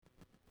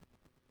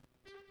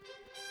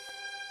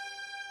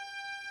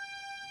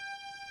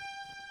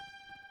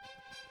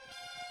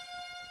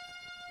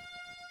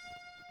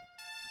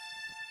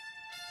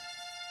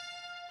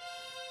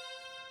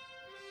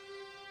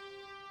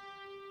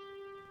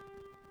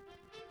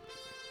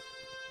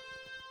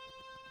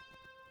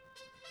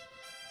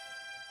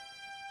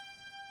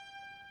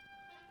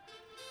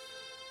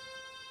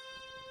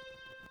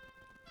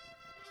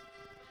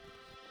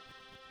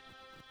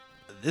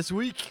This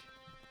week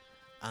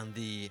on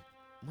the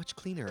much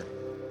cleaner,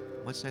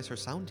 much nicer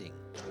sounding.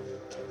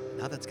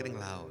 Now that's getting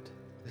loud.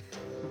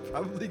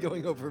 Probably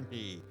going over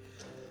me.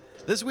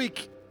 This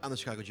week on the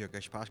Chicago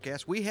Geocache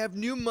podcast, we have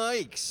new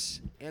mics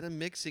and a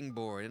mixing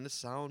board and a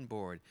sound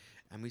board,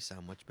 and we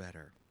sound much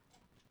better.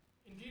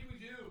 Indeed we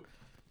do.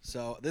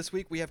 So this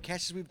week we have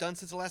caches we've done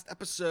since the last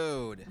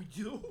episode. We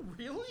do?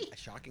 Really?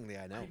 Shockingly,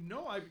 I know. I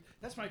know.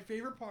 That's my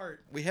favorite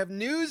part. We have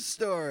news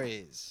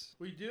stories.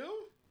 We do?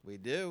 We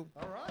do.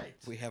 All right.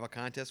 We have a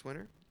contest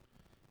winner.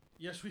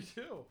 Yes, we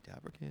do.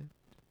 Toppercat.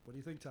 What do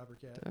you think,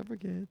 Toppercat?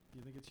 Toppercat. Do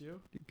you think it's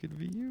you? It could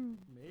be you.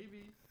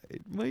 Maybe.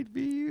 It might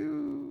be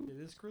you.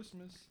 It is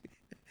Christmas.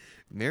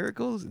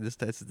 Miracles. This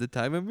is the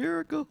time of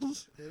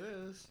miracles. It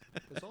is.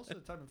 It's also the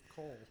time of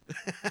coal.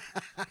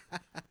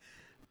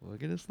 We're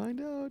gonna find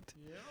out.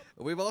 Yep.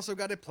 We've also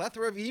got a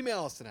plethora of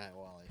emails tonight,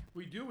 Wally.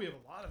 We do. We have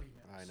a lot of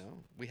emails. I know.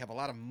 We have a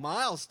lot of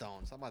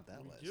milestones. How about that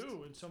list? We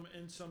do, and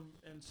some,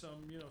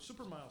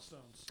 super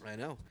milestones. I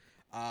know.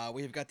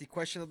 We have got the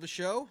question of the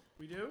show,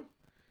 We do.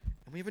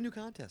 and we have a new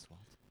contest,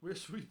 Walt.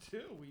 Yes, we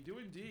do. We do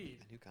indeed.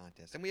 A new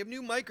contest, and we have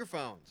new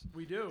microphones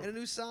We do. and a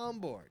new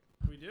soundboard.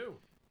 We do.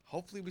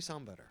 Hopefully, we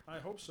sound better. I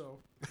hope so.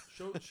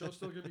 Show's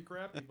still gonna be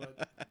crappy,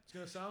 but it's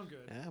gonna sound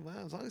good. Yeah,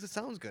 well, as long as it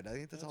sounds good, I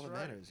think that's all that That's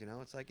right. matters. You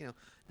know, it's like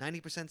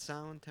 90%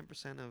 sound,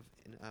 10% of.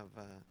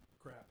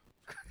 Crap.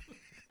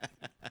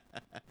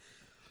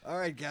 All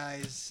right,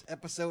 guys.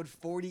 Episode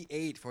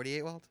 48.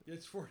 48, Walt?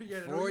 It's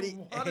 48. I know you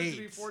want it to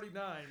be 48.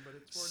 49, but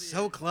it's 48.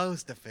 So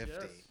close to 50.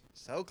 Yes.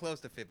 So close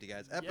to 50,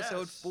 guys. Episode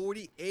Yes.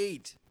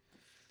 48.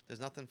 There's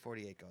nothing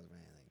 48 goes by, I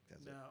think.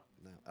 Does it?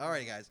 No. No. All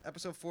right, guys.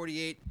 Episode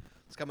 48.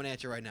 It's coming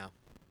at you right now.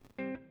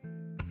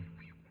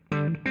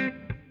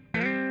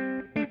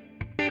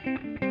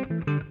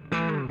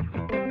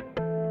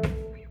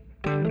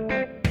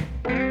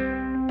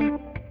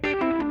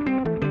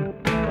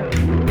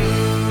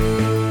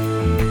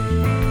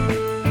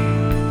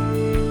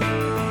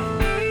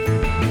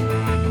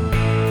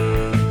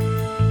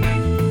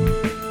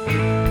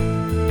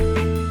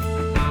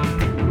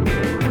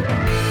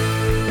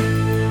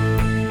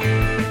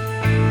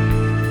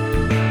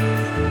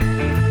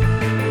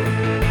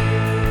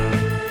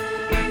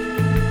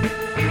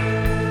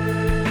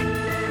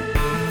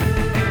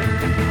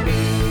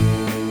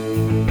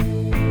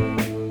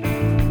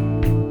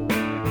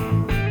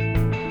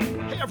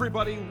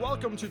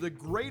 Welcome to the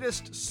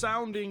greatest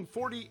sounding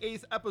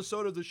 48th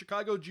episode of the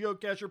Chicago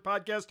Geocacher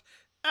podcast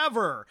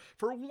ever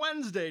for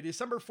Wednesday,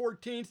 December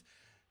 14th,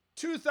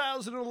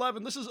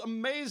 2011. This is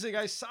amazing.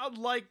 I sound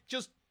like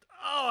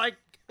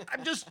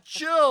I'm just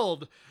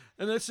chilled.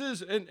 And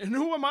and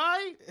who am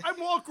I? I'm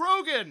Walt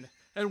Grogan.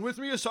 And with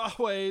me as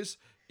always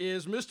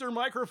is Mr.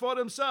 Microphone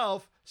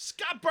himself,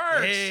 Scott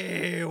Burks.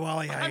 Hey,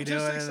 Wally, how I'm you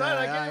just doing?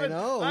 excited. I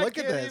know. Look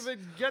at this.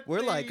 We're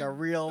We're like a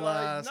real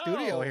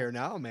studio no. here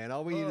now, man.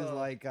 All we need is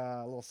like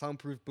a little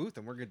soundproof booth,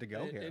 and we're good to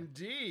go here.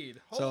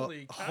 Indeed. So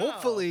Holy cow.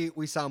 hopefully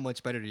we sound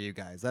much better to you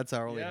guys. That's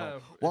our only Yeah,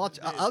 hope. Well,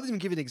 indeed. I'll even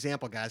give you an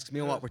example, guys, because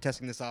me and Walt, we're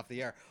testing this off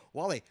the air.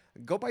 Wally,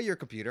 go by your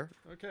computer.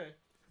 Okay.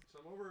 So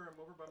I'm over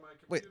by my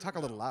computer. Wait, talk a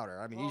little louder.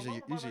 I mean, Well, I'm over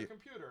by usually. my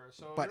computer,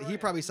 so But here he I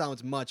probably am.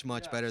 sounds much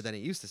better Yes. than he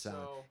used to sound.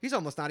 So- He's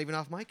almost not even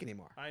off mic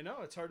anymore. I know,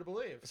 it's hard to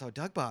believe. So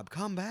Doug Bob,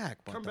 come back.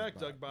 Come back,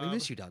 Doug Bob. We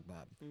miss you, Doug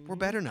Bob. We're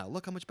better now.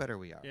 Look how much better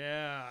we are.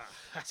 Yeah.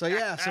 So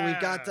yeah, so we've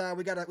got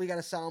we got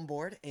a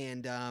soundboard,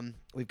 and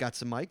we've got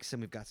some mics,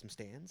 and we've got some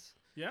stands,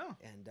 Yeah.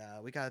 and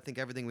we got I think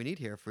everything we need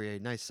here for a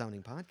nice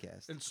sounding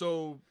podcast. And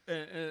so,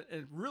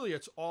 and really,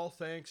 it's all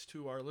thanks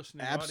to our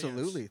listening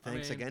Absolutely. audience.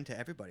 Thanks I mean, again to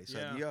everybody. So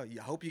yeah.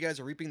 I hope you guys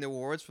are reaping the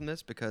rewards from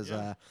this because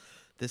Yeah.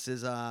 this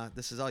is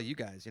all you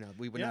guys. You know,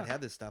 we would not Yeah.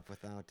 have this stuff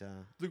without. The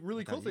really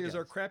without cool you thing is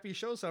our guys. crappy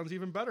show sounds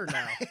even better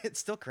now. It's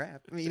still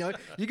crap. I mean,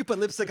 you could put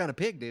lipstick on a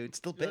pig, dude. It's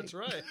still pig. That's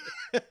right.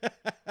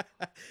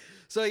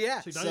 So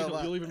yeah. See,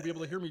 now you'll even be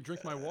able to hear me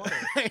drink my water.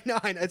 I know.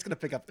 It's gonna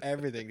pick up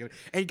everything, dude.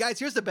 And guys,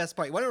 here's the best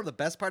part. You want to know the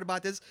best part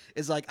about this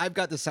is like I've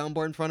got the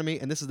soundboard in front of me,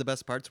 and this is the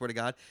best part. Swear to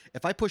God,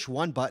 if I push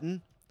one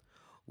button,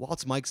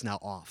 Walt's mic's now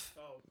off.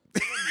 Oh.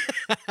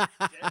 Damn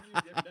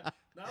you.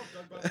 Now,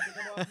 Doug Bob,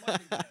 come off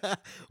mic again.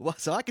 Well,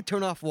 so I could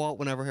turn off Walt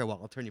whenever here. Walt,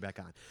 I'll turn you back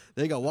on.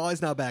 There you go.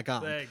 Wally's now back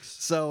on. Thanks.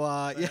 So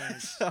yeah,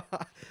 Thanks. so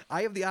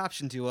I have the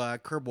option to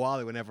curb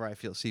Wally whenever I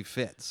see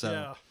fit. So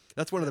Yeah.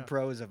 that's one of the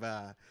pros of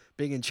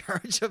being in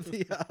charge of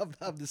the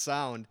of the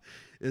sound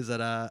is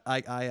that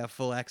I have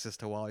full access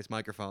to Wally's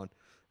microphone.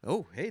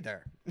 Oh, hey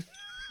there.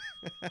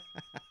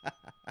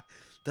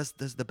 Does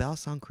the bell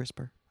sound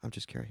crisper? I'm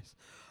just curious.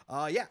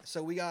 Yeah.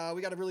 So we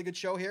got a really good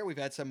show here. We've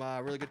had some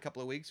really good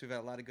couple of weeks. We've had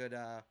a lot of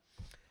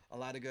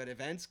good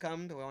events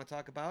come that we want to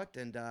talk about,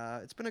 and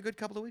it's been a good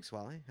couple of weeks,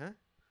 Wally. Huh?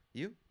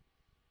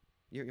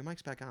 Your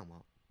mic's back on,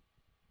 Walt.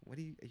 What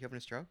are you having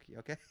a stroke? You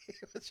okay?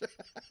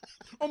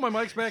 Oh, my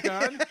mic's back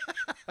on?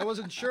 I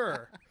wasn't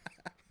sure.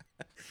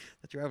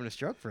 Thought you were having a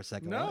stroke for a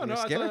second. No, Walt. no,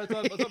 You're I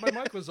scared? thought my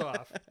mic was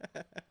off.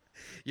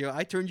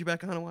 I turned you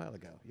back on a while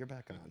ago. You're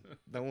back on.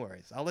 Don't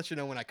worry. I'll let you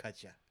know when I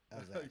cut you.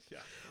 How's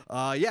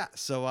that? Yeah.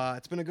 So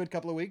it's been a good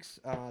couple of weeks.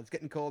 It's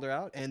getting colder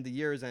out, and the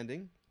year is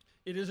ending.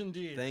 It is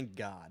indeed. Thank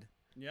God.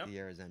 Yep. The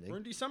year is ending. We're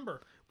in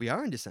December. We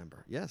are in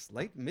December. Yes,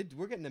 late mid.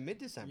 We're getting to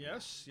mid-December.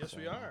 Yes, now. yes, So,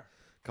 we are.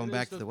 Coming It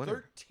back is to the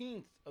winter.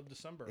 13th of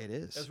December. It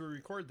is. As we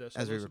record this.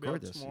 As so we this will be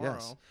record out this,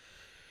 tomorrow.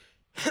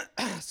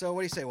 yes. So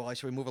what do you say, Wally?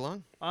 Should we move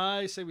along?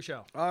 I say we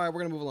shall. All right,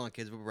 we're gonna move along,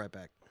 kids. We'll be right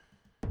back.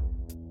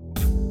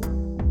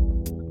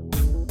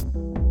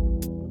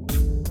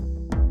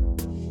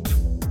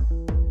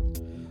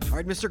 All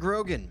right, Mr.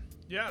 Grogan,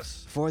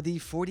 Yes. for the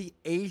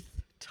 48th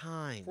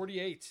time.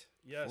 48.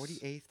 Yes.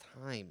 48th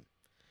time.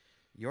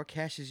 Your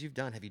caches you've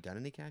done. Have you done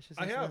any caches?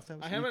 I have.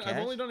 I haven't. I've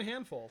only done a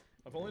handful.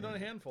 But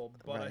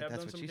Right, I have that's done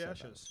what some she said about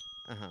caches.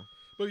 Uh huh.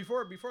 But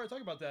before I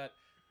talk about that,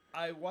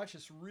 I watched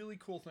this really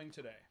cool thing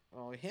today.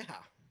 Oh yeah.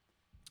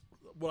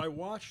 What I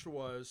watched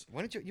was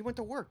When did you went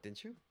to work,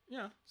 didn't you?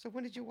 yeah So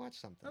when did you watch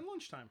something? at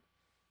lunchtime.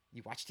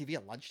 You watched TV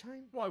at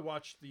lunchtime? Well, I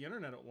watched the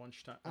internet at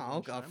lunchtime. Oh,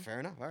 okay, fair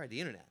enough. All right, the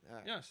internet. All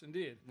right. Yes,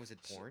 indeed. Was it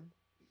porn?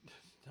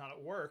 Not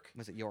at work.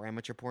 Was it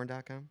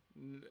youramateurporn.com?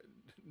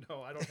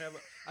 No, I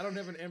don't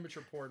have an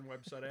amateur porn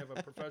website. I have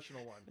a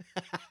professional one.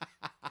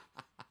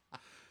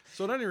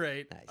 So at any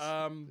rate, Nice.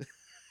 at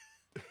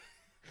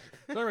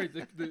any rate,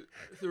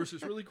 there was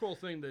this really cool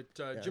thing that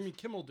Yes. Jimmy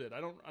Kimmel did. I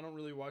don't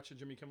really watch the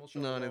Jimmy Kimmel show.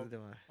 No, although- neither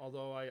do I.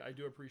 Although I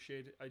do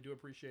appreciate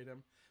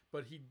him,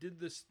 but he did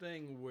this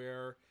thing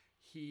where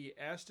he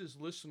asked his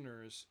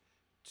listeners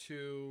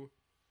to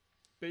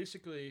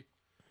basically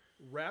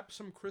wrap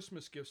some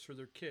Christmas gifts for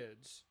their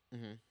kids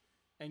Mhm.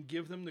 and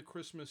give them the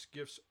Christmas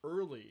gifts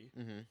early.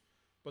 Mhm.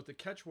 But the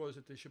catch was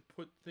that they should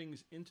put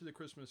things into the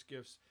Christmas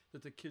gifts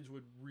that the kids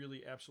would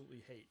really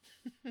absolutely hate.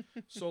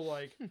 So,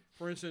 like,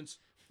 for instance,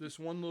 this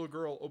one little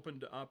girl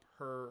opened up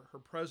her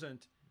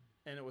present,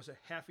 and it was a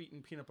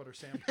half-eaten peanut butter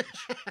sandwich.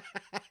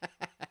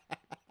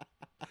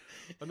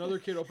 Another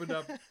kid opened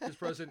up his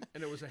present,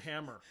 and it was a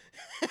hammer.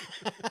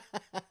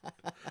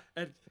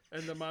 and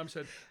the mom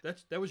said,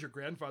 that was your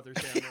grandfather's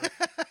hammer.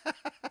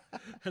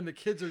 And the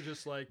kids are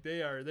just like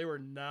they were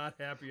not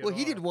happy at all. Well,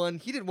 he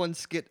did one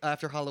skit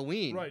after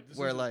Halloween, Right,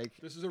 where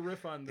this is a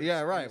riff on this,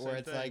 yeah, on right, the where same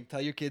it's thing. like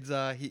tell your kids.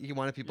 He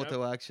wanted people Yep.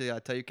 to actually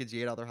tell your kids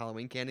you ate all their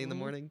Halloween candy in the Mhm.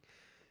 morning.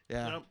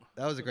 Yeah, Yep.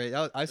 that was a great.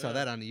 I saw Yeah.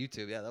 that on the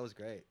YouTube. Yeah, that was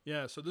great.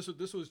 Yeah, so this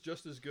was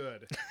just as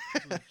good.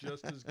 This was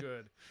just as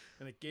good,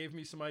 and it gave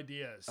me some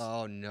ideas.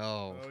 Oh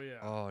no. Oh, yeah.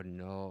 Oh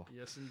no.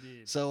 Yes,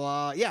 indeed.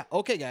 So yeah,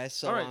 okay, guys.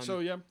 So All right, so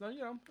yeah,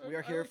 we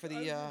are here for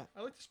the,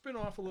 I like to spin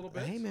off a little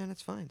bit. hey man,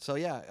 it's fine. So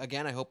yeah,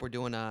 again, I hope we're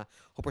doing.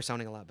 Hope we're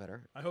sounding a lot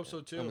better. I hope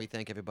so too. And we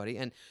thank everybody.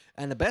 And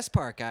the best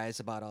part, guys,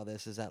 about all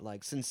this is that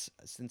like since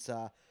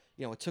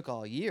it took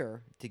all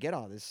year to get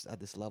all this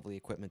lovely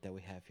equipment that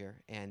we have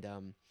here,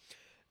 and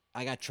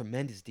I got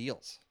tremendous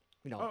deals.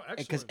 Oh,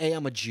 Because excellent. A,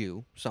 I'm a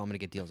Jew, so I'm gonna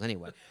get deals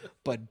anyway.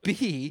 But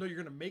B, No, you're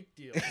gonna make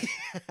deals.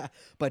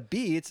 but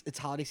B, it's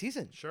holiday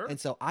season. Sure. And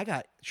so I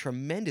got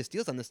tremendous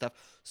deals on this stuff,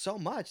 so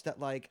much that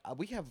like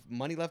we have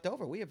money left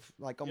over. We have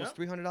like almost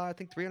Yep. $300. I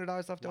think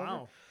 $300 left over,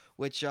 Wow.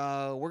 which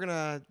we're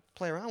gonna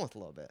play around with a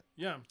little bit,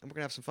 Yeah. and we're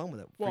gonna have some fun with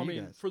it. Well, I for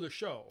you mean, guys. for the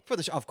show. For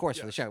the show, of course,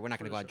 for the Yes, show. We're not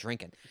for going to the go out show.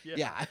 drinking. Yeah.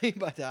 Yeah, I mean,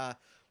 but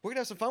we're going to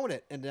have some fun with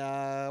it. And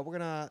we're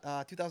going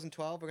to,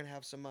 2012, we're going to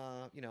have some,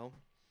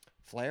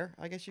 flair,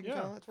 I guess you can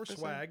Yeah. call it. Or for some-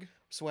 swag.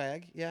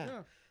 Swag, yeah,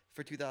 Yeah.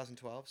 for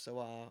 2012.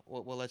 So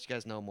we'll let you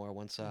guys know more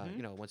once,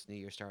 Mhm. once New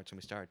Year starts and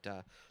we start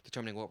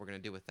determining what we're going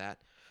to do with that.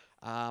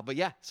 But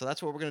yeah, so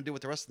that's what we're going to do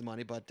with the rest of the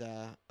money. But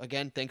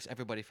again, thanks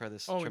everybody for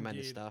this Oh,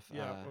 tremendous indeed. stuff.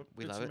 Yeah,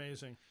 We it's love it.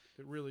 amazing.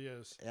 It really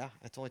is. Yeah,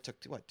 it's only took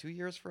 2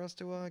 years for us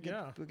to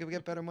Yeah.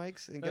 get better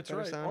mics and That's get better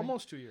right. sound.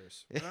 Almost 2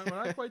 years. We're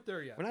not quite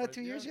there yet. We're not at but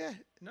 2 years yeah.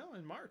 yet. No,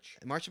 in March.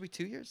 March will be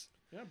 2 years.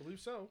 Yeah, I believe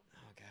so.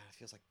 Oh god, it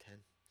feels like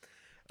 10.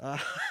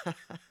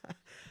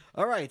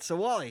 All right, so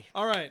Wally,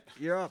 All right.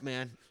 you're up,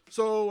 man.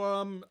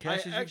 So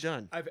Caches you've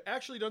done. I've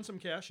actually done some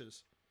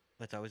caches.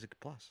 That's always a good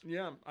plus.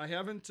 Yeah, I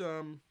haven't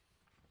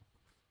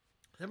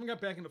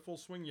got back into full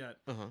swing yet.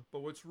 Uh huh. But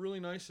what's really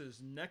nice is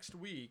next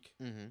week,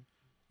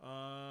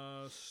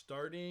 Mm-hmm.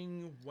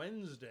 starting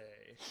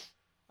Wednesday,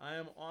 I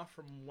am off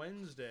from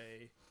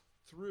Wednesday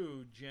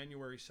through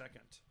January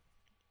 2nd.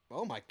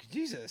 Oh my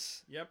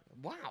Jesus! Yep.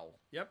 Wow.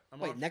 Yep. I'm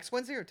Wait, off. next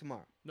Wednesday or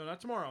tomorrow? No, not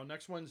tomorrow.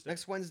 Next Wednesday.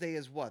 Next Wednesday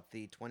is what?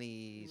 The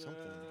 20 something,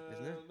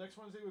 isn't it? Next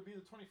Wednesday would be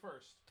the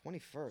 21st.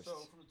 21st. So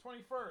from the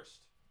 21st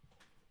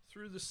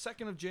through the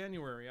 2nd of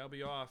January, I'll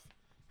be off,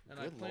 and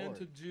I Good plan Lord.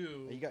 to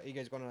do. You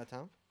guys going out of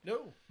town?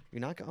 No.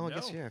 You're not going. Oh, I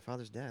guess No. yeah.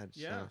 Father's dad.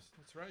 Yeah, So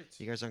that's right.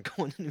 you guys aren't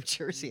going to New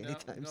Jersey no,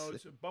 anytime no, soon.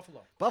 it's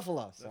Buffalo.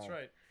 Buffalo. That's sorry.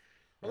 right.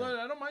 Although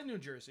I don't mind New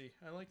Jersey.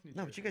 I like New Jersey.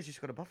 No, but you guys used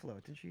to go to Buffalo,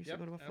 didn't you? Used Yep,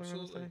 to go to Buffalo around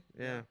this absolutely. time?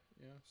 Yeah.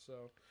 Yeah.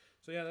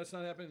 So yeah, that's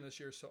not happening this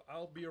year. So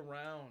I'll be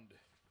around.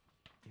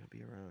 You'll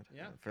be around.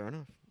 Yeah. Fair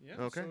enough. Yeah.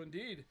 Okay. So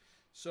indeed.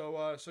 So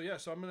I'm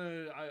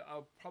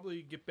I'll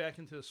probably get back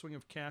into the swing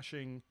of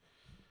caching,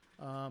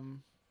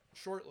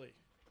 shortly.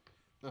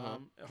 Uh-huh.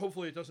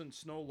 Hopefully it doesn't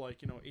snow like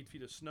 8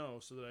 feet of snow,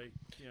 so that I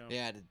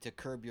Yeah, to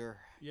curb your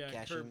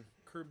caching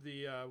curb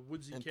the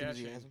woodsy caching.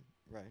 enthusiasm.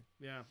 Right.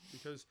 Yeah,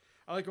 because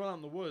I like going out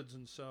in the woods,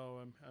 and so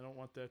I don't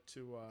want that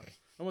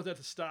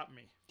to stop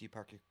me. Do you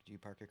park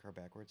your car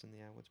backwards in the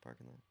woods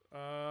parking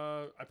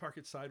lot? I park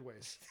it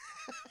sideways.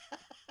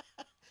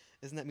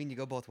 Doesn't that mean you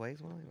go both ways?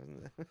 Wally?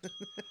 Wasn't that?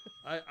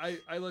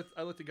 I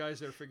let the guys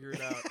there figure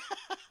it out.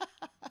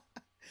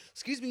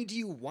 Excuse me, do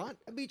you want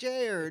a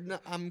BJ or no?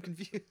 I'm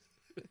confused.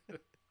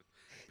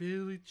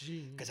 Billie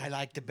Jean. Because I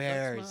like the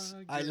Bears.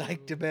 my I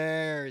like the girl.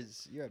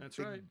 Bears. You're a That's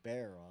big right.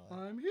 bear,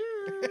 Wally. I'm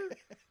here.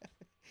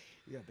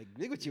 You're a big.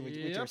 Look at you with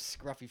your Yep.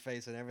 scruffy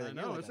face and I everything.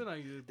 You're know, like isn't a-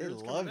 I? They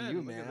love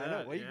you, man. I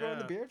know. What are you growing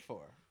the beard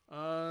for?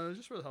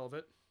 Just for the hell of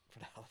it. For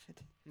the hell of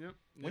it. Yep.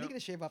 When are you gonna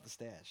shave off the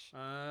stash?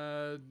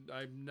 I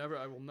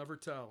will never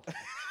tell.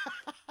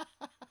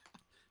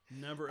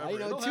 Never ever. I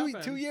know It'll 2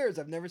 happen. years.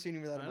 I've never seen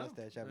you without a I know.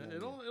 mustache. I've no idea.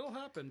 It'll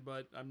happen,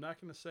 but I'm not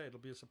gonna say. It'll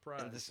be a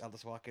surprise. I'll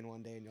just walk in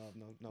one day and you'll have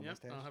no Yep,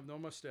 mustache. I'll have no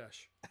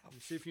mustache.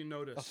 See if you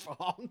notice.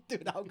 Oh,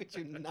 dude, how could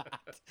you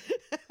not?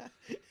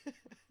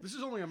 This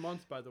is only a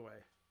month, by the way.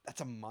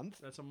 That's a month,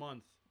 That's a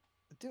month.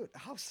 dude.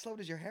 How slow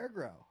does your hair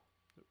grow?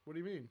 What do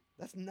you mean?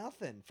 That's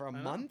nothing for a I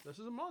know. month. This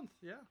is a month.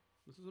 Yeah,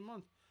 this is a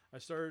month. I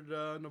started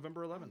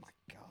November Oh 11th. my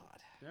god.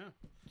 Yeah.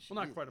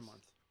 Well, not quite a Jeez.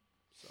 month.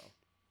 So.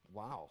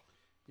 Wow.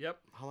 Yep.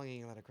 How long are you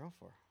gonna let it grow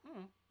for?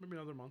 Oh, maybe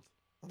another month.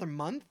 Another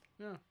month?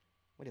 Yeah.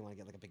 What do you want to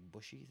get like a big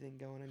bushy thing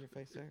going on your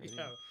face there? What do you-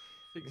 Yeah.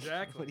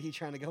 Exactly. What are you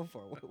trying to go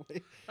for? What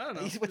I don't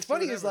know. What's Just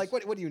funny whatever. is like,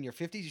 what are you in your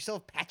 50s? You still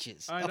have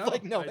patches. I of, know.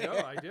 Like, no I know.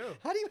 hair. I do.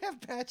 How do you have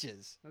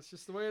patches? That's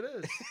just the way it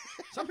is.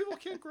 Some people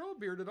can't grow a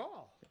beard at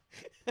all.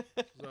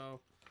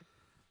 So.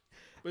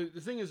 But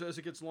the thing is, as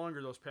it gets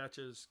longer, those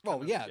patches.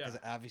 Well, yeah, because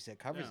obviously it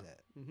covers Yeah.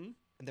 it. Mm-hmm.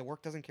 And the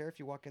work doesn't care if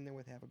you walk in there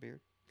with half a beard.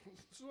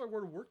 This is what I wore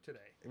to work today.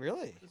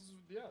 Really? This is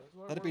This is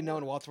what I Let it wore be to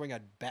known, work. Walt's wearing a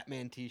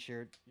Batman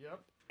T-shirt Yep.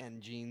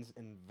 and jeans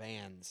and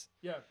Vans.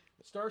 Yeah.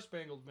 Star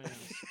Spangled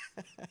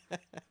Vans.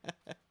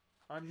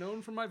 I'm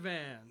known for my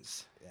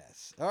Vans.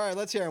 Yes. All right,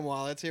 let's hear him,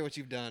 Walt. Let's hear what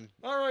you've done.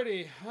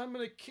 Alrighty, I'm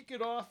gonna kick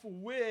it off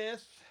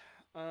with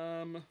what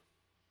am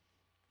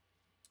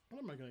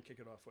I gonna kick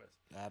it off with?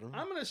 I don't know.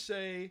 I'm gonna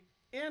say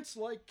ants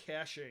like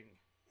caching.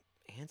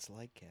 Ants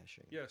like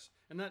caching. Yes,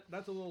 and not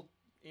the little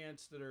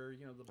ants that are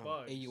the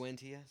bugs.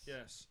 A-U-N-T-S?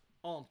 Yes,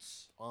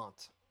 ants.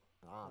 Aunt.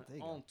 Aunt. There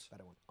you Aunt. go.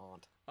 Better one.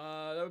 Aunt.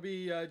 That would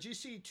be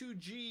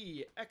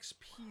GC2G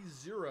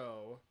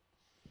XP0.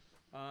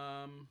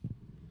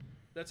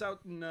 That's out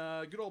in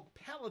good old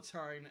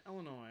Palatine,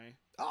 Illinois.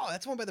 Oh,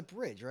 that's one by the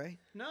bridge, right?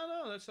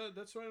 No, that's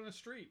right on the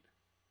street.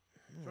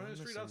 It's right on the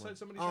street outside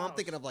somebody's Oh, house. I'm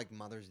thinking of like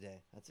Mother's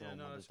Day. That's the Yeah, old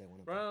no, Mother's it's Day one.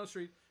 right on the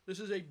street. This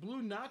is a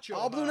Blue Nacho.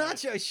 Oh, Blue hive.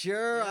 Nacho,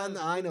 sure. Yeah, it's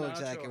I Blue know Nacho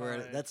exactly where it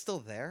is. hive. That's still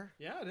there?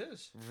 Yeah, it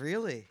is.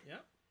 Really?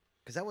 Yep.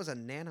 Because that was a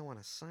nano on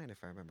a sign,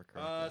 if I remember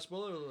correctly.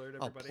 Spoiler alert,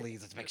 Oh, everybody.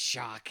 please, it's a big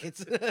shock. It's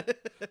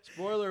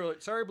Spoiler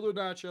alert. Sorry, Blue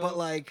Nacho. But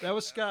like that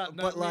was Scott,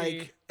 not but like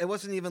me. it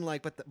wasn't even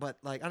like but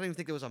like I don't even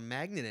think there was a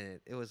magnet in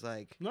it. It was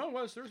like No, it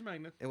was. There's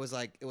magnet. it was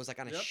like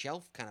on a Yep.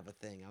 shelf kind of a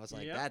thing. I was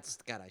like, Yep. that's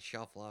got a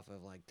shelf life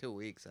of like 2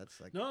 weeks.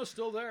 That's like No, it's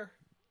still there.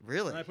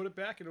 really And I put it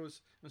back, and it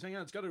was hanging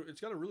out. It's got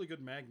a really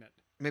good magnet.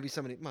 maybe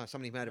somebody might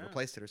have Yeah.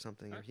 replaced it or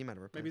something, or he might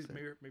have Maybe replaced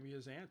it. maybe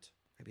his aunt.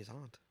 Maybe his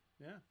aunt.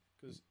 Yeah,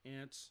 because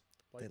ants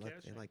like They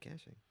caching. like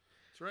caching.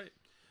 That's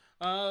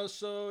right.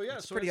 So yeah,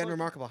 It's so pretty it's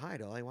unremarkable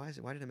hide, Ollie. Why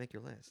did it make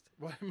your list?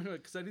 Like,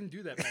 because I didn't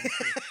do that many.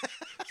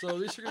 So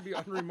these are gonna be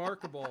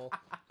unremarkable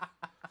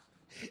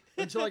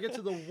until I get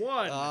to the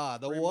one.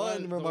 The Remi-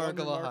 one the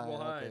remarkable remarkable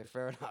hide. Okay, hide.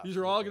 fair enough. These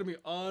are all going to be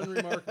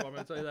unremarkable. I'm going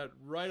to tell you that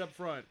right up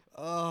front.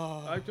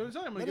 Oh, I'm going to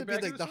tell you, I'm going let to it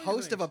get be back the to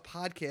host of a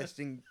things.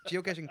 podcasting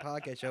geocaching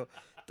podcast show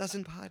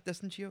doesn't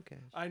geocache.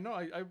 I know.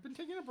 I've been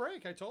taking a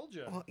break. I told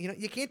you. Well,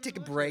 you can't take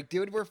a break,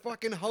 dude. We're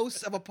fucking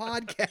hosts of a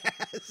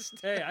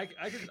podcast. Hey,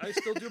 I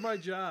still do my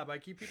job. I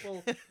keep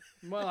people.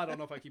 Well, I don't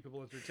know if I keep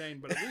people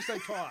entertained, but at least I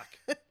talk.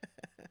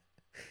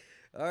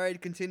 All right,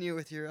 continue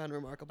with your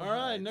unremarkable. All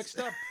right, hides. next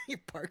up. your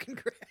parking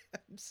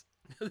grabs.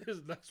 This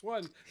next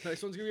one.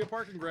 Next one's going to be a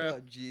parking grab.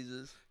 Oh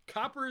Jesus!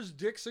 Coppers,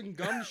 dicks, and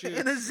gumshoes.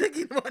 And a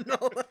Ziggy one,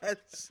 no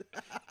less.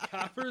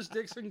 Coppers,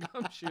 dicks, and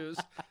gumshoes.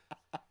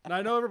 And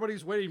I know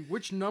everybody's waiting.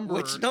 Which number?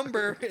 Which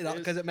number?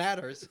 Because it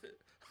matters.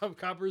 Of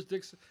Coppers,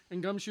 dicks,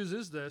 and gumshoes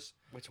is this?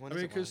 Which one I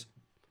is mean, it? Wally?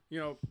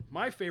 because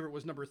my favorite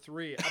was number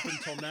 3 up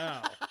until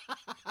now,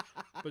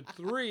 but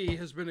 3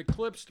 has been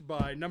eclipsed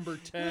by number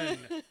 10.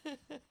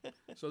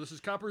 So this is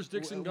Coppers,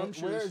 dicks, and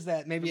gumshoes. Where is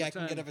that? Maybe number I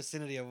can 10. get a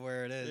vicinity of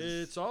where it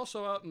is. It's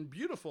also out in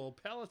beautiful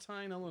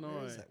Palatine, Where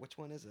Illinois. is that? Which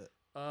one is it?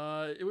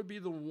 It would be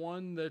the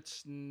one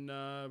that's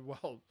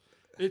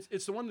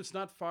it's the one that's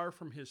not far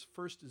from his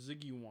first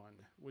Ziggy one,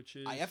 which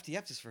is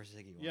FTF's his first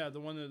Ziggy one. yeah, the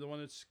one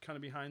that's kind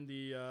of behind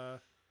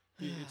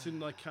it's in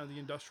like kind of the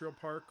industrial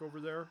park over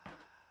there.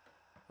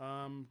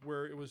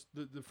 Where it was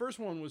the first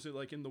one was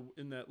like in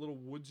that little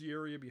woodsy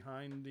area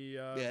behind the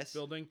Yes.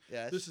 building.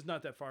 Yes. This is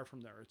not that far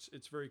from there.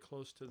 It's very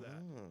close to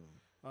that.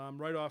 Oh.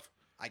 Right off.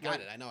 I got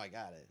it. I know I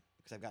got it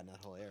because I've gotten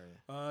that whole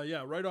area.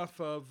 Yeah, right off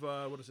of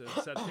what is it?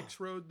 It's that Hicks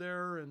Road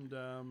there, and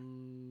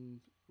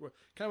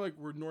kind of like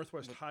where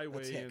Northwest Highway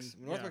That's Hicks.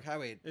 and Northwick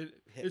Highway. it's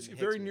Hicks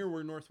very me. near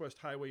where Northwest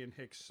Highway and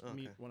Hicks Okay.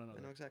 meet one I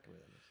another. know exactly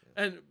where that is.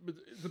 Yeah. And but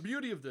the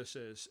beauty of this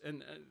is,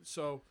 and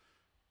so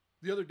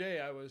the other day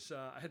I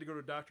had to go to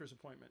a doctor's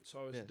appointment, so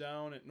I was Yes.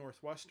 down at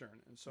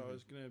Northwestern, and so I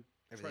was gonna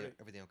try to.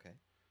 Everything okay?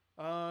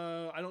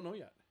 I don't know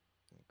yet.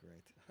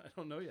 great. I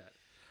don't know yet.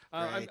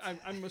 Right.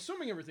 I'm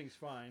assuming everything's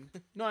fine.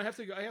 No, I have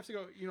to go.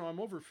 You know, I'm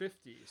over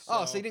 50.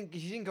 So. So you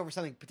didn't go for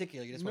something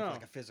particular. You just went for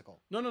like a physical.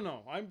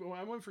 No. I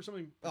went for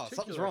something particular. Oh,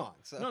 something's wrong.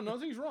 So. No,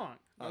 nothing's wrong.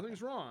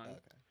 Nothing's wrong.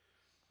 Okay.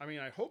 I mean,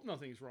 I hope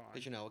nothing's wrong.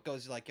 Because it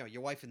goes like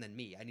your wife and then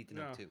me. I need to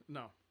know too.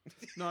 No,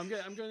 I'm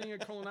getting a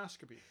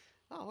colonoscopy.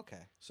 Oh,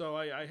 okay. So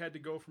I had to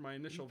go for my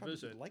initial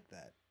visit. Like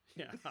that.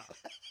 Yeah.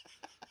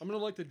 I'm gonna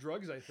like the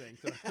drugs. I think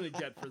that I'm gonna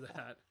get for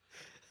that.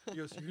 He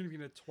goes, "You're gonna be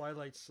in a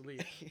twilight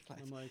sleep."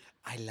 I'm like,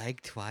 I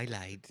like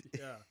Twilight.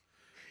 yeah.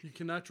 You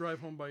cannot drive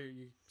home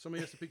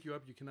somebody has to pick you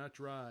up. You cannot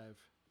drive.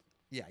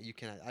 Yeah, you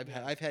cannot.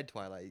 I've had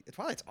Twilight.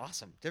 Twilight's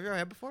awesome. Have you ever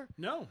had before?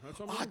 No, that's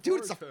what I'm looking dude,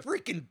 it's the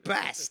forward to. freaking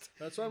best.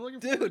 That's what I'm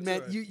looking forward Dude,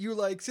 man, to. you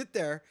like sit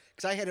there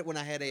because I had it when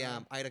I had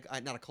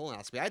not a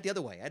colonoscopy. I had the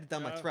other way. I had it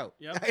down my throat.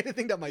 Yep. I had a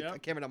thing down my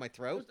camera down my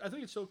throat. I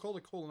think it's still called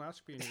a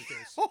colonoscopy in your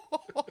case.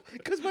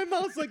 Because my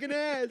mouth's like an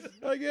ass.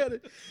 I get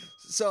it.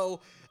 So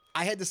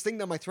I had this thing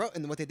down my throat,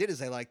 and what they did is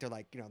they're like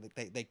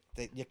they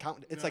you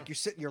count. It's like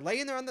you're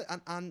laying there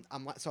I'm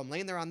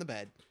laying there on the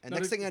bed, and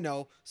next thing I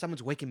know,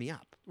 someone's waking me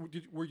up.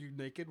 Were you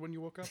naked when you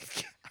woke up?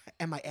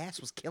 And my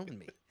ass was killing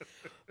me.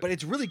 But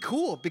it's really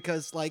cool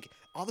because like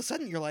all of a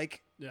sudden you're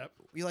like,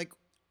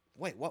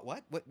 wait, what?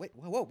 Wait,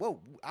 whoa.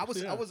 I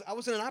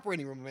was in an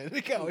operating room a minute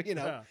ago,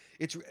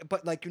 It's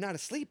but like you're not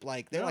asleep.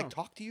 Like they like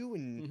talk to you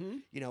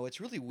and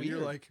it's really weird. And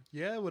you're like,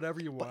 yeah, whatever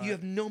you want. But you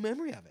have no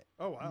memory of it.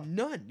 Oh wow.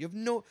 None. You have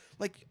no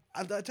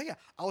I'll tell you,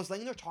 I was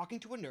laying there talking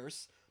to a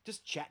nurse,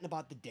 just chatting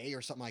about the day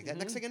or something like that.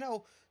 Next thing I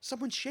know,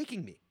 someone's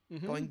shaking me.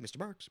 Going, Mr.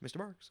 Barks.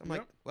 I'm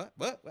like, what?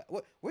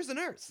 Where's the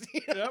nurse?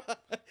 Yep.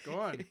 Go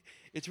on.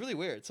 It's really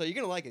weird. So you're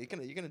gonna like it. You're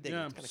gonna dig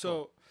it. It's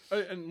so,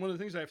 cool. And one of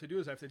the things I have to do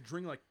is I have to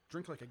drink like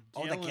a gallon.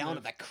 Oh, the gallon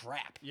of that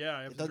crap.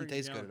 Yeah, it doesn't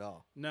taste good at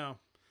all. No.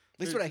 At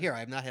least what I hear. I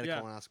have not had a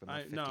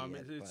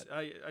colonoscopy.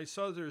 I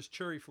saw there's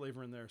cherry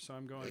flavor in there, so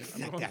I'm going.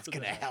 That's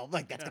gonna help.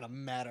 Like that's gonna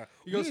matter.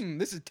 He goes,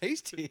 this is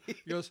tasty. He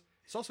goes,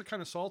 it's also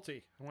kind of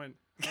salty. I went,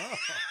 oh.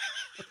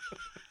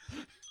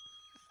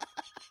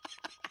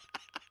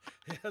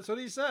 That's what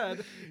he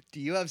said. Do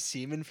you have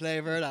semen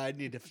flavored? I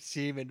need a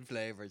semen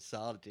flavored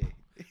salty.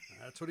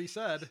 That's what he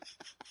said.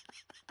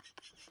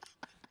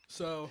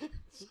 So,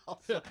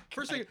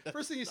 first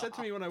thing he said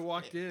to me when I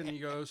walked in, he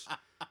goes,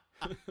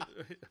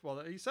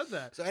 well, he said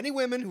that. So any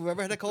women who've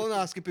ever had a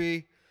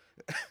colonoscopy,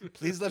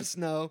 please let us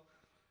know.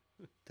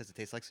 Does it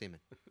taste like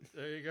semen?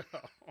 There you go.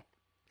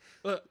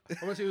 Look,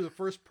 I want to see who the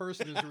first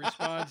person is who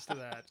responds to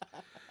that.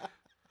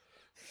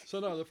 So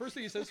no, the first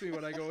thing he says to me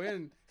when I go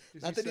in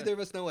is not that either of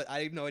us know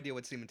I have no idea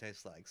what semen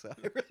tastes like, so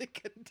I really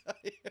couldn't tell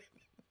you.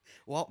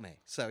 Walt may,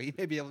 so he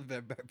may be able to be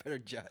a better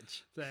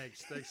judge.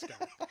 Thanks,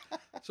 Scott.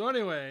 So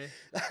anyway,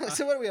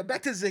 so what are we?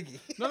 Back to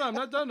Ziggy. No, I'm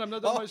not done. I'm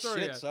not done my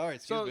story yet. Sorry,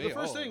 so the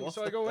first thing,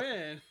 so I go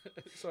in.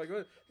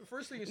 The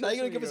first thing he says. Now you're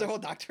gonna give us a whole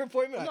doctor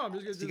appointment? No, I'm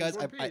just gonna do guys,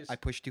 this one piece. I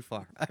pushed too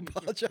far. I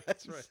apologize.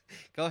 That's right.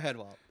 Go ahead,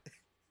 Walt.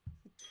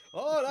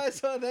 Oh,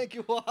 nice one. Thank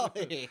you,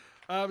 Wally.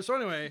 So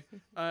anyway,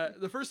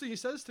 the first thing he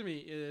says to me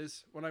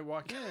is when I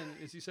walk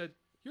in is he said,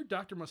 "Your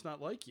doctor must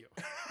not like you."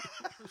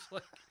 I was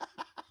like,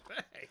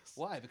 thanks.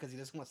 Why? Because he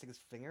doesn't want to stick his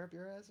finger up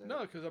your ass? Or?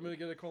 No, because I'm going to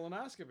get a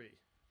colonoscopy.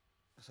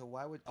 So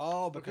why would?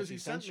 Oh, because he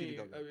sent you me.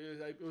 to go.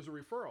 It was a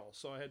referral,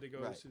 so I had to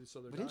go see this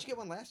other. But didn't you get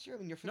one last year? I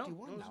mean, you're 51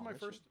 now. No, this is my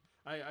first.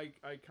 I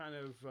kind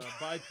of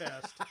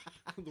bypassed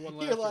the one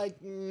last. You're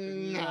like,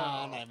 no,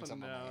 I'm not having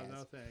something.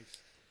 No, thanks.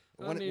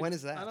 When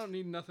is that? I don't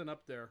need nothing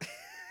up there.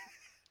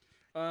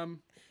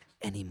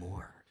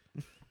 Anymore.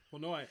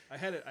 Well, no, I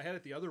had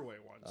it the other way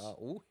once.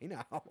 Oh, you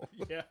know.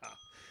 Yeah.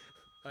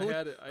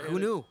 Who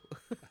knew?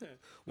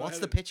 What's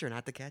the pitcher,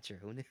 not the catcher?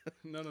 Who knew?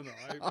 No.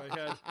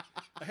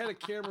 I had a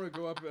camera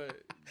go up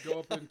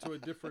into a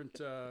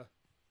different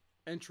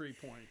entry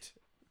point.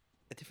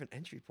 A different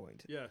entry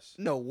point? Yes.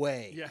 No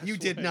way. Yes, you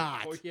did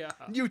not. Oh yeah.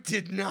 You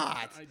did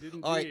not. I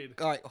didn't. All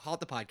right.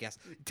 Halt the podcast.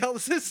 Tell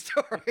us this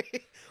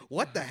story.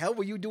 What the hell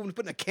were you doing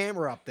putting a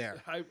camera up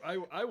there?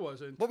 I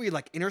wasn't. What were you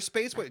like, inner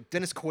space? What,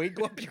 Dennis Quaid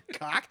go up your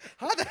cock?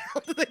 How the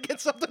hell did they get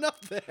something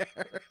up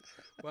there?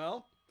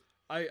 Well,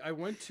 I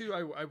went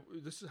to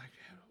this is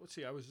let's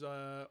see, I was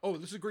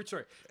this is a great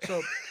story.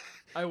 So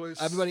I was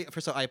everybody.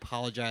 First of all, I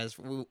apologize.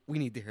 We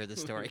need to hear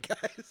this story,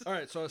 guys. All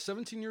right, so I was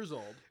 17 years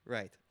old.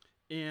 Right.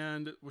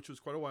 And which was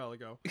quite a while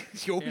ago.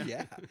 Oh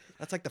yeah,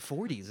 that's like the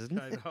 40s, isn't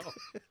it? I know.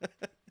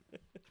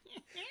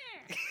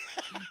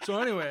 So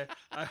anyway,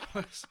 I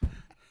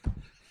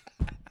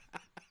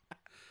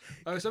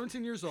was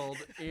 17 years old,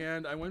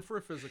 and I went for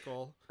a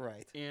physical.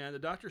 Right. And the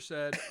doctor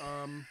said,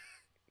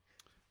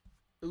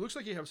 "It looks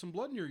like you have some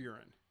blood in your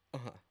urine."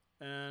 Uh-huh.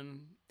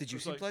 And did you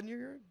see blood in your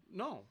urine?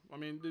 No, I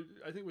mean,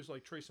 I think it was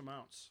like trace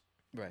amounts.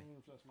 Right. I don't know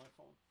if that's my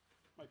phone.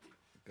 Might be.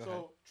 Go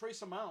ahead.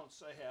 Trace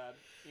amounts I had,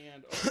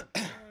 and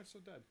I'm so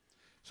dead.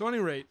 So at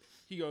any rate,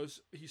 he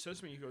says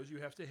to me, you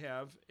have to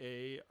have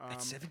a.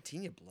 At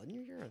 17, you have blood in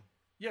your urine.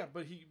 Yeah,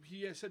 but he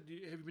said,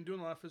 have you been doing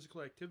a lot of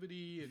physical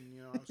activity?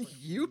 And I was like,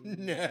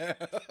 know.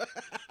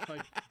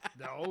 Like,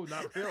 no,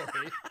 not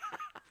really.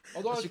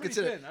 Although I was pretty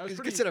thin. I was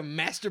consider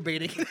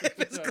masturbating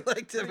physical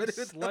activity.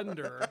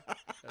 Slender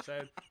Yes, I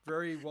had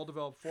very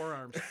well-developed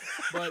forearms.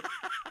 But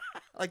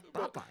Like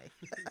Popeye.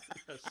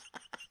 yes,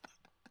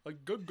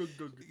 like good.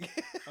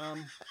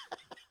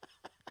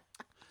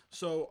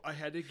 So I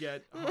had to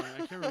get. I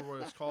can't remember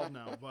what it's called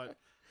now, but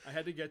I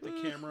had to get the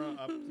camera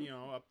up,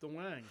 up the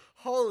wang.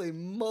 Holy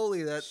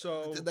moly!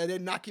 So- they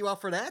didn't knock you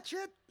out for that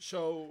shit.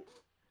 So,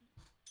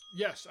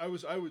 yes, I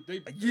would.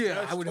 They. Yeah,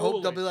 that's I would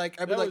hope they'll be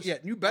like, I'd be that like, was- yeah,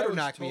 you that better was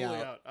knock me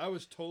totally out. I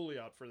was totally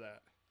out for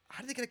that.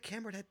 How did they get a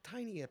camera that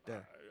tiny up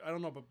there? I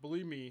don't know, but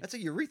believe me, That's a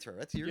urethra.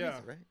 That's a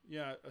urethra, right?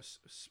 yeah, a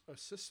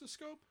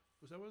cystoscope.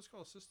 Was that what it's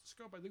called? A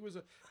cystoscope? I think it was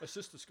a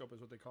cystoscope is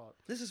what they call it.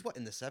 This is what,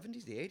 in the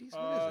 70s, the 80s?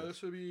 What is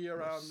This would be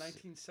around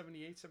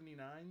 1978,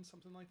 79,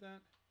 something like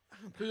that.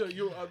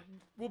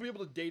 We'll be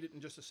able to date it in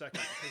just a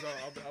second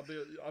because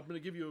I'm going to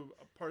give you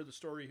a part of the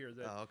story here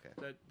that Oh,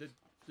 okay.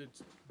 that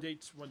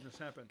dates when this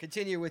happened.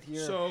 Continue with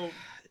your So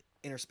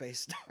inner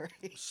space story.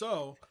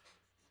 so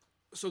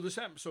this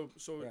happened. So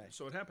Right.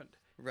 so it happened.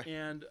 Right.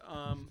 And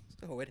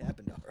Oh, it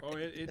happened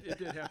already. it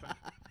did happen.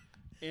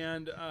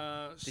 And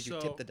Did you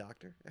tip the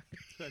doctor?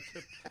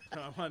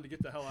 I wanted to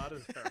get the hell out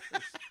of there.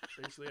 That's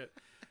basically it.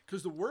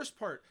 Because the worst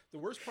part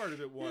of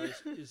it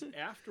is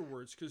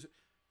afterwards. Because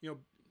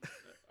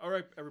all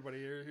right, everybody,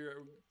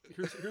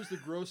 here's the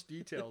gross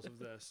details of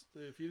this.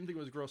 If you didn't think it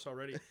was gross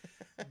already,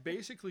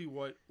 basically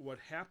what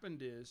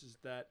happened is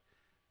that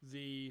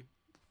the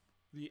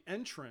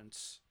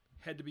entrance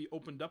had to be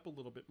opened up a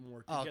little bit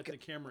more to get the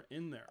camera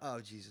in there. Oh,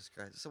 Jesus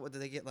Christ. So what,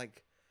 did they get,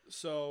 like,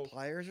 So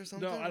pliers or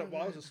something? no,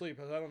 I was asleep.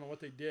 I don't know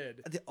what they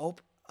did.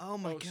 Oh,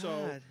 my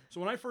God. So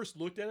when I first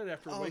looked at it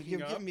after Oh, waking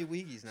you're up, giving me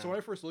Wheaties now. so when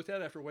I first looked at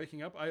it after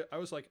waking up, I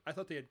was like, I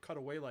thought they had cut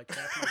away like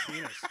half my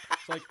penis.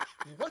 It's like,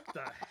 what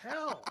the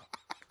hell?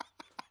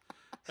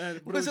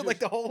 And but was it like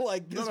the whole,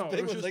 like, this no,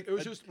 big? it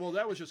was just well,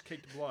 that was just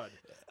caked blood.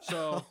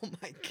 So Oh,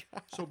 my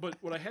God. but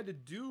what I had to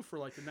do for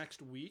like the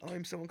next week, Oh,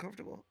 I'm so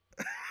uncomfortable.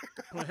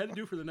 what I had to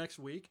do for the next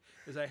week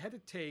is I had to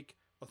take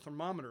a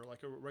thermometer,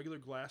 like a regular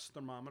glass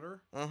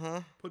thermometer,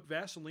 Uh-huh. put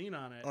Vaseline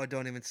on it, Oh,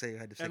 don't even say you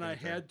had to stick and it I in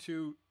there. had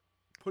to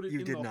put it You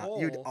in did the not.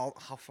 hole.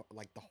 How far?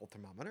 Like the whole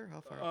thermometer? How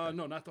far?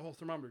 No, not the whole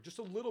thermometer, just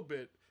a little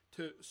bit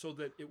so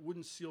that it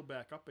wouldn't seal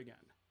back up again,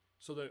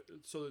 so that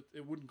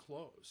it wouldn't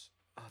close.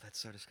 Oh, that's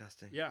so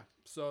disgusting. Yeah,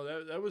 so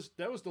that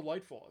was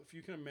delightful. If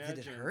you can imagine.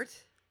 Did it hurt?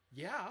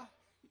 Yeah.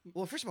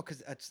 Well, first of all,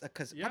 because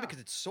Yeah. probably because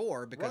it's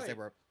sore because they Right.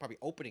 were probably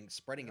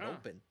spreading it Yeah.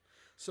 open.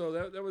 So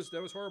that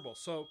was horrible.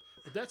 So,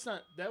 but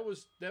that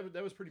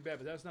was pretty bad.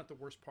 But that's not the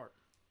worst part.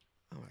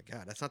 Oh my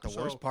God, that's not the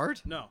So- worst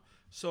part. No.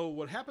 So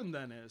what happened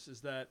then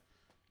is that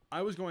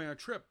I was going on a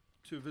trip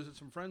to visit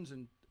some friends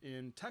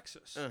in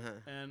Texas,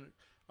 Uh-huh. and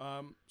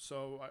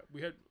so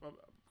we had a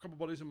couple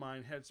buddies of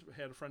mine had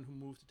a friend who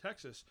moved to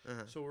Texas,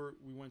 Uh-huh. so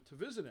we went to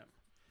visit him.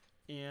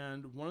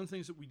 And one of the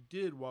things that we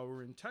did while we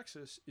were in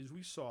Texas is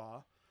we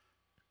saw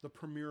the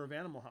premiere of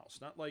Animal House.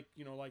 Not like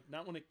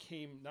not when it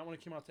came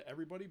out to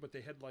everybody, but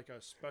they had like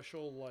a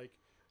special like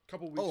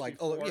couple weeks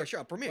before. Yeah, sure,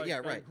 a premiere. Like, Yeah,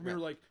 right. Premiere,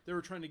 right. like they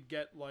were trying to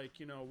get like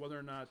whether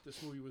or not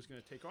this movie was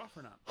going to take off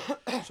or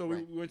not. So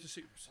we went to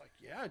see. It's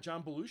like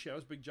John Belushi. I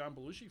was a big John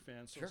Belushi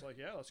fan, so it's like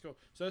let's go.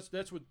 So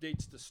that's what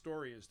dates the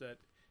story is that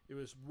it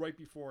was right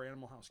before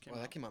Animal House came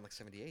Well, out. that came out like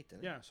 78,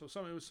 didn't it? Yeah, so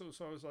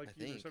I was like I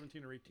either think.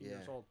 17 or 18 Yeah.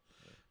 years old.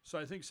 So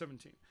I think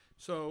 17.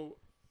 So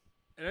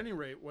at any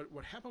rate,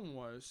 what happened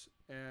was,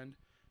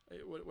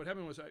 what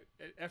happened was,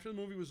 after the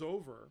movie was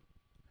over,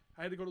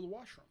 I had to go to the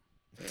washroom.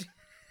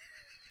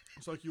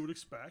 It's like you would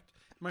expect.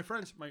 My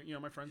friends were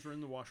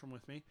in the washroom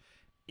with me,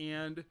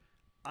 and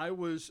I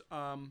was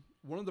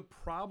one of the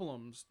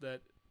problems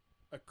that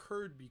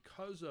occurred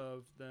because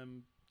of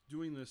them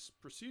doing this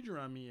procedure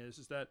on me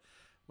is that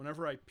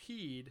whenever I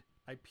peed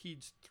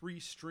 3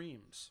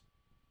 streams.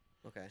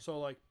 Okay. So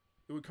like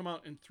it would come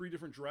out in 3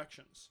 different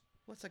directions.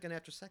 What's like an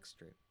after sex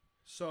stream?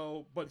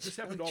 So, but this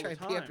happened all Try the and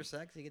pee time. after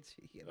sex, you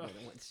get more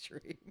than one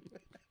stream.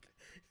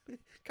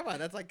 Come on,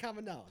 that's like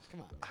common knowledge.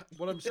 Come on.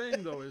 What I'm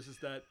saying though is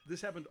that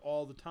this happened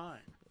all the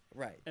time,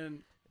 Right.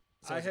 and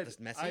So I is it had just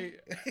messy?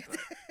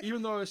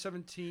 even though I was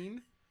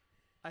 17,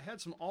 I had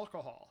some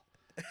alcohol,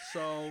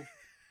 so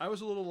I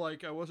was a little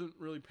like I wasn't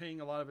really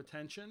paying a lot of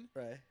attention,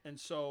 Right. and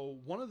so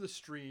one of the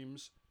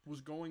streams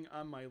was going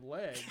on my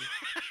leg.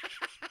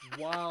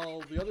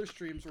 While the other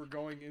streams were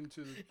going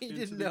into the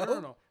didn't the know?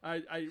 urinal.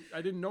 I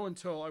didn't know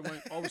until I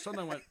went. All of a sudden,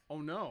 I went, "Oh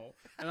no!"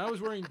 And I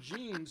was wearing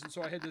jeans, and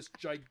so I had this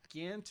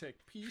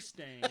gigantic pee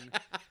stain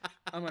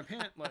on my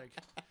pant leg.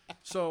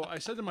 So I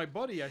said to my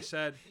buddy, I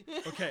said,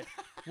 "Okay,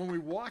 when we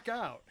walk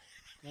out,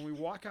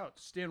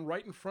 stand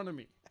right in front of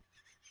me,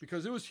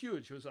 because it was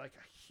huge. It was like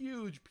a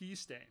huge pee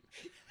stain."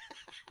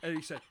 And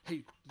he said,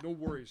 "Hey, no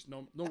worries,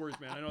 no worries,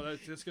 man. I know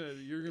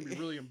you're gonna be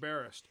really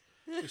embarrassed."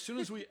 As soon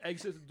as we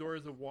exit the door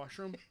of the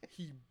washroom,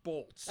 he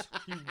bolts.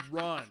 He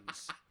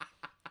runs.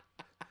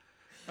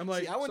 I'm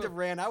like, See, I wouldn't have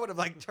ran. I would have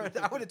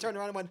turned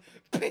around and went,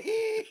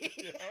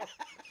 pee.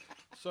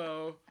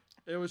 So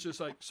it was just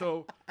like,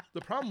 so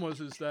the problem was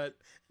that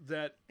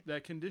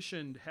that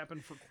condition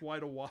happened for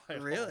quite a while.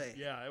 Really?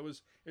 Yeah,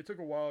 it took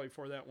a while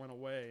before that went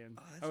away, and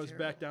that's I was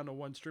back terrible. down to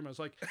one stream. I was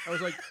like the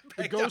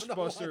Back down to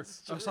one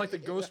Ghostbuster. I was like the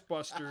stream.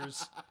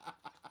 Ghostbusters,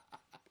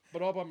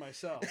 but all by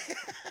myself.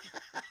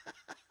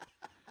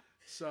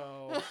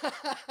 So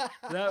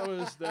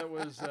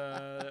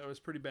that was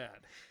pretty bad.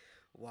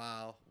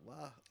 Wow.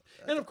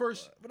 And of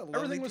course, what a lovely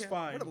everything was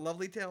fine. What a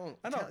lovely tangent.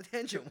 I know.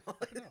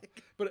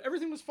 But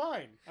everything was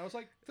fine. I was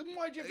like, then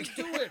why'd you have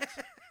to do it?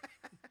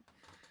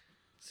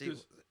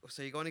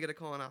 So you're going to get a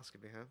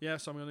colonoscopy, huh? Yeah,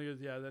 so I'm gonna get.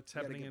 Yeah, that's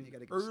happening in you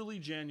gotta give us- early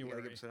You January.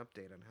 gotta give us an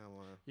update on how.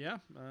 Yeah,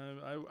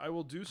 I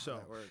will do so.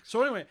 that works.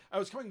 So anyway, I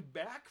was coming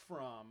back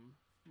from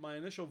my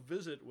initial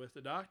visit with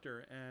the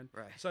doctor and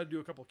Right. decided to do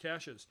a couple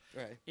caches.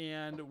 Right.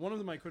 And one of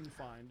them I couldn't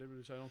find,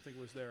 which I don't think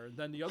was there. And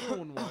then the other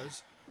one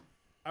was,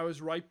 I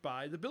was right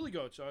by the Billy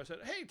Goat, so I said,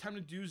 "Hey, time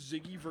to do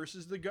Ziggy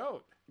versus the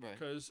Goat," Right.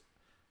 because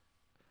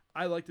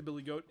I like the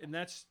Billy Goat, and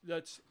that's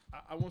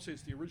I won't say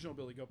it's the original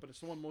Billy Goat, but it's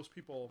the one most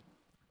people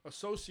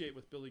associate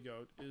with Billy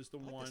Goat. Is the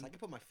I like one? this. I can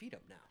put my feet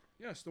up now.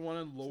 Yes, the one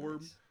on lower.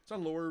 nice. It's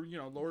on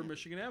lower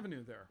Michigan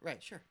Avenue there.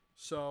 Right. Sure.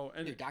 So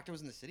and Your doctor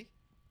was in the city.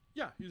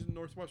 yeah, he's in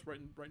Northwest, right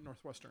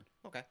Northwestern.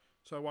 Okay.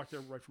 So I walked there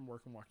right from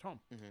work and walked home,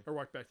 or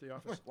walked back to the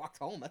office. Walked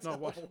home. That's No, not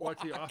walk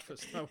to the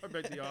office. No, walk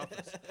back to the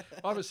office.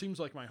 Office seems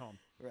like my home.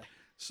 Right.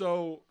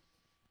 So,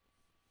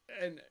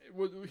 and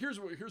here's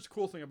the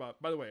cool thing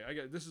about. By the way,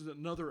 this is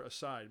another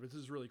aside, but this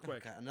is really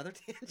quick. Okay, another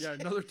tangent. Yeah,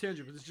 another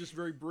tangent, but it's just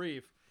very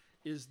brief.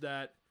 Is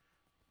that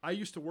I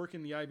used to work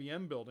in the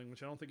IBM building,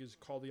 which I don't think is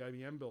called the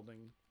IBM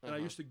building, and I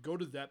used to go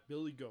to that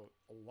Billy Goat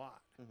a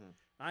lot.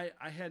 I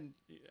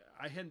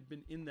hadn't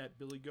been in that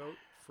Billy Goat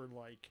for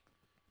like,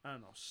 I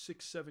don't know,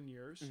 6-7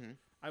 years.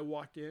 I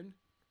walked in.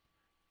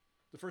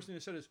 The first thing they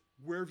said is,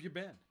 "Where have you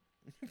been?"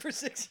 For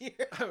 6 years.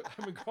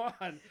 I've been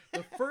gone.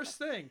 The first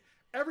thing,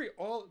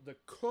 the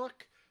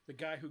cook, the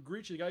guy who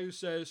greets you, the guy who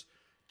says,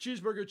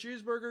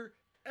 cheeseburger,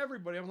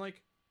 everybody.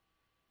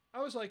 I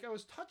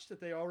was touched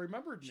that they all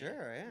remembered me.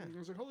 Sure, yeah. I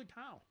was like, holy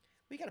cow. Well,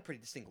 you got a pretty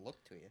distinct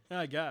look to you.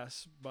 I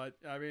guess, but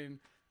I mean,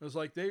 it was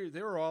like they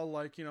were all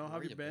like, how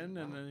have you been?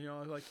 Wow. And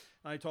then like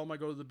I told them I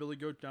go to the Billy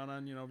Goat down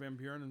on Van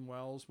Buren and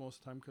Wells most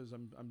of the time because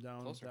I'm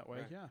down Closer, that way.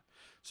 right. Yeah.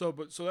 So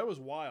that was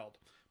wild.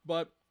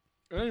 But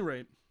at any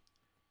rate,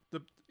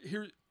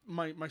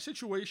 my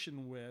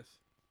situation with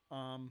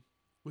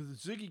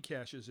Ziggy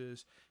caches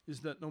is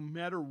that no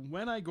matter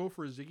when I go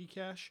for a Ziggy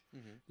cache,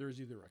 there's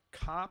either a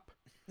cop,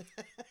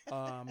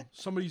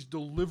 somebody's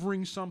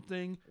delivering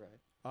something,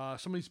 Right.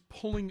 somebody's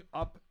pulling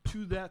up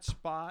to that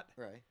spot.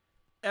 Right.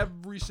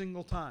 Every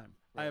single time.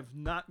 Right. I have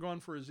not gone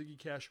for a Ziggy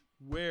cache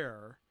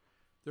where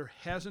there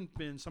hasn't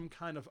been some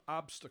kind of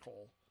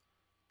obstacle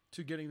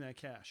to getting that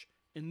cache.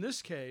 In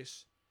this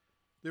case,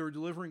 they were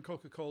delivering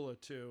Coca-Cola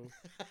to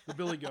the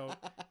Billy Goat,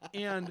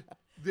 and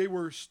they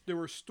were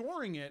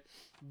storing it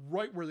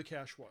right where the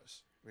cache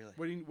was.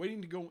 Really?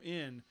 Waiting to go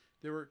in.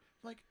 They were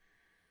like,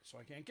 so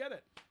I can't get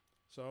it.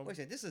 So Wait a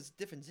second. This is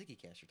different Ziggy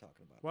cache you're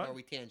talking about. What? Or are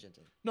we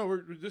tangenting? no,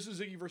 this is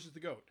Ziggy versus the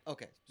Goat.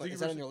 Okay. But Ziggy is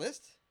that on versus- your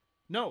list?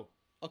 No,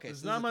 Okay. This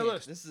is so not a my tangent.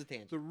 list. This is a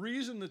tangent. the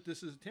reason that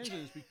this is a tangent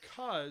is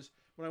because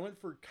when I went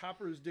for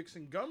Copper's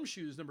Dixon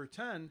Gumshoes number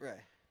 10, Right.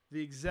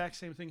 the exact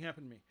same thing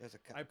happened to me. There's a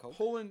I Coke.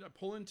 pull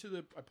into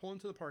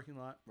the parking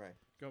lot. Right.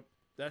 Go,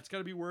 that's got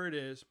to be where it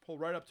is. Pull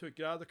right up to it.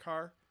 Get out of the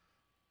car.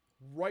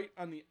 Right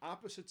on the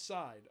opposite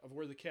side of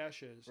where the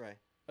cache is, Right.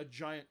 a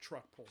giant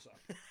truck pulls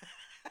up,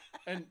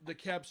 and the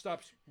cab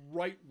stops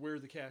right where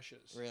the cache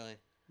is. Really?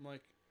 I'm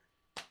like,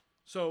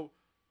 so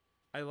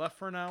I left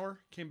for an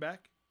hour, came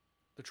back,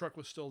 the truck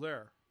was still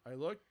there. I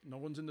looked, no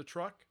one's in the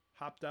truck,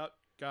 hopped out,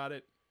 got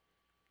it,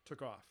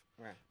 took off.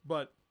 Right.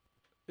 But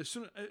it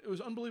was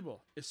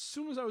unbelievable. As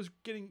soon as I was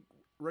getting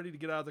ready to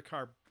get out of the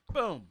car,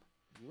 boom.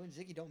 You and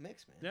Ziggy don't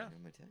mix, man. Yeah. I'm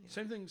gonna tell you.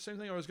 Same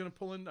thing. I was going to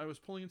pull in. I was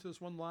pulling into this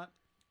one lot,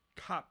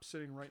 cop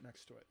sitting right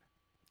next to it.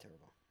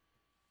 Terrible.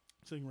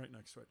 Sitting right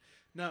next to it.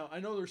 Now, I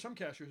know there's some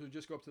cashiers who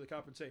just go up to the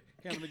cop and say,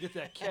 hey, I'm going to get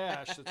that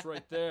cash that's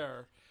right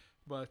there.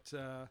 But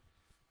I'm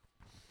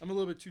a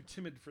little bit too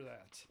timid for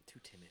that. Too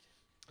timid.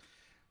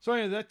 So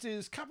anyway, that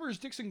is Copper's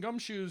Dixon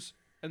Gumshoes.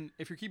 And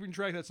if you're keeping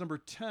track, that's number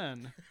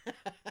 10.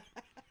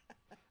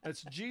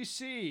 That's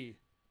GC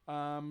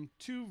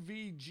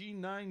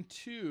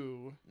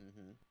 2VG92.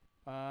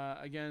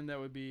 Again, that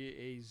would be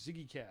a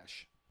Ziggy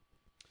cache.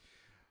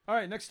 All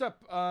right, next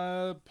up,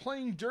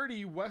 Playing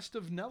Dirty West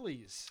of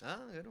Nelly's. Ah,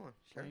 good one.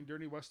 Sure. Playing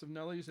Dirty West of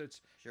Nelly's.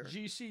 That's Sure.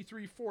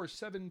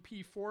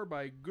 GC347P4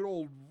 by good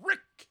old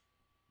Rick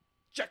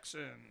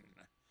Jackson.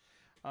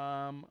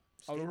 Out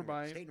over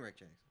by State and Rick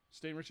Jackson.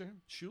 State Rick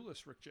Jackson,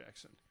 shoeless Rick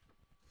Jackson.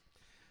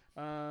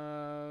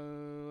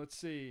 Let's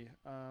see,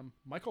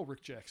 Michael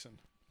Rick Jackson.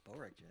 Bo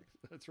Rick Jackson.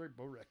 That's right,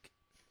 Bo Rick.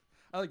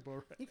 I like Bo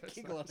Rick. You That's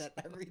giggle at nice.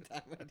 that every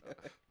time I do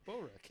it. Bo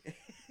Rick.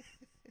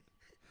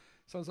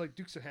 Sounds like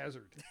Dukes of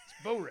Hazzard. It's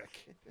Bo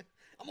Rick.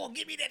 I'm gonna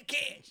give me that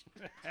cash.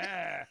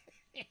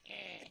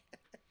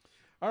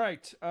 All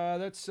right,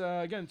 that's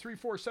again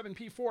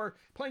 347P4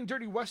 Playing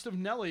Dirty West of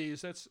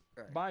Nelly's. That's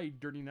Right. by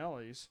Dirty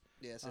Nelly's.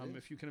 Yes, it is.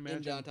 If you can In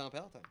imagine. downtown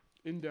Palatine.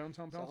 in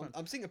downtown So Palatine.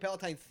 I'm seeing a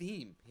Palatine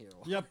theme here.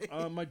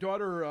 Yep. My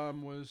daughter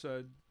was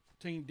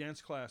taking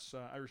dance class,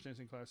 Irish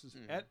dancing classes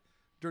at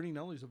Dirty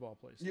Nelly's of all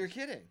places. You're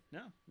kidding.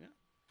 Yeah.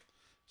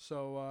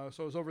 So I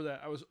was over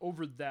that. I was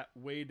over that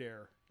way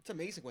there. It's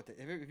amazing what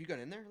have you gone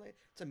in there? Like,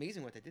 it's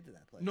amazing what they did to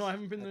that place. No, I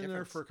haven't been The in there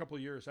difference. for a couple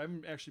of years. I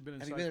haven't actually been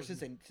inside. Have you been there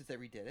for- since they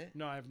redid it?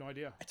 No, I have no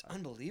idea. It's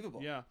unbelievable.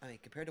 Yeah. I mean,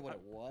 compared to what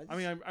it was. I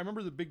mean, I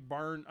remember the big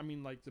barn. I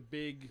mean, like the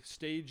big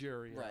stage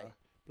area. Right.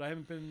 But I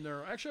haven't been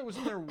there. Actually, I was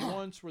in there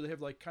once where they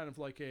have like kind of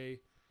like a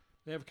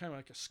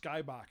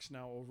skybox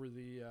now over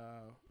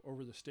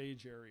the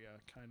stage area,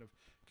 kind of,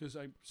 because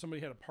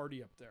somebody had a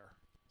party up there.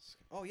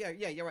 Oh yeah,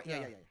 you're right.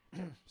 Yeah.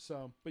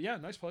 So, but yeah,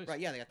 nice place. Right,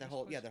 yeah, they got that Nice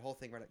whole place. whole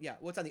thing right. Yeah,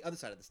 what's on the other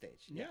side of the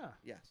stage? Yeah.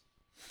 Yes.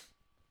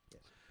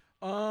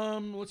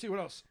 Let's see what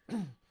else.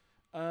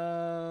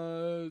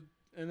 And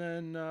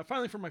then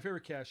finally for my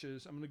favorite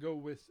caches, I'm going to go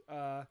with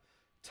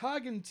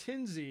Tog and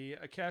Tinsy,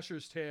 A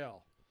Casher's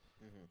Tale.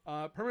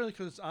 Primarily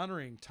because it's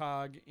honoring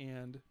Tog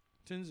and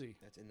Tinsy.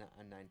 That's on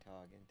Nine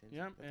Tog and Tinsy.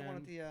 Yeah, That's the one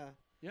at and- the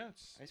Yeah,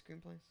 it's ice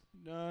cream place.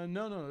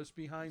 no, it's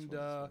behind. Which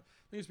one is I that?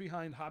 think it's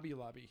behind Hobby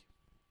Lobby,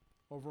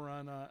 over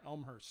on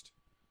Elmhurst.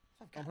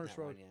 I've gotten Elmhurst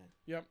that Road. one yet.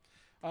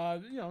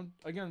 Yep.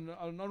 Again,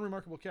 an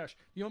unremarkable cache.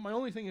 My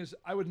only thing is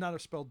I would not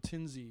have spelled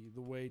Tinsy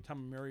the way Tom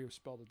and Mary have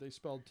spelled it. They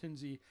spelled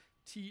Tinsy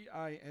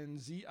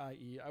Tinzie.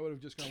 I would have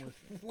just gone with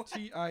What?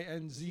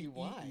 Tinzee.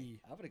 Why?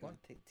 I would have gone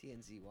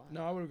TNZY.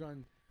 No, I would have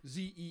gone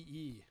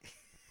Zee.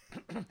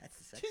 That's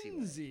the sexy way.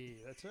 Tinsy.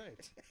 That's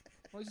right.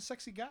 Well, he's a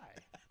sexy guy.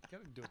 You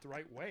got to do it the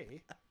right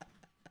way.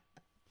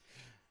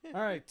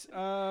 All right.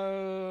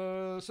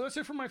 So that's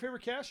it for my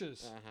favorite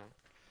caches.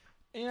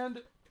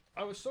 And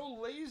I was so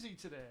lazy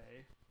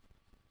today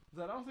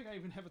that I don't think I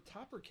even have a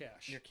topper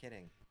cache. You're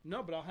kidding.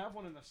 No, but I'll have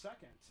one in a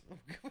second.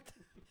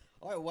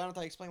 All right, why don't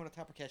I explain what a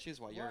topper cache is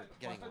while you're Right,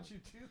 getting why one? don't you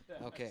do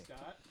that, Okay.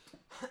 Scott?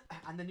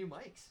 On the new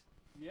mics.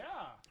 Yeah.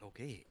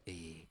 Okay,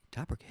 a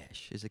topper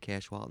cache is a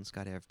cache Walt and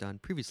Scott have done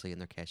previously in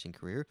their caching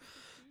career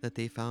that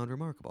they found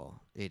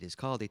remarkable. It is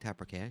called a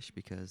topper cache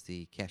because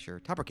the cacher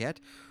Toppercat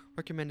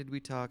recommended we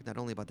talk not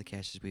only about the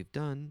caches we've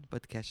done,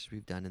 but the caches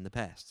we've done in the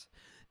past.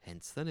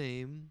 Hence the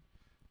name.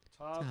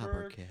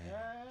 Topper cache.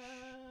 cache.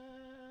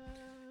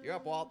 You're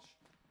up, Walt.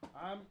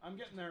 I'm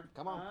getting there.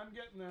 Come on. I'm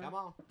getting there. Come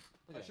on.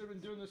 I should have been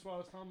doing this while I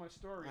was telling my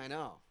story. I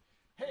know.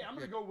 Hey, I'm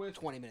going to go with...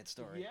 20-minute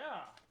story.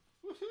 Yeah.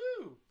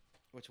 Woohoo.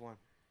 Which one?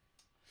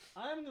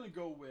 I'm going to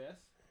go with...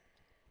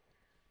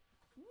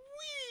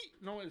 Wee.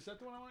 No, wait, is that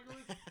the one I want to go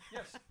with?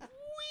 Yes.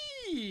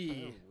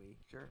 Wee. We.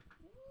 Sure.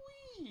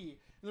 Wee.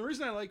 And the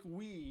reason I like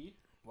Wee...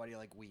 Why do you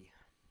like we?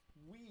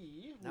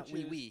 Wee. Not which we,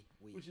 is, we.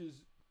 Which is...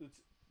 It's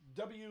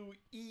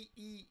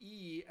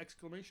WEEE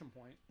exclamation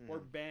point, or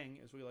bang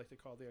as we like to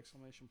call the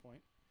exclamation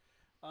point.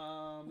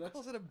 Who That's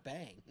calls it a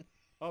bang?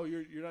 oh,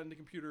 you're not into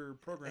computer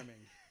programming.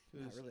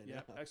 Not really,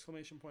 Yeah, no.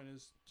 exclamation point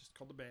is just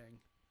called the bang.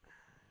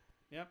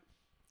 Yep.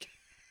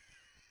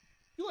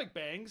 You like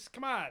bangs?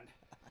 Come on.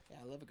 Yeah,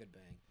 I love a good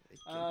bang.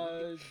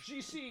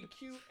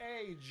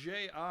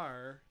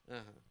 GCQAJR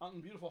out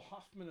in beautiful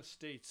Hoffman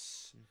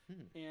Estates,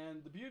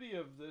 and the beauty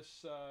of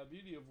this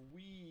beauty of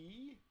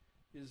Wee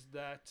is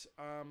that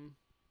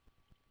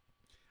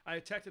I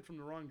attacked it from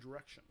the wrong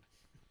direction.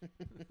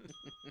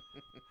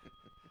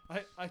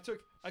 I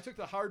took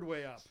the hard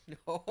way up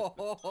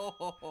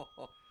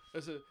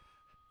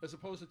as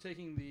opposed to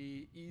taking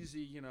the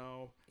easy,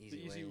 the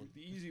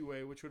easy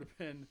way, which would have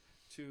been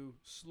to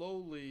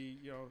slowly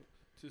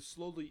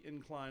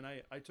incline.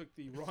 I took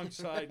the wrong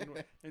side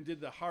and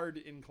did the hard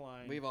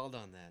incline. We've all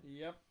done that.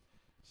 Yep.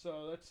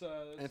 So that's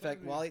And in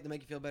fact, Wally, to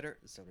make you feel better,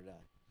 so did I.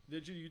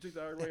 Did you? You took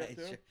the hard way up too?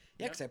 Sure.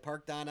 Yeah, because I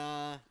parked on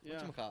Yeah.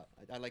 whatchamacallit?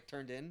 I like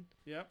turned in,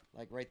 Yep.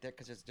 like right there,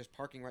 because it's just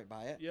parking right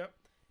by it. Yep.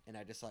 And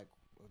I just like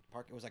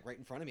park. It was like right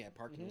in front of me. I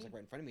parked. And it was like right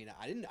in front of me. And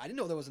I didn't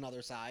know there was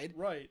another side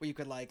Right. where you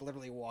could like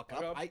literally walk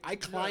Walk up. up, I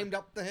climbed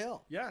up the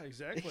hill. Yeah.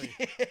 Exactly.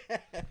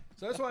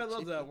 So that's why I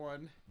love that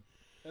one.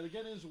 And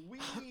again is Wee.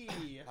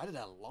 I did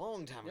that a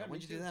long time ago. Yeah,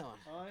 When'd me you do too. that one?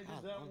 I did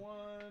God, that long-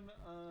 one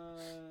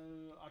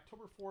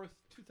October 4th,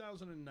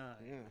 2009.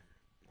 Yeah,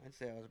 I'd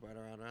say I was right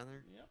around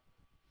there. Yep.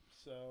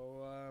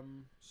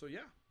 So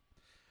yeah.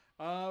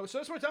 So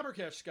that's my topper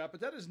cache, Scott.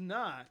 But that is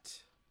not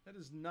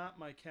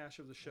my cache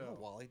of the show.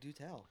 Oh, Wally, do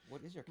tell.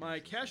 What is your My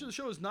cache of the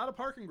show is not a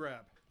park and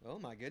grab. Oh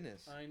my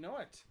goodness. I know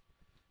it.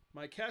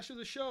 My cache of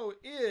the show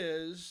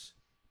is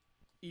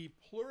E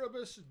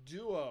Pluribus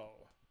Duo.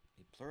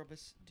 A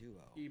pluribus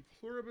duo. E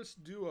Pluribus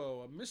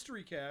Duo, a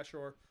mystery cache,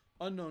 or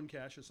unknown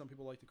cache, as some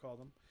people like to call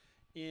them,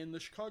 in the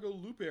Chicago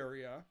Loop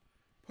area,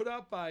 put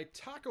out by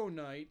Taco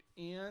Night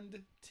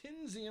and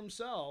Tinsy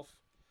himself.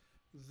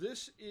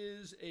 This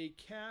is a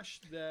cache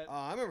that... Oh,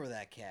 I remember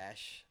that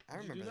cache. I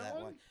Did you remember do that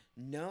that one?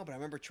 No, but I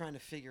remember trying to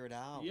figure it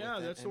out. Yeah,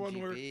 with that that's the one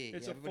where MGB.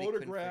 it's Yeah, a everybody couldn't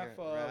photograph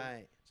figure it- of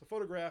Right. it's a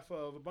photograph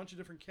of a bunch of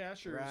different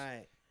cachers,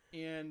 Right.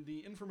 and the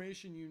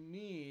information you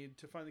need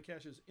to find the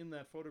caches in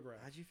that photograph.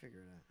 How'd you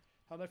figure it out?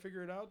 How did I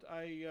figure it out?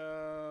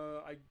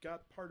 I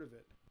got part of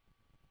it.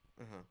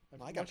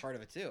 Well, I got part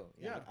of it too.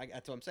 Yeah.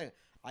 That's what I'm saying.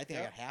 I think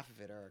I Yeah. got half of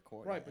it or a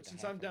quarter. Right, I but got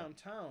since half I'm of it.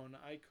 downtown,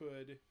 I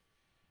could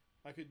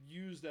I could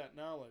use that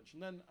knowledge.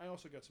 And then I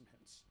also got some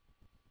hints.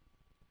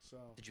 So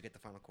Did you get the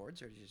final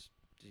chords, or did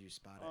you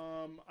spot it?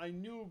 I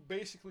knew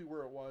basically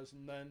where it was,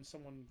 and then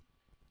someone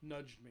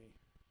nudged me.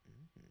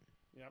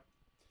 Mm-hmm. Yep.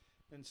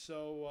 And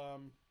so,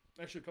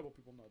 actually, a couple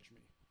people nudged me.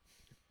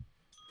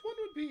 One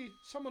would be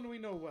someone we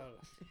know well.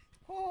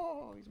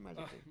 Oh, he's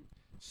magical.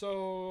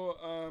 So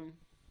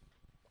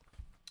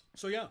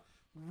yeah,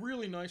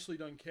 really nicely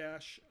done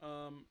cache.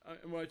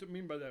 And what I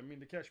mean by that, I mean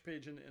the cache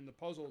page and the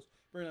puzzles,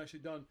 very nicely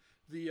done.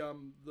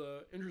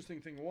 The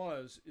interesting thing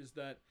is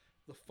that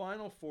the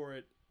final for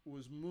it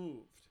was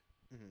moved,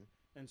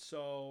 and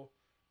so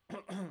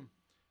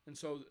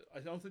I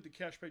don't think the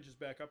cache page is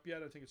back up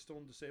yet. I think it's still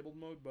in disabled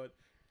mode, but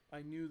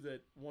I knew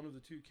that one of the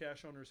two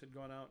cache owners had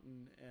gone out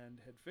and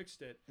had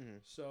fixed it.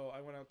 So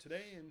I went out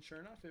today, and sure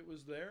enough, it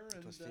was there.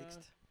 And It was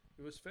fixed.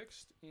 It was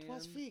fixed. And, It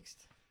was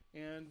fixed.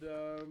 And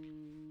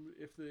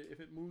if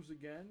it moves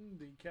again,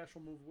 the cache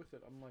will move with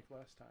it, unlike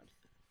last time.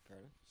 Fair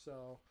enough.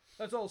 So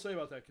that's all I'll say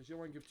about that, because you don't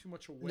want to give too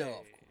much away. No, of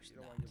course you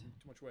don't not. want to give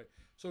too much away.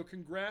 So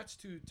congrats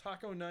to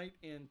Taco Knight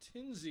and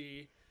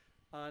Tinsy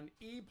on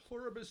E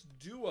Pluribus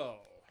Duo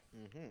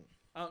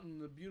out in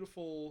the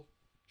beautiful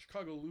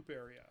Chicago Loop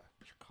area.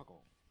 Chicago.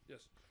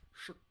 Yes,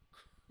 Chicago.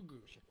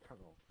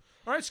 Chicago.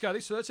 All right, Scotty.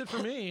 So that's it for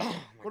me.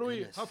 What are we?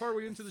 goodness. How far are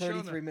we into the show?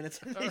 33 minutes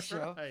into the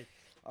show. Right.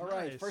 All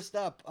right. Nice. First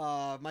up,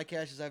 my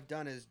caches I've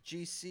done is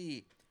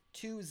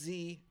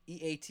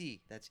GC2ZEAT.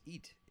 That's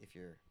EAT if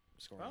you're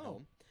scoring at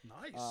home.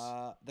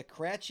 Nice. The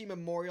Cratchy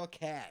Memorial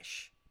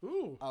Cache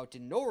Ooh. out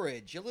in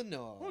Norridge,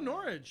 Illinois. Oh,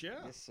 Norridge. Yeah.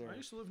 Yes, sir. I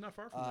used to live not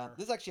far from there.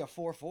 This is actually a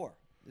 4-4.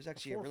 This is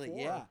actually a really 4-4.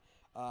 yeah.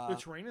 The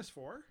terrain is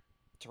 4.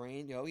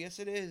 Terrain. Oh, yes,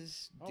 it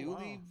is. Oh,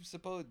 Duly wow.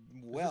 supposed.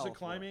 Is Well, this a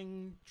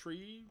climbing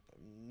tree?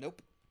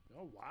 Nope.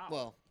 Oh wow.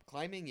 Well,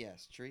 climbing,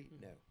 yes. Tree,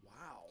 no.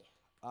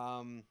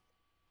 Wow.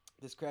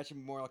 This Cratchy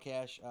Memorial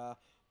Cache,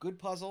 good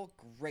puzzle,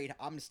 great.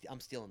 I'm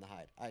stealing the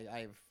hide.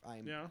 I'm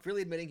Yeah.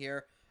 freely admitting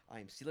here,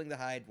 I'm stealing the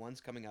hide. One's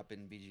coming up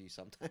in BG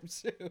sometime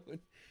soon.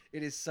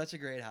 It is such a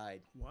great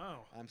hide.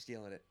 Wow. I'm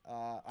stealing it.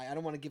 I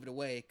don't want to give it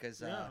away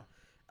because, Yeah.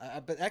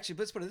 but actually,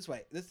 let's put it this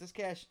way. This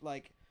cache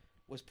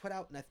was put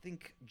out in I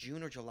think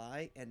June or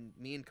July, and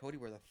me and Cody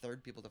were the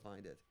third people to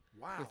find it.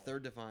 Wow. The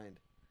third to find.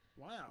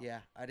 Wow. Yeah,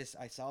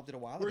 I solved it a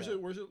while Where's ago.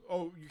 it? Where's it?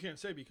 Oh, you can't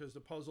say because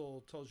the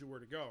puzzle tells you where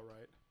to go,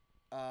 right?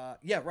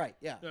 Yeah, right.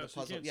 Yeah, Yeah. the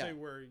So puzzle. you can't Yeah, say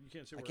where. You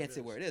can't say. I Where can't it say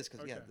is. where it is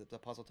because Okay. the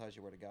puzzle tells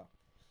you where to go.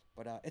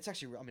 But it's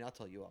actually, I mean, I'll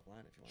tell you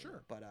offline if you want.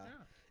 Sure. But Yeah.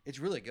 it's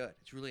really good.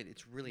 It's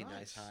really nice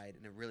Nice. hide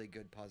and a really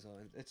good puzzle.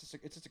 And it's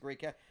just a great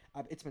cat.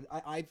 I've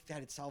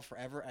had it solved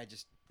forever. I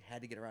just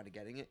had to get around to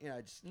getting it. You know,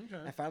 Okay.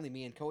 and finally,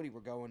 me and Cody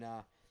were going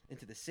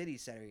into the city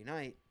Saturday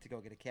night to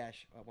go get a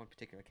cache, one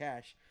particular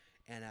cache,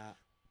 and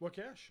What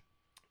cache?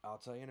 I'll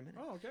tell you in a minute.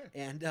 Oh, okay.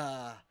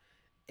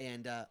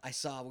 And I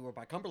saw we were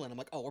by Cumberland. I'm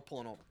like, oh, we're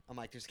pulling over. I'm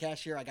like, there's a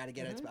cache here. I got to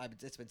get it.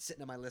 It's been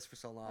sitting on my list for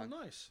so Oh, long.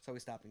 nice. So we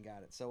stopped and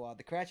got it. So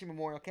the Cratchy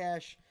Memorial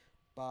Cache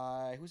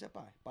by who's that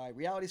by? By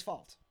Reality's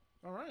Fault.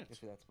 All right. Guess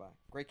who that's by.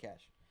 Great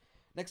cache.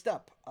 Next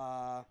up,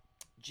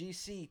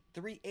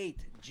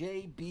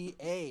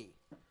 GC38JBA,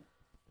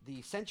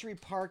 the Century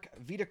Park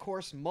Vita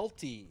Course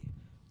Multi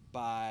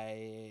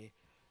by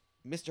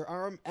Mr.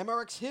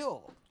 MRX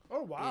Hill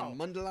Oh, wow. in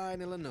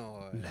Mundelein,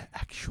 Illinois.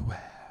 Actual.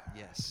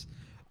 Yes.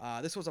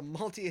 This was a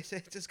multi. It's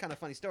just kind of a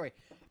funny story.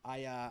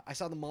 I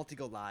saw the multi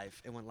go live.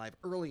 It went live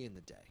early in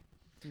the day,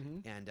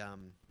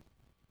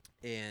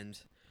 and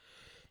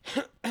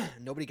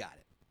nobody got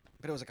it.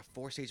 But it was like a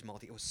 4-stage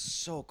multi. It was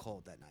so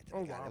cold that night that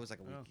I got it. wow. It was like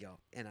a week ago,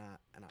 and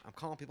I'm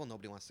calling people.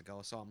 Nobody wants to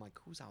go, so I'm like,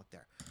 who's out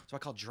there? So I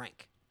called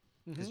Drank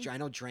because I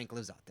know Drank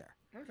lives out there,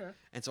 Okay.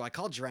 and so I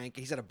called Drank.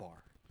 He's at a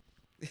bar.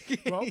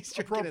 Well, He's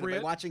drinking it,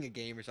 appropriate. watching a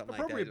game or something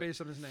Appropriate like that.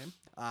 based on his name.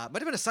 Might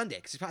have been a Sunday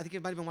because I think he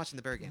might have been watching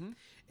the Bear game,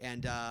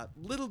 and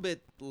little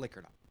bit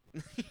liquored up.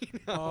 You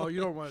know? Oh,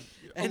 you don't want.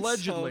 And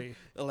Allegedly.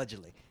 so-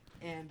 allegedly.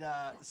 And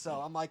so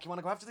I'm like, you want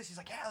to go after this? He's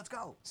like, yeah, let's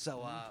go.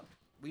 So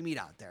we meet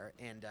out there,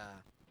 and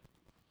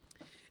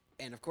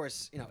of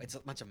course, you know, it's a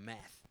bunch of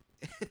math.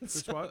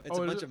 It's So what? It's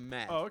Oh, a is bunch it? of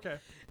math. Oh, okay.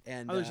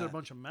 And I thought you said a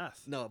bunch of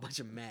meth. No, a bunch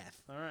of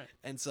math. All right.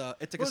 And so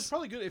it took Well, us. it's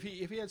probably good if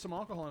he had some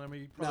alcohol in him.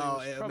 He No,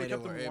 probably, it probably made it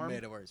kept worse. him It warm.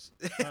 made it worse.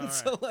 And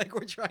so like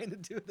we're trying to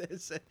do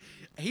this.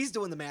 He's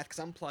doing the math because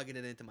I'm plugging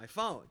it into my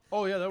phone.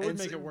 Oh yeah, that would And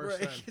make so- it worse.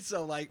 right, then.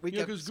 So like we You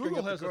know, kept because screwing Google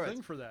up the has a chords.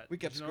 thing for that. We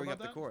kept Did you know screwing up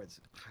about the that? chords.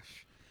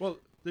 Well,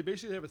 they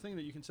basically have a thing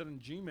that you can set in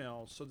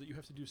Gmail so that you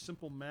have to do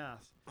simple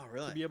math Oh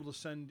really? to be able to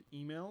send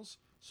emails.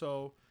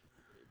 So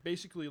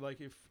basically,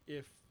 like if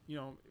you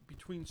know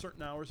between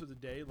certain hours of the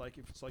day, like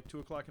if it's like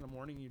 2:00 in the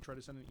morning, and you try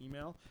to send an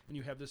email and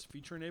you have this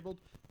feature enabled,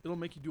 it'll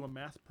make you do a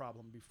math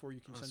problem before you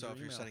can send So your if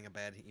email. you're sending a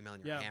bad email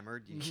and you're Yeah.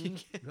 hammered, you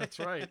Mhm. That's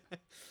right.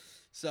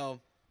 So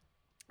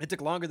it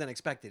took longer than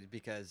expected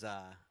because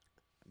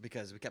we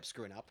kept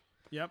screwing up.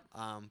 Yep.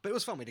 But it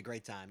was fun. We had a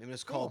great time. It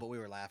was cold, Cool. but we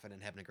were laughing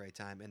and having a great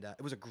time. And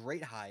it was a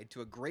great hide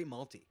to a great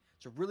multi.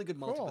 It's a really good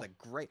multi Cool. with a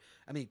great.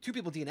 I mean, 2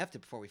 people DNF'd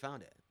it before we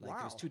found it. Like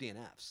there was Wow. 2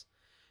 DNFs,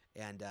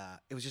 and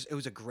it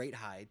was a great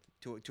hide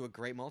to a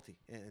great multi.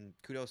 And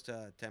kudos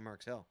to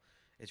MRX Hill.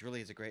 It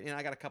really is a great. And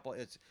I got a couple.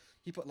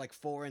 He put like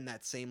 4 in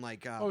that same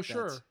like. Oh,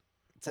 sure. That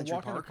Century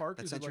walk in the Park. park?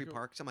 That Is it Century like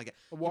Park. Something like that.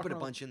 a He walk put a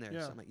around- bunch in there.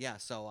 yeah. So I'm like, yeah.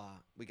 So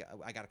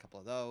I got a couple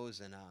of those,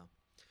 and I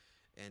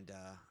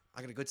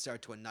got a good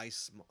start to a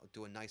nice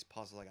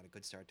puzzle. I got a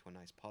good start to a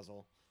nice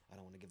puzzle. I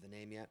don't want to give the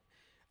name yet,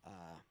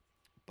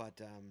 but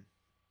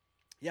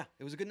yeah,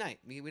 it was a good night.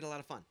 We had a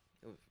lot of fun.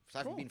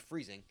 Aside Cool. from being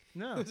freezing,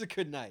 Yeah. it was a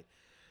good night.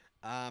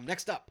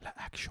 Next up,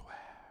 Actual.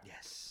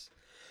 yes.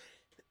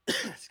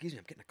 Excuse me,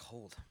 I'm getting a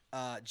cold.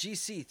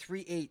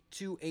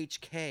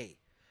 GC382HK,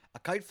 A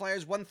Kite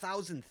Flyer's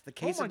 1000th, The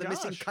Case my of the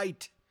Missing gosh.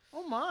 Kite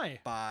Oh my.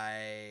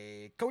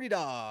 by Cody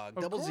Dog,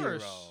 Of 00,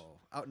 course.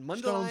 out in Mundelein,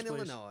 Stones, please.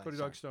 Illinois. Cody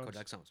Dog Stones. Cody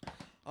Dog Stones.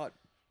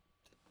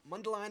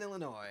 Mundelein,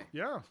 Illinois.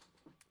 Yeah.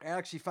 I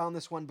actually found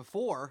this one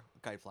before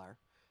Kite Flyer.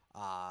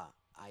 I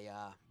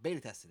beta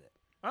tested it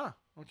Ah.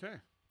 Okay.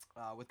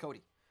 with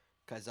Cody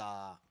because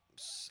I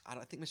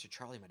think Mr.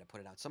 Charlie might have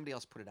put it out. Somebody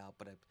else put it out,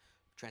 but I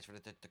transferred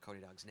it to Cody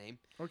Dog's name.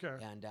 Okay.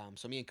 And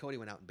so me and Cody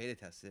went out and beta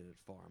tested it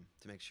for him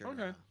to make sure.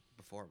 Okay.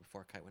 Before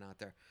Kite went out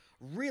there,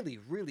 really,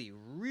 really,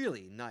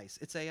 really nice.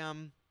 It's a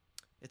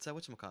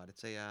whatchamacallit?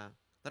 It's a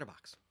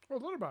letterbox. Oh,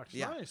 letterbox.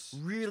 Yeah, Nice.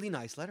 really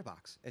nice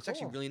letterbox. It's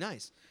actually Cool. really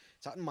nice.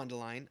 It's out in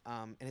Mundelein,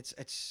 and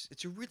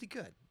it's really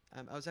good.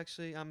 I was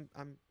actually I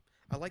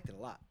liked it a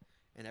lot,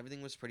 and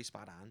everything was pretty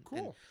spot on. Cool.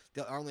 And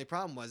the only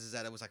problem was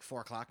that it was like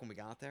 4:00 when we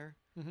got there,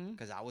 Mm-hmm.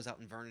 because I was out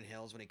in Vernon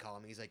Hills when he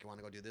called me. He's like, "You want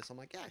to go do this?" I'm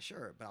like, "Yeah,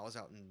 sure." But I was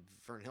out in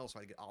Vernon Hills, so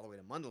I had to get all the way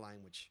to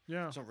Mundelein, which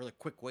Yeah. there's no really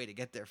quick way to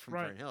get there from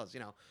Right. Vernon Hills. I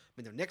mean,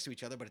 they're next to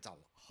each other, but it's a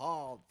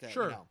haul.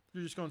 Sure.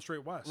 You're just going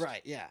straight west.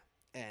 Right, yeah.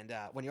 And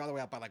when you're all the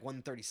way out by like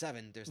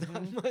 137, there's not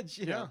Mhm. much,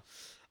 you Yeah.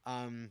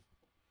 know.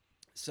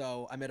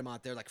 So I met him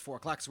out there like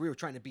 4:00. So we were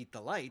trying to beat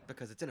the light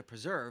because it's in a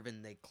preserve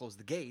and they close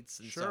the gates.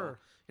 And Sure.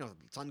 so, the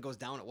sun goes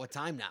down at what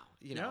time now?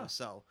 Yeah.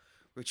 So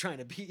we were trying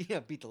to beat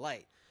the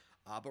light.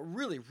 But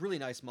really, really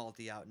nice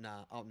multi out in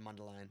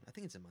Mundelein. I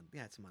think it's in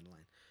it's in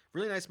Mundelein.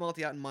 Really nice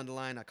multi out in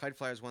Mundelein. Kite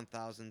Flyers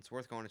 1000. It's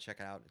worth going to check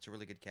it out. It's a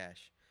really good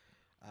cache.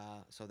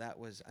 So that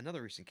was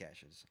another recent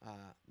caches.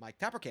 My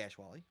Tapper cache,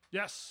 Wally,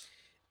 Yes.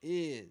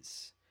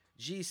 is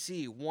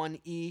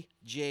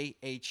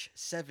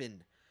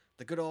GC1EJH7,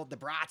 the good old the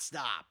Brat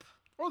Stop.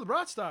 Oh, the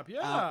Brat Stop. Out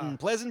Yeah. in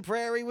Pleasant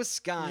Prairie,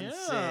 Wisconsin.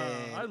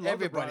 Yeah, I love the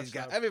everybody's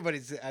Brat got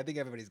Stop. I think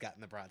everybody's gotten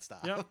the Brat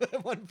Stop Yep.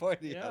 at one point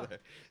or the Yeah. other.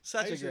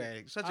 Such I a used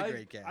to-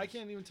 great cache. I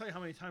can't even tell you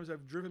how many times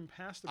I've driven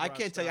past the I Brat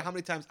can't tell you Stop. how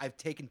many times I've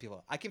taken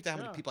people. I can't tell you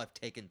how Yeah. many people I've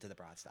taken to the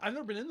Brat Stop. I've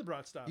never been in the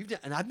Brat Stop.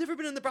 And I've never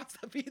been in the Brat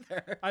Stop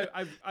either.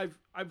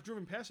 I've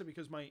driven past it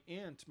because my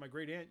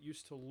great aunt,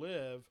 used to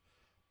live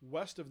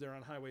west of there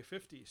on Highway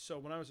 50. So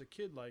when I was a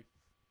kid, like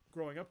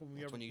growing up, when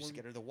That's when you used to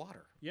get her the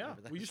water. yeah,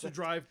 Remember that? we used to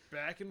drive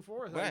back and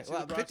forth. I'd Right. see Well,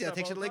 the Brat 50, that Stop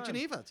takes you all to the Lake time.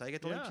 Geneva. That's how you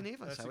get to Lake Yeah,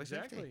 Geneva. that's Highway 50.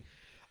 exactly. Used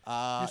to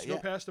yeah. go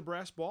past the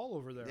brass ball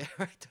over there. Yeah,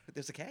 right.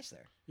 There's a cache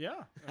there.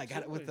 Yeah, I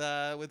got it with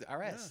absolutely.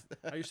 RS.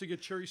 Yeah. I used to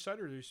get cherry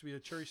cider. There used to be a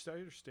cherry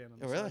cider stand on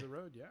the Oh, side really? of the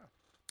road.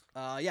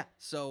 Yeah. Yeah.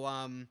 So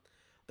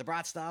the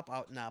Brat Stop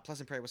out in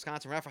Pleasant Prairie,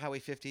 Wisconsin, right off of Highway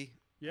 50.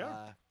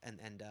 Yeah.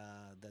 And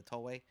the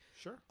tollway.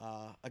 Sure.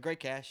 A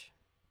great cache.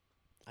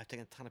 I've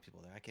taken a ton of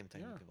people there. I can't even tell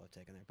you how many people I've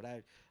taken there.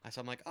 But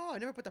so I'm like, oh, I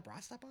never put the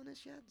Brat Stop on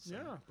this yet. So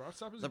Yeah. Brat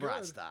Stop is the good.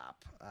 Brat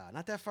Stop.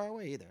 Not that far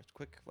away either. It's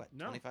quick. What?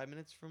 No. 25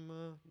 minutes from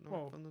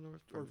from the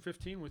north. Or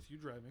 15 with you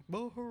driving.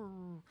 But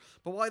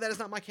why that is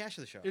not my cache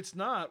of the show. It's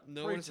not.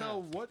 No, Pray it's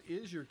tell, not. what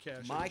is your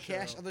cache? My of the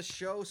cache show? of the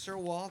show, Sir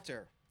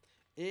Walter,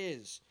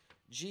 is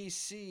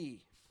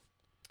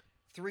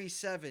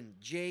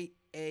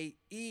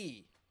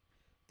GC37JAE,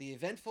 the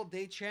Eventful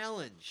Day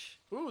Challenge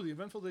Ooh, the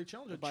Eventful Day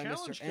Challenge. A by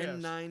challenge Mr. cache.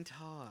 N9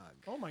 Tog.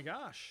 Oh my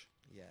gosh.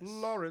 Yes.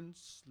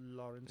 Lawrence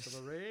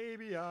of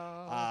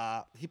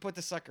Arabia. He put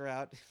the sucker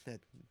out.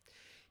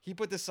 He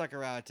put this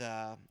sucker out.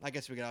 I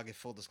guess we can all get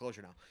full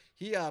disclosure now.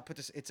 He put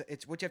this.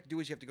 It's what you have to do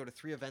is you have to go to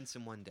 3 events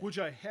in one day. Which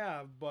I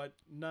have, but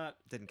not.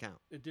 Didn't count.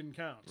 It didn't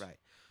count. Right.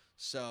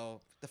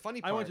 So the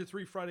funny part. I went to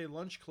 3 Friday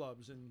lunch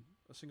clubs in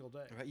a single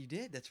day. Right, you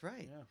did. That's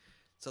right. Yeah.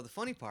 So the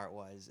funny part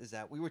is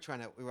that we were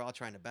all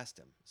trying to best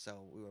him.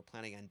 So we were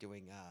planning on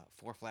doing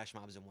 4 flash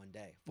mobs in one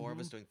day. 4 of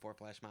us doing 4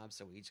 flash mobs,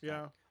 so we each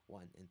got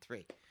 1 and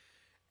 3.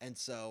 And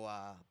so,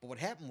 but what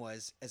happened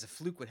was, as a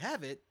fluke would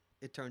have it,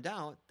 it turned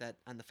out that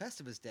on the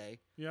Festivus day,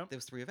 Yep. there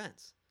was 3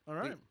 events. All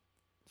right.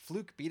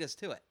 Fluke beat us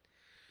to it.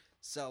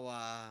 So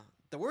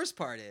the worst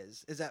part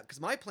is that because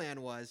my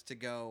plan was to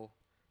go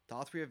to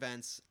all 3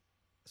 events,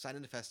 sign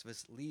into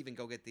Festivus, leave and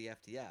go get the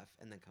FTF,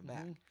 and then come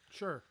back.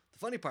 Sure. The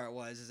funny part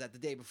is that the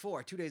day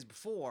before, 2 days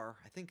before,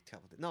 I think,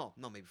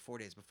 maybe 4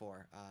 days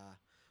before,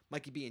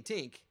 Mikey B and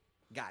Tink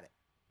got it.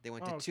 They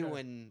went to 2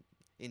 in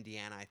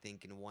Indiana, I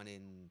think, and 1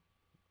 in,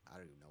 I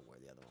don't even know where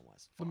the other one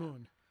was. The Far.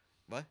 moon.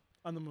 What?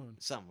 On the moon.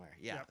 Somewhere,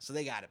 yeah. Yep. So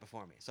they got it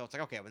before me. So it's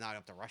like, okay, well, now I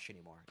don't have to rush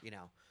anymore, you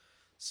know.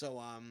 So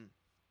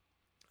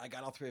I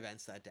got all 3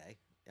 events that day.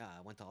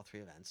 Went to all 3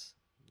 events.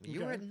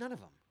 You were at none of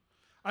them.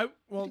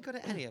 You didn't go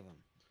to any of them.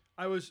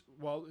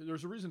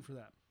 There's a reason for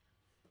that.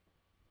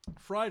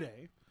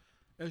 Friday,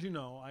 as you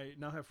know, I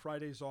now have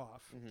Fridays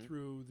off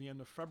through the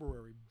end of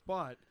February,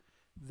 but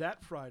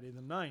that Friday,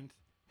 the 9th,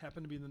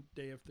 happened to be the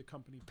day of the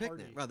company Picnic.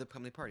 party. Well, the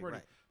company party,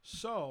 right.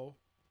 So,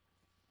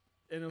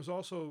 and it was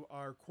also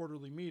our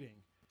quarterly meeting.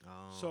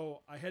 Oh.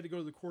 So I had to go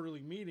to the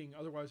quarterly meeting.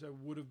 Otherwise, I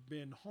would have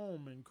been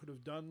home and could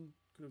have done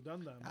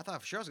them. I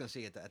thought for sure I was going to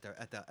see you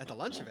at the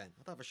lunch event.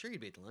 I thought for sure you'd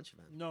be at the lunch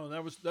event. No,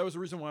 that was the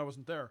reason why I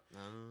wasn't there.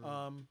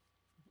 Oh.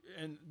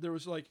 And there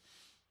was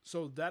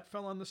so that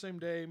fell on the same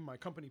day. My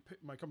company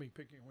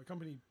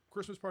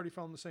Christmas party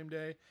fell on the same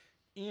day,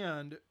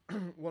 and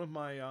one of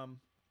my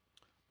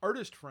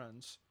artist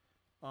friends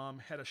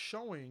had a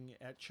showing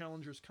at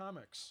Challengers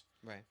Comics.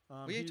 Right.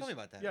 Well, you told me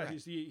about that. Yeah,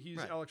 right. he's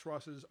Right. Alex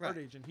Ross's Right. art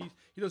agent.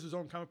 He does his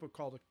own comic book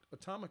called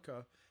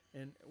Atomica,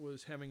 and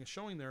was having a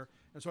showing there,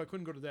 and so I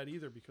couldn't go to that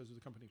either because of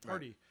the company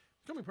party. Right.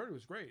 The company party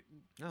was great,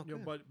 Oh,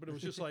 good. but it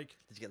was just like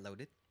Did you get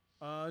loaded?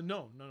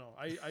 no.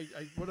 I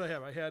what did I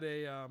have? I had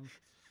a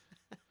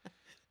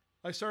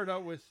I started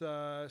out with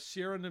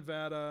Sierra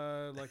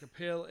Nevada, like a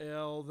pale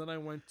ale. Then I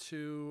went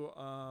to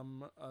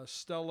a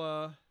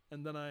Stella,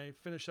 and then I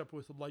finished up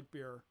with a light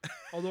beer.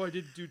 Although I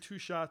did do 2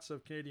 shots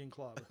of Canadian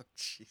Club. Oh,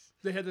 jeez.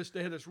 They had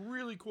this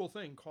really cool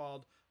thing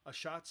called a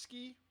shot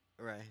ski.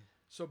 Right.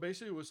 So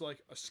basically, it was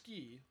like a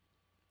ski,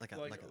 Like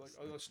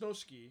a snow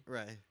ski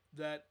right.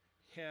 that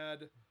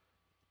had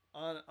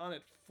on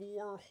it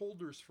 4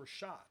 holders for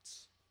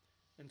shots.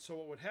 And so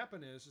what would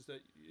happen is that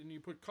and you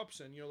put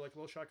cups in, like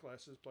little shot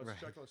glasses, plastic Right.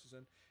 shot glasses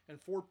in,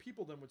 and 4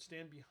 people then would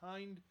stand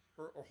behind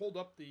or hold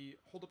up the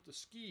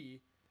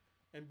ski,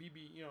 and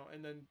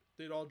and then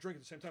they'd all drink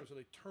at the same time. So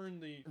they turn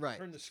the Right.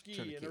 ski,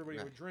 Turn the and key, everybody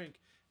right. would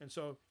drink. And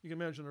so you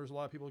can imagine there was a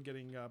lot of people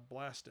getting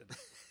blasted.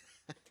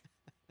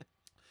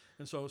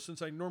 And so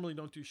since I normally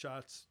don't do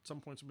shots, at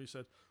some point somebody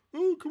said,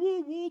 "Oh, come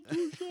on, Walt,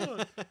 do a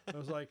shot." I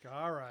was like,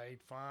 "All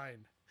right,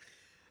 fine."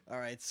 All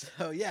right.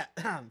 So yeah.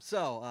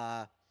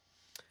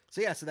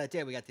 So that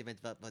day we got the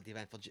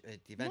eventful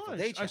Nice. day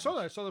challenge. I saw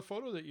that. I saw the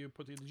photo that you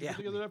put. Did you Yeah. put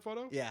together that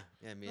photo? Yeah.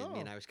 Me Oh.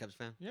 and Irish Cubs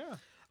fan. Yeah.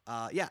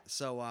 Yeah.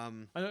 So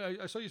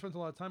I saw you spent a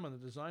lot of time on the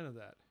design of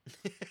that.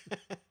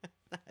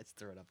 let's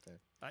throw it up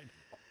there. I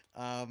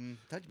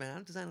Touch man, I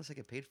don't design unless I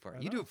get paid for it. I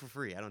You do know. it for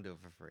free. I don't do it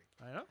for free.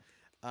 know.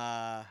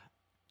 Uh,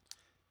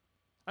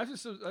 I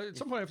have to, at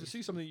some point, I have to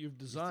see something that you've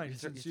designed. you're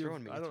since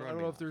throwing me- I you're don't throwing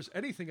know me if off. there's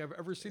anything I've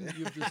ever seen that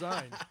you've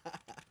designed.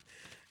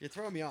 You're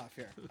throwing me off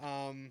here.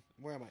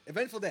 Where am I?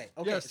 Eventful day.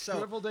 Okay. Yes, so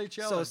Eventful Day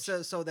challenge.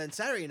 So then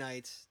Saturday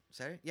night.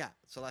 Yeah.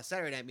 So last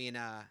Saturday night, me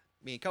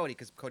and Cody,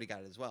 because Cody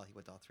got it as well. He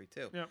went to all 3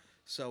 too. Yeah.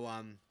 So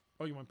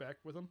Oh, you went back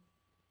with him?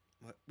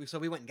 So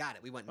we went and got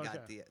it. We went and got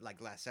Okay.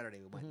 the last Saturday.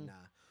 We went and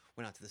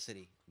went out to the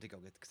city to go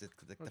get because the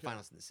Okay.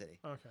 finals in the city.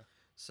 Okay.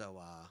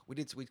 So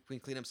we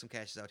cleaned up some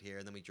caches out here,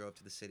 and then we drove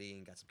to the city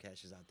and got some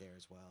caches out there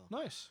as well.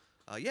 Nice.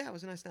 Yeah, it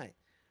was a nice night.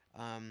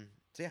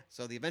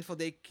 So the eventful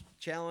day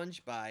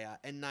challenge by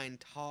N9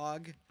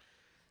 Tog.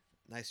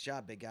 Nice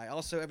job, big guy.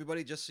 Also,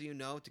 everybody, just so you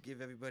know, to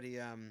give everybody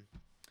in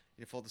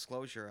full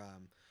disclosure,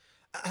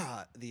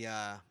 our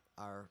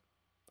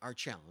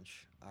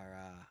challenge,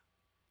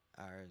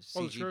 our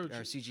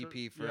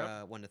CGP for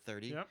Yep. 1 to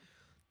 30. Yep.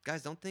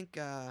 Guys, don't think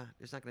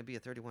there's not going to be a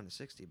 31 to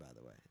 60, by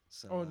the way.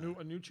 So, Oh,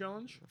 a new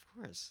challenge? of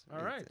course.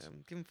 All right.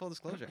 I'm giving full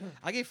disclosure.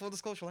 I gave full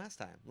disclosure last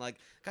time. Like,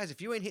 guys,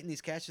 if you ain't hitting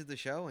these catches of the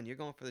show and you're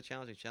going for the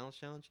challenge,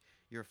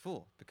 you're a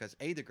fool. Because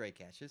A, they're great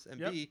catches, and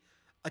Yep. B,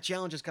 a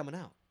challenge is coming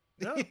out.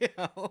 Yeah, You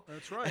know?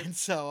 that's right. And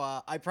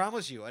so I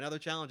promise you, another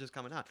challenge is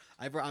coming out.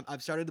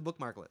 I've started the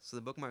bookmark list, so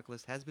the bookmark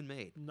list has been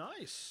made.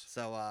 Nice.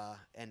 So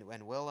and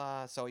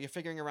we'll so you're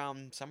figuring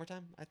around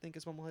summertime, I think,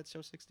 is when we'll hit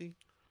show 60,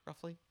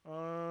 roughly.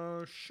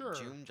 Sure.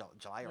 June,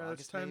 July, or Yeah, that's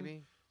August, 10.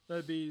 maybe.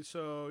 That'd be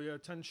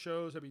 10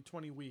 shows. That'd be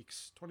 20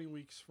 weeks. 20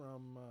 weeks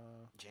from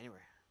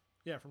January.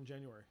 from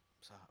January.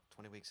 So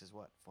 20 weeks is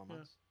what? 4 Yeah.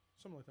 months?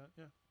 Something like that.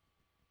 Yeah.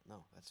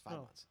 No, that's 5 No,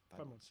 months.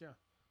 5 months. Yeah.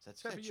 So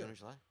that's Half a June year. or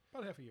July.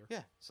 About half a year.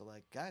 Yeah. So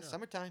like, guys, Yeah.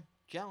 summertime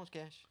challenge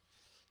cash.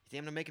 You think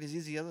I'm gonna make it as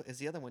easy as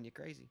the other one? You're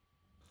crazy.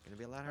 Gonna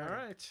be a lot All harder.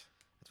 right.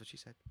 That's what she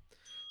said.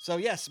 So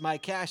yes, my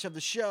cash of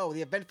the show,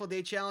 the eventful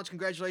day challenge.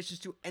 Congratulations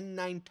to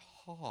N9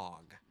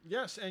 Tog.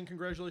 Yes, and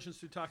congratulations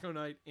to Taco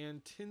Night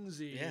and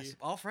Tinsy. Yes,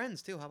 all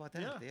friends too. How about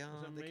that? Yeah. They it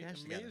was they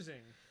cashed together.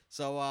 amazing.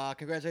 So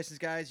congratulations,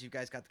 guys. You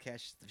guys got the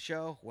cash of the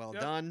show. Well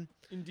Yep. done.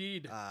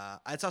 Indeed.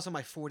 It's also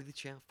my 40th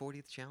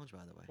challenge,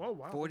 by the way. Oh,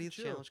 wow, look 40th at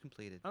you. challenge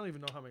completed. I don't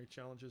even know how many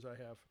challenges I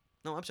have.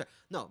 No, I'm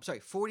sorry.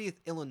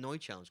 40th Illinois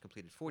challenge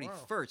completed.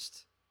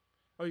 41st.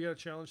 Oh, you got a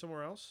challenge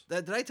somewhere else?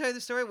 Did I tell you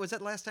the story? Was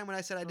that last time when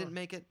I said I didn't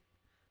make it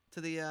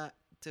to the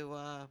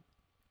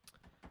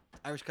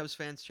Irish Cubs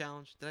fans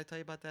challenge? Did I tell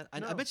you about that? I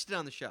No. mentioned it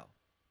on the show.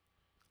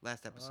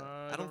 Last episode.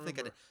 I I don't don't think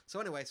I did. remember. So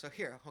anyway,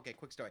 okay,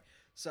 quick story.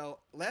 So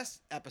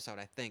last episode,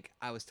 I think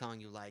I was telling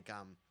you like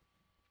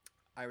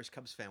Irish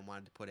Cubs fan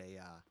wanted to put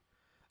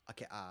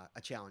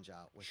a challenge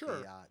out with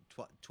Sure.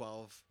 the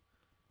 12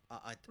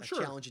 a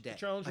Sure. challenge a day, A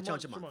challenge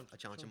a month. a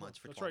challenge a month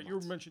for That's 12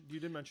 right. months. You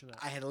did mention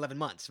that. I had 11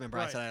 months. Remember,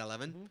 I Right. said I had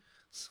 11. Mhm.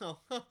 So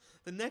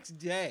the next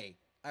day,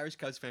 Irish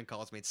Cubs fan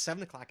calls me. It's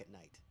 7:00 at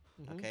night.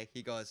 Mhm. Okay,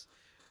 he goes,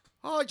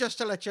 "Oh, just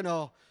to let you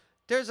know,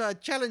 there's a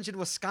challenge in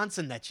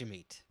Wisconsin that you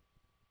meet."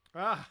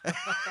 Ah.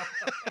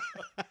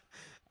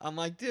 I'm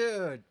like,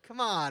 dude, come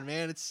on,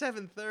 man. It's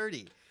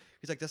 7:30.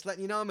 He's like, just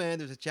letting you know, man.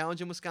 There's a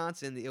challenge in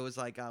Wisconsin. It was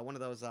like one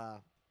of those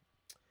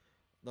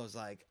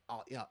like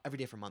every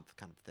day for a month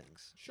kind of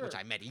things, Sure. which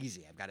I met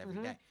easy. I've got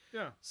every day.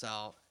 Yeah.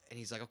 So, and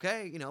he's like,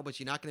 okay, but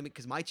you're not gonna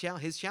because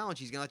his challenge,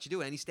 he's gonna let you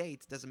do it any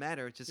state. Doesn't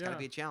matter. It's just gotta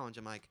be a challenge.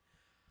 I'm like,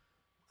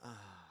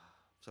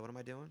 so what am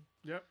I doing?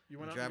 Yep. You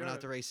I'm went driving out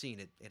out to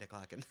Racine at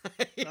 8:00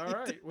 at night. All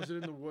right. Was it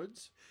in the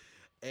woods?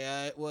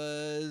 It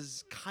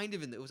was kind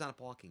of it was on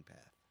a walking path.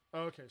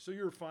 Oh, okay, so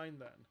you were fine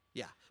then.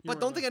 Yeah, You but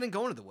were don't think like- I didn't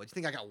go into the woods.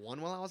 You think I got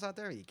one while I was out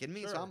there? Are you kidding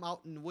me? So Sure. I'm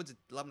out in the woods at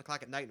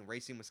 11:00 at night in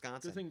Racine,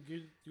 Wisconsin. Good thing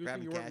you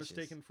grabbing weren't caches.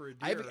 mistaken for a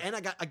deer. And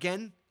I got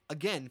again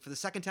for the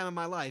second time in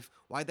my life.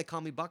 Why'd they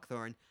call me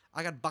buckthorn?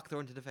 I got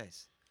buckthorn to the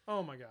face,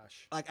 Oh my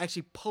gosh. like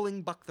actually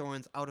pulling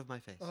buckthorns out of my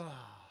face. Oh.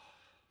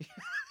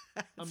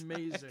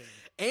 Amazing.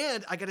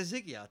 And I got a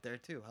Ziggy out there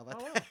too. How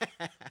about Oh,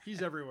 that?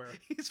 He's everywhere.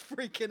 He's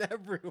freaking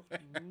everywhere.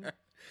 Mhm.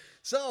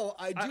 So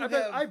I do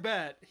I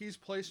bet he's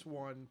placed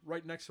one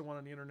right next to one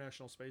on the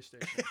International Space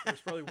Station. There's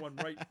probably one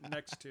right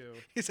next to.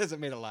 He hasn't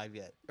made it live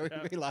yet. Or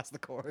Yeah. he lost the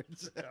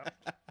cords. Yeah.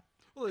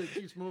 Well, it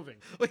keeps moving.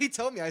 Well, he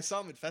told me I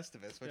saw him at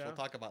Festivus, which Yeah. we'll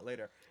talk about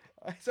later.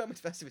 I saw him at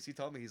Festivus. He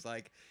told me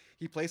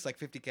he placed like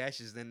 50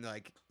 caches, and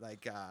then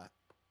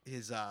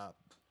his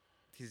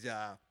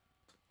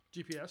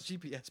GPS.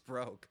 GPS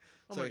broke,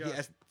 Oh so my he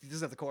gosh.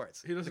 doesn't have the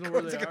cords. He doesn't The know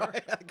where cords they gone.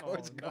 are? The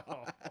cords Oh, are no.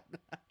 gone.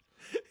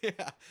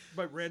 Yeah.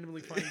 But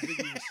randomly find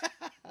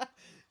Ziggy's.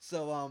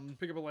 So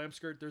Pick up a lamp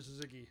skirt. There's a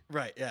Ziggy.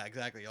 right, yeah,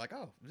 exactly. You're like,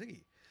 oh,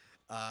 Ziggy.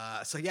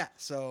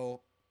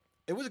 So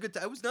it was a good.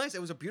 It was nice.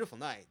 It was a beautiful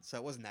night, so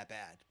it wasn't that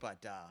bad.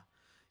 But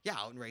yeah,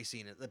 out in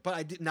Racine. But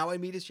I did. Now I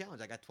meet his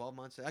challenge. I got 12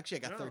 months. Actually,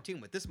 I got Yeah. 13.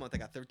 With this month, I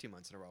got 13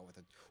 months in a row with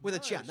a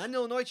Nice. challenge. Not an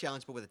Illinois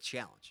challenge, but with a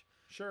challenge.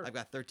 Sure. I've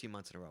got 13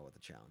 months in a row with a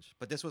challenge.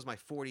 But this was my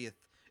 40th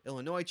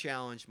Illinois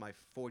challenge, my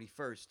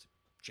 41st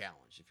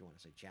challenge, if you want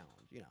to say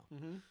challenge.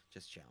 Mm-hmm.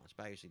 Just challenge.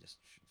 But I usually just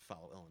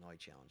follow Illinois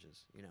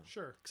challenges.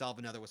 Sure. Because I'll have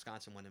another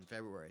Wisconsin one in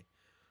February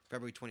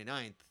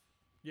 29th.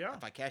 Yeah.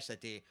 If I cash that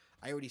day,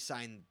 I already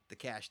signed the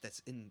cash that's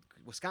in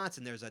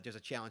Wisconsin. There's a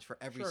challenge for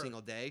every Sure.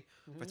 single day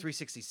for Mhm.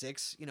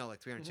 366.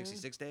 Like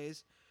 366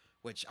 days,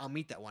 which I'll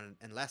meet that one.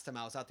 And last time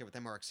I was out there with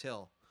MRX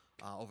Hill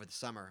over the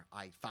summer,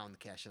 I found the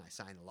cash and I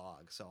signed the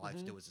log. So all I have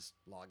to do is just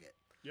log it.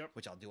 Yep.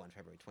 Which I'll do on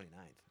February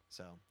 29th.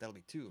 So that'll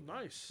be two.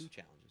 Nice. Two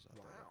challenges. Out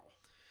Wow.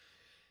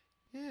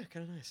 there. Yeah,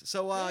 kind of nice.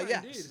 So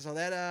Yeah, indeed. so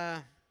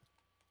that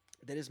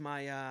is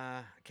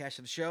my cash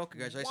of the show.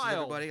 Congratulations, Wild.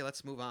 everybody.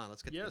 Let's move on.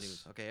 Let's get to Yes. the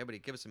news. Okay, everybody,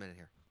 give us a minute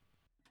here.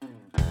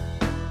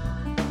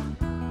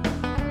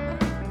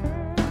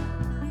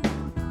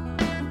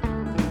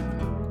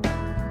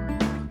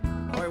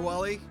 All right,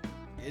 Wally.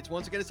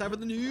 Once again, it's time for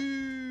the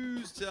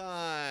news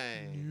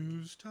time.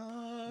 News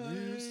time.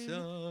 News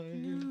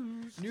time.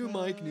 News New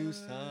mic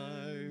news time.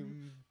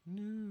 time.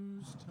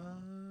 News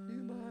time.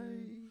 New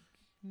mic.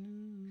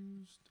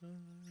 News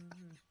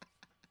time.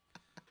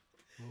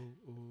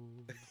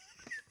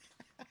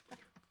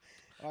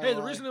 All Hey, right, the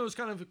Wally. reason it was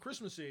kind of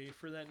Christmassy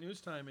for that news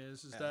time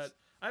is Yes. that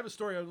I have a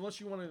story. Unless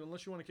you want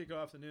to kick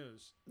off the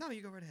news. No,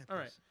 you go right ahead. All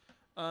please. right.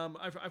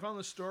 I found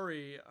this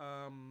story.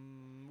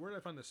 Where did I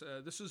find this?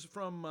 This is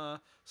from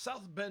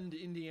South Bend,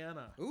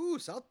 Indiana. Ooh,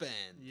 South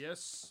Bend.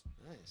 Yes,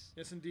 Nice.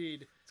 yes,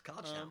 indeed. It's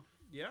college town.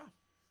 Yeah,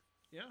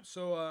 yeah.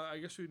 So I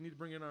guess we need to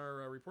bring in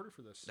our reporter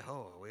for this.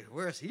 Oh,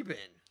 where has he been?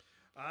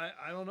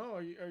 I don't know.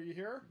 Are you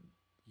here?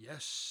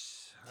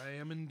 Yes, I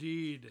am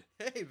indeed.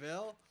 Hey,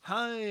 Bill.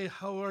 Hi,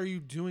 how are you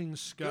doing,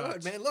 Scott?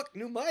 Good, man. Look,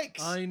 new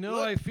mics. I know.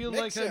 Look, I feel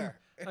mixer.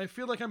 I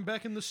feel like I'm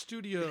back in the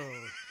studio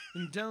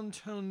in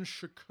downtown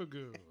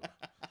Chicago.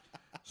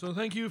 So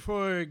thank you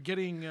for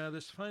getting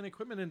this fine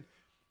equipment, and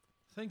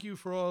thank you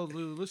for all the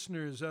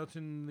listeners out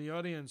in the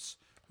audience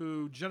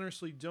who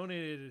generously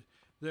donated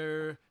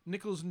their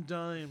nickels and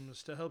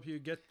dimes to help you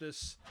get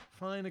this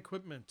fine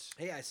equipment.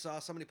 Hey, I saw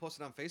somebody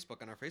posted on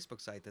Facebook, on our Facebook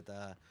site, that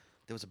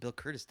there was a Bill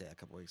Curtis Day a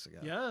couple weeks ago.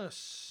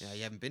 Yes. Yeah,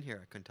 you haven't been here.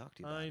 I couldn't talk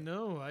to you about I it.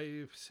 know.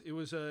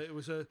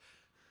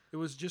 It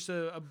was just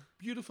a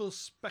beautiful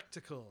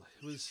spectacle.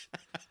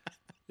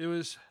 It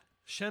was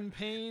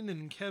champagne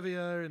and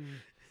caviar and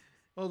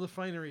all the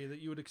finery that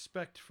you would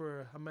expect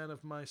for a man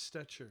of my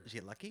stature. Did you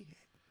get lucky?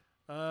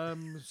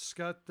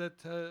 Scott,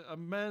 that a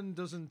man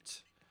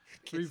doesn't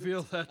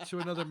reveal that to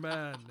another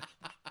man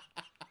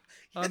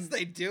Yes,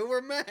 they do.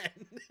 We're men.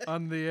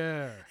 on the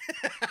air.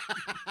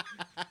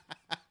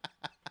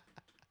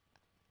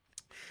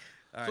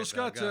 All So right,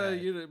 Scott, Bill,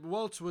 go ahead.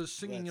 Walt was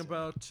singing That's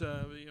about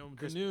the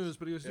Christmas. news,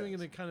 but he was doing it Yes.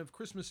 in a kind of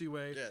Christmassy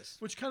way, Yes.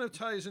 which kind of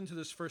ties into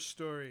this first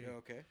story: You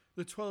okay?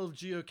 the 12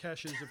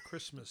 geocaches of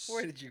Christmas.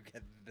 Where did you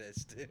get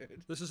this,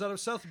 dude? This is out of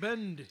South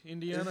Bend,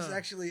 Indiana. Is this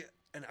actually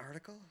an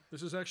article?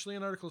 This is actually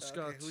an article,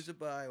 Scott. Okay, who's it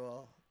by?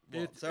 Well,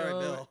 It, sorry,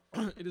 Bill.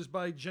 It is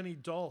by Jenny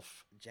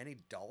Dolph. Jenny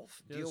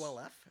Dolph? Yes.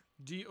 D-O-L-F?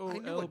 D I O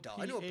knew L a Dolph.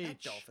 I knew a P pet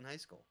H. Dolph in high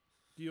school.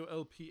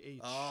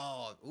 D-O-L-P-H.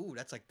 Oh, ooh,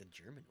 that's like the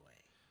German way.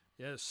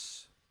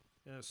 Yes.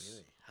 Yes.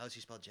 Really? How does she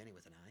spell Jenny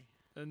with an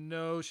I?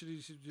 No, she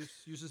just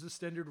uses the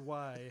standard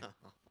Y.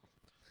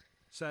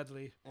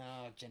 Sadly.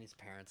 Oh, Jenny's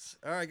parents.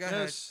 All right, go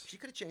ahead. Yes. She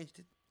could have changed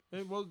it.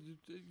 Well,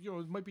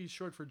 it might be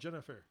short for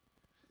Jennifer.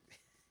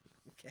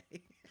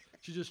 Okay.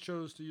 She just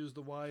chose to use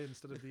the Y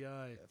instead of the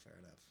I. Yeah, fair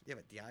enough. Yeah,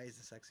 but the eye is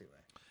the sexy way.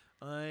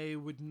 I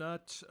would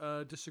not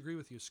disagree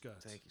with you,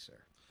 Scott. Thank you, sir.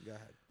 Go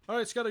ahead. All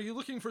right, Scott, are you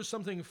looking for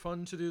something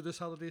fun to do this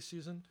holiday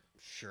season?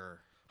 Sure.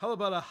 How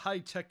about a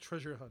high-tech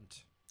treasure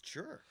hunt?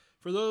 Sure.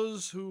 For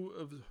those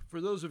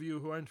of you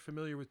who aren't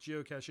familiar with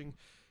geocaching,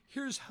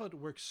 here's how it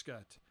works,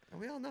 Scott.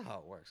 We all know how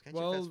it works. Can't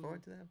Well, you fast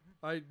forward to that?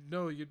 I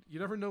know you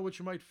never know what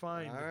you might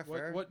find. All right,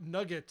 fair. What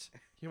nugget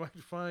you might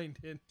find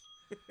in.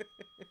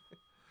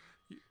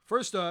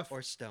 First off,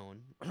 Or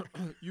stone.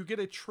 you get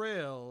a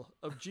trail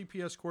of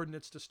GPS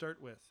coordinates to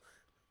start with.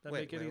 That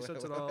make any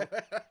sense at all?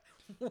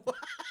 What?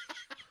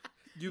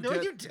 You No,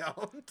 you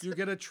don't. You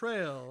get a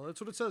trail.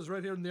 That's what it says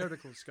right here in the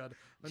article, Scott.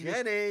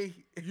 Jenny.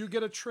 You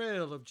get a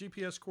trail of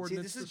GPS See,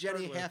 coordinates. this is to start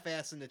Jenny with.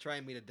 half-assing to try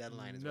and meet a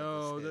deadline. Is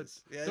No, what this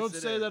is. Yes, don't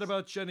it say that is.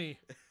 about Jenny.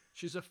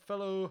 She's a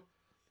fellow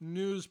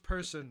news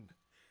person.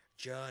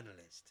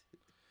 Journalist.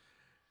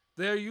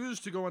 They are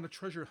used to go on a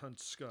treasure hunt,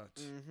 Scott.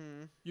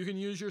 Mm-hmm. You can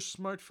use your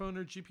smartphone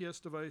or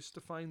GPS device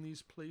to find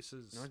these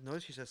places.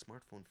 Notice she says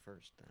smartphone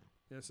first,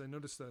 though. Yes, I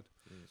noticed that.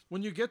 Yes.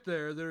 When you get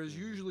there is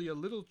usually a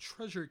little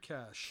treasure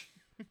cache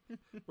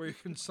where you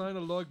can sign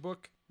a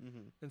logbook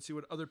Mm-hmm. and see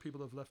what other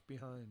people have left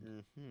behind.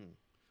 Mm-hmm.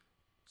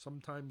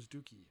 Sometimes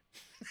dookie.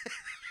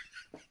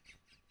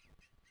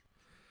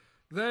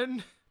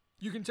 Then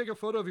you can take a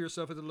photo of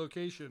yourself at the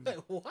location Wait,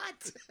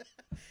 what?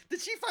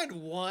 Did she find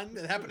one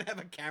that happened to have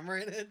a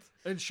camera in it?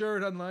 and share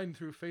it online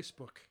through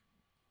Facebook.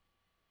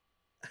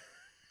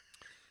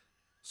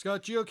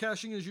 Scott,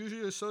 geocaching is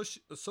usually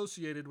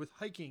associated with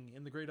hiking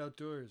in the great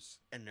outdoors.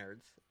 And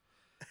nerds.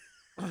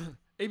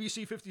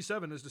 ABC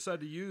 57 has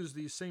decided to use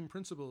these same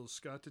principles,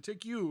 Scott, to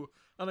take you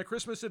on a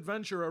Christmas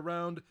adventure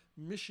around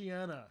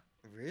Michiana.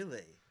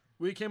 Really?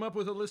 We came up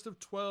with a list of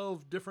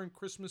 12 different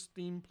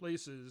Christmas-themed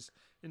places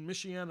in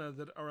Michiana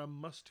that are a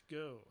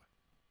must-go.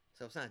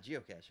 So it's not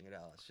geocaching at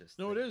all. It's just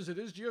No, it is. It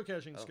is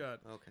geocaching, Oh, Scott.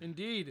 okay.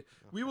 Indeed.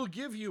 We will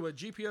give you a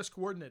GPS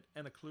coordinate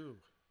and a clue.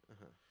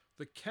 Uh-huh.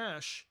 The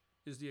cache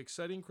is the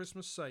exciting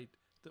Christmas sight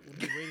that will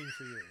be waiting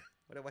for you.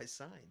 What do I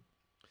sign?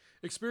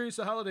 Experience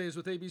the holidays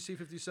with ABC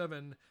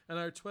 57 and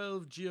our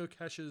 12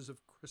 geocaches of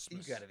You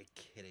Christmas. gotta be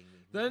kidding me.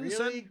 Then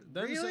Really?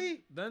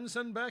 Really? then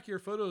send back your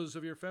photos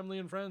of your family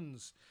and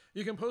friends.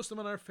 You can post them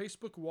on our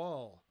Facebook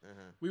wall. Uh-huh.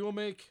 We will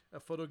make a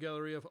photo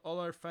gallery of all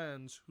our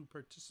fans who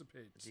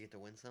participate. Did you get to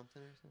win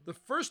something or something? The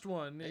first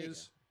one There you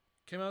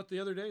came out the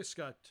other day,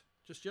 Scott,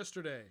 just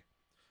yesterday.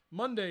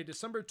 Monday,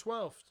 December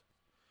 12th.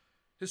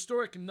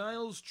 Historic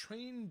Niles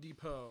Train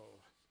Depot.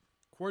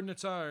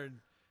 Coordinates are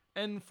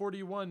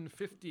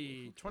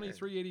N4150,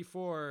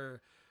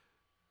 2384,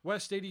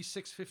 West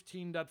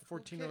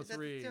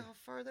 8615.1403. How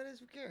far that is?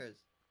 Who cares?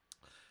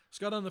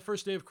 Scott, on the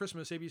first day of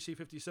Christmas, ABC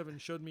 57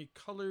 showed me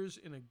colors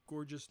in a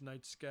gorgeous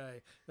night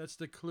sky. That's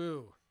the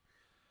clue.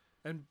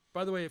 And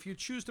by the way, if you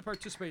choose to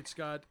participate,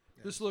 Scott,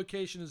 this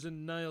location is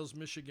in Niles,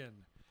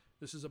 Michigan.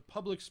 This is a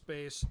public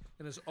space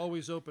and is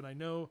always open. I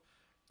know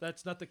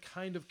that's not the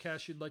kind of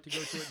cache you'd like to go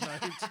to at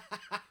night. It's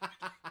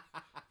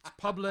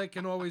public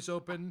and always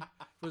open.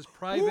 If it was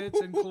private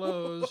and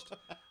closed,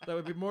 that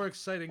would be more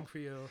exciting for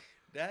you.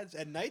 That's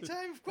at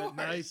nighttime, of course. At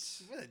night.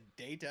 What a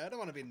daytime. I don't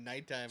want to be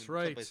nighttime That's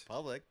right. someplace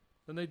public.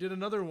 Then they did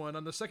another one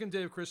on the second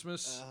day of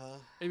Christmas. Uh-huh.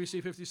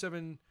 ABC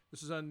 57.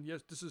 This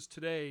is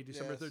today,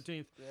 December Yes,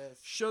 13th. yes.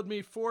 Showed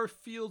me 4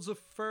 fields of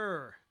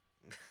fur.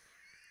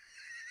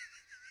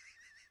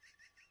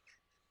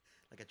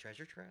 Like a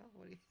treasure trail?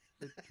 What do you...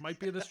 Might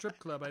be at a strip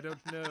club, I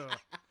don't know.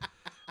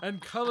 And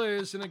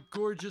colors in a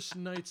gorgeous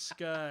night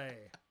sky.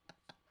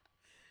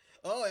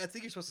 Oh, I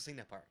think you're supposed to sing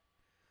that part.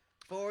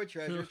 4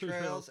 treasure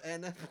trails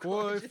and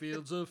 4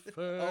 fields of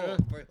fur.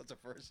 Oh, 4 fields of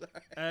fur. Sorry.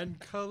 And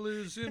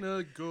colors in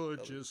a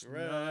gorgeous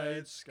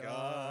night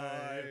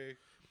sky.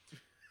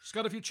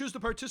 Scott, if you choose to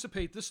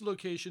participate, this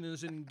location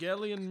is in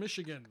Galion,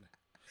 Michigan.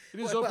 It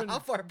is Well, open. how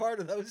far apart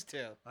are those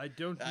two? I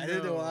don't know. Neither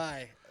do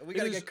I. We It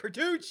gotta is- get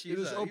Kurtuch. It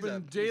is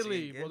open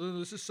daily. Well, no,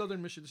 this is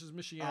southern Michigan. This is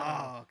Michigan.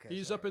 Oh, okay,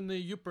 He's sorry. up in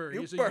the Yooper.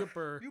 He's a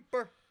Yooper.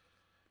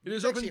 It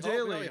is He's open actually home,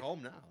 daily. really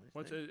home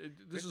now. This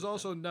Christmas is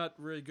also not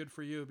very good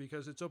for you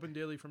because it's open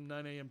daily from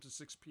 9 a.m. to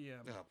 6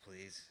 p.m. Oh,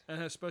 please. and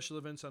has special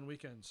events on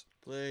weekends.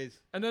 Please.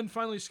 And then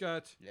finally,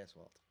 Scott, Yes,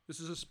 Walt. this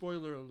is a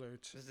spoiler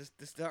alert.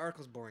 The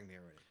article's boring me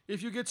already.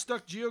 If you get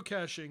stuck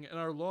geocaching and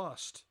are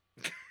lost,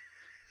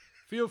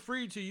 feel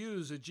free to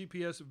use a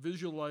GPS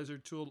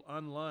visualizer tool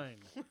online.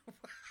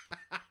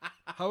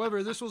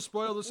 However, this will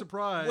spoil the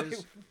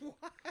surprise Wait,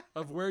 what?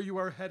 of where you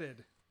are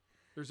headed.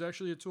 There's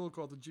actually a tool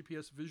called the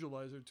GPS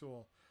visualizer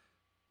tool.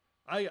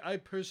 I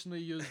personally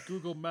use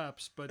Google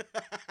Maps, but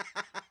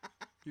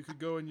you could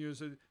go and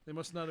use it. They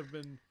must not have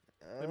been.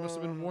 They must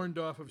have been warned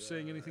off of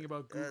saying anything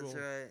about Google. That's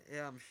right.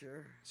 Yeah, I'm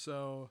sure.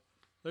 So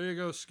there you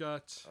go,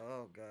 Scott.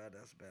 Oh God,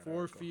 that's bad.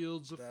 4 article.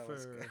 fields of That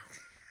was fur. good.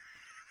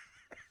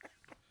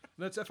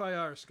 That's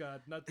FIR,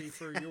 Scott, not the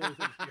fur you were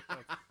thinking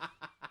of.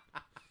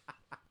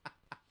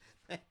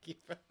 Thank you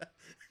for that.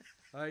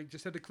 I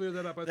just had to clear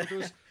that up. I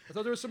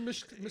thought there was some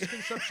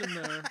misconception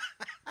there.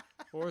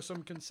 or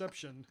some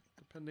conception,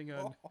 depending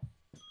on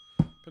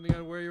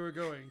where you were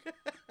going.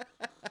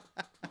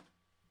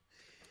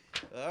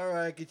 All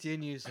right,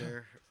 continue,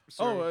 sir.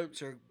 Sir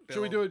Bill.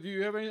 Should we do it? Do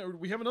you have any?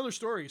 We have another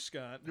story,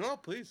 Scott. No,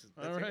 please.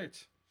 All right.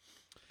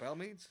 By all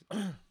means.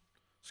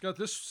 Scott,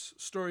 this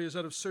story is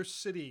out of Surf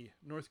City,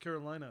 North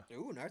Carolina.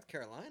 Ooh, North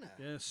Carolina.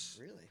 Yes.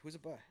 Really? Who's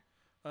it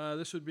by?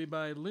 This would be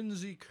by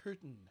Lindsay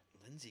Curtin.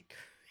 Lindsay.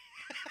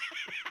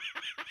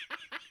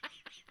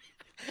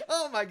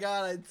 Oh my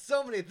God! I had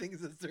so many things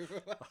to do.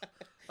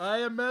 I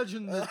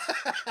imagine that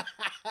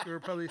you were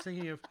probably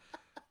thinking of.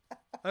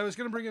 I was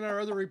going to bring in our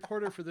other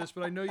reporter for this,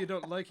 but I know you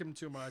don't like him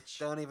too much.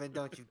 Don't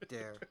you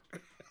dare.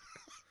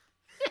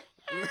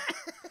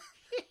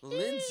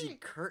 Lindsay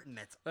Curtin,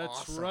 that's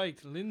awesome. Right,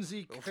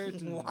 Lindsay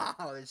Curtin. Wow,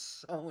 there's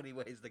so many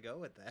ways to go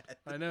with that.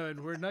 I know,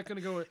 and we're not going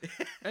to go with...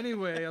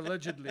 Anyway,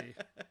 allegedly.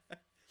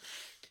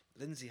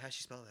 Lindsay, how'd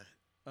she spell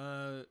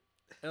that?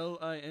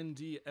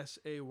 Lindsay.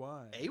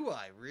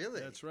 A-Y, really?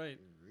 That's right.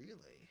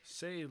 Really?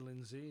 Say,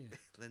 Lindsay.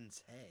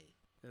 Lindsay.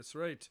 That's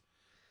right.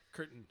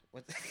 Curtin.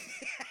 What?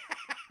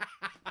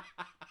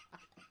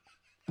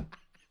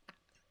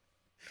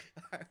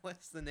 All right,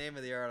 what's the name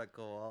of the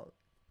article?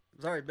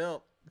 Sorry,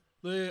 Bill.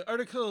 The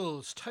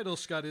article's title,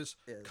 Scott, is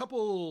Yes.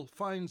 Couple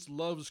Finds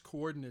Love's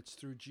Coordinates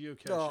Through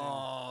Geocaching.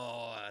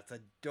 Oh, that's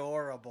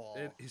adorable.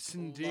 It is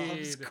indeed.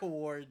 Loves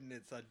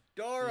coordinates.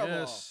 Adorable.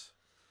 Yes.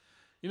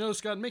 You know,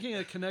 Scott, making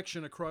a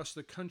connection across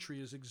the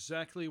country is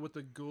exactly what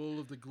the goal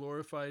of the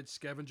glorified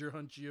scavenger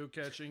hunt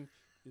geocaching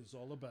is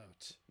all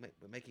about.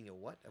 We're making a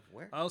what? Of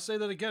where? I'll say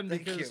that again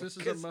Thank because you, this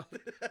is 'cause-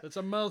 it's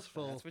a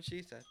mouthful. That's what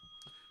she said.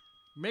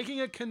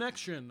 Making a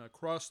connection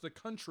across the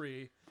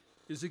country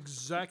is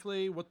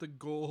exactly what the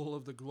goal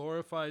of the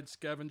glorified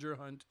scavenger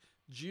hunt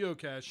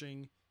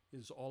geocaching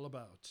is all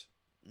about.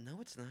 No,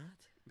 it's not.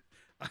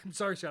 I'm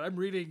sorry, Scott. I'm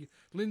reading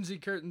Lindsay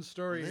Curtin's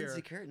story here.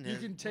 Lindsay Curtin You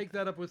is- can take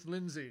that up with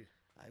Lindsay.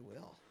 I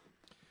will.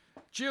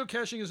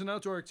 Geocaching is an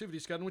outdoor activity,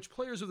 Scott, in which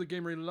players of the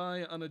game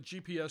rely on a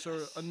GPS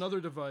or another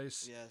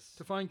device Yes.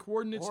 to find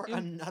coordinates Or in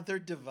another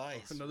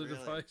device. another really.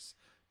 device.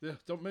 Yeah,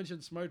 don't mention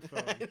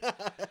smartphone.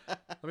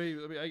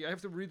 I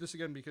have to read this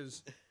again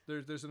because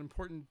there's an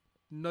important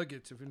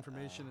nugget of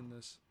information in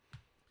this.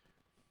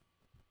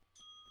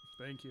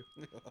 Thank you.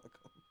 You're welcome.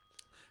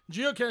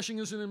 Geocaching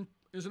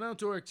is an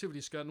outdoor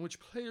activity, Scott, in which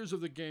players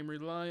of the game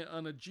rely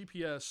on a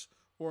GPS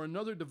or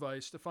another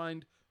device to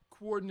find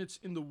coordinates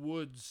in the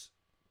woods.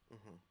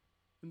 Mhm.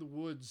 In the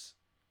woods.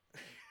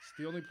 It's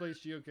the only place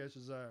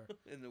geocaches are.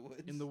 In the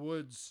woods. In the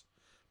woods.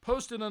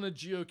 Posted on a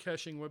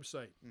geocaching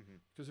website. Mhm.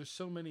 Because there's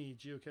so many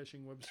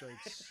geocaching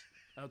websites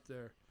out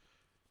there.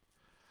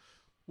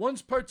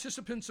 Once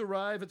participants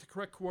arrive at the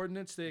correct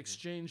coordinates, they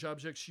exchange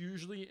objects,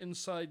 usually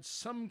inside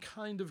some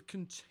kind of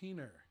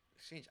container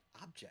Exchange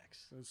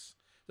objects.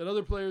 that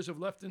other players have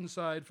left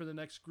inside for the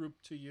next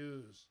group to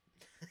use.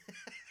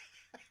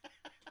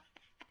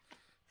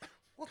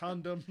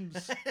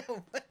 Condoms.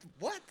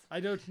 What? I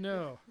don't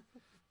know.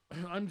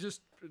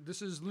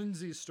 This is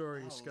Lindsay's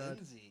story, Oh, Scott.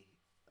 Lindsay.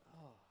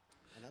 Oh,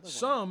 another one.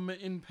 Some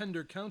in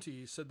Pender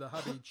County said the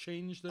hobby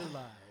changed their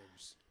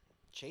lives.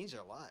 Change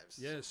their lives.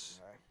 Yes.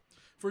 All right.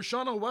 For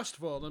Shauna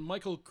Westfall and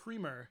Michael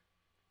Creamer,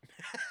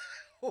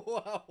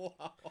 Wow.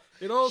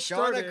 it all Shauna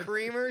started...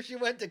 Creamer. She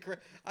went to.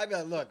 I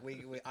mean, look.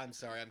 I'm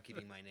sorry. I'm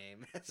keeping my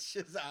name. It's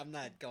just I'm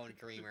not going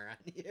Creamer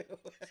on you.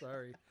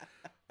 Sorry.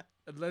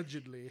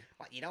 Allegedly.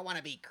 What? You don't want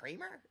to be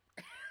Creamer?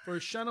 For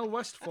Shauna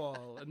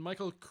Westfall and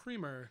Michael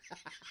Creamer,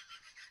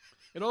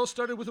 it all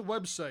started with a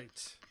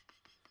website.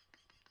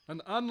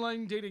 An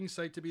online dating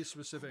site, to be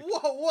specific.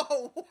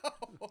 Whoa.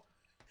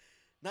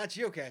 Not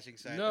geocaching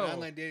site. No. An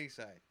online dating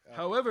site. Okay.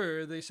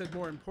 However, they said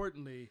more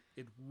importantly,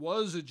 it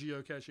was a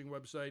geocaching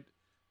website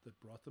that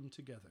brought them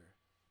together.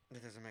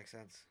 That doesn't make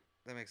sense.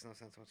 That makes no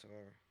sense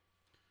whatsoever.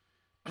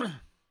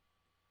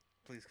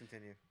 Please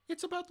continue.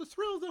 It's about the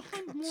thrill of the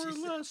hunt more or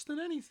Jesus. less than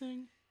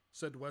anything,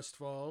 said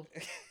Westfall.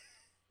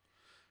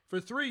 For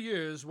 3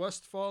 years,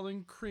 Westfall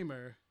and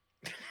Creamer...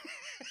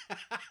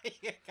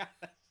 You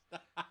gotta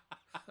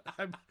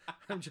stop.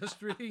 I'm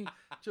just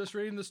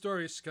reading the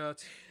story,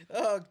 Scott.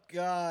 Oh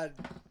God!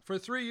 For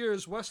 3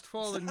 years,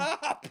 Westfall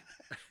Stop!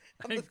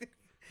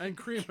 and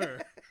Creamer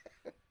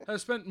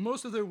have spent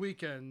most of their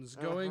weekends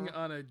going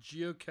on a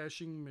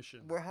geocaching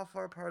mission. How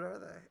far apart are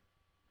they?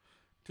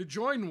 To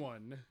join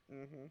one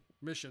Mm-hmm.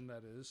 mission,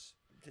 that is,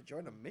 To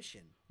join a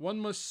mission. one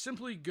must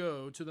simply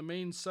go to the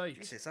main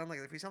site, Jeez, we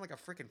sound like a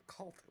freaking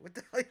cult. What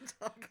the hell are you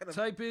talking about?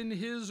 type in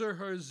his or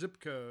her zip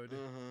code,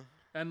 Uh-huh.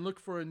 and look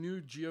for a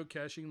new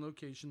geocaching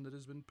location that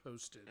has been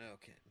posted.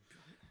 Okay.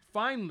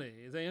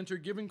 Finally, they enter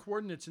given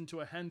coordinates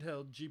into a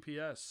handheld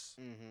GPS.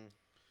 Mm-hmm.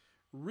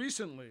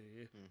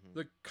 Recently,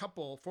 the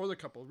couple,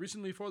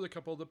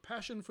 the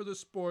passion for the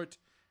sport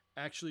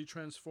actually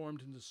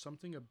transformed into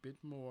something a bit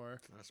more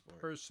It's not a sport.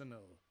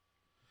 personal.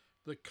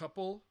 The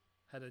couple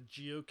had a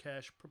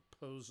geocache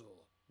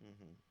proposal.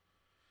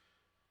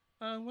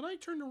 Mm-hmm. When I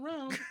turned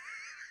around,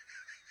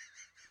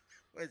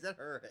 Wait, is that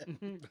her?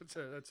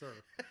 that's her.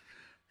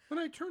 When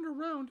I turned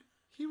around,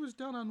 he was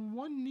down on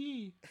one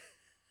knee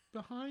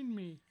behind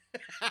me.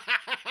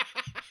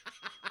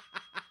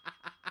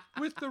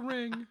 With the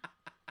ring,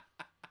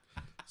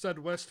 said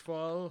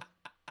Westfall.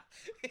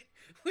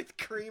 With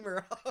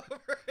creamer all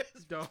over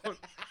his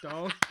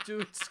Don't do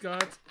it,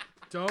 Scott.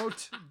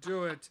 Don't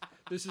do it.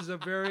 This is a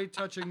very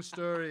touching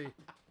story.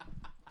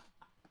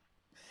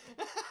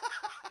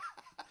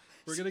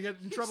 We're gonna get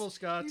in trouble,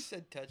 Scott. You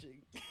said touching.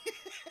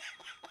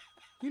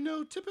 You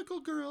know, typical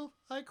girl.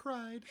 I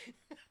cried.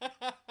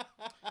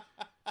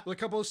 The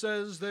couple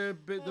says the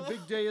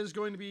big day is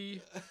going to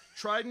be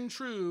tried and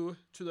true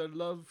to their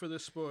love for the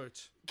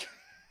sport.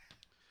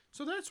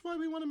 So that's why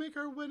we want to make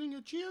our wedding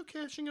a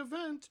geocaching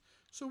event,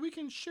 so we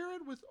can share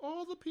it with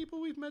all the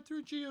people we've met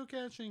through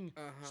geocaching,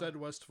 said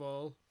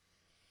Westfall.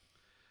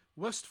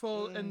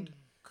 Westfall and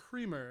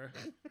Creamer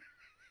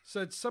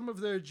said some of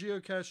their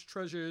geocache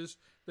treasures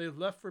they've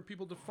left for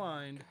people to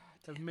find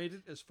have made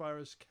it as far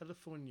as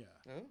California.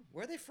 Oh,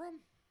 where are they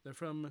from? They're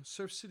from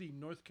Surf City,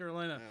 North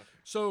Carolina. Oh, okay.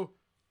 So,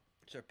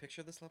 is there a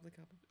picture of this lovely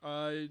couple?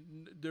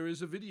 there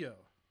is a video.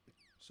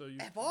 So you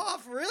F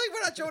off, really?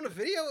 We're not showing a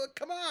video?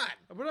 Come on.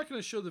 We're not going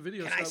to show the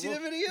video. Can I see the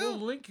video? We'll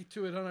link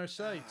to it on our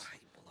site. Oh,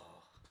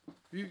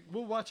 you blow.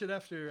 We'll watch it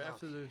afterwards,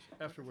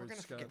 We're gonna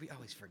Scott. forget. We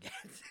always forget.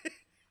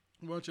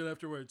 Watch it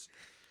afterwards.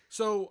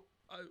 So,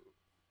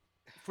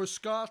 for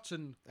Scott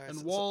and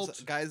Walt,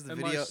 so guys, the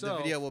and video myself,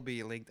 the video will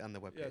be linked on the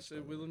webpage. yes,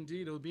 it will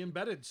indeed. It will be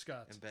embedded,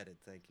 Scott. Embedded.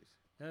 Thank you.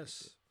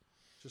 Yes,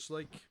 just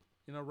like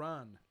in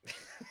Iran,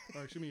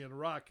 or excuse me, in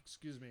Iraq.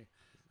 Excuse me.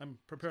 I'm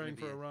preparing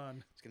for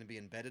Iran. It's going to be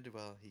embedded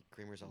while he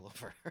creamers all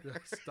over.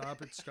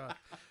 Stop it, Scott.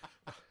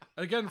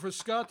 Again, for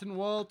Scott and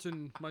Walt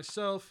and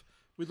myself,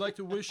 we'd like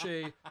to wish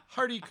a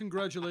hearty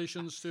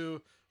congratulations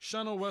to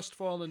Shauna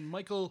Westfall and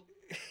Michael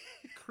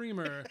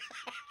Creamer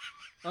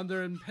on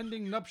their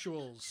impending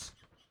nuptials.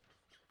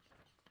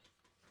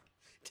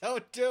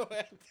 Don't do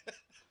it.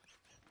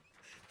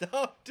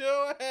 Don't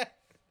do it.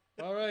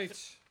 All right.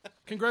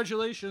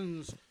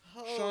 Congratulations,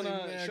 Holy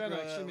mackerel,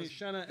 that was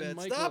Shauna bad. and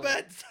Michael. Stop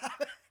it. Stop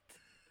it.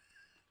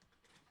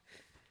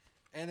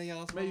 Anything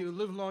else? May Mom? you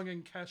live long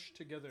and cash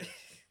together.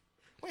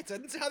 Wait, so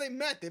that's how they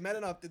met. They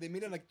met did they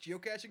meet on like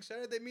geocaching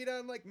center? They meet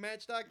on like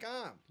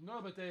Match.com.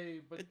 No, but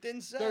It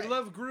didn't say. their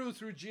love grew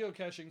through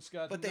geocaching,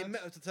 Scott. But they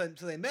met, so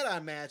they met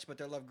on Match, but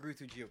their love grew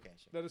through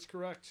geocaching. That is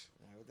correct.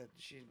 Well,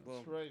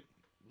 That's right.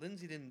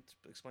 Lindsay didn't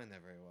explain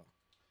that very well.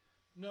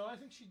 No, I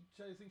think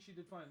she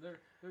did fine.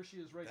 There she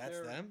is right That's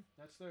there. them?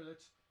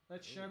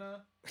 That's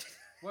Shanna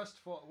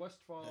Westfall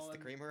That's the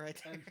creamer right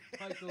there. and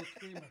Michael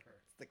Creamer.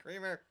 It's the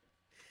creamer.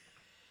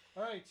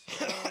 All right,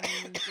 so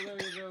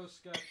there you go,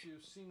 Scott.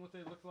 You've seen what they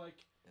look like,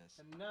 Yes.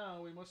 and now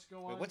we must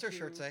go on. Wait, what's her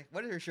shirt to- say?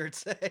 What did her shirt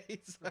say?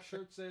 Her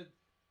shirt said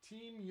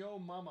 "Team Yo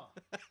Mama."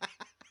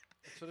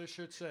 That's what her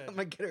shirt said. I'm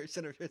gonna get her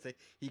center shirt say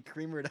he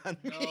creamered on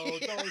me. No,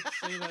 don't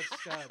say that,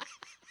 Scott.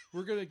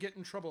 We're gonna get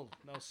in trouble.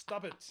 No,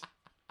 stop it.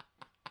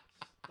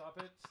 Stop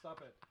it.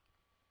 Stop it.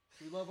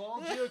 We love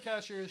all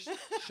geocachers,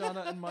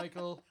 Shauna and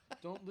Michael.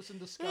 Don't listen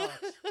to Scott.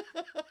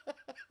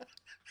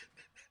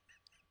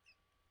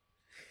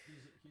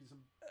 He's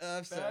a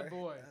I'm sorry.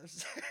 boy. I'm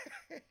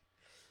sorry.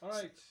 All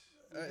right.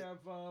 We All right.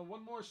 have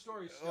one more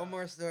story, Scott. One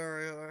more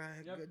story. All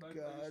right. Yep, Good I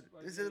God.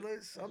 just- Is it I like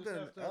just something?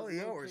 have to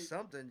LEO or locate-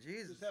 something?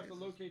 Jesus. Just have to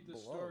Jesus, locate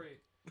this below. story.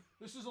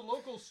 This is a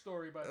local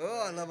story, by the Oh, way.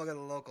 I love a good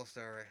local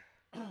story.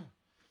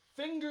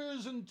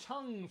 Fingers and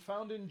tongue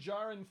found in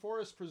jar in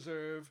forest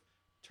preserve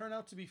turn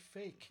out to be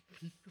fake.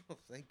 Oh,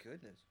 thank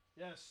goodness.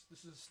 Yes,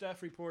 this is a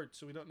staff report,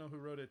 so we don't know who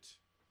wrote it.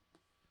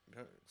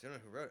 You don't know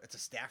who wrote it? It's a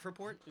staff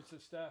report? It's a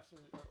staff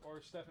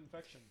or staff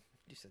infection.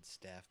 You said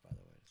staff, by the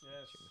way.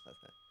 Yes. Should know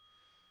that.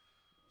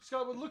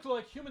 Scott, would look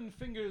like human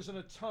fingers and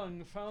a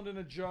tongue found in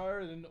a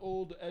jar in an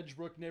old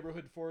Edgebrook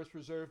neighborhood forest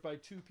preserve by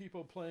two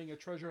people playing a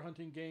treasure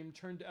hunting game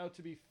turned out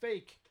to be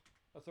fake,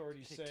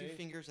 authorities Take say. 2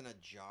 fingers in a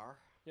jar?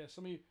 Yes,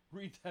 let me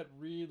read that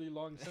really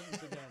long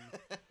sentence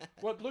again.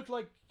 What looked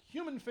like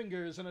human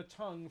fingers and a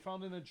tongue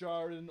found in a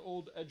jar in an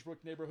old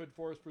Edgebrook neighborhood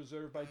forest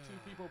preserve by two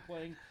people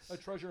playing a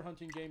treasure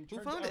hunting game Who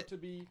turned found out it? to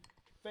be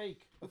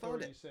fake, Who found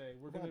authorities say.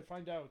 We're Who going found to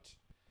find out.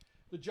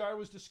 The jar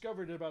was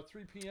discovered at about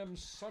 3 p.m.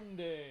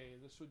 Sunday.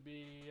 This would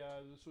be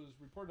this was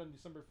reported on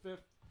December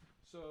 5th,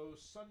 so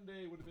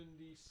Sunday would have been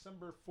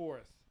December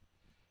 4th.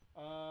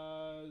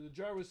 The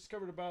jar was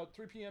discovered about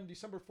 3 p.m.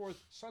 December 4th,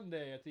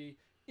 Sunday, at the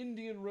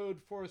Indian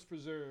Road Forest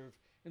Preserve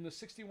in the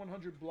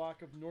 6100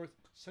 block of North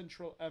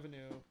Central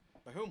Avenue,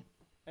 By whom?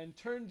 and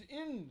turned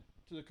in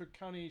to the Cook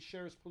County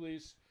Sheriff's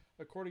Police,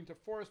 according to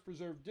Forest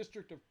Preserve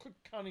District of Cook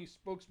County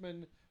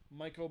spokesman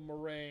Michael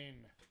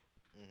Moraine.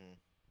 Mm-hmm.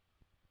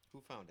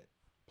 Who found it?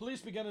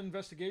 Police began an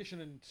investigation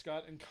in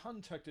Scott and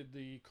contacted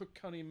the Cook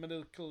County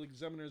Medical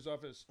Examiner's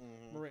Office.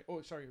 Mm-hmm. Moraine.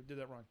 Oh, sorry, I did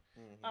that wrong.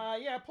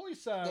 Mm-hmm. Yeah,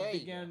 police There you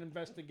began an go.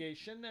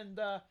 investigation and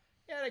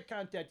they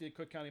contacted the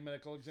Cook County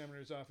Medical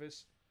Examiner's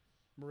Office,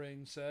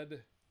 Moraine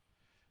said.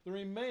 The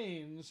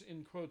remains,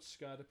 in quotes,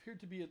 Scott, appeared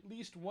to be at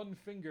least one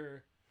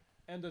finger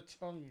and a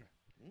tongue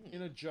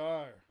in a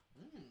jar,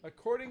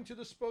 according to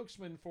the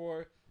spokesman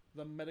for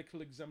the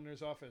Medical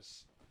Examiner's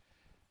Office.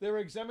 They were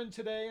examined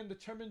today and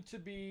determined to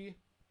be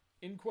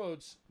in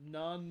quotes,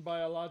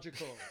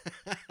 non-biological,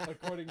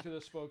 according to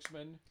the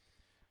spokesman.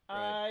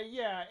 Right.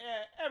 Yeah,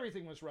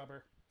 everything was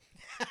rubber.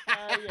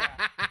 Yeah,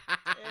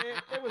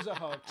 it was a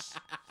hoax,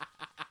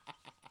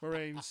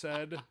 Moraine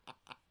said.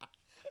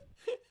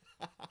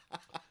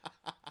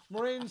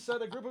 Moraine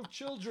said a group of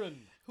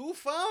children. Who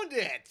found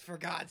it, for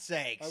God's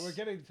sakes? We're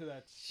getting to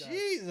that, guys.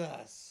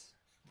 Jesus.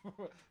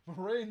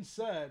 Moraine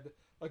said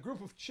a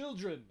group of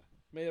children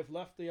may have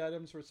left the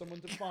items for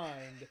someone to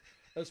find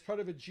as part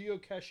of a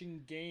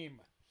geocaching game.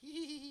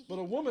 But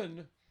a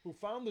woman who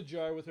found the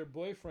jar with her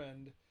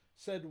boyfriend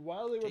said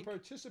while they were Dink?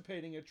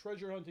 participating in a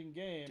treasure hunting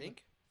game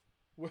Dink?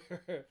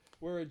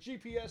 where a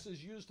GPS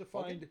is used to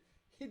find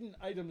hidden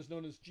items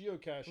known as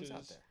geocaches, Who's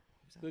out there?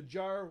 the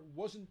jar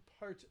wasn't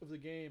part of the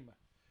game.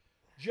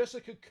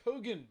 Jessica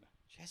Kogan,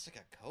 Jessica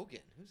Kogan?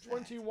 Who's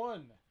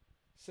 21,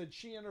 said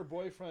she and her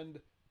boyfriend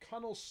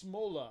Connell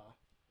Smola,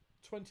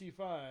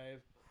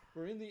 25,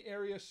 were in the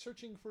area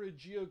searching for a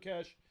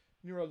geocache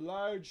near a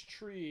large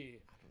tree.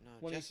 that? I don't know.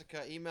 When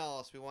Jessica, email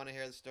us. We want to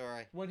hear the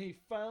story. When he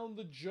found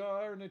the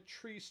jar in a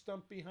tree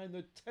stump behind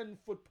the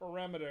 10-foot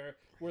parameter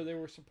where they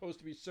were supposed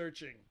to be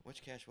searching.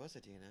 Which cache was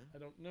it, do you know? I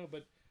don't know,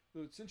 but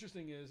what's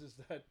interesting is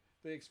that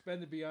they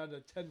expanded beyond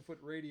a 10-foot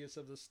radius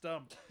of the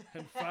stump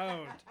and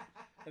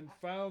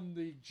found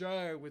the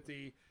jar with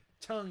the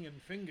tongue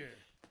and finger.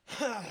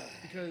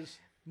 Because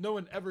no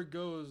one ever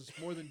goes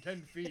more than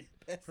 10 feet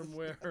from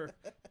where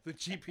the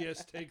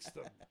GPS takes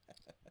them.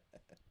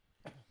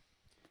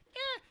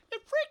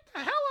 It freaked the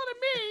hell out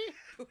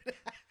of me,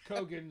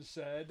 Kogan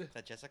said. Is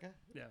that Jessica?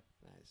 Yeah.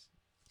 Nice.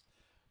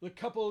 The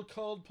couple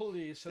called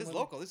police. This is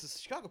local. This is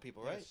Chicago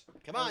people, right? Yes.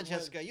 Come on, And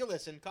Jessica. You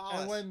listen. Call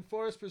And us. when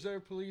Forest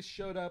Preserve police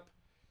showed up,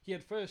 he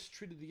at first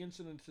treated the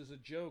incident as a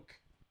joke.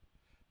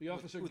 The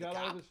officer who, the got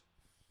out cop? of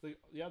his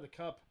the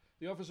cop.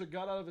 The officer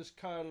got out of his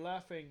car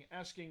laughing,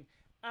 asking,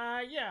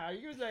 yeah, are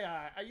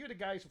you the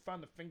guys who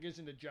found the fingers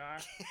in the jar?"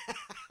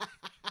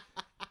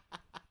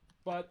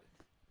 But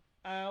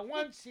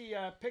once he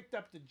picked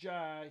up the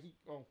jar,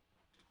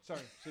 so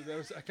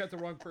I got the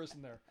wrong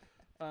person there.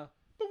 But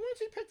once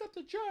he picked up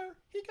the jar,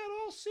 he got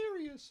all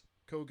serious,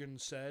 Kogan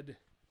said.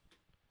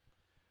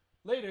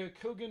 Later,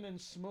 Kogan and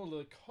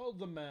Smola called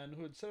the man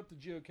who had set up the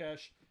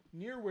geocache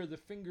near where the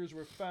fingers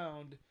were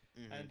found,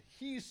 and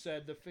he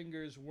said the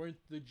fingers weren't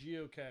the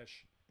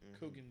geocache,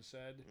 Kogan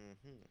said.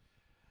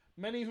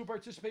 Many who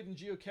participate in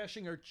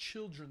geocaching are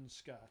children,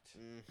 Scott.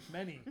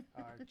 Many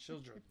are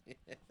children.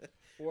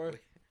 Or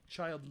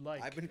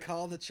childlike. I've been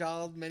called a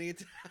child many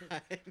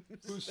times.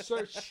 Who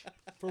search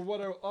for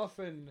what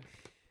often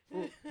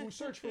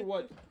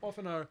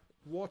are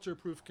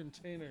waterproof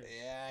containers.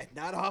 Yeah,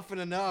 not often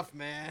enough,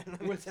 man.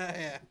 Let me tell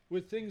ya.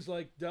 With things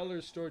like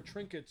dollar store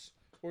trinkets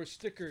or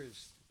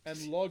stickers and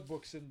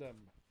logbooks in them.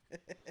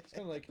 It's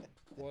kind of like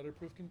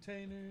waterproof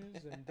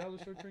containers and dollar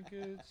store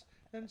trinkets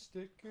and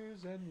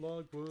stickers and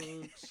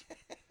logbooks.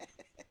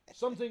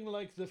 Something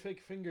like the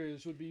fake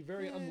fingers would be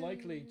very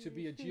unlikely to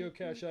be a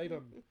geocache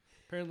item.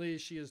 Apparently,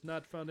 she has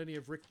not found any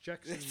of Rick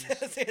Jackson's.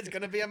 It's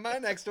gonna be on my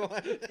next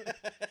one. She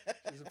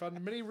hasn't found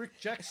many Rick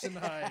Jackson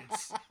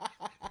hides.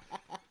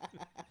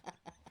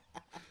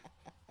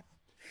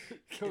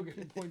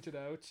 Kogan pointed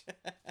out.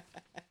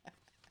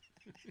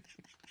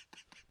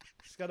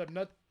 Scott,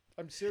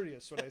 I'm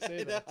serious when I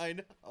say that. I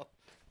know.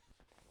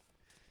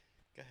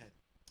 Go ahead.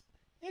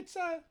 It's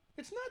not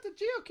the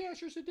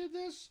geocachers who did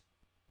this.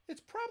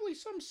 It's probably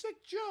some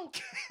sick joke,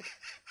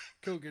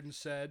 Kogan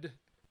said.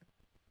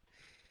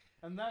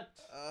 And that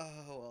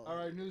are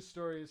our news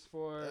stories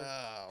for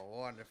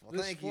wonderful.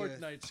 this Thank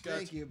fortnight, you. Scott.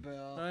 Thank you,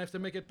 Bill. I have to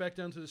make it back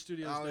down to the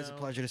studios Always now. a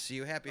pleasure to see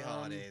you. Happy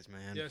holidays,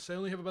 man. Yes, I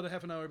only have about a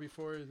half an hour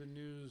before the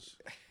news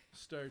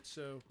starts,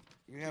 so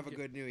You have a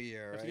good new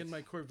year, I have right? to get in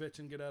my Corvette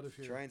and get out of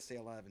here. Try and stay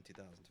alive in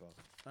 2012.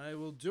 I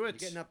will do it.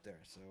 You're getting up there,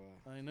 so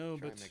I know,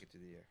 try but and make it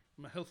through the year.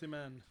 I'm a healthy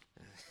man.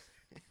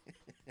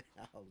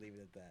 I'll leave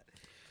it at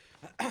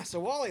that. So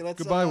Wally, let's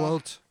Goodbye,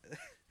 Walt.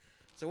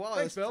 So Wally,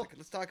 Thanks, Bill.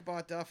 let's talk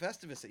about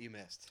Festivus that you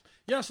missed.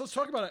 Yes, let's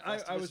talk about it. I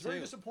Festivus was very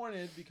 2.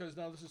 disappointed because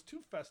now this is 2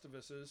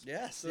 Festivuses.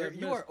 Yes, that I've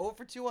you missed. are 0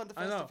 for 2 on the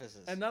I know,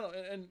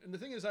 Festivuses. and the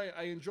thing is,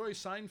 I enjoy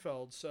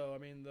Seinfeld. So I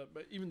mean,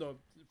 but even though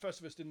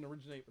Festivus didn't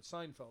originate with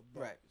Seinfeld,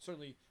 but Right.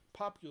 certainly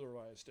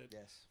popularized it.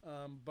 Yes.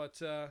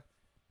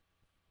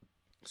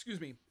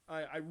 Excuse me,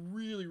 I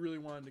really, really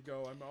wanted to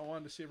go. I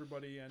wanted to see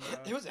everybody, and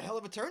It was a hell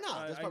of a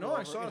turnout. There's I probably know,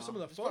 I over, saw some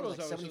of the there's probably photos.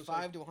 Like I was just 75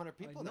 like, to 100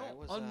 people I know, there. It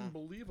was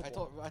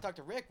unbelievable. I talked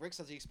to Rick. Rick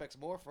says he expects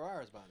more for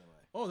ours, by the way.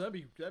 Oh, that'd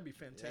be Yeah, he's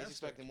fantastic.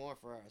 expecting more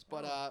for ours.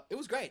 But it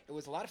was great. It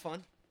was a lot of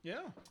fun.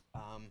 Yeah.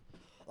 A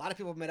lot of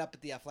people met up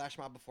at the flash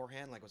mob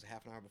beforehand. Like it was a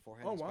half an hour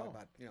beforehand. Oh, There was wow.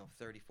 probably about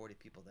 30, 40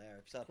 people there.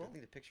 If you saw, Cool. I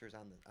think the pictures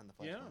on the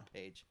flash Yeah. mob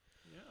page.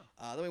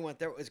 Yeah. Then we went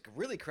there. It was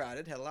really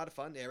crowded. Had a lot of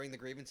fun airing the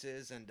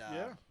grievances and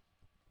Yeah.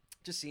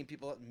 just seeing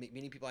people,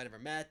 meeting people I never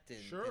met,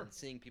 and, Sure. and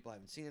seeing people I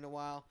haven't seen in a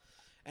while.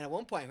 And at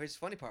one point, here's the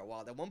funny part.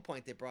 Wild. At one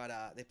point, they brought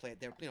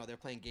they're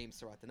playing games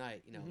throughout the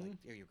night.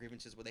 Like your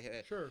grievances. Where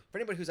they Sure. for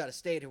anybody who's out of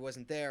state who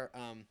wasn't there,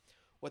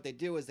 what they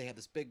do is they have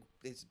this big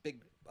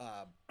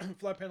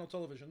Flat panel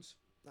televisions.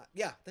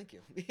 Yeah, thank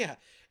you. Yeah,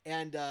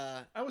 and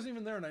I wasn't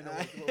even there, and I know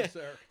what was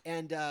there.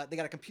 and they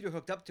got a computer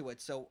hooked up to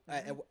it. So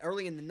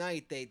early in the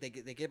night, they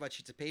gave out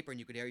sheets of paper, and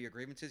you could air your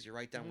grievances. You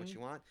write down what you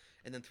want,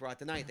 and then throughout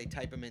the night, they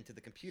type them into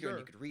the computer, and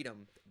you could read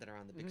them that are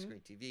on the big screen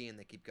TV, and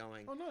they keep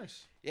going. Oh,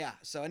 nice. Yeah.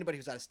 So anybody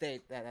who's out of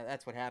state,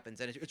 that's what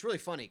happens, and it's really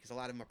funny because a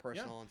lot of them are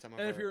personal, and some of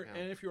them.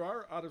 And if you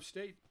are out of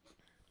state,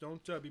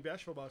 don't be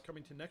bashful about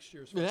coming to next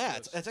year's. Yeah,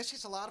 it's actually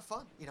it's a lot of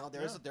fun. You know,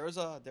 there's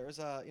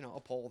a you know, a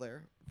pole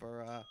there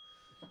for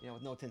you know,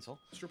 with no tinsel.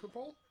 Stripper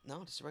pole?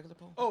 No, just a regular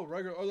pole. Oh,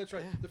 regular. Oh, that's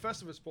right. The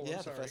Festivus pole. Yeah,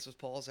 I'm sorry. the Festivus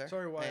pole's there.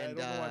 Sorry, why? I don't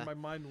know why my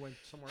mind went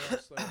somewhere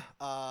else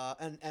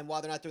there. And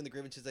while they're not doing the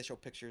grievances, they show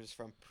pictures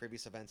from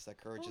previous events that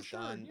Courage has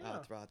done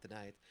throughout the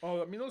night.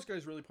 Oh, I mean, those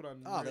guys really put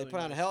on. Oh, they put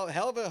on a hell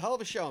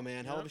of a show,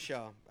 man. Hell of a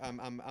show.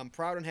 I'm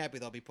proud and happy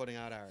they'll be putting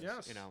out ours.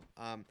 Yes. You know.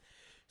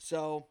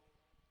 So.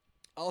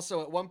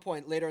 Also, at one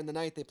point later in the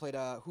night, they played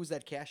 "Who's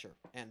That Casher?"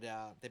 and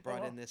they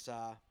brought in this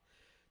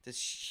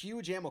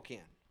huge ammo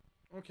can.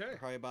 Okay.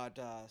 Probably about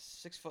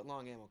 6 foot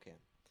long ammo can,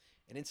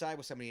 and inside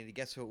was somebody. And you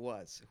guess who it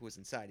was? Who was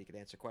inside? You could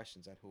answer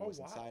questions on who was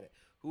inside it.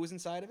 Who was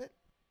inside of it?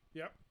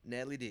 Yep.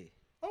 Natalie D.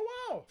 Oh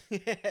wow.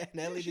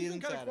 Natalie D. She's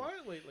been kind of inside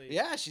quiet lately.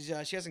 Yeah,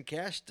 she hasn't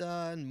cashed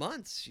in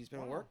months. She's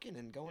been working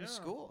and going to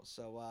school,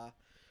 so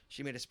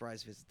she made a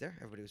surprise visit there.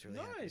 Everybody was really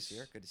happy to see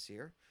her. Good to see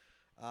her.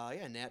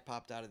 Yeah, Nat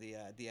popped out of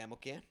the ammo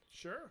can.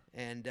 Sure.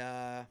 And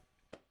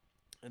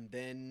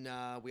then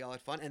we all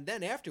had fun. And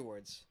then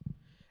afterwards,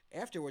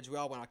 we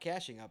all went out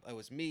cashing up. It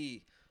was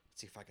me.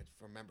 Let's see if I could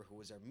remember who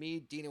was there.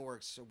 Me, Dina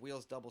Works,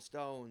 Wheels Double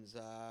Stones,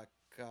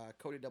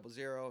 Cody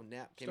 00,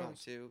 Nat came out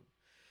too.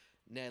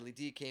 Natalie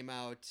D came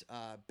out.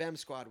 Bem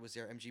Squad was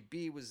there.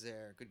 MGB was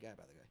there. Good guy,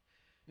 by the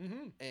way.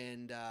 Mm-hmm.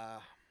 And I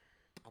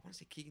want to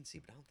say Keegan C,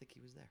 but I don't think he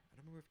was there. I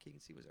don't remember if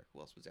Keegan C was there. Who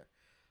else was there?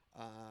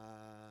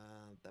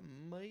 That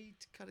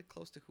might cut it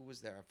close to who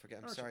was there. I forget.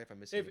 I'm sorry if I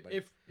missed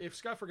anybody. If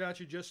Scott forgot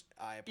you, just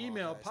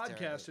email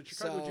podcast at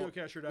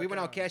chicagogeocacher.com. We went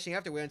out cashing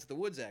after we went into the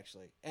woods,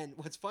 actually. And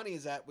what's funny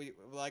is that we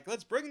were like,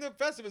 let's bring the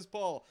Festivus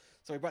pole.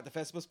 So we brought the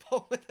Festivus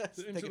pole with us.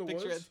 Into take a the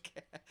picture woods?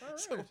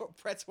 Of the So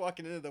Brett's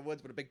walking into the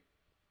woods with a big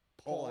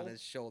pole on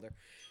his shoulder.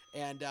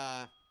 And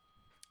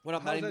went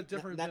up. How is that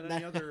different than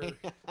any other?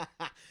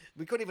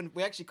 We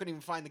actually couldn't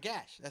even find the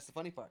gash. That's the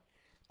funny part.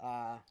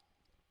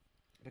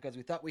 Because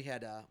we thought we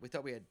had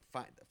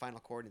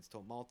final coordinates to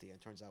a multi, and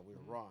it turns out we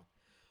were wrong.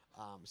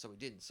 So we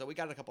didn't. So we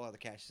got a couple other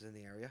caches in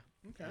the area.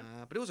 Okay.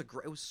 But it was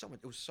so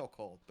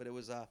cold, but it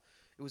was a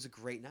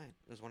great night.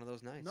 It was one of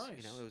those nights. Nice.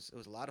 You know, it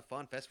was a lot of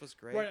fun. Fest was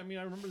great. Right. I mean,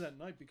 I remember that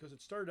night because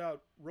it started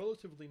out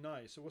relatively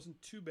nice. It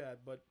wasn't too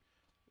bad, but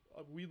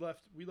we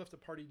left the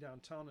party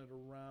downtown at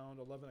around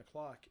 11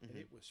 o'clock, and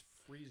it was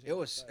freezing. It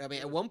was. outside. I mean,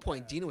 It at was one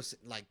point, bad. Dina was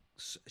like,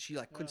 she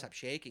couldn't stop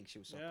shaking. She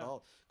was so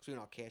cold because we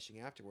went out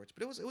cashing afterwards.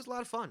 But it was a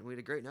lot of fun. We had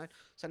a great night.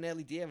 Saw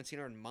Natalie D. I haven't seen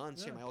her in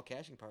months. Yeah. My old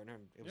cashing partner,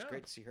 and it was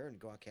great to see her and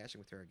go out cashing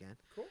with her again.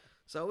 Cool.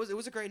 So it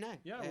was a great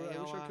night. Yeah, well, I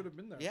wish I could have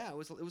been there. Yeah, it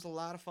was a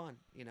lot of fun.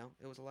 You know,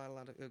 it was a lot of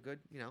good.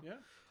 You know, Yeah.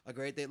 a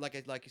great. They like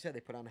you said, they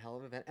put on a hell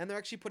of an event, and they're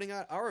actually putting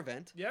out our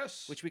event.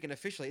 Yes. Which we can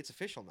officially. It's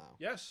official now.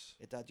 Yes.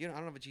 It I don't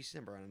have a GC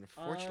number on it.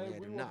 Unfortunately, I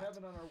do we will not. have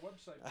it on our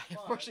website. I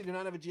unfortunately do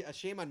not have a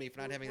shame on me for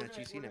not having that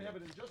GC We're number. gonna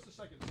have it in just a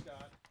second,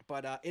 Scott.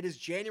 But it is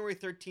January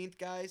 13th,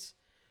 guys.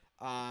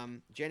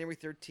 January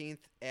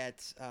 13th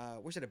at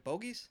where's it at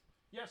Bogey's?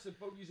 Yes, at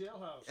Bogey's Ale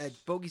House. At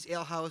Bogey's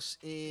Ale House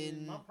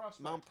in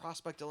Mount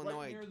Prospect,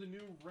 Illinois. Right near the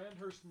new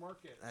Randhurst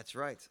Market. That's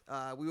right.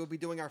 We will be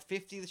doing our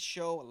 50th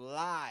show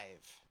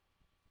live.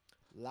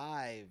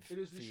 It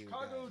is for the you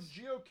Chicago guys.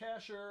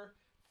 Geocacher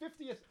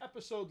 50th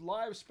episode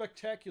live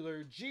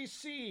spectacular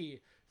GC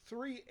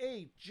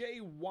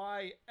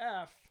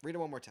 38JYF. Read it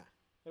one more time.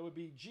 That would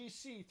be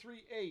GC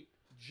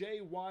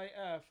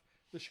 38JYF.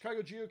 The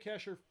Chicago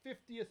Geocacher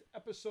 50th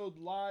episode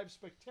live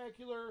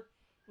spectacular,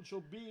 which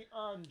will be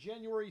on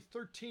January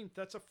 13th.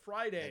 That's a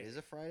Friday. It is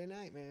a Friday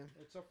night, man.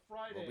 It's a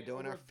Friday. We'll be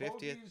doing our Over at 50th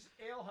Bogey's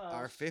Ale House,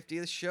 Our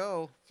 50th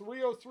show.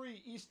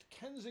 303 East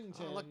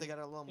Kensington. Oh, look, they got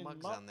our little in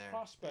mugs Mount on there.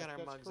 Prospect. They got our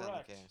That's mugs correct. on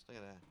the cast. Look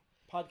at that.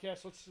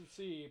 Podcast, let's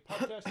see.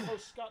 Podcast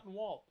host Scott and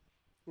Walt.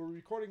 We're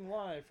recording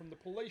live from the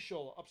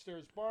Palatial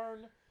Upstairs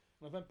Barn,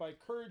 an event by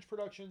Courage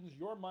Productions,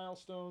 Your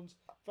Milestones,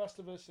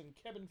 Festivus, and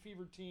Cabin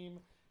Fever Team.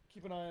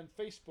 Keep an eye on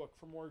Facebook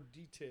for more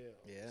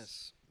details.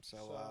 Yes. So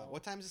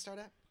what time does it start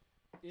at?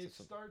 It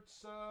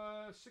starts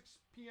 6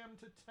 p.m.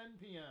 to 10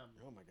 p.m.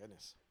 Oh, my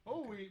goodness.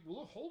 Oh,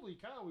 holy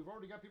cow, we've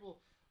already got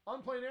people.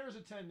 Unplanned Air is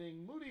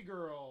attending. Moody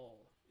Girl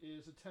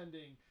is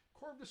attending.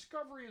 Core of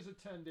Discovery is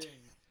attending.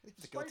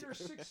 Spider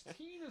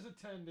 16 is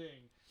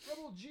attending.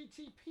 Rebel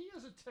GTP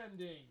is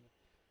attending.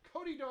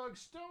 Cody Dog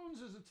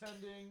Stones is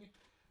attending.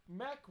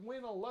 Mac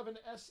Win 11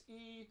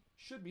 SE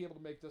should be able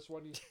to make this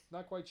one. He's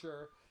not quite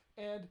sure.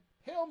 And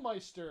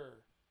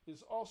Hailmeister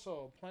is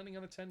also planning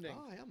on attending.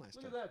 Oh, Hailmeister.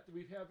 Look at that.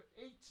 We have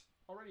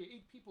already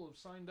eight people have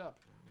signed up.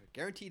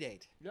 Guaranteed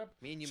 8. Yep.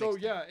 Me and you. So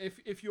yeah,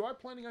 if you are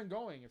planning on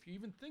going, if you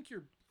even think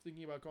you're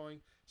thinking about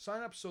going,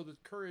 sign up so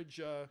that Courage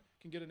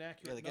can get an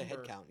accurate Yeah, they get a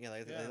number. head count.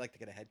 Yeah, they like to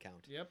get a head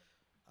count. Yep.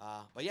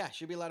 But yeah,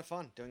 should be a lot of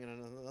fun doing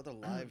another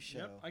live show.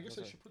 Yep. I guess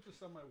Those I are- should put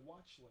this on my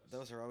watch list.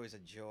 Those are always a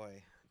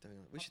joy. We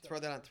Up should there, throw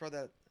that on.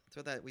 sir.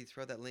 Throw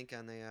that link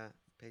on the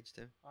page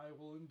too. I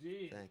will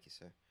indeed. Thank you,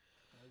 sir.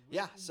 I will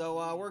Yeah,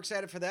 so indeed. we're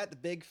excited for that. The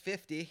Big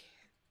 50,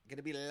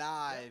 gonna be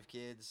live,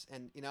 kids.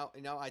 And you know,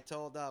 I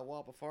told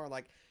Walt before,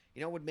 like,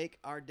 would make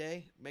our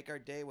day.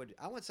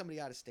 I want somebody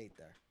out of state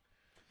there.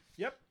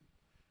 Yep.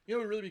 You know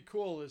what would really be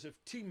cool is if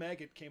T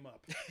Maggot came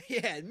up.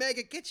 Yeah,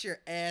 Megan, get your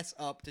ass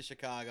up to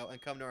Chicago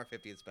and come to our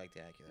 50th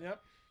spectacular.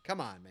 Yep.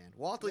 Come on, man.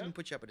 Walt will Yep. even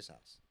put you up at his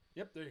house.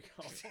 Yep. There you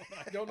go.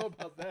 I don't know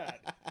about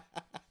that.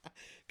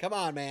 Come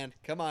on, man.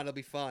 Come on, it'll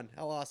be fun.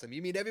 How awesome.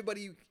 You meet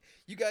everybody.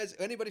 You guys,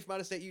 anybody from out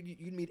of state,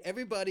 you meet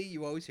everybody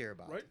you always hear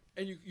about. Right.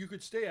 And you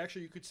could stay.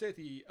 Actually, you could stay at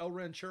the El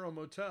Ranchero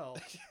Motel.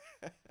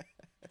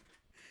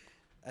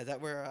 Is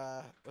that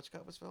where what's it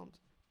called was filmed?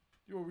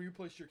 Where you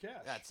placed your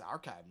cash. That's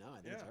archived now.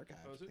 I think it's Yeah. archived.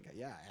 Oh, is it? I think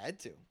yeah, I had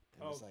to. It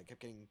was Oh. like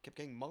kept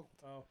getting mugged.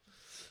 Oh,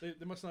 they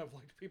must not have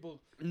liked people.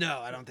 No,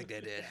 I don't think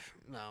they did.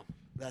 No,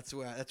 that's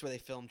where they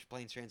filmed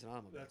Planes, Trains, and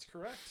Automobiles. That's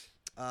correct.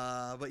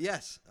 But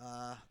yes,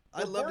 I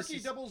Well, love Borky to see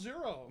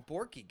 000.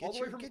 Borky. All Get the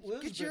your way from get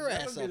Lisbon. your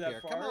That ass wouldn't be up that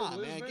here. far. Come on, man.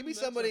 Lisbon, Give me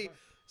that's not somebody far.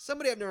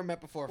 I've never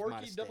met before from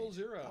out of Borky state.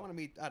 000. I want to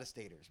meet out of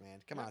staters,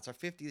 man. Come on, it's our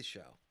 50th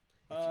show.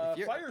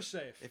 Fire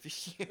safe. If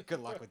you good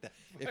luck with that.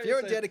 If Fire you're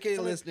a safe. dedicated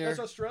Somebody- listener, That's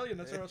Australian.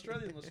 That's our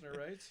Australian listener,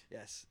 right?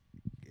 yes.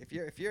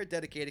 If you're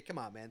dedicated, come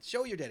on, man.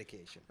 Show your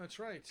dedication. That's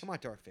right. Come on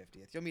to our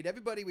 50th. You'll meet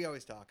everybody we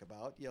always talk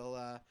about. You'll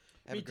have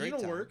a Meet great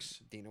Dina time.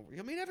 Works.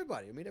 You'll meet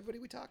everybody. You'll meet everybody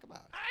we talk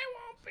about. I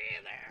won't be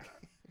there.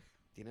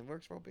 Dina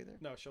Works won't be there.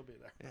 No, she'll be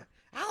there. Yeah.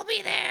 I'll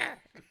be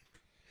there.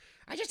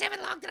 I just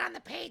haven't logged it on the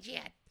page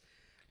yet.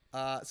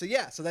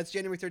 So that's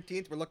January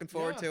 13th. We're looking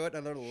forward Yeah, to it.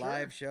 Another sure.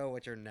 live show,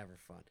 which are never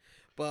fun,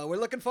 but we're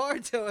looking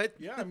forward to it.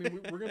 Yeah, I mean,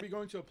 we're going to be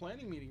going to a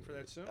planning meeting for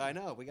that soon. I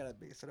know we gotta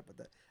be set up with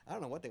that. I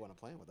don't know what they want to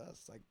plan with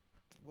us. Like,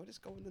 what is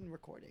going in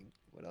recording?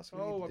 What else? We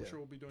need Oh, to I'm do? sure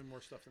we'll be doing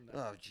more stuff than that.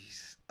 Oh,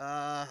 jeez.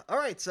 All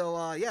right.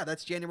 So, yeah,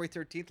 that's January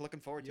 13th. Looking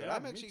forward to it. Yeah,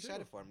 I'm me actually too.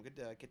 excited for it. I'm good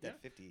to get that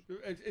Yeah. 50.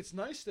 It's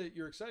nice that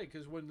you're excited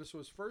because when this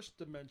was first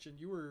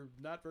mentioned, you were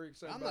not very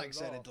excited. I'm about not it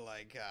excited at to,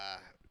 like,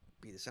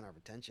 be the center of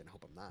attention.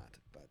 Hope I'm not.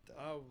 But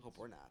Oh. hope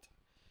we're not.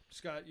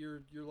 Scott,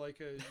 you're like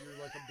a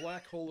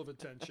black hole of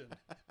attention.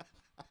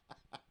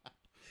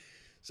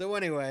 So,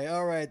 anyway,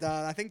 all right.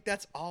 I think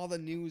that's all the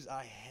news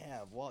I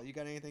have. Walt, you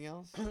got anything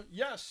else?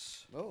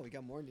 Yes. Oh, we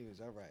got more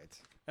news. All right.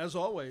 As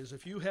always,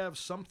 if you have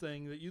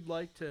something that you'd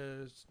like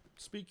to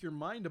speak your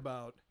mind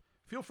about,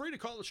 feel free to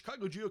call the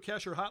Chicago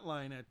Geocacher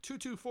hotline at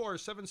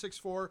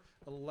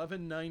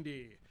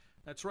 224-764-1190.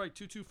 That's right,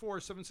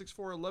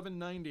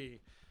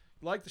 224-764-1190.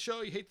 Like the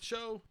show, you hate the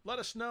show, let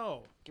us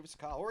know. Give us a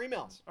call or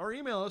emails. Or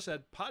email us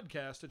at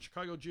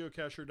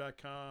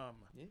podcast@chicagogeocacher.com.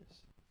 Yes,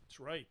 That's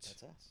right.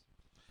 that's us.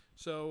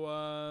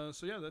 So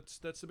yeah, that's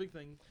the big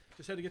thing.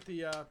 Just had to get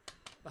the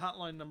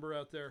hotline number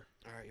out there.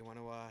 All right. You want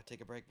to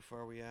take a break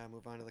before we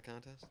move on to the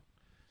contest?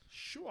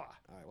 Sure. All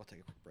right. We'll take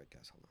a quick break,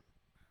 guys. Hold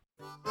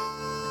on.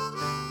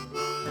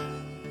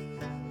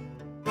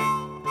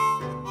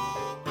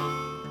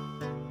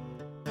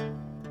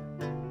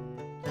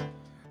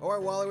 All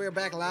right, Wally, we are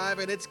back live,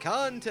 and it's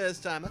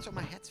contest time. That's what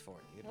my hat's for.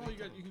 Well, you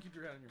can keep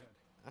your hat on your head.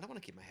 I don't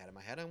want to keep my hat on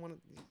my head. I want to.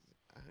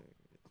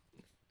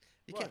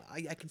 You What?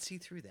 can't. I can see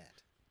through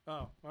that.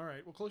 Oh, all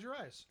right. Well, close your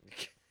eyes.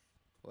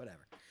 Whatever.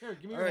 Here,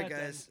 give me All your right, hat,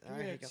 guys. then. All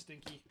Give me right, that here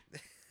you stinky.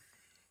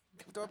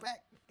 Throw it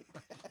back.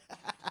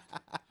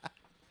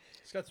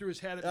 Scott threw his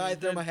hat at me. I and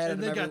throw then- my hat at and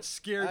him then every. got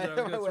scared. I that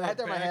I was gonna throw my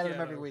throw it hat back at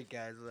him every him. week,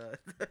 guys.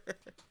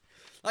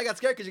 I got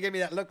scared because you gave me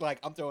that look like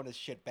I'm throwing this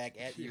shit back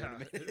at you in a Yeah,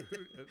 minute.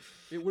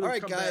 it would All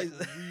have right, come guys.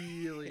 back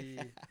really.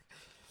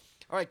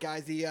 All right,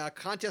 guys. The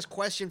contest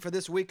question for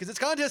this week, because it's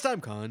contest time.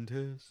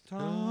 Contest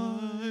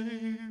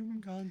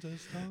time.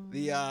 Contest time.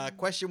 The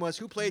question was,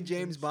 who played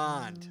James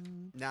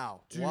Bond?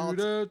 Now, Walt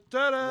Walt,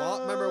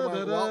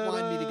 remember Walt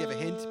wanted me to give a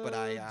hint, but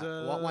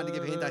Walt wanted to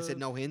give a hint. I said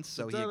no hints,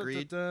 so he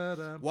agreed.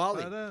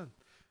 Wally.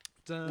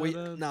 Wait,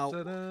 now,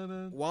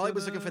 Wally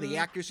was looking for the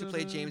actors who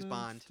played James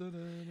Bond,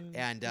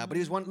 and but he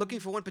was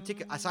looking for one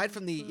particular. Aside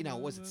from the,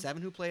 was it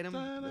Seven who played him?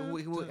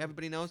 Who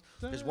everybody knows.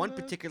 There's one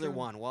particular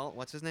one. Walt,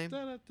 what's his name?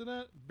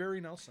 Barry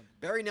Nelson.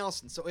 Barry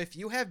Nelson. So if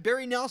you have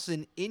Barry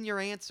Nelson in your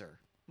answer,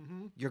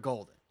 you're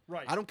golden.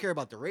 Right. I don't care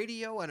about the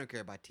radio. I don't care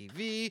about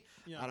TV.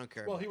 Yeah. I don't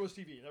care. Well, about, he was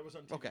TV. That was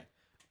on TV. okay.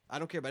 I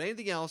don't care about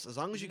anything else as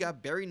long as you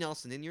got Barry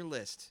Nelson in your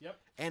list. Yep.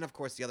 And of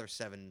course the other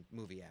 7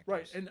 movie actors.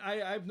 Right, and I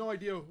have no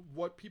idea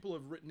what people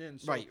have written in.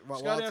 So Right, well,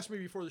 Scott well, asked me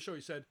before the show. He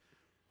said,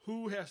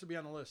 "Who has to be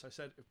on the list?" I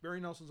said, "If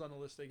Barry Nelson's on the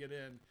list, they get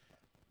in,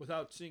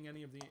 without seeing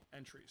any of the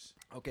entries."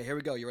 Okay, here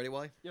we go. You ready,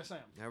 Wally? Yes, I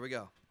am. Here we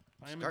go.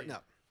 I am Starting indeed.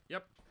 up.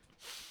 Yep.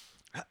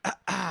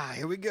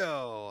 Here we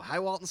go. Hi,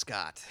 Walt and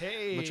Scott.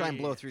 Hey. I'm gonna try and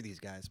blow through these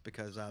guys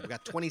because we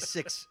got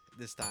 26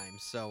 this time.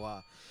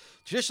 So,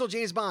 traditional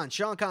James Bond: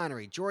 Sean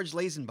Connery, George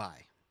Lazenby,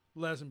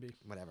 Lazenby.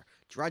 whatever.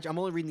 I'm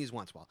only reading these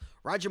once. Walt.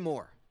 Roger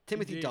Moore,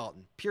 Timothy Indeed.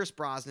 Dalton, Pierce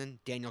Brosnan,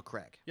 Daniel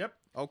Craig. Yep.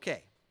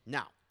 Okay.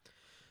 Now,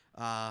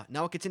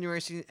 Now it gets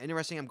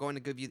interesting. I'm going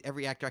to give you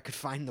every actor I could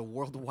find in the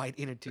worldwide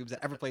inner tubes that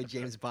ever played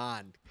James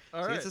Bond.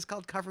 All See, right. this is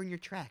called covering your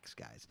tracks,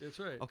 guys. That's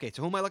right. Okay,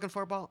 so who am I looking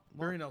for, Ball?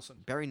 Barry Nelson.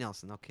 Barry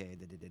Nelson. Okay.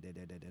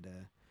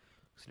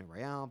 Casino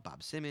Royale,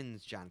 Bob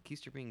Simmons, John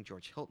Keesterling,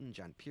 George Hilton,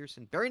 John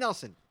Pearson, Barry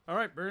Nelson. All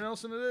right, Barry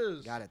Nelson it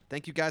is. Got it.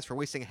 Thank you guys for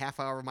wasting a half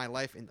hour of my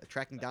life in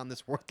tracking down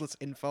this worthless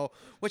info,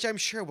 which I'm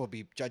sure will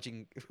be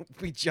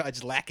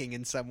judged lacking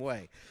in some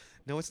way.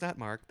 No, it's not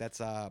Mark.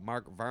 That's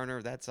Mark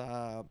Varner. That's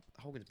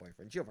Hogan's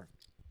boyfriend, Gio Verne.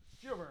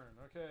 Gilbert,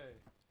 okay.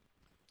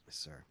 Yes,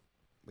 sir.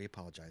 We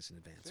apologize in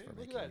advance See, for look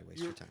making at you that.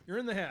 waste your time. You're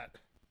in the hat.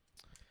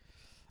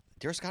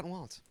 Dear Scott and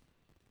Wallace,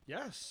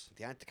 Yes.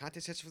 the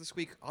contest history for this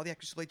week, all the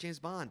actors who played James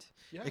Bond.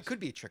 Yes. It could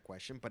be a trick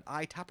question, but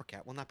I, Topper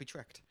Cat, will not be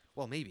tricked.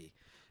 Well, maybe.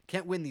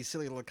 Can't win these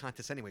silly little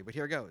contests anyway, but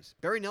here goes.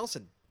 Barry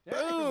Nelson. Yeah,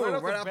 Boom!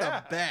 right Right off off the the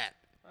bat. bat.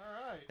 All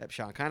right. Yep,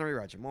 Sean Connery,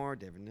 Roger Moore,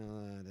 David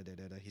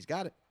He's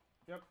got it.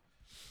 Yep.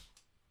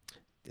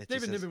 It just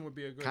David says, Niven would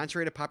be a good.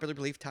 contrary to popular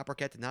belief, Topper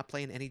Cat did not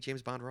play in any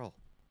James Bond role.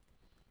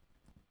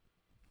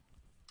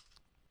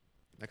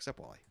 Next up,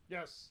 Wally.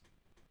 Yes.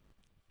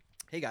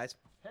 Hey, guys.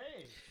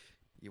 Hey.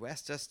 You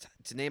asked us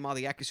to name all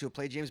the actors who have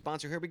played James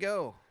Bond, so here we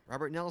go.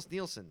 Robert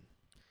Nielsen.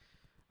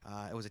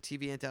 It was a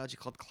TV anthology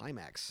called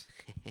Climax.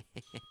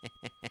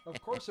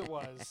 Of course it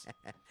was.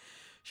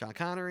 Sean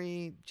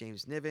Connery,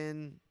 James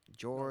Niven,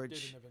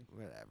 George, David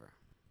Niven. whatever.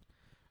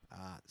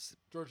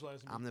 George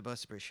Lazenby.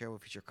 Omnibus, British Show will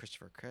feature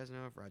Christopher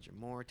Krasnov, Roger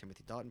Moore,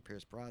 Timothy Dalton,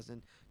 Pierce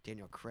Brosnan,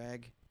 Daniel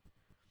Craig.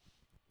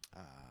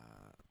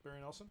 Barry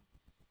Nelson.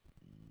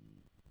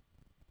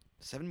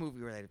 7 movie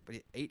related, but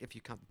 8 if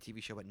you count the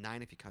TV show, but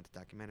 9 if you count the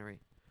documentary.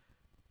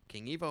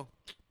 King Evo.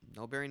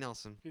 No Barry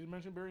Nelson. Did you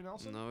mention Barry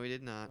Nelson? No, he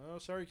did not. Oh,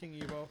 sorry, King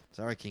Evo.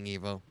 Sorry, King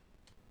Evo.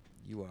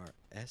 You are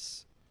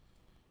S.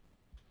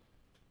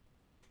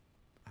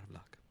 Out of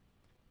luck.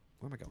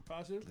 Where am I going?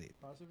 Positive? Delete.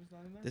 Positive is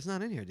not in there? This is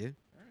not in here, dude.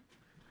 All right.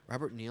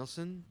 Robert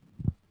Nielsen.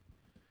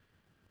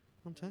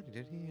 I'm telling you,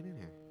 dude, he ain't in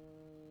here.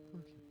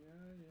 Look.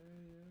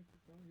 Yeah.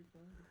 Keep going.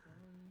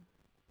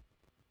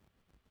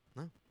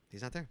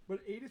 He's not there.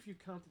 But 8 if you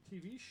count the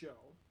TV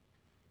show.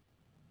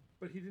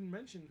 But he didn't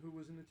mention who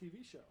was in the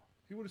TV show.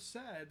 He would have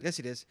said. Yes,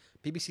 he does.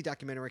 BBC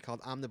documentary called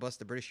Omnibus,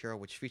 The British Hero,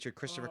 which featured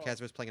Christopher Oh.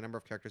 Kazmas playing a number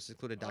of characters,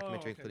 included a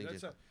documentary including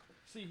that's James.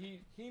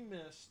 See, he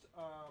missed.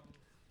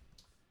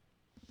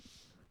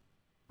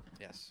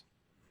 Yes.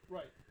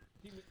 Right.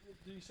 Did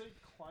he say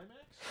Climax?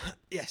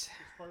 Yes.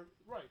 It's part,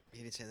 right.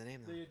 He didn't say the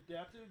name, though. They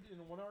adapted in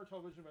a 1-hour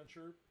television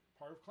adventure,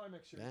 part of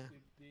Climax series. Yeah.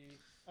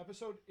 The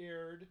episode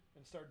aired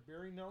and starred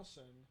Barry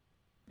Nelson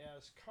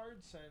as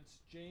Card Sense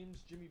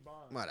James Jimmy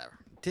Bond. Whatever.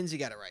 Tinsy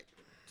got it right.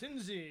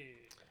 Tinsy.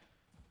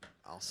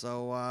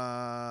 Also,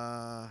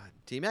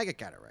 T. Maggot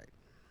got it right.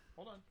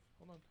 Hold on.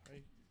 I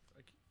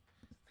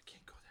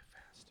can't go that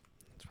fast.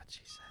 That's what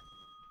she said.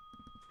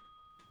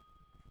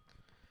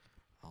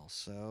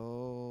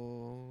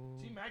 Also.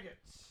 T.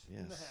 Maggots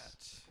in the Yes. hat.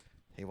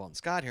 Hey, Walton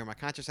Scott, here are my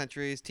concert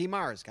entries. T.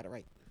 Mars got it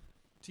right.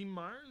 Team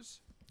Mars?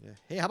 Yeah.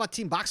 Hey, how about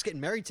Team Box getting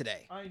married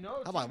today? I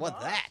know. How about Team what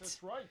Mars. that?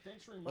 That's right.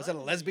 Thanks for reminding Was it a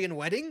me. lesbian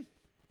wedding?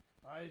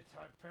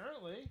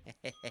 Apparently.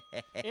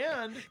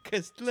 And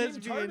Because Team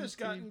TARDIS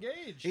got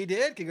engaged. He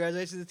did.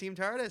 Congratulations to Team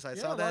TARDIS. I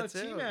Yeah, saw a that lot of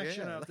too. team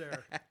action Yeah. out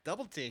there.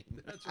 Double team.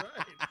 That's right.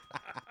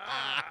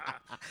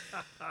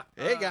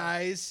 Hey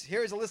guys,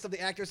 here's a list of the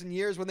actors and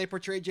years when they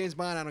portrayed James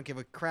Bond. I don't give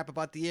a crap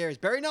about the years.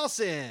 Barry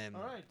Nelson.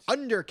 All right.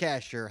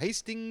 Undercasher,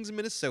 Hastings,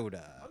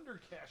 Minnesota.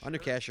 Undercasher.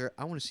 Undercasher,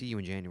 I want to see you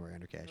in January,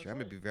 Undercasher. That's I'm going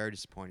right. to be very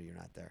disappointed you're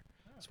not there.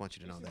 Just want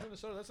you to know Hastings, that.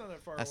 Minnesota, that's not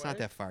that far That's away. not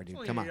that far, It's dude.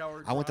 only Come an on.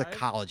 8-hour I went to drive.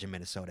 college in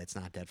Minnesota. It's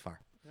not that far.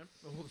 Yep.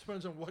 Well, it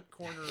depends on what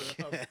corner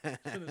of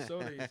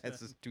Minnesota he's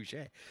That's in. just touche.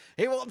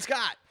 Hey, Walton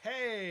Scott.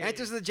 Hey.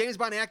 Answers of the James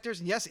Bond actors,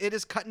 and yes, it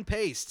is cut and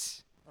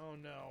paste. Oh,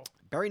 no.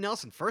 Barry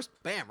Nelson, first,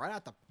 bam, right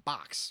out the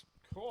box.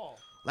 Cool.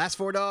 Last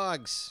 4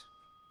 dogs.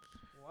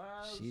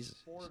 Last She's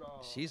 4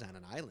 dogs. she's on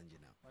an island, you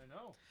know. I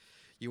know.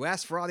 You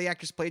asked for all the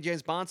actors play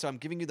James Bond, so I'm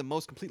giving you the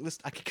most complete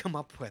list I could come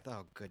up with.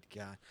 Oh, good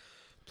God.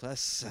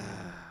 Plus,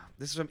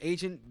 this is from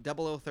Agent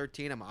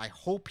 0013. I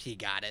hope he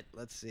got it.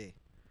 Let's see.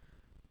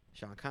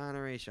 Sean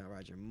Connery,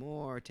 Roger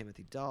Moore,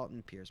 Timothy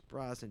Dalton, Pierce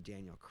Brosnan,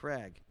 Daniel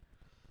Craig,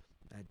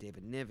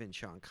 David Niven,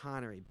 Sean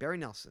Connery, Barry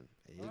Nelson.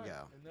 There you All right.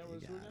 go. And that You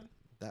was who got again? it.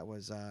 That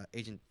was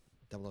Agent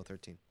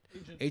 0013.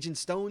 Agent. Agent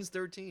Stones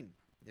 13,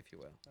 if you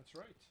will. That's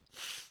right.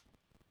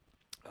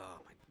 Oh,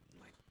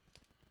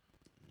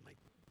 my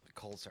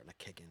cold's starting to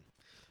kick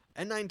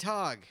in. N9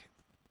 Tog,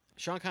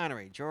 Sean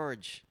Connery,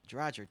 George,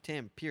 Roger,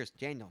 Tim, Pierce,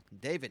 Daniel,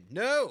 David.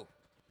 No!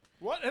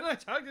 What? And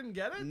I didn't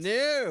get it?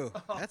 No!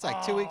 That's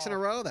like 2 weeks in a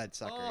row that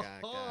sucker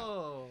got.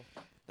 Oh.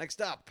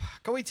 Next up,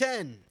 Coe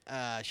 10,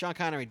 Sean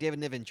Connery, David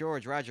Niven,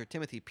 George, Roger,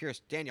 Timothy,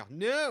 Pierce, Daniel.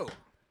 No!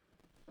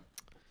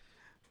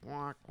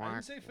 I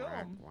didn't say film.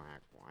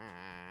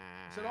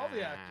 I said all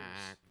the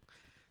actors.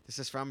 This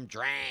is from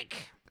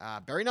Drank.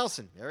 Barry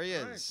Nelson. There he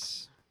All right.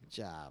 is. Good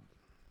job.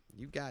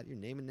 You got your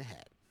name in the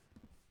hat.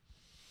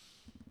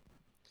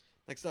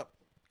 Next up,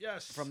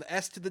 Yes. from the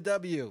S to the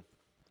W.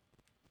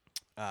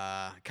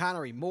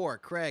 Connery, Moore,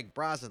 Craig,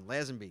 Brosnan,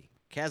 Lazenby,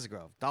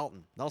 Casagrove,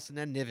 Dalton, Nelson,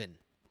 and Niven.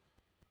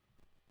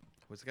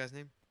 What's the guy's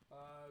name?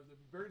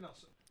 Barry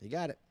Nelson. You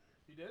got it.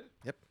 He did?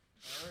 Yep.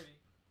 Alrighty.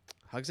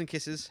 Hugs and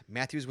kisses.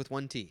 Matthews with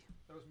 1 T.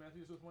 That was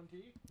Matthews with 1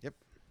 T? Yep.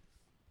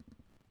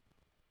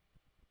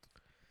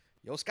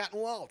 Yo, Scott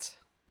and Walt.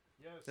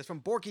 Yes. That's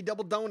from Borky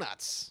Double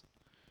Donuts.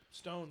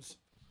 Stones.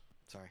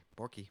 Sorry,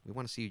 Borky. We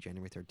want to see you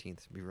January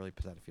 13th. Be really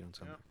upset if you don't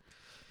come. Yep.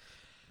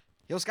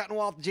 Yo, Scott and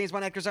Walt. James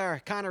Bond actors are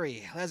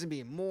Connery,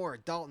 Lazenby, Moore,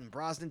 Dalton,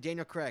 Brosnan,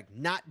 Daniel Craig.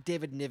 Not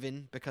David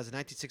Niven, because the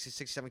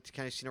 1966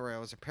 Casino Royale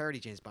was a parody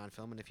James Bond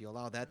film, and if you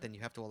allow that, then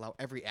you have to allow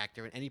every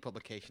actor in any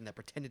publication that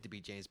pretended to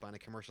be James Bond in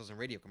commercials and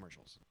radio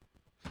commercials.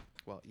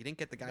 Well, you didn't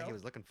get the guy he Nope.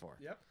 was looking for.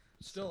 Yep.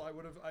 Still,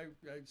 I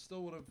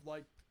still would have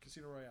liked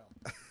Casino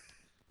Royale.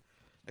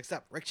 Next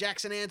up, Rick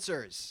Jackson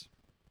answers.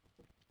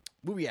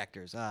 Movie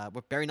actors.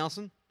 With Barry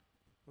Nelson.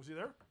 Was he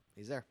there?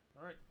 He's there.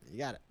 All right. You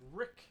got it.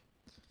 Rick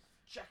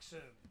Jackson.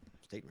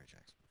 State Rick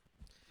Jackson.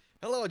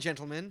 Hello,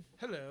 gentlemen.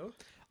 Hello.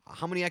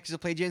 How many actors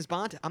have played James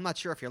Bond? I'm not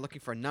sure if you're looking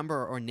for a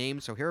number or name,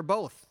 so here are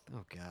both.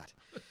 Oh, God.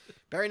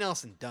 Barry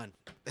Nelson, done.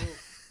 Who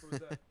was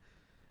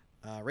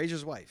that?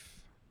 Razor's wife,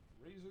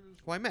 Razors.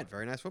 who I met.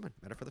 Very nice woman.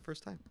 Met her for the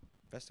first time.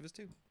 Best of us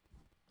too.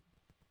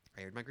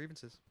 I aired my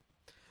grievances.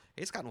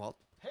 Hey, Scott and Walt.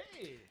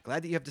 Hey.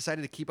 Glad that you have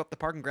decided to keep up the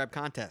park and grab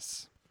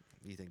contests.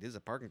 You think this is a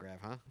park and grab,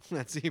 huh?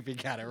 Let's see if you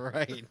got it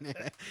right.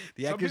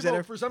 The actors that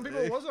are For some people,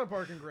 it wasn't a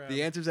park and grab.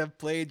 the answers have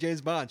played James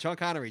Bond, Sean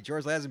Connery,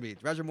 George Lazenby,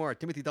 Roger Moore,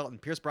 Timothy Dalton,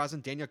 Pierce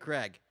Brosnan, Daniel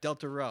Craig,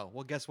 Delta Row.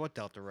 Well, guess what,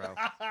 Delta Row?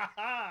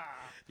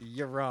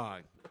 You're wrong.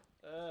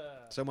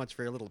 So much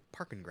for your little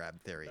park and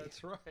grab theory.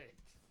 That's right.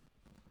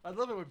 I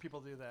love it when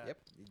people do that. Yep.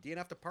 You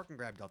DNF to park and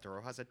grab, Delta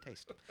Row. How's that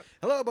taste?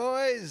 Hello,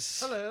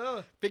 boys.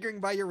 Hello. Figuring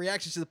by your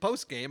reactions to the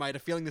post game, I had a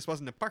feeling this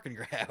wasn't a park and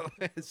grab.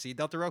 See,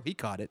 Delta Row, he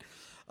caught it.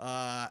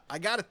 I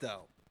got it,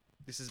 though.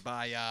 This is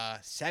by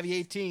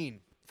Savvy18.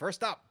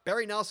 First up,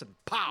 Barry Nelson.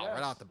 Pow! Yes.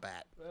 Right out the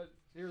bat.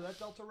 Hear that,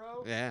 Delta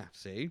Row? Yeah,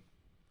 see?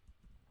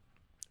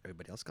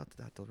 Everybody else got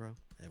the Delta Row.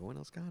 Everyone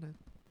else got it.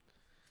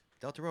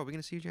 Delta Row, we're going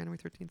to see you January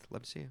 13th.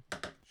 Love to see you.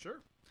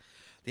 Sure.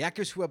 The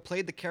actors who have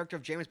played the character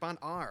of James Bond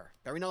are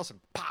Barry Nelson.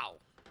 Pow!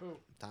 Who?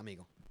 Tom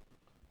Eagle.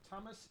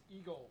 Thomas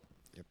Eagle.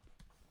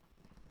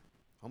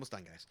 Almost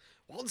done, guys.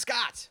 Walton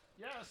Scott.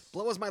 Yes.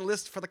 Blows my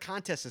list for the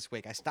contest this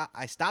week.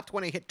 I stopped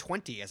when I hit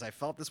 20 as I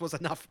felt this was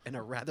enough in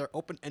a rather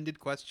open-ended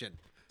question.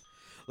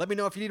 Let me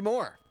know if you need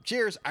more.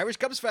 Cheers, Irish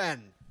Cubs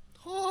fan.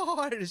 Oh,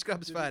 Irish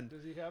Cubs fan.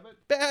 Does he have it?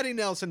 Barry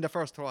Nelson, the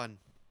first one.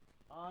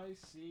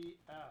 ICF.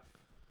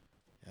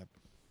 Yep.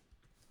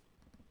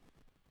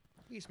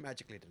 He's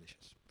magically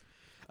delicious.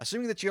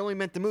 Assuming that you only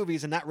meant the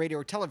movies and not radio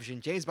or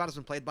television, James Bond has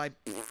been played by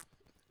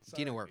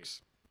Dina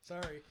Works.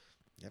 Sorry.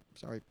 Yep,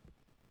 sorry.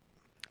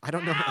 I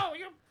don't know. No,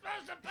 you're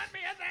supposed to put me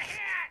in the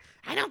hat.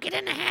 I don't get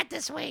in the hat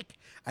this week.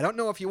 I don't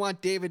know if you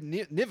want David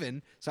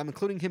Niven, so I'm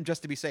including him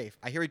just to be safe.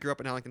 I hear he grew up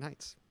in Arlington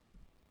Heights.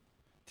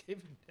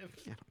 David Niven.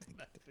 Yeah, I don't think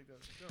I think that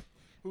was a joke.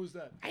 Who was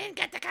that? I didn't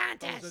get the Oh, was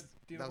contest.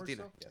 that Dina That was Works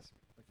Dina. still? Yes.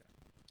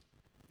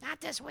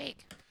 Not this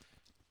week.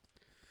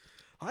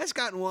 Hi,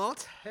 Scott and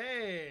Walt.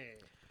 Hey.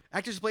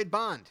 Actors who played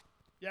Bond.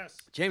 Yes.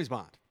 James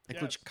Bond.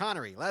 Includes Yes.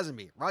 Connery,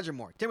 Lazenby, Roger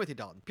Moore, Timothy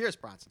Dalton, Pierce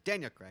Brosnan,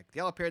 Daniel Craig. They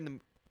all appeared in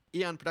the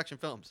Eon production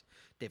films.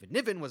 David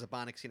Niven was a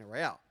Bond in Casino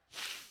Royale.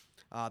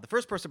 The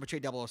first person to portray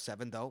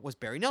 007, though, was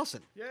Barry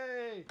Nelson.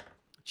 Yay.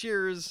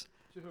 Cheers,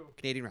 To who?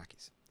 Canadian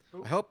Rockies.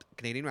 Who? I hope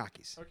Canadian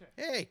Rockies. Okay.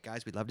 Hey,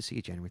 guys, we'd love to see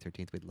you January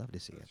 13th. We'd love to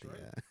see you. That's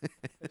at the,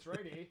 That's right,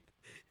 eh?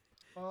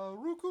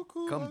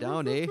 Roo-coo-coo, Come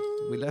down, eh?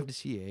 roo-coo-coo. We'd love to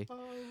see you, eh?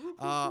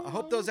 I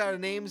hope those are the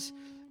names.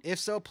 If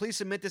so, please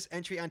submit this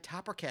entry on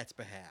Toppercat's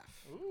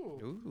behalf. Ooh.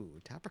 Ooh,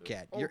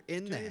 Toppercat, Oh, you're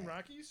in Canadian there.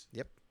 Rockies?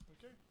 Yep.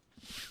 Okay.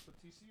 Put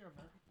TC on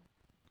there.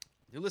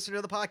 New listener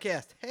to the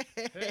podcast.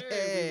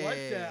 Hey, we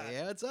like that.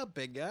 Yeah, what's up,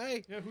 big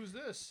guy? Yeah, who's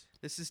this?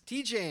 This is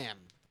T-Jam.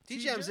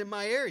 T-Jam's in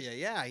my area.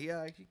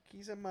 Yeah,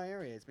 he's in my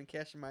area. He's been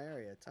cashing my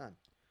area a ton.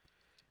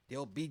 The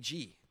old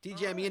BG.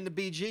 T-Jam, Alright. in the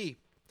BG.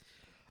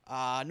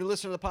 New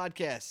listener to the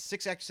podcast.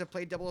 6 actors have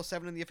played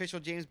 007 in the official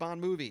James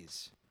Bond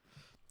movies.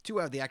 2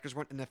 of the actors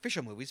weren't in the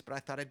official movies, but I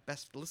thought I'd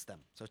best list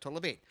them. So a total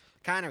of 8.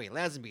 Connery,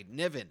 Lazenby,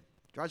 Niven,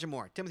 Roger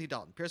Moore, Timothy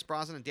Dalton, Pierce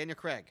Brosnan, and Daniel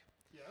Craig.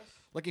 Yes.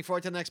 Looking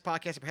forward to the next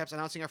podcast and perhaps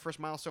announcing our first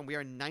milestone. We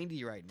are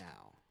 90 right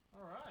now.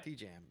 All right.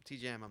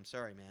 T-Jam, I'm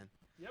sorry, man.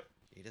 Yep.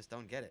 You just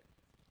don't get it.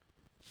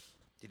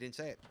 You didn't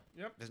say it.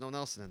 Yep. There's no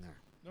Nelson in there.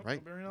 Nope,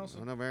 right? no Barry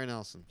Nelson. No Barry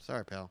Nelson.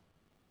 Sorry, pal.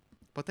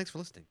 But thanks for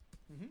listening.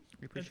 Mm-hmm. We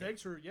And appreciate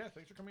thanks for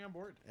coming on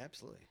board. it.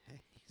 Absolutely. Hey,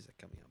 he's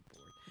coming on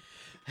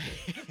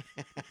board.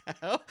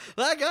 Oh,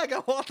 that guy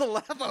got Walt to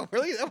laugh out.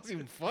 Really? That was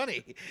even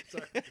funny.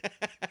 Sorry.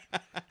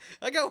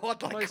 I got Walt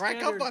to My crack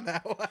standard- up on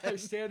that My one.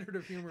 standard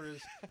of humor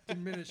is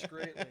diminished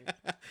greatly.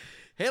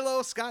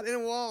 Hello, Scott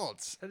and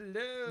Walt.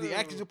 Hello. The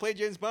actors who played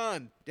James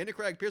Bond: Daniel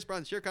Craig, Pierce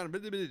Brosnan, Shere Khan.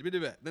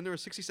 Then there were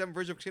 67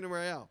 versions of Casino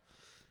Royale.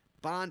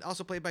 Bond,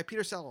 also played by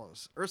Peter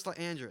Sellers, Ursula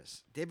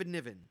Andress, David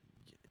Niven,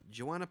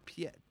 Joanna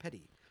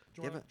Petty.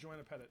 Joanna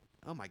Pettit.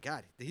 Oh my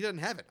God, he doesn't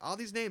have it. All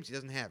these names, he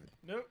doesn't have it.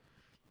 Nope.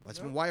 That's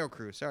Nope. from Wyo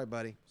Crew. Sorry,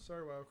 buddy.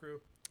 Sorry, WoW Crew.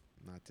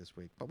 not this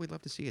week. But we'd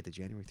love to see you at the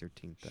January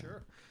 13th.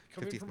 Sure.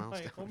 Coming 50th from my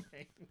milestone. home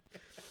hang.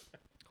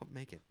 Hope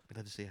make it. We'd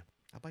love to see you.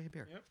 I'll buy you a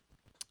beer. Yep.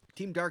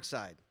 Team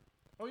Darkside.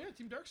 Oh yeah,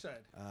 Team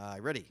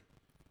Darkside. Ready.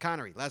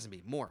 Connery,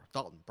 Lazenby, Moore,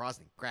 Dalton,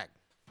 Brosnan, Craig.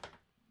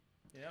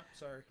 Yeah.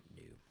 Sorry.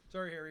 No.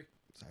 Sorry, Harry.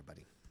 Sorry,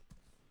 buddy.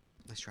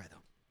 Nice try,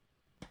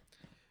 though.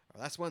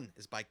 Our last one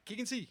is by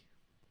Keegan C.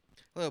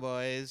 Hello,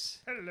 boys.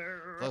 Hello.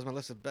 Close my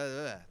list of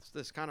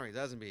this Connery,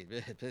 Lazenby.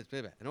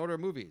 An order of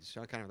movies.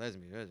 Sean Connery,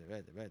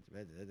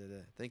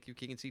 Lazenby. Thank you,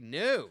 Keegan C.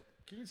 No.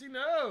 Can you see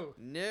no?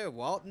 No.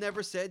 Walt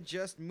never said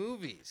just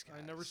movies, guys.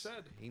 I never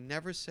said. He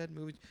never said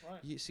movies. Right.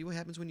 You see what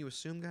happens when you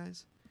assume,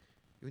 guys?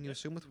 When you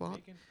assume with You're Walt?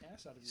 making an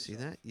ass out of See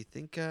yourself.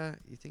 that?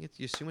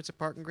 You assume it's a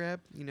park and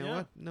grab? You know Yeah,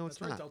 what? No, it's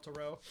That's not. right, Delta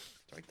Row.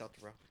 That's right, Delta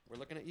Row. We're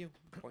looking at you.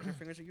 Pointing our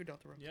fingers at you,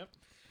 Delta Row. Yep.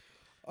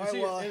 All And right,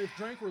 see, well, and if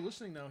Drank were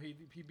listening now,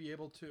 he'd be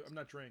able to. I'm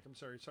not Drank. I'm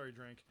sorry,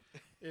 Drank.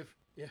 If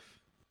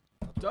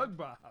Doug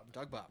Bob,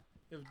 Doug Bob.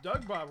 if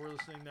Doug Bob were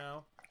listening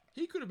now,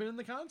 he could have been in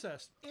the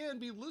contest and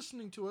be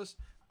listening to us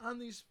on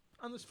this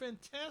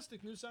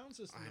fantastic new sound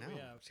system I that know.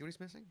 we have. See what he's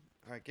missing?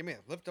 All right, give me a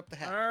lift up the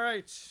hat. All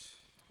right.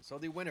 So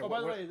the winner. Oh, by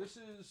the what- way, this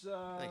is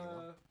Thank you,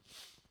 Walt.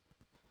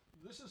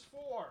 this is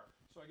for.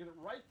 So I get it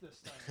right this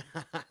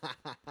time.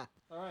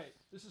 All right.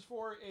 This is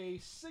for a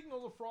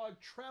Signal the Frog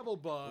travel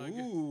bug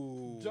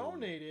Ooh.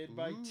 donated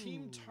by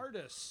Team Ooh.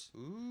 TARDIS.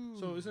 Ooh.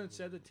 So isn't it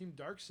sad that Team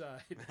Darkside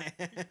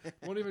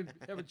won't even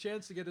have a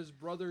chance to get his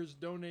brother's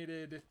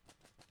donated?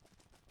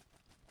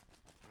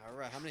 All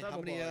right. How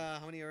Travel many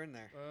bug. are in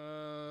there?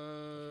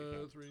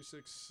 3,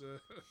 6.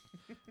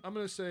 I'm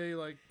gonna say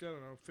like I don't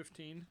know,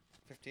 15.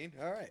 15.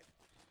 All right.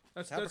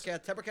 That's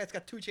Teppercat's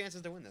got 2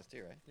 chances to win this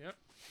too, right? Yep.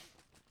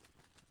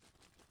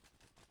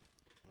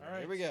 All All right.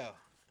 Here right. we go.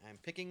 I'm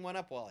picking one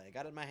up, Wally. I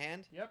got it in my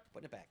hand. Yep.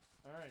 Putting it back.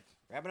 All right.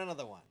 Grabbing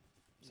another one.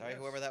 Sorry, Yes.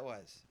 whoever that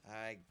was.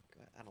 I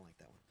don't like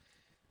that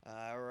one.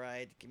 All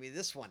right. Give me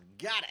this one.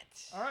 Got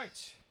it. All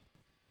right.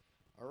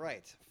 All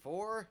right.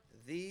 For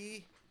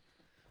the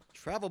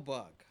travel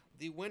bug,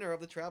 the winner of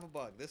the travel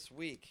bug this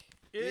week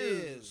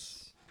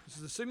Is- This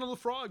is the Signal the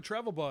Frog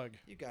travel bug.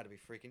 You got to be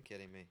freaking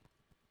kidding me.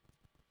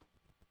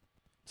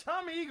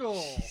 Tom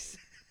Eagle.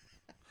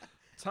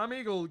 Tom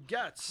Eagle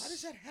gets. How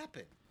does that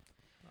happen?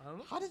 I don't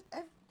know. How does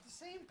the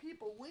same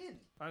people win?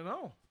 I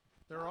know.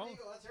 They're all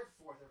Eagle, that's their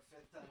 4th or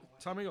 5th time winning.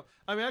 Tom Eagle.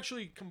 I'm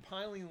actually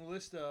compiling a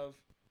list of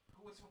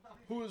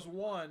who has won?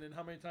 won and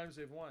how many times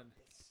they've won.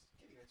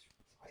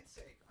 I'd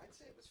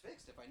say it was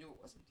fixed if I knew it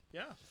wasn't.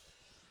 Yeah. All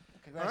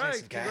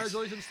Congratulations, right. guys.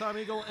 Congratulations, Tom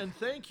Eagle, and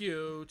thank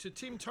you to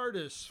Team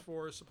TARDIS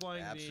for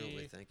supplying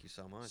Absolutely. the Thank you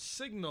so much.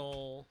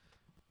 Signal,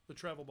 the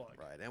travel bug.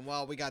 Right. And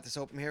while we got this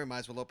open here, we might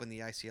as well open the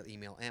ICL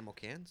email ammo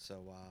can.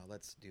 So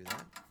let's do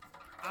that.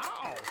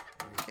 Ow!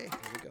 Okay, here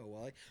we go,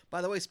 Wally.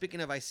 By the way,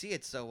 speaking of I See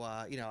It, so,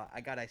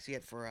 I got I See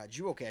It for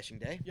geocaching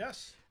day.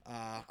 Yes.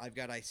 I've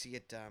got I See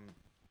It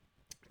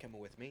coming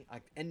with me.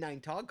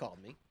 N9 Tog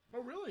called me.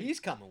 Oh, really? He's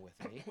coming with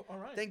me. All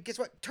right. Then guess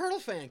what? Turtle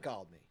Fan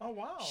called me. Oh,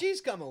 wow. She's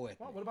coming with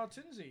Wow. me. What about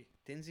Tinsy?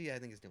 Tinsy, I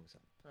think, is doing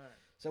something. All right.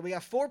 So we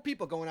got 4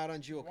 people going out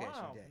on geocaching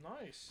Wow. day.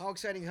 Nice. How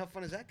exciting, how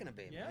fun is that going to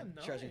be? Yeah, man?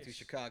 Charging through nice.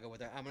 Chicago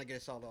with our, I'm going to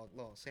get us all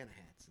little Santa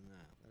hats and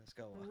let us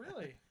go. Oh,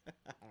 really?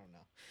 I don't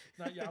know.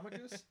 Not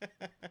yarmulkes?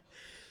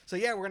 So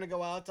yeah, we're gonna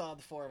go out. The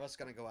 4 of us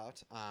gonna go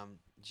out.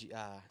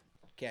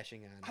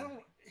 Caching on. I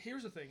don't.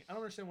 Here's the thing. I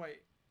don't understand why.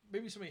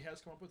 Maybe somebody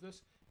has come up with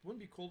this.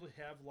 Wouldn't it be cool to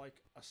have like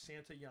a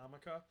Santa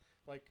yarmulke,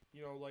 like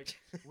like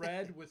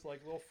red with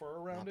like little fur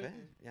around Not it? bad.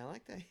 Yeah, I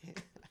like that.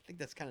 I think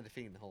that's kind of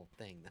defeating the whole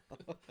thing,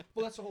 though.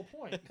 Well, that's the whole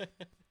point.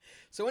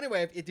 So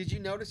anyway, did you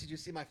notice? Did you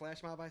see my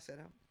flash mob I set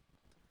up?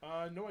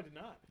 No, I did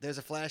not. There's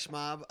a flash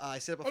mob. I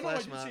set up a Oh no, I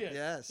flash did mob. see it.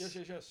 Yes.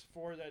 Yes.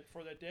 For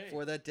that day.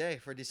 For that day,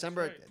 for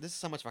December. right. This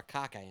is how much of a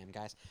cock I am,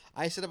 guys.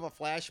 I set up a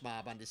flash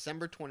mob on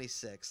December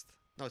 26th.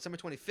 No, December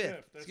 25th.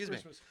 That's Excuse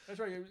Christmas. me. That's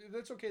right.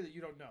 That's okay that you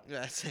don't know.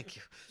 Yes, thank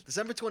you.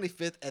 December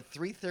 25th at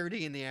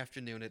 3:30 in the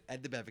afternoon at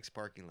Ed DeBevick's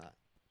parking lot.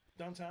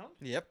 Downtown.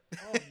 Yep.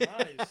 Oh,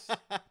 nice.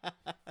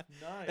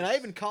 Nice. And I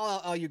even call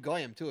out Al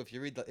Ugoyim too. If you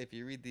read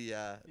the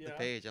Yeah.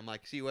 page, I'm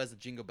like, see who has the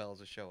jingle bells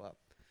to show up.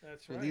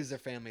 That's Who right. leaves their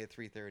family at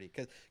 3:30?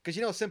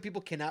 Because some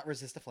people cannot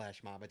resist a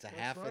flash mob. It's a That's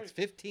half. right. It's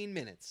 15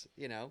 minutes.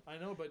 I know,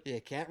 but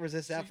You can't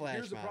resist that see, flash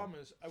here's mob. the problem: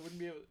 is I wouldn't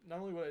be able. Not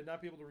only would I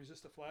not be able to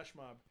resist a flash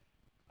mob,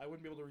 I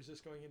wouldn't be able to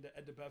resist going into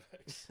Ed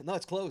DeBevick's. No,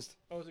 it's closed.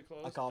 Oh, is it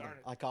closed? I called them.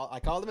 Darn it. I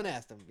called them and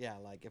asked them. Yeah,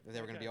 like if they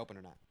were going to Okay. be open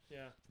or not.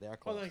 Yeah. They are Well,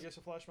 closed. then I guess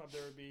a flash mob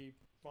there would be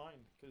fine.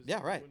 Cause Yeah,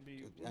 it right.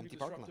 Wouldn't Empty be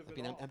parking lot. disruptive It'd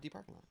be at an all. empty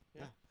parking lot.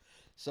 Yeah.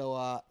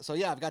 So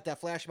yeah, I've got that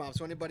flash mob.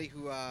 So anybody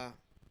who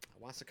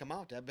wants to come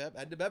out, Ed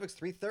DeBevick's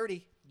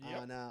 3:30 Yep.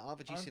 on. I'll have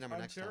a GC number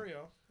next time.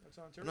 Ontario. That's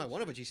Ontario. No, I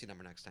won't have a GC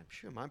number next time.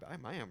 Sure,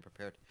 I am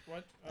prepared.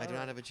 What? I do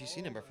not have a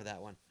GC number for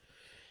that one.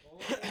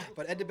 Hold on.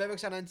 But Ed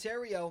DeBevick's on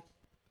Ontario,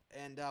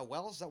 and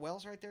Wells. Is that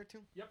Wells right there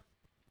too? Yep.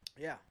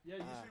 Yeah. Yeah,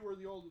 it used to be where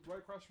the old, right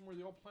across from where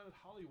the old Planet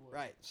Hollywood.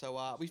 Right.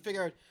 So we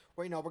figured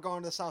we're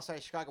going to the south side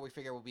of Chicago. We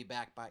figure we'll be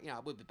back by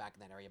we'll be back in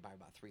that area by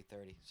about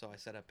 3:30. So I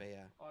set up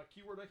a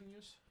Keyword I can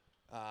use: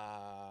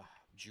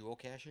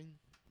 geocaching.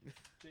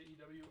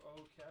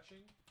 JEWO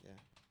caching. Yeah.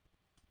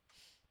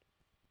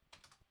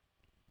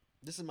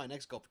 This is my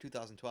next goal for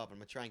 2012. I'm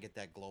gonna try and get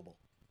that global.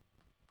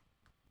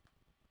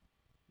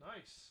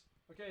 Nice.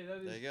 Okay,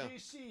 that There is you go.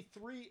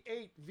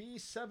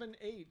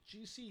 GC38V78.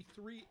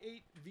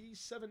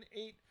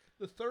 GC38V78,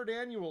 the third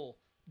annual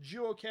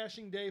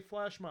Geocaching Day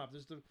Flash Mob.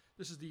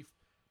 This is the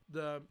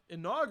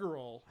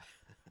inaugural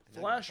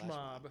Flash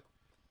Mob,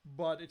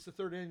 but it's the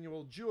third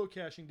annual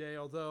Geocaching Day.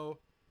 Although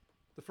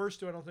the first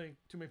two, I don't think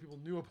too many people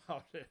knew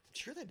about it.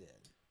 Sure, they did.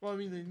 Well, I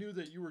mean, they knew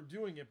that you were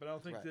doing it, but I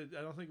don't think Right.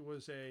 I don't think it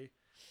was a.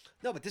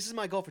 No, but this is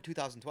my goal for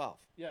 2012.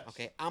 Yes.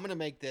 Okay, I'm gonna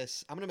make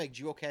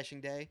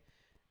Geocaching Day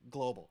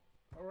global.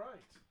 All right.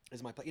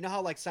 Is my plan. You know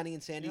how like Sunny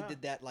and Sandy Yeah.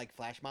 did that like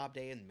Flash Mob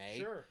Day in May?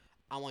 Sure.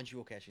 I want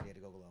Geocaching Day to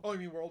go global. Oh, you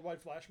mean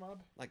Worldwide Flash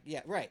Mob? Like,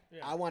 yeah, right.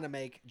 Yeah. I want to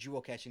make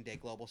Geocaching Day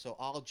global so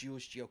all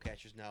Jewish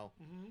geocachers know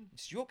Mm-hmm.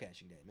 it's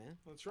Geocaching Day, man.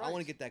 That's I right.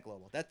 want to get that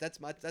global. That's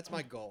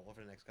my goal over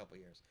the next couple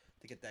of years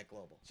to get that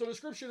global. So the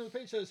description of the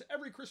page says,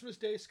 every Christmas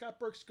day, Scott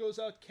Brooks goes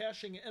out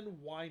caching,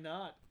 and why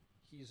not?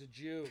 He's a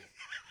Jew.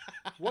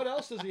 What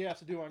else does he have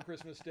to do on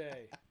Christmas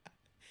Day?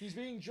 He's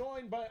being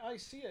joined by I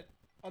See It,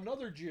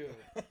 another Jew.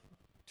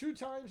 2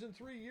 times in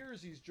 3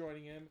 years he's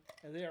joining him,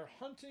 and they are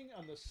hunting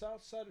on the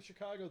south side of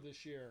Chicago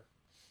this year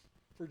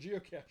for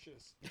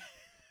geocaches.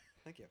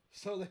 Thank you.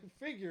 So they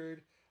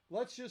figured,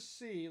 let's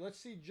see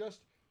just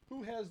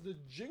who has the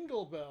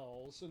jingle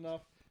bells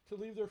enough to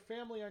leave their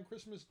family on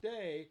Christmas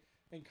Day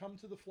and come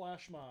to the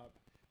Flash Mob.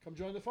 Come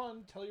join the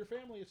fun. Tell your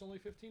family it's only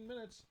 15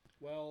 minutes.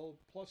 Well,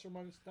 plus or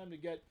minus time to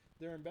get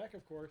there and back,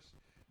 of course.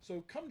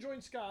 So come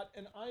join Scott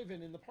and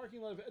Ivan in the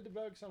parking lot of Ed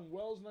DeVox on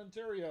Wells in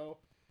Ontario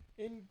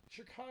in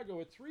Chicago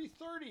at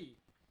 3:30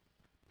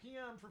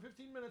 p.m. for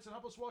 15 minutes and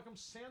help us welcome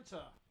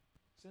Santa.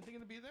 Santa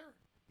going to be there?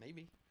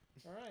 Maybe.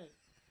 All right.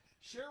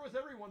 Share with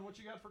everyone what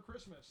you got for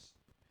Christmas.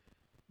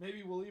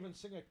 Maybe we'll even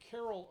sing a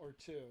carol or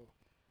two.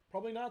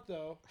 Probably not,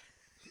 though.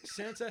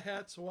 Santa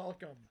hats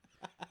welcome.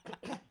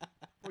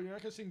 Well, you're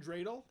not going to sing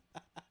Dreidel?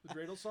 The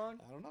Dreidel song?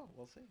 I don't know.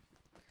 We'll see.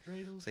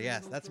 Dreidel, So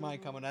yes, Dreidel, that's mine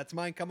Dreidel. coming. That's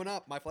mine coming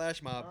up. My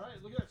Flash Mob. All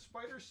right, look at that.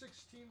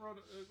 Spider16 wrote.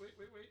 Wait.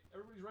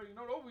 Everybody's writing.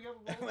 No, we got to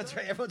roll. Everyone's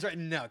right. Everyone's right.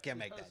 No, can't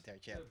make that. There,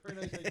 Yeah, Chip.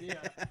 very nice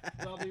idea.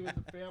 I'll be with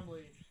the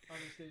family on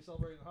this day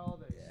celebrating the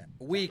holidays. Yeah.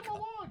 Weak.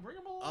 Bring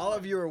them along. All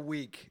of you are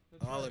weak.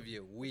 That's All right. of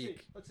you Let's see,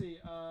 weak. Let's see.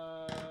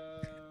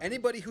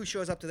 Anybody who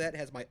shows up to that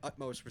has my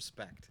utmost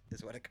respect.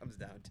 Is what it comes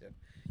down to.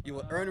 You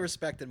will earn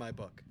respect in my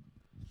book.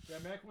 Yeah,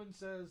 Macwin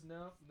says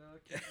no,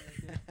 can't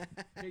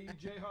make it.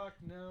 KU Jayhawk,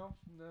 no,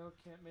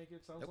 can't make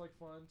it. Sounds Nope. like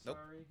fun. Nope.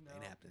 Sorry, no,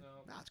 Ain't happening.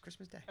 no. No, it's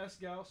Christmas Day. S.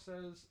 Gao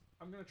says,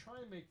 I'm going to try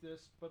and make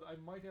this, but I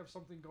might have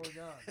something going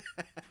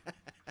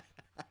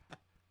on.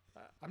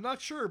 I'm not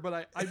sure,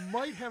 but I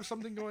might have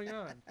something going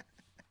on.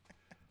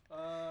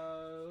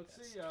 Let's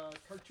see.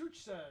 Cartouche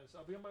says,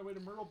 I'll be on my way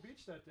to Myrtle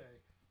Beach that day.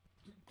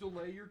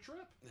 Delay your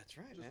trip. That's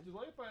right, Just man.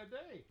 delay it by a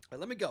day. But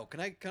let me go. Can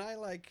I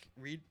like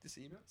read this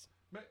emails?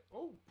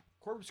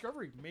 Core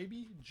Discovery.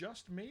 Maybe,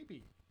 just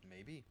maybe.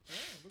 Maybe. Yeah,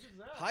 look at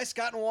that. Hi,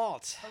 Scott and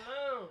Walt.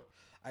 Hello.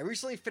 I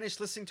recently finished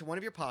listening to one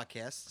of your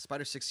podcasts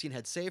Spider 16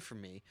 had saved for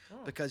me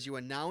Oh. because you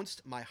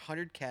announced my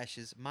 100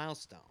 caches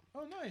milestone.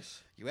 Oh,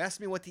 nice. You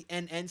asked me what the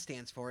NN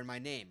stands for in my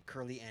name,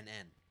 Curly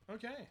NN.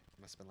 Okay.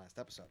 Must have been last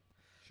episode.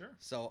 Sure.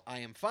 So I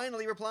am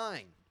finally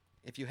replying.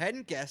 If you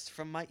hadn't guessed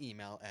from my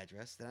email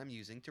address that I'm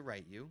using to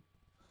write you,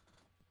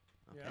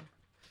 Yeah.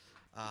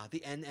 the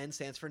NN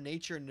stands for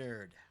Nature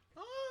Nerd.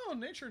 Oh,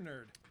 Nature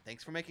Nerd.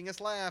 Thanks for making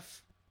us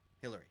laugh,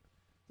 Hillary.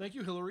 Thank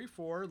you, Hillary,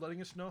 for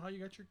letting us know how you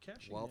got your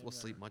caching. Walt name will there.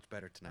 sleep much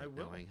better tonight I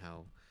will. knowing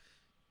how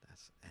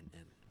that's and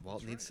Walt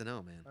That's needs right. to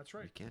know, man. That's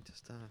right. We can't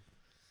just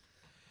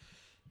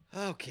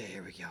Okay,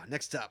 here we go.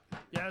 Next up.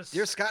 Yes.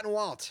 Dear Scott and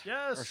Walt.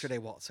 Yes. Or should I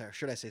Walt? Sorry,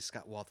 should I say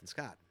Scott, Walt, and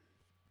Scott?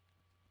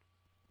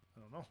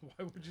 I don't know.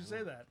 Why would you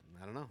say that?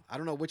 I don't know. I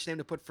don't know which name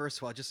to put first,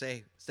 so I'll just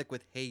say stick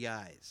with Hey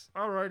Guys.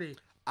 Alrighty.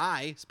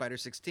 I,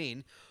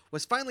 Spider16,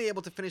 was finally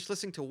able to finish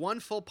listening to one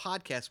full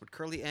podcast with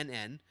Curly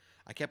NN.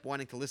 I kept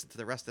wanting to listen to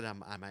the rest of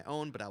them on my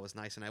own, but I was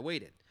nice and I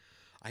waited.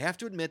 I have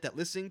to admit that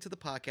listening to the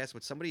podcast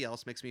with somebody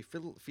else makes me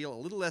feel a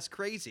little less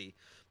crazy,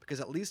 because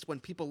at least when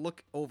people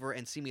look over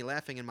and see me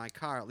laughing in my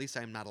car, at least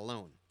I'm not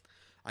alone.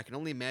 I can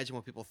only imagine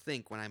what people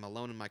think when I'm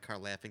alone in my car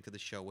laughing to the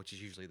show, which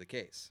is usually the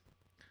case.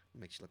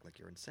 It makes you look like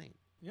you're insane.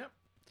 Yep.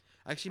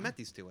 I actually met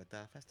these two at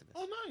Festivus.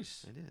 Oh,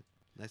 nice. I did.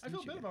 Nice to I meet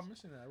feel you bad guys. about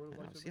missing that. I would have I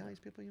know. liked to. See all these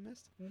people you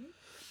missed? Mhm.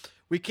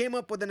 We came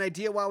up with an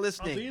idea while I'll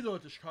listening. be though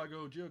at the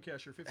Chicago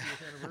Geocacher 50th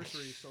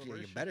anniversary Yeah,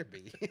 celebration. you better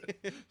be.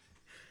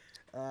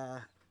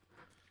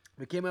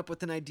 We came up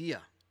with an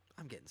idea.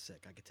 I'm getting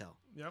sick, I could tell.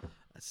 Yep.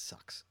 That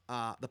sucks.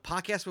 The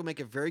podcast will make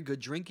a very good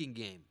drinking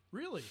game.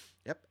 Really?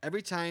 Yep.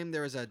 Every time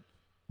there is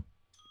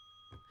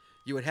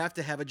you would have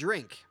to have a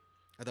drink.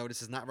 Although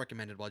this is not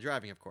recommended while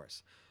driving, of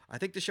course. I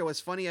think the show is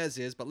funny as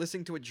is, but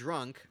listening to it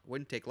drunk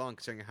wouldn't take long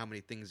considering how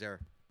many things there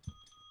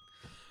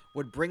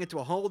would bring it to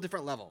a whole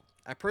different level.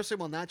 I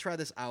personally will not try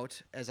this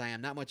out as I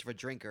am not much of a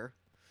drinker,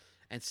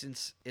 and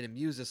since it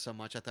amuses so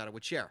much, I thought I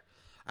would share.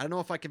 I don't know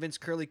if I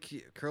convinced Curly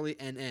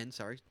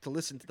NN, to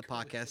listen to the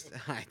podcast.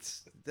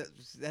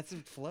 That's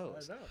it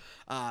flows.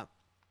 I know.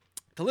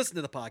 to listen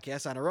to the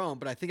podcast on her own,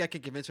 but I think I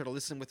can convince her to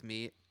listen with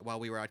me while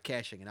we were out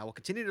caching, and I will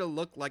continue to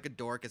look like a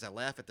dork as I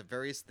laugh at the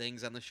various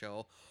things on the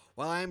show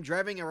while I am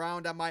driving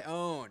around on my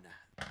own.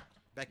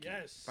 Becky,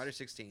 Yes. Spider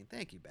 16.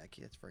 Thank you,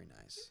 Becky. That's very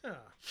nice. Yeah.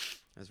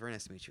 It was very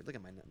nice to meet you. Look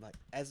at my like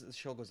as the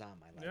show goes on,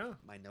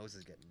 my nose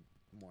is getting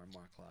more and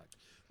more clogged.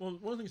 Well,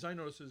 one of the things I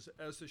notice is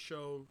as the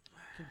show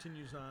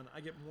continues on,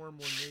 I get more and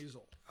more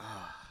nasal.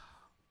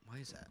 Why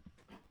is that?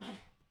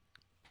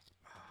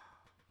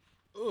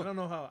 I don't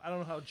know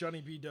how Johnny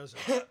B does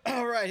it.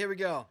 All right, here we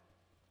go.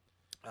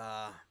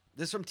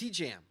 This is from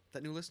T-Jam,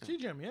 that new listener.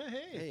 T-Jam, yeah,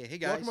 hey. Hey,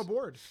 guys. Welcome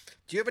aboard.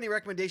 Do you have any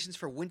recommendations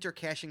for winter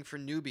caching for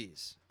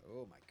newbies?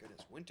 Oh my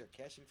goodness, winter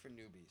caching for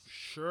newbies.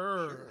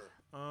 Sure.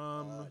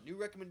 New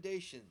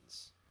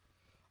recommendations.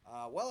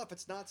 Well, if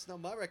it's not snow,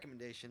 my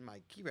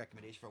key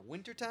recommendation for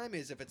wintertime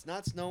is if it's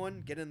not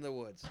snowing, get in the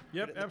woods.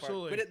 Yep, Quit it in the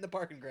absolutely. Quit it in the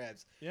park and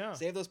grabs. Yeah.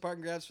 Save those park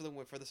and grabs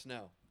for the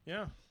snow.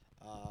 Yeah.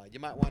 You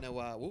might want to.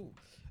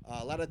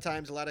 A lot of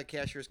times, a lot of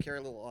cashers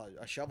carry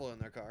a shovel in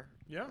their car.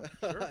 Yeah,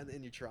 sure.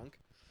 in your trunk.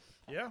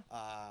 Yeah.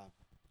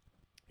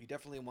 You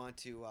definitely want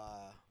to.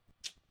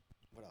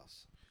 What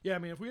else? Yeah, I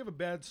mean, if we have a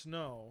bad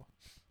snow,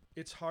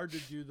 it's hard to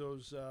do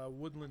those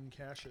woodland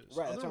caches.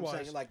 Right, that's what I'm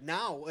Otherwise, saying. Like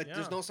now, Yeah.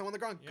 there's no snow on the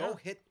ground. Yeah. Go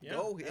hit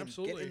and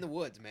absolutely. get in the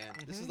woods, man.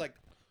 This is like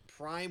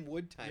prime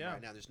wood time Yeah.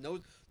 right now. There's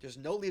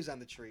no leaves on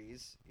the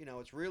trees. You know,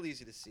 it's real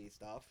easy to see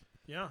stuff.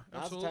 Yeah,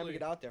 Now's the time to absolutely.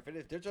 get out there.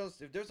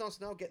 If there's no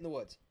snow, get in the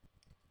woods.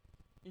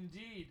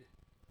 Indeed.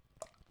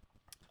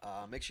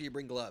 Make sure you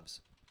bring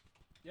gloves.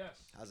 Yes.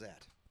 How's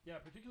that? Yeah,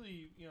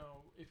 particularly,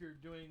 if you're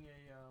doing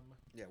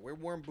a Yeah, wear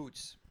warm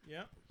boots.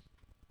 yeah.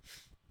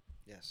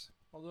 Yes,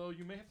 Although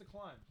you may have to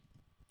climb.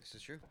 this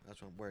is true.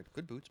 That's what wear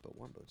good boots, but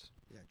warm boots.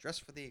 Yeah, dress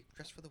for the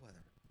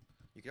weather.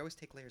 You can always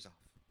take layers off.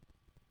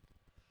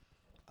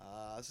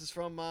 This is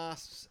from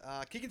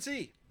Keegan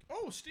C.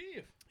 Oh,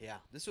 Steve. Yeah,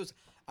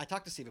 I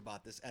talked to Steve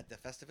about this at the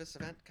Festivus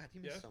event. God, he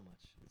missed Yes. so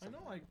much. It's I so know.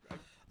 funny.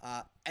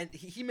 I And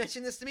he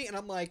mentioned this to me, and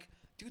I'm like,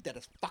 dude, that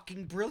is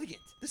fucking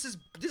brilliant. This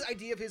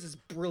idea of his is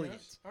brilliant.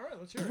 yes. All right,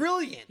 let's hear it.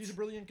 Brilliant. He's a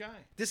brilliant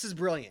guy. This is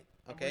brilliant.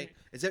 I'm Okay, ready.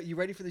 is that you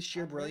ready for this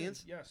sheer I'm ready.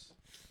 brilliance? Yes.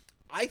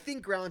 I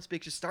think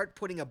Groundspeak should start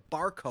putting a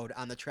barcode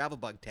on the travel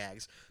bug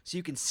tags so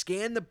you can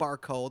scan the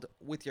barcode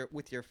with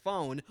your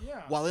phone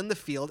Yeah. while in the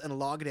field and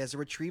log it as a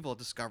retrieval,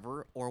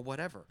 discover, or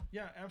whatever.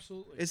 Yeah,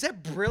 absolutely. Is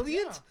that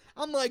brilliant? Yeah.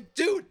 I'm like,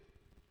 dude,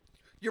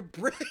 you're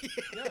brilliant.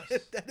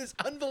 Yes. That is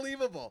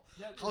unbelievable.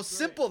 That How is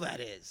simple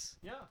that is.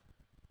 yeah.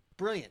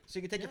 Brilliant. So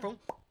you can take your Yeah.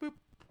 phone, boop,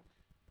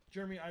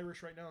 Jeremy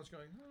Irish right now is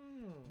going,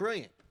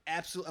 brilliant.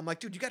 Absolutely. I'm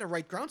like, dude, you got to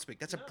write Groundspeak.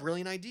 That's Yeah. a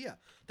brilliant idea.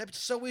 That's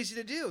so easy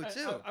to do,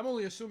 too. I'm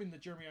only assuming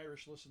that Jeremy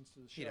Irish listens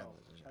to the He show.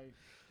 doesn't.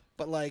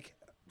 But like,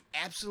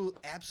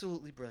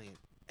 absolutely brilliant.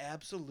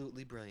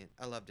 Absolutely brilliant.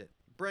 I loved it.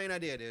 Brilliant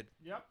idea, dude.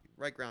 Yep.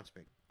 Right,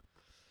 Groundspeak.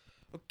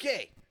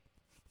 Okay.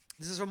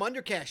 This is from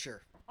Undercasher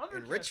in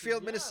Undercasher,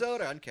 Richfield, yes.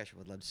 Minnesota. Undercasher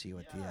would love to see you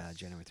at the Yes.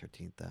 January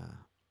 13th,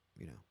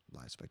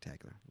 live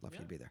spectacular. Love you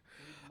to Yeah. be there.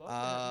 We'd love to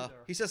have you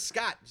there. He says,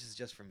 Scott, this is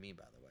just from me,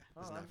 by the way.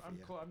 This is Oh, not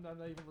for you. I'm not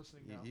even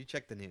listening now. You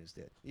check the news,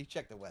 dude. You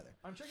check the weather.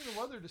 I'm checking the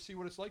weather to see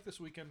what it's like this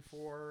weekend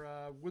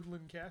for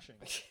woodland caching.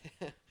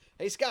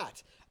 Hey,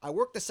 Scott, I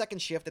worked the second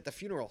shift at the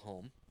funeral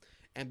home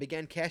and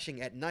began caching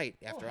at night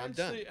after I'm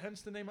done.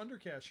 Hence the name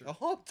Undercasher.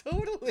 Oh,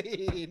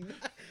 totally.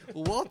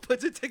 Walt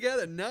puts it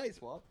together. Nice,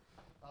 Walt.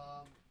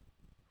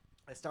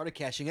 I started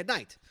caching at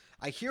night.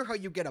 I hear how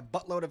you get a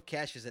buttload of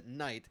caches at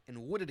night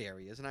in wooded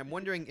areas, and I'm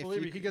wondering if Believe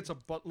you me, he gets a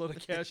buttload of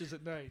caches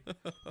at night.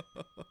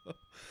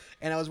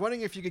 And I was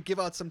wondering if you could give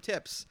out some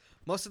tips.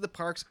 Most of the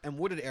parks and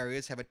wooded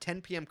areas have a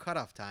 10 p.m.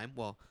 cutoff time.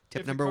 Well,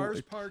 If the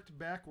car's parked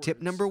backwards.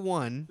 tip number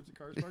one. If the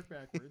car's parked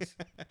backwards.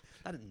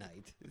 Not at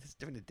night. It's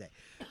during the day.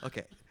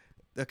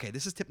 Okay.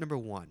 This is tip number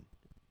one.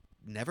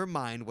 Never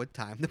mind what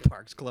time the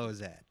parks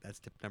close at. That's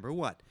tip number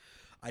one.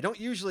 I don't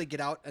usually get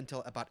out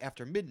until about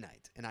after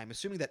midnight, and I'm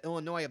assuming that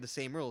Illinois have the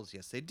same rules.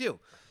 Yes, they do.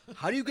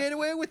 How do you get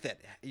away with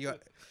it? You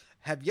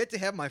have yet to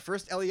have my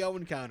first LEO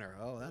encounter.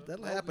 Oh,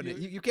 that'll well, happen. you-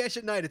 You cache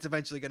at night, it's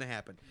eventually going to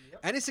happen. Yep.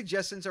 Any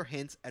suggestions or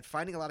hints at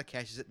finding a lot of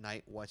caches at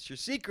night? What's your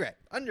secret?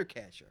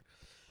 Undercasher.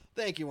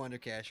 Thank you,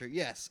 Undercasher.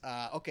 Yes.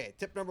 Okay.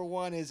 Tip number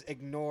one is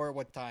ignore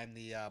what time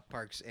the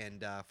parks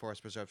and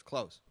forest preserves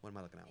close. What am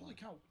I looking at? Holy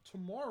cow.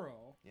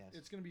 Tomorrow, Yes.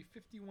 it's going to be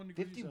 51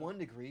 degrees. 51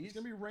 degrees? It's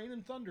going to be rain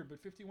and thunder,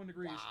 but 51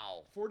 degrees.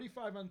 Wow.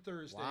 45 on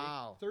Thursday.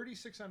 Wow.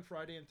 36 on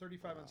Friday, and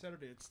 35 Wow. on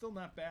Saturday. It's still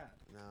not bad.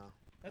 No.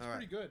 That's All right.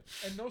 pretty good.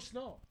 And no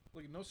snow.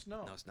 Look, no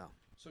snow. No snow.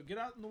 So get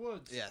out in the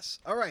woods. Yes.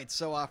 All right.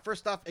 So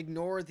first off,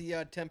 ignore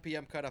the 10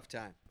 p.m. cutoff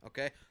time.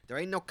 Okay. There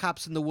ain't no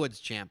cops in the woods,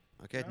 champ.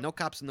 Okay. Yeah. No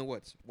cops in the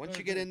woods. Once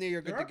you get in there,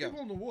 you're good there to go. are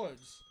people in the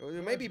woods. Well,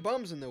 there may be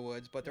bums in the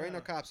woods, but there ain't no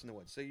Yeah. cops in the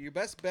woods. So your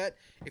best bet,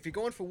 if you're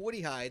going for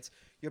woody hides,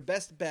 your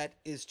best bet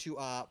is to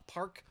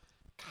park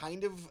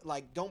kind of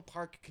like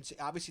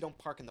obviously don't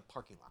park in the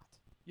parking lot.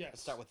 Yes.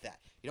 Let's start with that.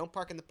 You don't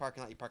park in the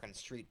parking lot. You park on a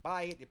street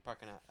by it. You park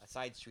on a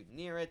side street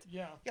near it.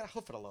 Yeah. You gotta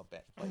hoof it a little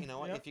bit. But you know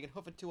what? Yep. If you can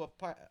hoof it to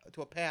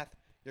a path,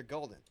 you're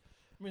golden.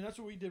 I mean, that's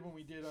what we did when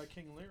we did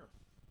King Lear.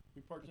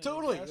 We parked in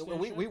Totally. a gas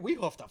We station. we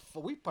hoofed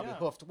we probably Yeah.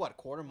 hoofed what, a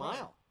quarter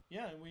mile.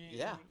 Yeah, and we.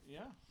 Yeah.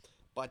 Yeah.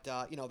 But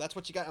that's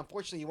what you got.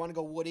 Unfortunately, you want to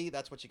go woody.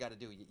 That's what you got to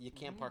do. You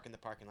can't park in the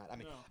parking lot. I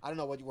mean, No. I don't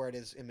know where it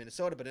is in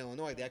Minnesota, but in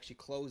Illinois, they actually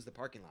close the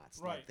parking lots.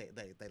 Right.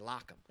 Like, they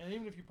lock them. And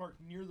even if you park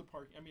near the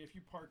park, I mean, if you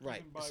park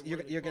Right. even by So where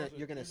they you're gonna close it,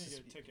 you're gonna get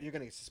a ticket. you're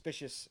gonna get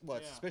suspicious. Well,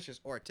 it's Yeah. suspicious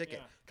or a ticket.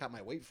 Yeah. Cop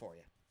might wait for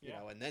you. You Yeah.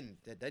 know, and then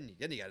you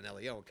got an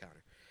LEO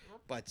encounter.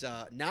 But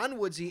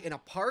non-woodsy in a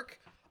park,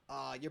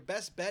 your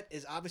best bet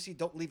is obviously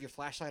don't leave your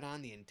flashlight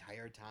on the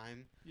entire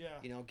time. Yeah.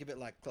 You know, give it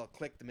like a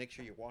click to make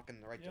sure you're walking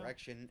in the right Yeah.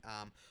 direction.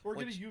 Or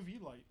get a which- UV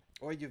light.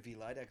 Or UV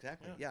light,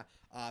 exactly. Yeah.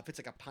 If it's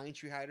like a pine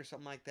tree height or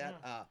something like that,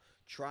 Yeah.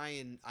 try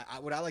and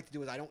what I like to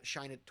do is I don't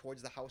shine it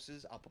towards the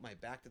houses. I'll put my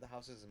back to the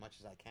houses as much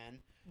as I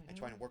can, and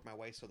try and work my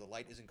way so the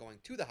light isn't going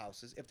to the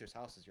houses if there's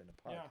houses here in the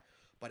park. Yeah.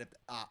 But if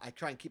I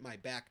try and keep my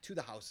back to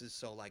the houses,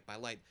 so like my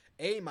light,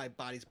 my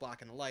body's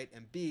blocking the light,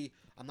 and B,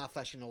 I'm not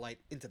flashing the light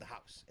into the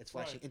house. It's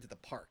flashing Right. into the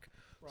park.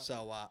 Right.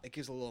 So it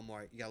gives a little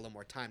more. You got a little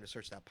more time to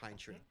search that pine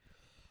tree.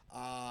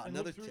 And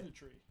Another look through tip. the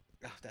tree.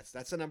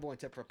 That's the number one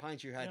tip for a pine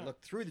tree hide. Yeah.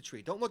 Look through the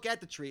tree. Don't look at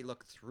the tree.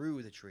 Look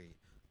through the tree.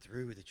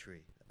 Through the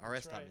tree.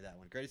 RS taught me right. that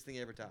one. Greatest thing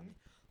he ever taught me.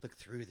 Look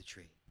through the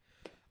tree.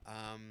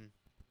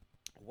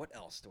 What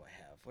else do I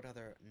have? What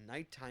other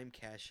nighttime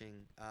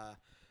caching?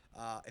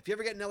 If you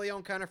ever get an LEO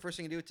encounter, first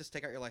thing you do is just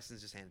take out your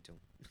license, just hand it to him.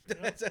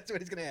 That's what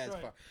he's gonna ask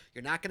Right. for.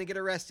 You're not gonna get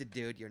arrested,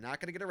 dude. You're not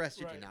gonna get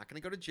arrested. Right. You're not gonna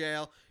go to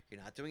jail.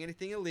 You're not doing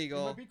anything He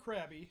illegal. might be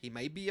crabby. He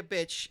may be a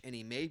bitch, and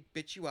he may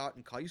bitch you out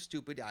and call you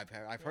stupid. I've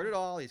heard it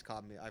all. He's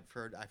called me. I've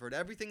heard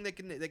everything they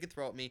can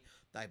throw at me.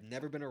 I've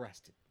never been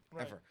arrested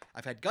Right. ever.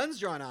 I've had guns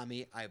drawn on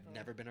me. I've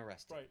never been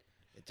arrested. Right.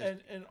 It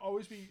just, And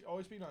always be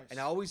nice. and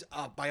always,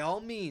 by all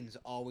means,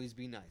 always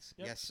be nice.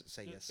 Yep. Yes,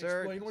 say Just yes,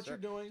 sir. explain yes, what sir. you're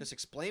doing. Just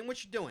explain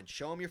what you're doing.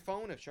 Show them your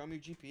phone. Or show them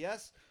your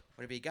GPS.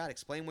 Whatever you got.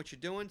 Explain what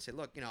you're doing. Say,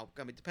 look, I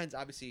mean, it depends.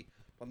 Obviously,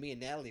 when me and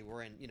Natalie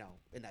were in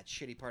that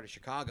shitty part of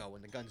Chicago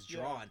when the gun's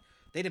Yeah. drawn,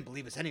 they didn't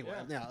believe us anyway.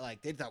 Yeah.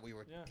 Like they thought we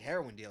were Yeah.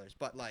 heroin dealers.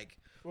 But like,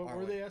 What are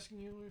were we? they asking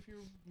you if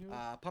you knew?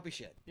 Puppy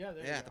shit. Yeah,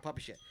 there you Yeah, go. the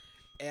puppy shit.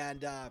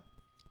 And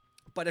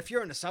but if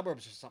you're in the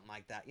suburbs or something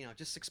like that,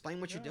 just explain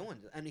what you're Yeah.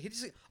 doing. I mean,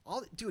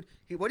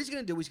 what he's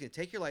gonna do? He's gonna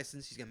take your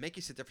license. He's gonna make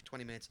you sit there for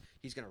 20 minutes.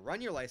 He's gonna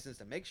run your license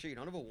to make sure you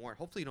don't have a warrant.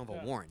 Hopefully, you don't have a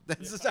Yeah. warrant.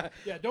 That's Yeah. just,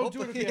 Yeah, don't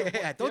do it if you have a-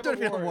 yeah, if don't you do it have if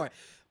you a don't have a warrant. warrant.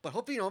 But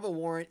hopefully, you don't have a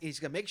warrant. He's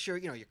gonna make sure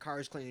your car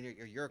is clean,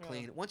 you're Yeah.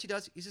 clean. Once he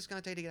does, he's just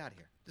gonna tell you to get out of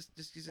here.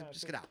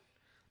 Just get out.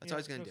 That's all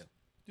he's gonna do.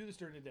 Do this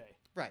during the day.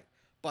 Right.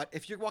 But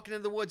if you're walking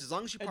into the woods, as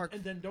long as you park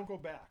And then don't go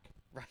back.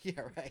 Right.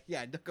 Yeah. Right.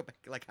 Yeah. Don't go back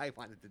like I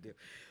wanted to do,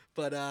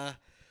 but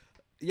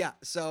yeah.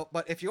 So,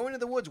 but if you're going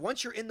into the woods,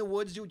 once you're in the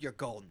woods, dude, you're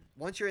golden.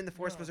 Once you're in the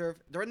forest Yeah.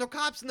 preserve, there are no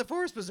cops in the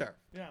forest preserve.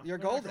 Yeah, You're they're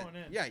not golden. going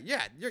in. Yeah.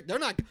 Yeah. They're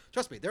not.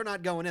 Trust me, they're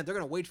not going in. They're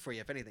gonna wait for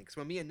you if anything. Because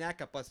when me and Nat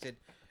got busted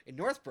in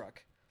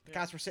Northbrook, the Yeah.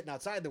 cops were sitting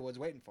outside the woods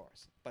waiting for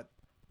us. But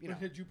But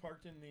had you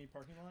parked in the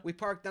parking lot? we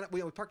parked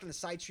we parked on the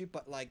side street,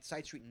 but like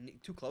side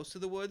street too close to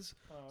the woods.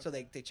 Oh, So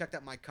okay. they checked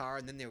out my car,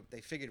 and then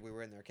they figured we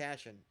were in there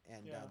cashing,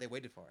 and Yeah. they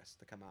waited for us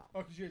to come out.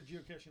 Oh, because you had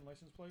geocaching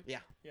license plate? Yeah.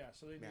 Yeah,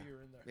 so they knew Yeah. you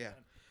were in there. Yeah.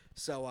 then.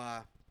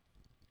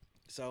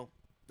 So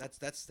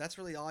that's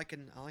really all I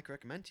can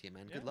recommend to you,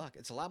 man. Good Yeah. luck.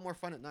 It's a lot more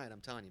fun at night.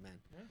 I'm telling you, man.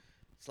 Yeah.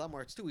 It's a lot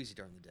more. It's too easy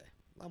during the day.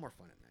 A lot more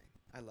fun at night.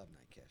 I love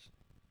night caching.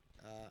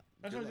 That's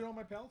good how I did luck. all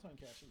my Palatine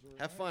caches. Were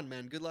at Have night. fun,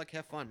 man. Good luck.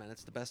 Have fun, man.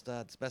 It's the best.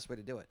 It's the best way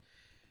to do it.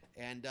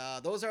 And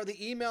those are the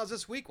emails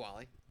this week,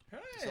 Wally. Hey.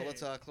 So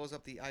let's close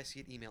up the I See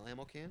It email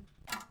ammo can,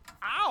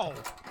 Ow!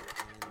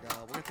 and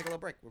we're gonna take a little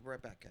break. We'll be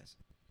right back, guys.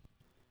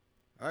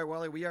 All right,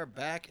 Wally, we are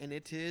back, and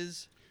it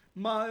is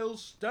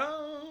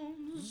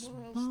Milestones.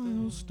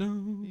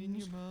 Milestone in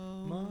your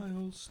mouth.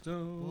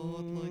 Milestones.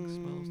 What likes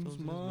milestones in his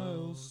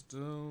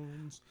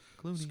Milestones.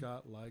 Clooney.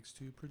 Scott likes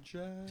to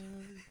project.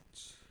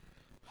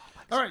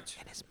 All right.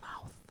 in his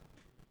mouth.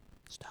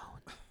 Stone.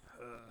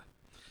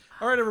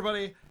 All right,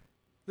 everybody.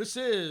 This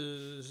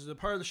is the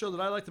part of the show that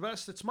I like the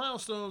best. It's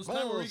Milestones,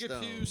 time where we get to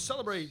Milestones.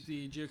 celebrate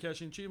the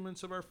geocaching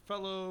achievements of our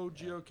fellow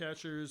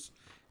geocachers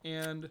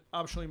and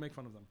optionally make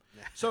fun of them.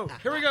 So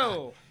here we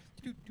go.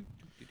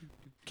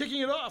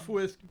 Kicking it off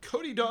with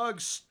Cody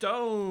Dog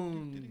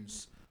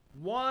Stones.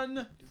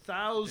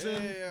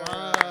 1,000 Yeah,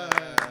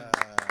 fines.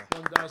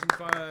 1,000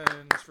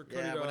 fines for Cody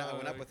Yeah, Dog. I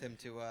went up with him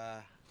to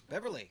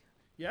Beverly.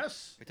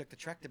 Yes. We took the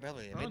trek to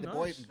Beverly. I Oh, made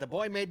nice. the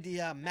boy made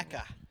the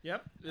Mecca.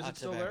 Yep. Is out it to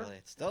still Beverly. there?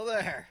 It's still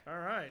there. All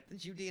right.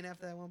 Didn't you DNF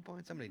that at one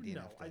point? Somebody DNF'd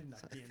No, that. I did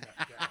not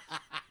DNF that.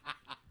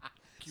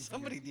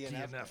 Somebody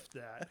DNF'd DNF'd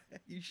that.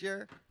 You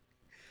sure?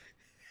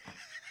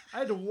 I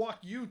had to walk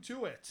you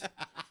to it.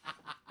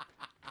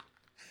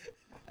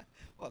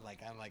 What,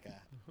 like I'm like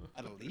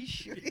on a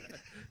leash?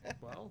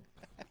 Well.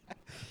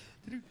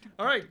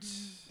 All right.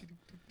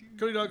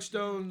 Cody Dog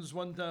Stones,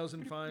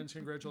 1,000 fines.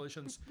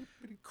 Congratulations.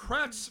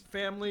 Kratz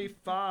Family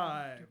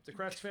 5. The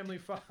Kratz Family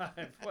 5.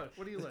 What?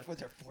 What do you live? Was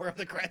there 4 of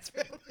the Kratz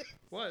family?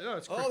 What? No,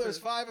 it's Oh, there's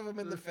 5 of them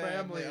in the the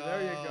family. family.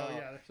 There you go. Oh.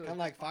 Yeah, that's Kind of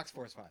like Fox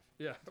Force 5.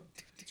 Yeah.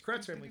 It's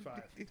Kratz Family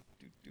 5. I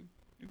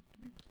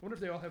wonder if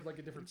they all have like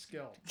a different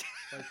skill.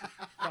 Like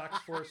Fox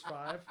Force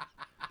 5.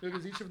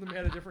 Because each of them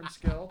had a different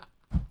skill.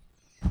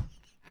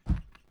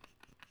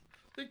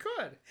 They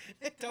could.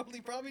 They totally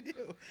probably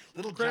do.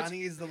 Little Kratz-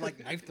 Johnny is the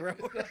knife thrower.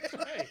 That's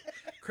right.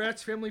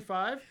 Kratz Family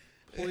 5,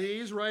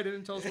 please write in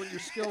and tell us what your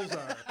skills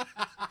are.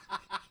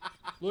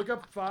 Look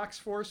up Fox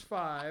Force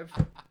 5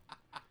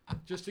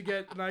 just to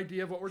get an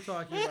idea of what we're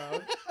talking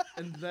about.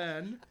 And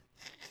then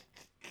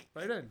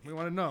write in. We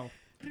want to know.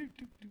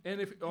 And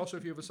if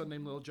you have a son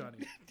named Little Johnny.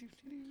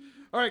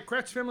 All right,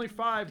 Kratz Family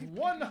 5,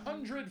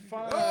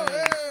 105.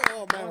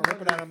 Oh, man, we're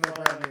ripping out on the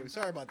brand new.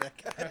 Sorry about that,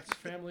 guys. Kratz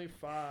Family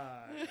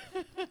 5.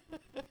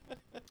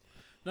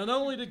 Now,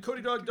 not only did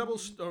Cody Dog I don't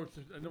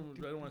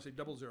want to say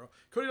 00.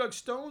 Cody Dog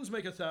Stones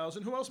make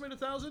 1,000. Who else made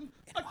 1,000?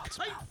 A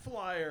kite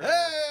flyer.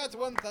 Hey, that's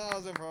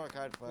 1,000 for a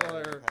kite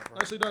flyer.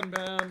 Nicely done,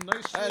 Bam.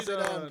 Nicely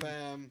done.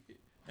 Bam.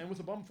 And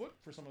with a bum foot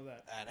for some of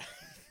that.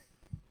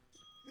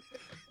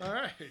 All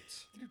right.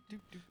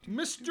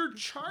 Mr.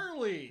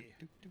 Charlie.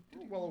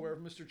 You're well aware of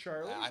Mr.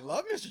 Charlie. I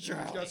love Mr.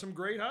 Charlie. He's got some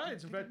great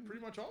hides. In fact,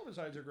 pretty much all of his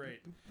hides are great.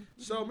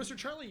 So, Mr.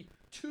 Charlie,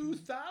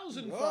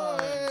 2,000 Oh,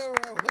 fines.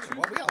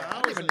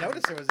 I didn't even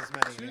notice there was this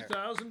many in here.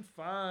 2,000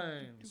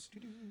 fines.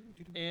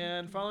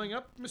 And following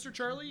up, Mr.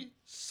 Charlie,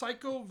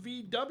 Psycho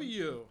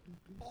VW.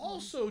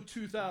 Also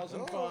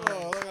 2,000 fines.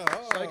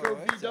 Psycho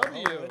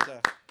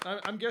VW.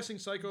 I'm guessing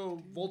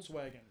Psycho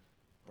Volkswagen.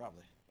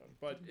 Probably.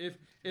 But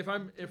if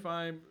I'm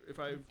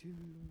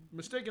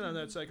mistaken on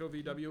that, Psycho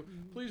VW,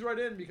 please write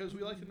in because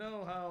we like to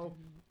know how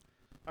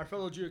our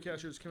fellow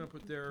geocachers came up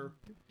with their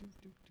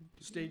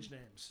stage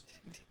names.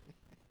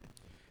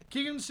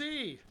 Keegan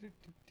C.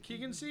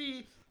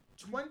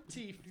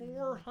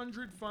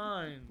 2,400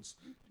 fines.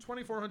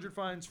 2,400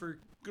 fines for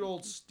good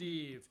old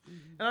Steve.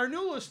 And our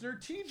new listener,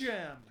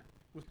 T-Jam,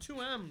 with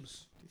 2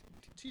 M's.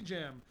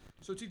 T-Jam.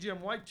 So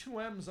T-Jam, why 2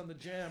 M's on the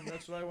jam?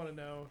 That's what I want to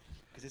know.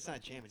 Because it's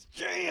not jam, it's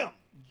jam.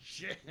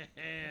 Jam.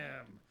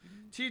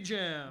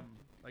 T-Jam.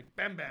 Like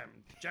Bam Bam.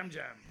 Jam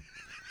Jam.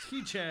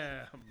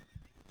 T-Jam.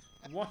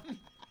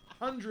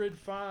 100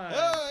 fines.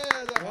 Oh,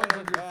 yeah, that's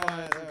 100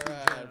 fines. fines.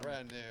 All right,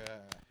 brand new.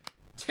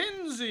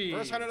 Tinsy.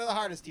 First 100 of the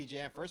hardest,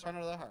 T-Jam. First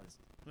 100 of the hardest.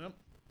 Yep.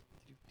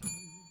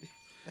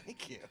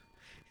 Thank you.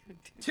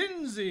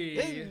 Tinsy.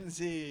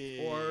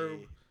 Tinsy. Or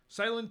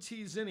Silent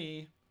T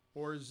Zinny.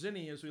 Or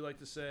Zinny, as we like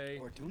to say.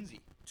 Or Toonsy.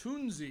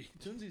 Toonsy.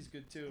 Toonsy's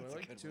good too. That's I a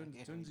like good Toonsy. one,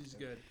 yeah. Toonsy's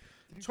good.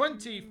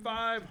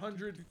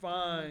 2,500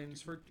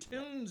 fines for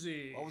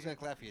Toonsy. Always gonna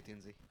clap for you,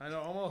 Tinsy. I know,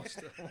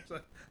 almost.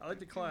 I like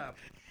to clap.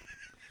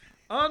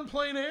 On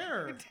Plain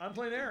Air.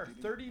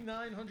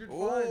 3,900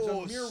 fines.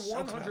 A mere so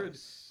 100.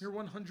 close. Mere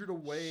 100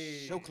 away.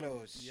 So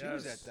close. She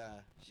was Yes.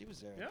 at. She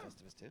was there Yeah. at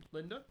Festivus too.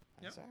 Linda?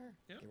 I Yep. saw her.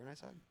 Yep. Give her a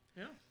nice hug.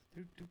 Yeah.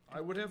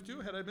 I would have too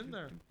had I been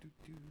there.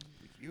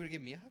 You would have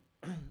given me a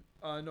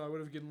hug. No, I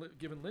would have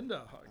given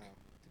Linda a hug. Oh.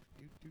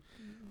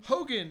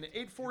 Hogan,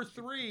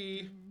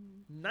 843,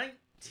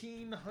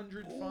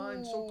 1,900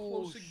 fines. So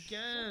close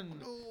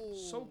again.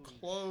 So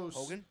close.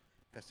 Hogan,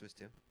 Festivus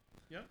too.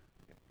 Yeah.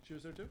 She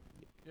was there too?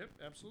 Yep,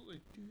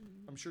 absolutely.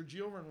 I'm sure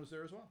Georun was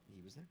there as well.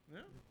 He was there.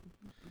 Yeah.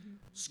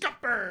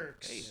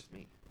 Scuttbergs. Hey, that's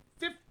me.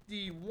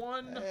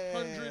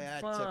 5,100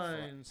 that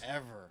fines. took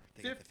forever.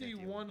 to get to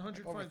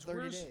 5,100 Over fines.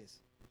 30 days.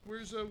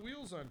 Where's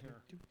Wheels on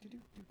here?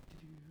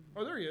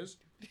 Oh, there he is.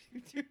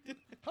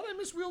 How did I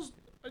miss Wheels?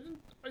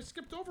 I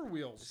skipped over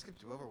Wheels.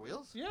 Skipped over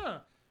wheels. Yeah.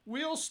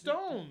 Wheels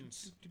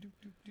Stones.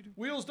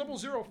 Wheels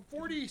 00,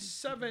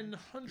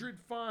 4,700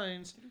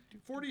 fines.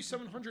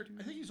 4,700.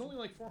 I think he's only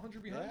like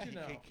 400 behind you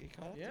now. He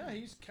caught up to Yeah, me.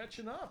 he's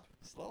catching up.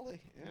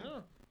 Slowly. Yeah.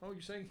 Yeah. Oh,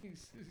 you're saying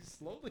he's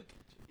slowly.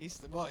 He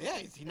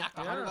knocked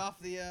 100 off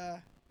the.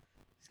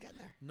 He's getting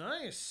there.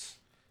 Nice.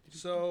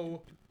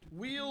 So,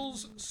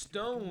 Wheels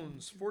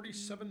Stones,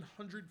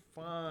 4,700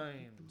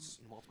 fines.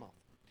 Walt's mouth.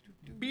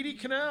 BD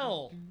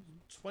Canal,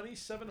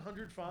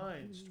 2,700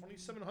 fines.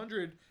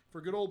 2,700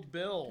 for good old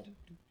Bill.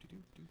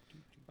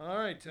 All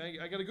right,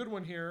 I got a good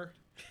one here.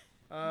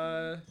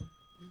 All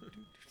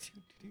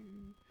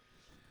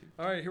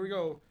right, here we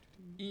go.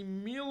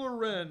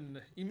 Emiliren.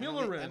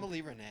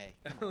 Emily Renee.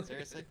 Come on,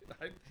 seriously?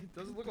 It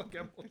doesn't look like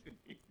Emily.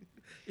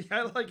 Yeah,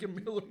 I like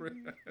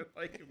Emiliren. I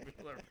like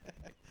Emiliren.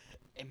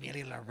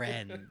 Emily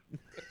Loren.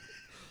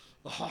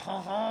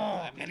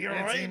 It's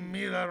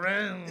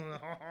Emiliren.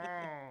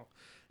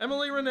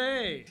 Emily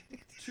Renee,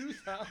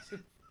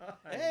 2,000.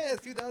 Hey,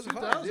 it's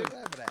 2005.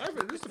 2,000.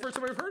 Dude, This is the first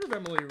time I've heard of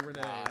Emily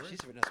Renee.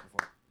 she's written us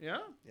before. Yeah?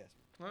 Yes.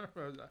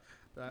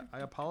 I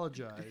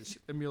apologize,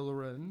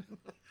 Emiliren.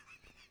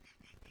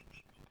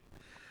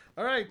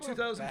 All right,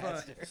 2,000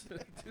 fines.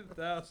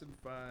 2,000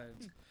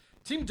 fines.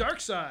 Team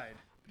Darkside.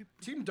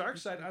 Team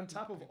Darkside on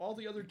top of all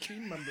the other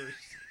team members.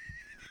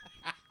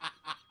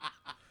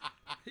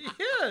 He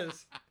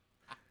is.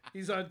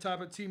 He's on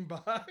top of Team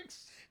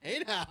Box.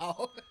 Hey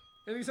now.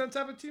 And he's on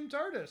top of Team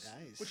TARDIS.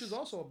 Nice. Which is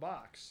also a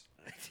box.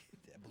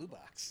 Blue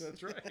box.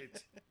 That's right.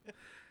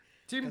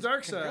 Team Can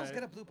girls Darkside.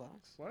 get a blue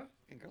box? What?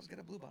 Can girls get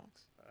a blue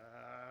box?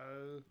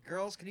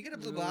 Girls, can you get a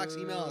blue box?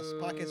 Email us,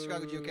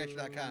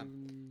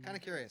 podcast@chicagogeocacher.com. Kind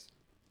of curious.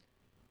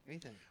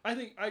 Anything. I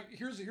think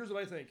here's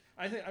what I think.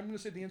 I think I'm going to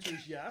say the answer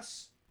is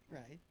yes.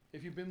 Right.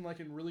 If you've been like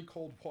in really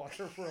cold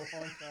water for a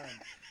long time,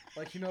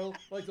 like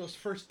like those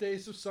first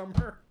days of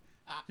summer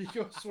You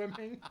go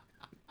swimming.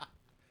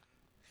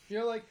 You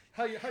know, like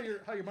how your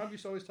mom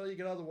used to always tell you to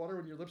get out of the water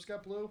when your lips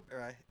got blue. All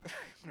right.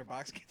 When her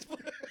box gets blue.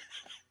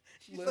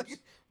 She's Lips. like,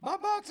 my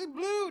box is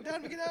blue.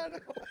 Time to get out of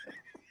the water.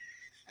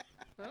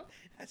 Well,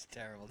 That's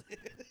terrible. Dude.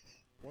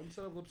 one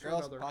set of lips for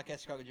Girls, another.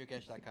 podcast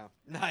ChicagoGeocache.com.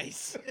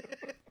 Nice.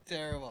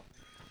 Terrible.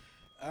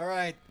 All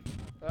right.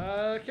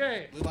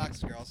 Okay. Blue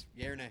boxes, girls.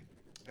 Yay or nay?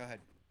 Go ahead.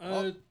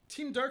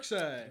 Team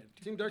Darkside.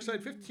 Team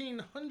Darkside,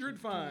 1,500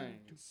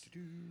 fines.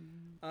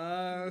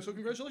 So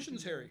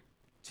congratulations, Harry.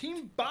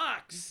 Team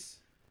Box.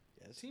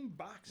 Yes. Team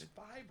Box,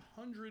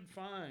 500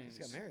 fines.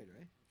 Just got married,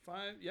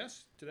 right?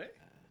 Yes, today.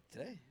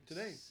 Today.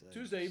 Today. S-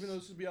 Tuesday, even though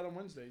this will be out on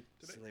Wednesday.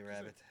 Today. Silly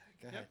rabbit.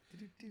 Go ahead.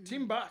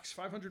 Team Box,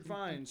 500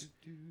 fines.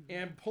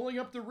 And pulling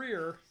up the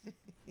rear,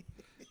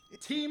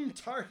 Team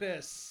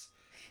TARDIS,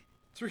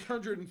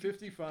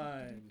 350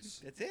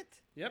 fines. That's it?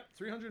 Yep,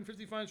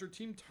 350 fines for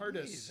Team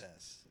TARDIS.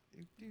 Jesus.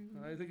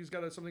 I think he's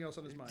got something else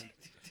on his mind.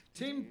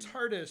 Team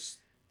TARDIS,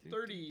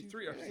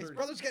 33. Or His 30.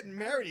 brother's getting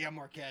married. He got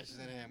more cash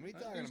than him. What are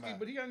you talking about?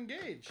 But he got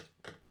engaged.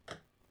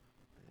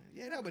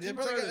 Yeah, no, but Team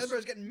his TARDIS.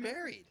 brother's getting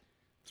married.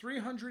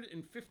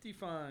 350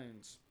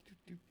 fines.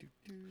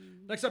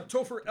 Next up,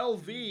 Topher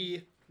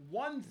LV,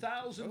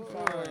 1,000 fines.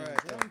 All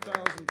right,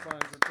 1,000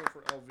 fines for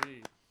Topher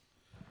LV.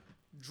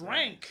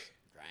 Drank,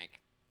 Drank.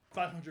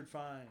 500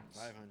 fines.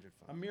 500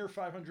 A fun. mere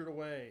 500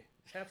 away.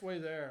 Halfway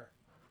there.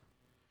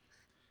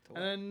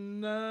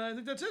 And I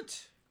think that's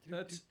it.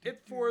 That's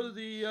it for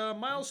the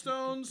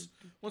milestones.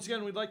 Once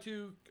again, we'd like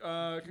to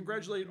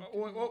congratulate.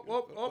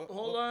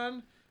 Hold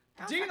on.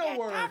 Don't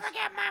DinoWorks.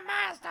 forget my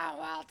milestone,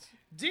 Walt.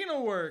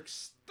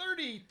 DinoWorks,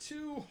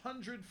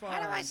 3,200 fines.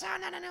 How do I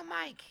sound on a new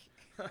mic?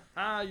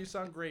 You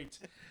sound great.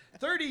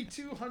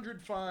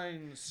 3,200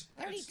 fines.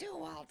 32,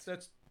 Walt.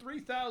 That's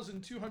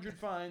 3,200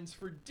 fines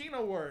for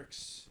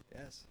DinoWorks.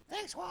 Yes.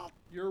 Thanks, Walt.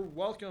 You're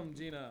welcome,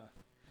 Dina.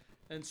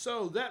 And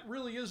so that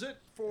really is it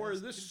for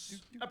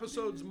this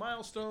episode's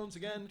milestones.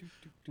 Again,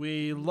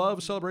 we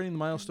love celebrating the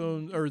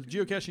milestone or the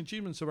geocaching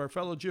achievements of our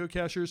fellow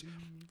geocachers.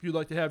 If you'd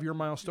like to have your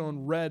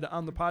milestone read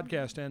on the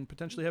podcast and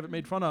potentially have it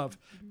made fun of,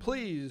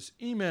 please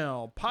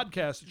email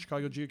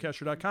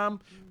podcast@chicagogeocacher.com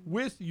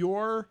with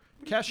your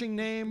caching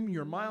name,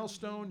 your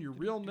milestone, your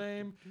real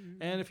name,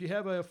 and if you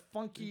have a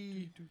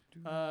funky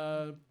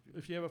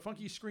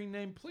screen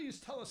name, please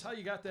tell us how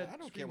you got that. I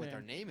don't screen care what name.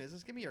 their name is.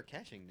 Just give me your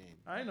caching name.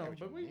 I don't know, care what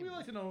but your we name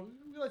like is. to know.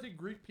 We like to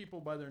greet people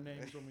by their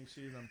names when we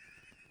see them.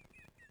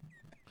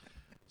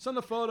 Send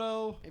a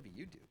photo, Maybe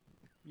you do.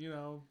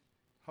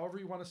 however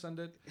you want to send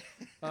it.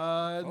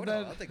 Photo.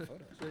 then- I'll take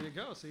photos. There you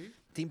go. See,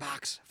 Team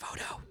box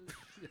photo.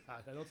 yeah,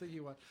 I don't think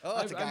you want. Oh,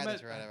 that's a guy. met-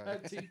 That's right. all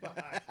right. Team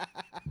Box.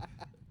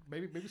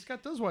 Maybe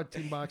Scott does want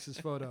Team Box's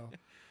photo.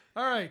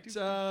 All right,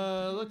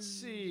 let's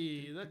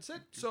see. That's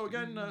it. So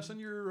again, send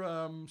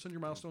your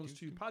milestones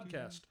to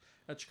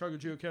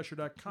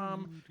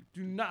podcast@chicagogeocacher.com.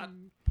 Do not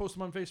post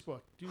them on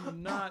Facebook. Do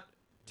not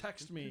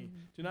text me.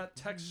 Do not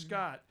text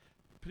Scott.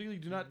 Particularly,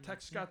 do not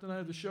text Scott the night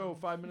of the show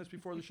 5 minutes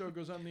before the show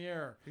goes on the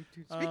air.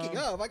 Speaking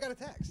of, I got a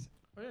text.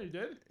 Oh yeah, you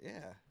did.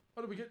 Yeah.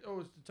 Oh, did we get? Oh,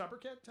 was the Topper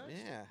Cat text?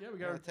 Yeah. Yeah, we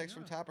got a text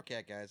yeah. from Topper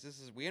Cat, guys.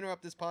 We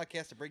interrupt this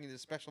podcast to bring you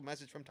this special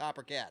message from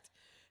Topper Cat.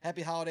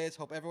 Happy holidays.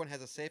 Hope everyone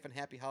has a safe and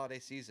happy holiday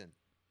season.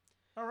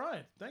 All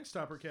right, thanks,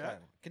 Topper Cat. All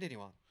right,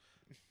 continue on.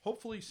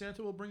 Hopefully,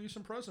 Santa will bring you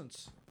some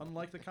presents,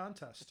 unlike the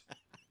contest.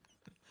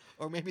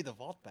 Or maybe the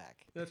vault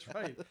back. That's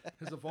right.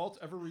 Has the vault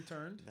ever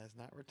returned? That's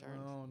not returned.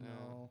 Oh,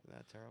 no. Isn't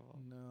that terrible?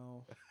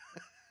 No.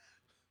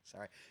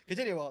 Sorry.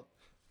 Continue, Walt.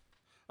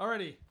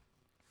 Alrighty.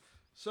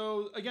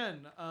 So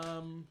again,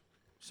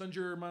 send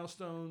your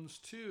milestones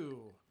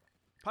to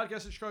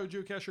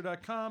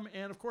podcast@chicagogeocacher.com,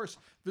 and of course,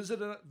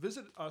 visit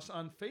us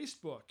on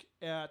Facebook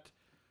at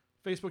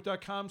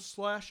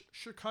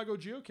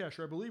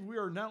facebook.com/ChicagoGeocacher. I believe we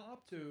are now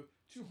up to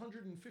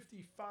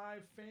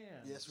 255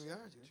 fans. Yes, we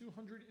are, dude.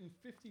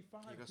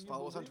 255. You can Can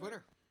follow us on believe it?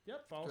 Twitter.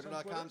 Yep, follow us on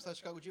Twitter.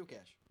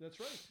 Twitter.com/ChicagoGeocache. That's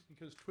right,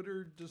 because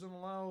Twitter doesn't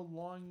allow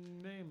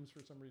long names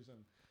for some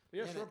reason. But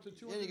yes, we're up to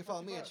 255. And you can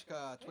follow me at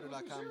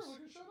twitter.com. Hey, look who's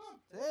here. Shut up.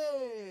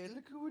 Hey,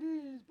 look who it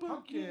is.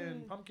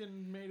 Pumpkin.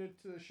 Pumpkin made it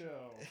to the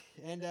show.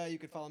 And you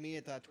can follow me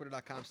at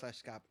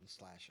twitter.com/Scott/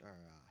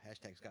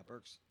 hashtag Scott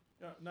Burks.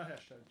 Not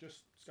hashtag,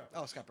 just Scott.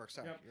 Oh, Scott Burks.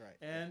 Sorry, Yep. you're right.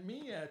 And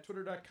me at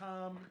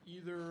twitter.com,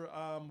 either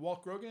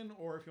Walt Grogan,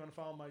 or if you want to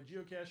follow my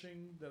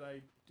geocaching that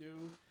I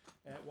do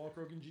at Walt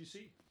Grogan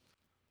GC.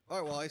 All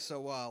right, Wally.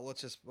 So let's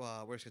just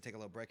we're just gonna take a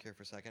little break here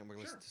for a second. We're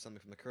gonna Sure. listen to something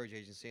from the Courage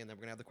Agency, and then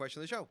we're gonna have the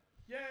question of the show.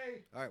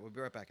 Yay! All right, we'll be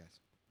right back, guys.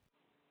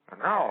 And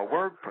now a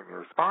word from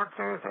your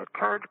sponsors at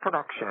Courage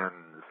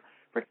Productions.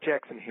 Rick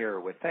Jackson here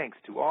with thanks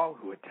to all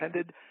who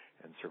attended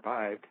and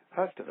survived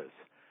Festivus.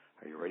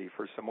 Are you ready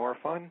for some more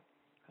fun?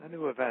 A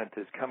new event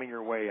is coming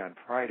your way on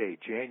Friday,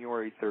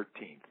 January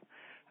 13th,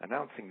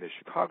 announcing the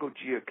Chicago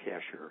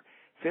Geocacher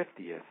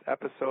 50th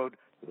episode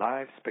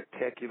live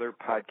spectacular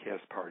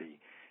podcast party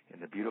in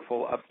the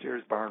beautiful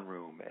upstairs barn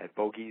room at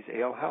Bogey's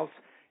Ale House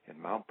in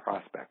Mount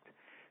Prospect.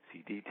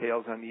 See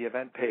details on the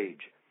event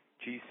page,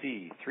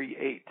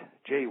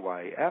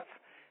 GC38JYF,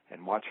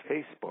 and watch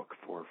Facebook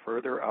for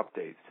further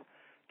updates.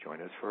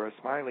 Join us for a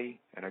smiley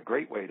and a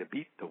great way to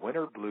beat the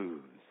winter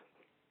blues.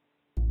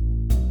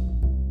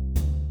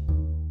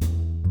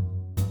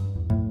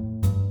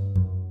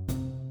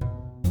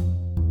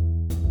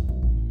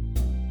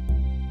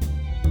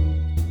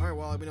 All right,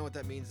 well, we know what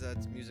that means. That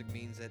music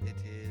means that it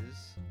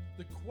is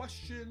The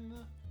question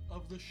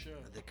of the show.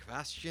 the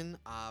question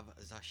of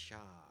the show.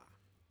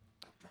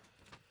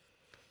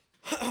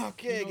 Do you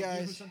Okay, know who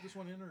guys. sent this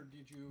one in, or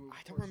did you?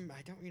 I don't remember.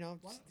 I don't. You know,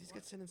 Why- these why-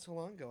 get sent in so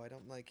long ago. I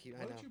don't like. I Why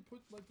know. don't you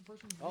put like the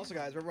person's name Also,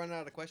 on guys, it? we're running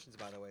out of questions,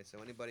 by the way. So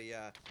anybody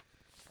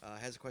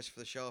has a question for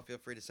the show, feel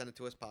free to send it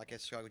to us.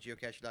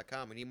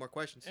 Podcast@chicagogeocacher.com. We need more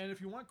questions. And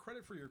if you want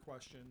credit for your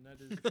question, that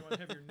is, if you want to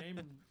have your name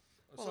Well, a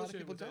lot of associated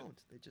people with it,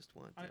 don't. They just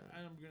want.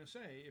 I'm going to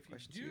say, if you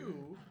questions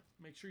do, here.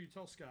 make sure you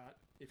tell Scott.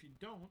 If you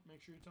don't,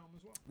 make sure you tell him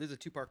as well. This is a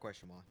two-part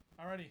question, Wally.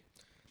 Alrighty.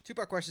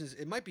 Two-part questions.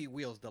 It might be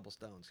Wheels double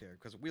stones here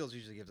because Wheels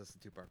usually gives us the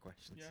two-part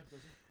questions. Yeah,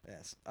 does he?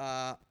 Yes.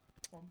 Well,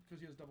 because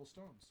he has double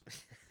stones.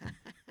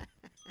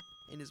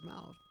 In his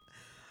mouth.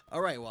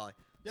 All right, Wally.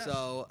 Yes.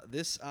 So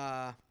this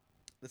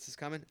is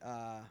coming.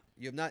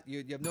 You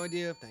have no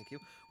idea. Thank you.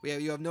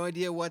 You have no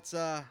idea what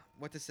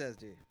this says,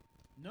 do you?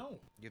 No,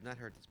 You have not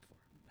heard this before,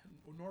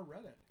 nor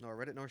read it. nor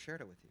read it, nor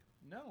shared it with you.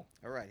 No.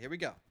 All right, here we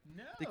go.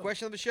 No. The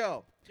question of the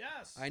show.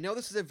 Yes. I know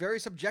this is a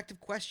very subjective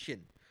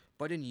question,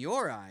 but in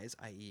your eyes,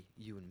 i.e.,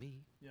 you and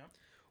me, Yep.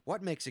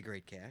 what makes a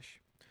great cache?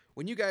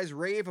 When you guys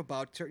rave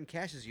about certain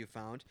caches you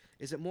found,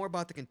 is it more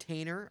about the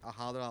container, a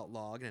hollowed out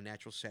log in a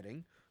natural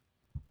setting?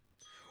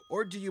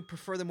 Or do you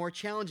prefer the more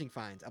challenging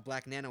finds, a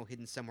black nano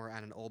hidden somewhere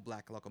on an old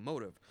black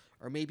locomotive,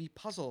 or maybe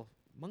puzzle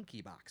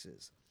monkey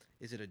boxes?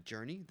 Is it a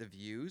journey, the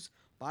views?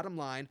 Bottom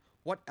line,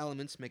 what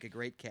elements make a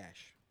great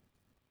cache?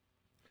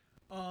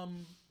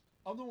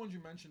 Of the ones you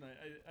mentioned,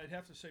 I'd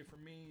have to say for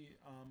me,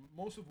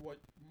 most of what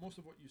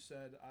you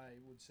said, I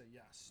would say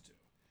yes to.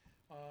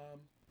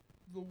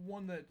 The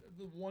one that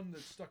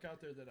stuck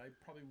out there that I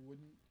probably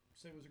wouldn't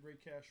say was a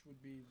great cache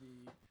would be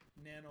the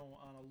nano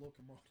on a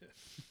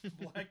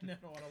locomotive, black nano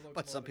on a locomotive.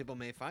 But some people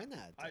may find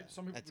that.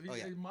 Some people, that's- oh,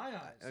 yeah. in my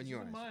eyes, In this is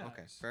your in eyes. my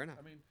Okay, eyes. fair enough.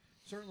 I mean,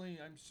 certainly,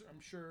 I'm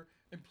sure,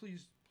 and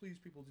please,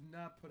 people, do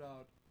not put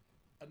out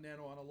a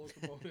nano on a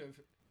locomotive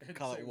and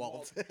Call say, it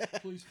Walt.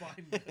 please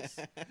find this,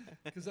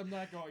 because I'm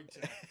not going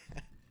to.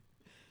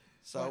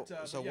 So,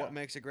 But, so yeah. what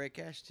makes a great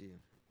cache to you?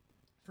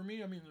 For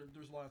me, I mean,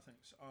 there's a lot of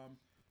things.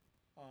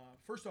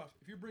 First off,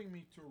 if you're bringing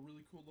me to a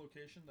really cool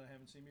location that I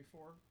haven't seen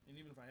before, and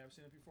even if I have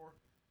seen it before,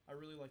 I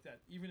really like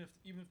that. Even if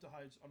the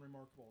hide's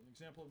unremarkable. An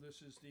example of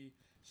this is the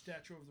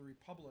Statue of the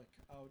Republic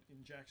out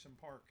in Jackson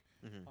Park,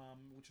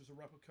 which is a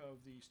replica of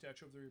the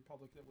Statue of the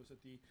Republic that was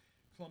at the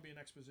Columbian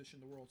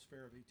Exposition, the World's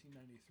Fair of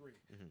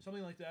 1893.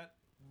 Something like that,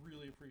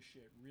 really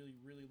appreciate. Really,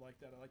 really like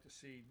that. I like to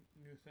see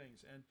new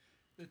things, and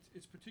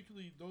it's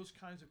particularly, those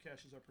kinds of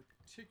caches are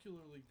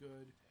particularly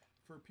good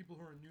for people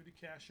who are new to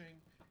caching,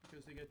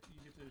 because you get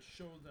to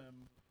show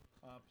them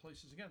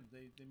places again.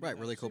 They may Right, not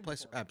really have cool seen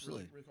place. before.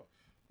 Absolutely. Really, really cool.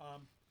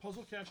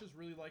 Puzzle caches,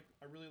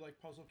 I really like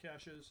puzzle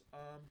caches.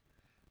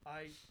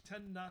 I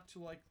tend not to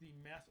like the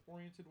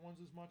math-oriented ones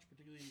as much,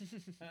 particularly.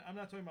 I'm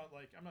not talking about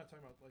like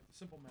the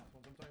simple math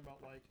ones. I'm talking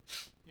about like,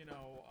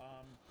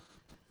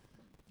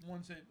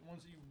 ones that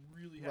you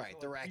really have Right,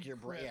 to the like, rack your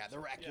brain. Yeah, decrypt. the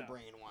rack your Yeah.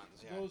 brain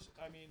ones. Yeah. Those,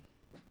 I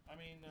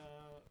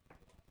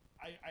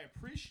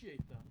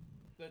appreciate them.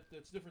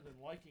 That's different than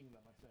liking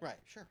them, I think. Right.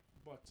 Sure.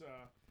 But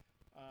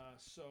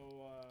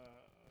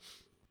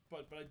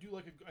but I do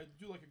like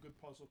a good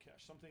puzzle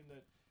cache. Something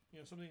that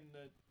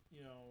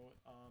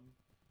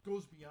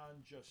goes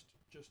beyond just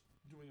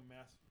doing a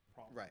math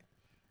problem. Right.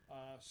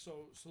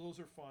 So those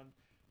are fun.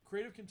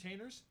 Creative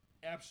containers,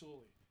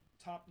 absolutely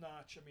top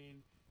notch. I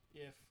mean,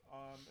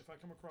 if I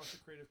come across a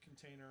creative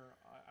container,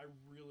 I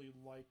really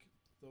like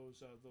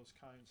those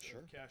kinds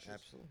of caches.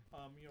 Absolutely.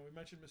 We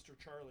mentioned Mr.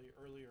 Charlie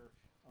earlier.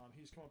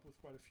 He's come up with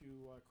quite a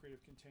few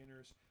creative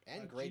containers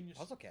And great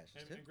puzzle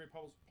caches too. and great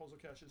puzzle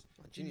caches.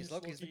 Genius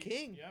Loki's the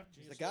king. Yeah, He's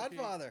Genius the Loki.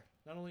 godfather.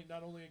 Not only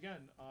not only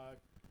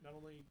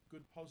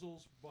good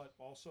puzzles, but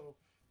also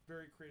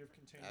very creative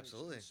containers.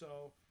 Absolutely. And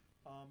so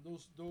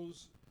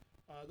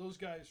those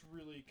guys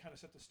really kind of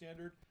set the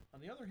standard.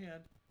 On the other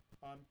hand,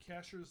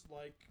 cachers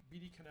like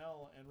B.D.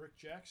 Cannell and Rick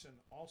Jackson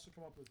also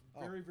come up with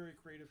very, very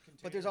creative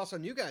containers. But there's also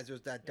new guys.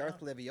 There's that Darth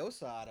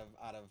Leviosa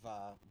out of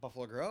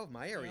Buffalo Grove,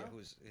 my area, Yeah.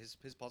 who's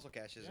his puzzle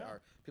caches Yeah.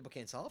 are, people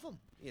can't solve them.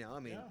 I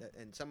mean,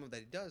 and some of that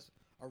he does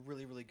are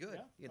really, really good.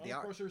 Yeah. They of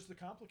are. course, there's the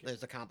complicated.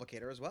 There's the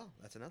complicator as well.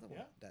 That's another one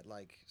Yeah. that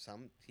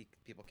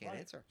people can't Right.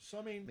 answer. So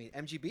I I mean, mean,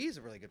 MGB is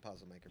a really good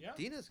puzzle maker. Yeah.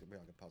 Dina's a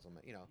really good puzzle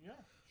maker. yeah,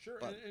 sure.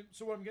 But- And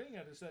so what I'm getting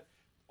at is that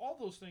all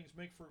those things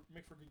make for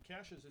good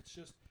caches. It's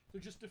just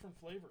they're just different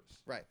flavors.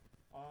 Right.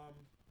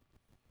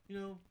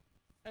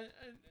 And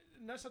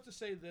that's not to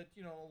say that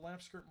a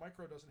lamp skirt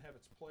micro doesn't have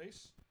its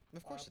place.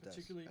 Of course it does.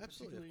 Particularly,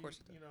 Absolutely. Of course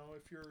it does.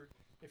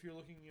 If you're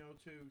looking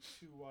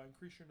to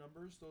increase your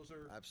numbers, those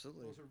are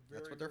Absolutely. those are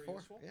very, That's what they're very for.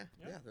 useful. Yeah.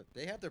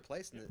 They have their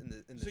place in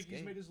this Ziggy's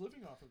game. made his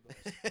living off of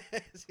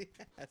those.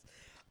 Yes.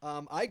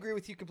 I agree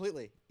with you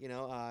completely.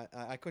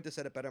 I couldn't have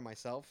said it better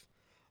myself.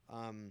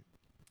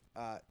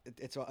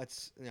 it's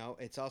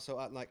it's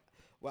also like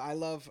what I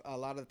love a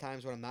lot of the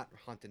times when I'm not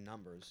hunting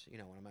numbers,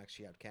 when I'm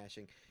actually out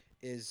caching,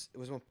 it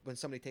was when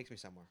somebody takes me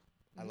somewhere.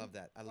 I love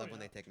that. I love when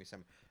they take me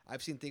somewhere.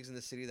 I've seen things in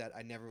the city that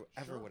I never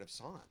ever would have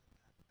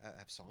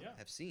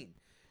have seen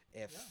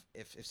if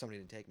somebody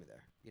didn't take me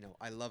there.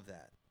 I love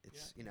that.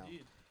 It's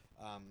indeed.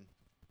 and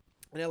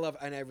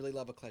I really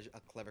love a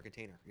clever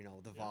container.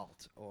 The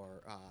Vault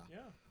or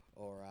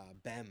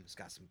BEM's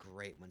got some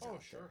great ones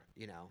out there.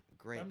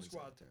 Great BEM ones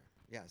Squad. out there.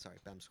 Yeah, sorry,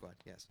 BEM Squad.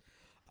 Yes.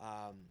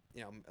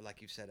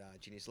 Like you said,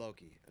 Genius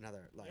Loki.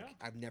 Another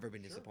I've never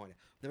been disappointed.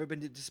 Never been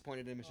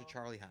disappointed in Mr.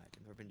 Charlie Hyde.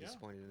 I've never been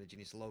disappointed in a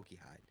Genius Loki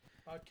Hyde.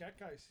 Cat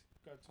Guy's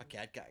got some. A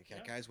cat guy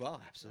as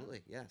well.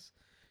 Absolutely, yes.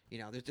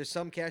 There's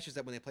some caches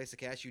that when they place the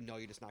cache, you're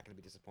just not going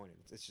to be disappointed.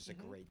 It's just a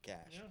great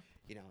cache.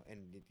 Yeah.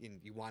 And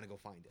you want to go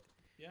find it.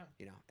 Yeah.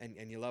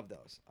 And you love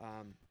those.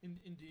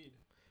 Indeed.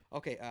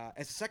 Okay.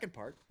 As a second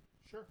part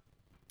Sure.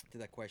 to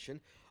that question,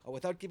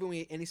 without giving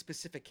me any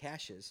specific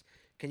caches,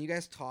 can you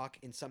guys talk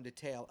in some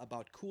detail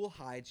about cool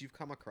hides you've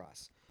come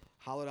across?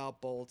 Hollowed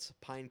out bolts,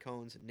 pine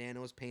cones,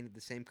 nanos painted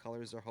the same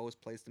color as their host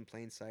placed in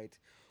plain sight.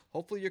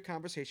 Hopefully your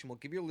conversation will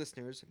give your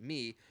listeners,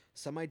 me,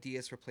 some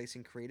ideas for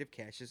placing creative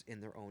caches in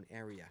their own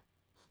area.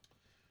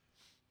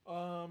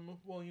 Well,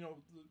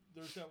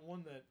 there's that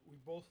one that we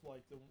both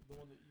like, the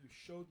one that you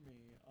showed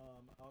me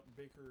out in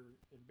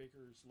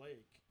Baker's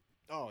Lake.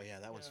 Oh yeah,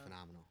 that one's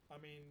phenomenal. I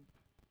mean,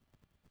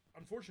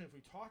 unfortunately,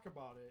 if we talk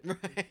about it,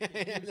 Right.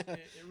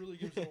 it really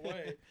gives it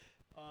away.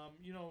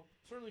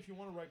 Certainly, if you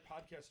want to write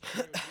podcasts,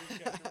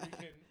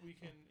 we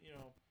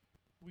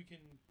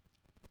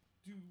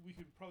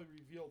could probably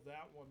reveal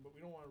that one, but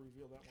we don't want to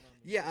reveal that one on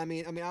the Yeah, I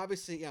mean,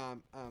 obviously, I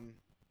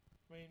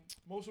mean,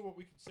 most of what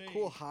we could say.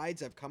 cool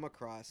hides I've come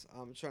across.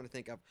 I'm trying to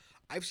think of.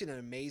 I've seen an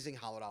amazing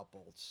hollowed out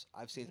bolts.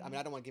 I've seen. I mean,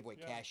 I don't want to give away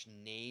cache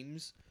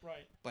names,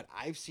 Right. but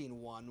I've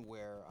seen one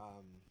where.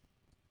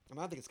 I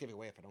don't think it's giving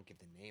away if I don't give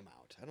the name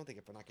out. I don't think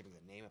if we're not giving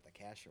the name of the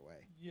cache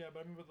away. Yeah,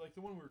 but like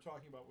the one we were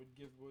talking about would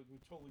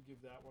totally give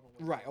that one away.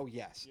 Right. Oh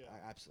yes. Yeah.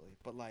 Absolutely.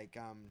 But like,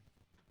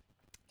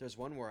 there's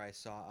one where I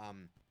saw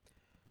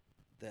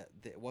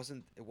it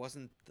wasn't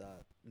the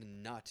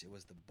nut. It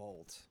was the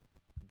bolt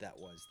that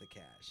was the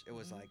cache. It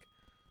was like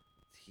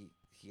he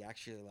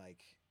actually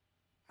like,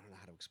 I don't know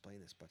how to explain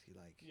this, but he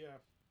like. Yeah,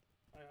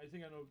 I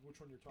think I know which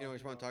one you're talking. You know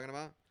which one I'm talking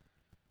about?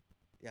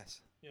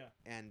 Yes. Yeah.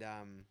 And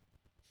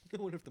I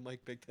wonder if the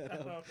mic picked that I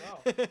up.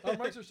 don't know. Our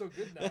mics are so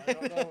good now. I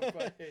don't know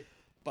if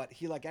But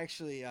he like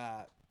actually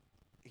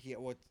he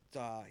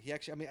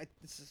actually, I mean,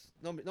 this is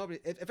nobody.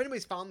 If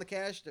anybody's found the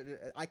cache,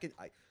 I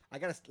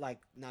gotta like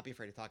not be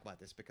afraid to talk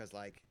about this because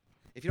like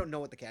if you don't know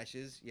what the cache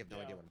is, you have no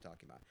idea what I'm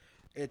talking about.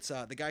 It's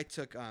the guy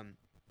took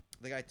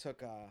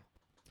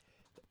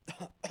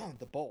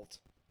the bolt,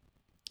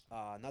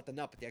 not the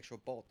nut, but the actual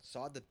bolt.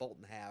 Sawed the bolt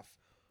in half,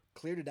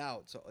 cleared it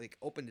out, so like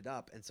opened it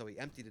up, and so he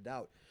emptied it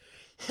out,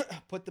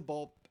 put the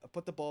bolt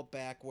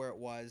back where it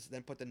was,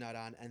 then put the nut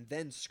on, and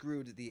then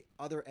screwed the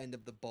other end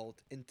of the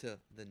bolt into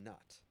the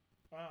nut.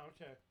 Wow.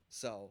 Okay.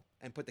 So,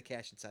 and put the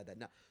cache inside that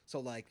nut. So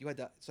like you had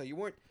to, so you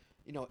weren't,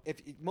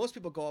 if most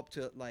people go up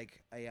to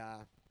like a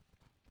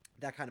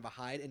that kind of a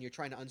hide and you're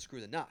trying to unscrew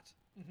the nut.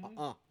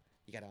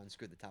 You got to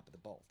unscrew the top of the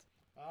bolt.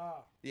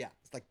 Ah. Yeah,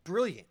 it's like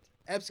brilliant.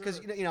 Because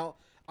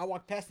I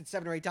walked past it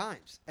 7 or 8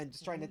 times and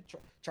just trying to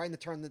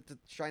turn the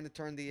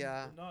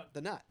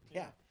nut.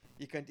 Yeah.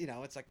 You can,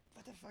 it's like,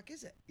 what the fuck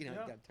is it? You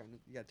got to turn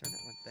that one.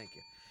 Thank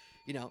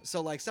you.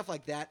 So like stuff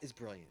like that is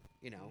brilliant.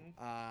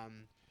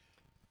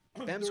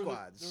 BEM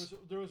squads.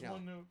 There was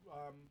one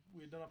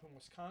we had done up in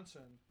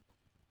Wisconsin.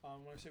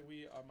 When I say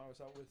we, I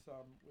was out with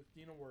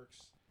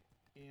DinoWorks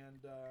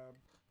and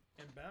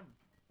BEM,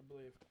 I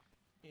believe,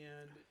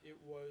 and it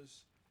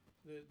was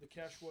the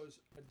cache was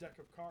a deck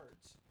of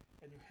cards,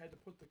 and you had to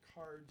put the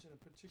cards in a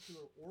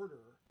particular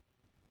order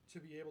to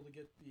be able to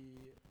get the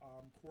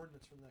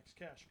coordinates for the next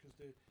cache because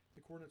the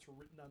coordinates were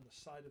written on the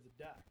side of the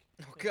deck.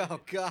 Oh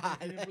God!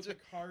 If you didn't put the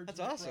cards that's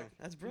in the awesome.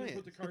 That's brilliant. If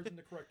you didn't put the cards in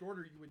the correct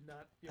order, you would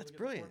not be able That's to get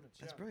brilliant. the coordinates.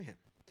 That's Yeah. brilliant.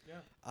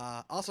 Yeah.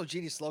 Also,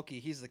 Genius Loki,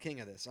 he's the king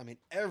of this. I mean,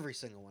 every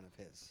single one of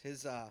his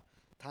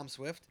Tom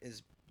Swift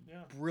is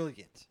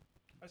brilliant.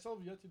 I still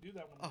have yet to do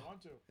that one. I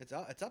want to. It's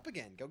up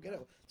again. Go get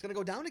it. It's gonna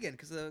go down again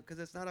because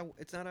it's not a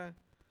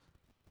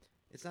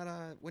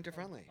winter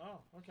friendly. Oh,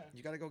 okay.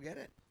 You got to go get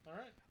it. All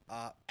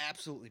right.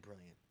 Absolutely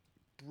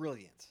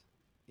brilliant.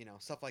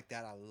 Stuff like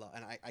that I love,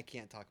 and I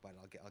can't talk about it.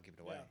 I'll give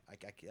it away.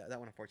 Yeah. That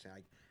one,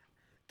 unfortunately,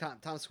 Tom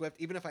Swift.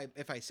 Even if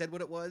I said what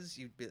it was,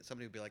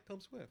 somebody would be like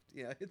Tom Swift.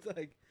 Yeah, it's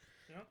like,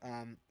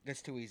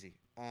 that's too easy.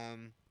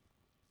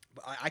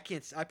 But I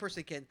can't. I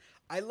personally can't.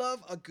 I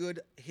love a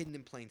good hidden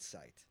in plain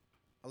sight.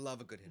 I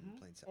love a good hidden in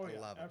plain sight. Oh, I yeah,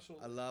 love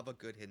absolutely. it. I love a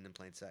good hidden in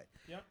plain sight.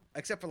 Yep.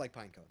 Except for like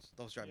pine cones.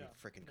 Those drive me Yeah.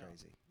 freaking Yeah.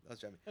 crazy. Those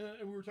drive me.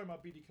 And we were talking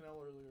about BD Cannell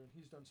earlier, and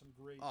he's done some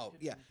great. Oh hidden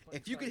yeah, in plain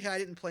if you could sight.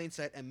 hide it in plain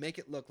sight and make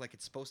it look like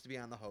it's supposed to be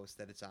on the host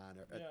that it's on,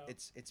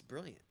 it's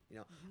brilliant.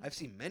 I've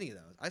seen many of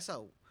those. I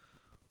saw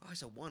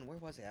one. Where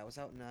was it? I was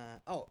out in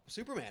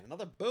Superman.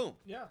 Another boom.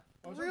 Yeah.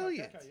 I was on that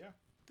Brilliant. guy, yeah.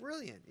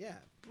 Brilliant. Yeah,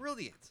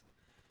 brilliant.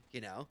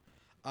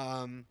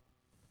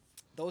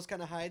 Those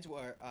kind of hides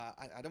were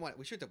I don't want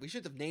we should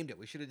have named it.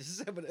 We should have just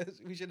said what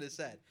we should have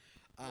said.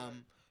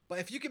 But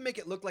if you can make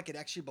it look like it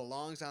actually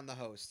belongs on the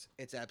host,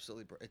 it's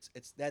absolutely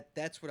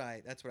that's what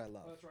I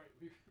love. That's right.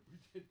 We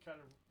did kind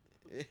of.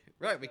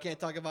 Right, we can't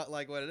talk about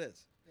like what it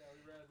is. Yeah, we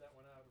ran that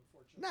one out,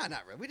 unfortunately. No,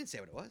 not really. We didn't say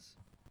what it was.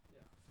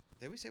 Yeah.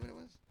 Did we say what it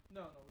was?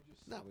 No,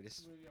 we'll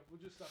just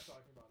stop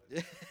talking about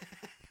it.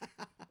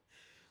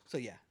 So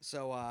yeah,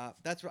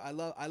 that's what I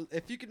love.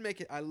 If you can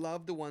make it, I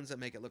love the ones that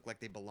make it look like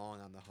they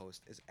belong on the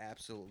host. Is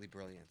absolutely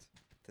brilliant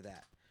to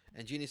that.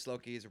 And Genie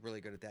Slokey is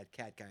really good at that.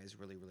 Cat Guy is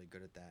really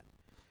good at that.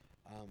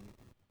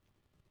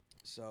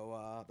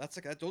 That's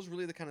like those are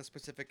really the kind of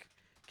specific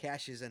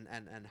caches and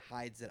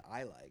hides that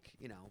I like.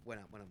 You know, when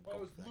I'm. Well, it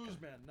was going for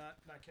that Bluesman, not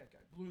Cat Guy.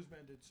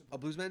 Bluesman did Superman. Oh,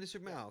 Bluesman did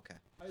Superman. Yeah. Oh, okay.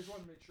 I just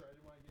wanted to make sure. I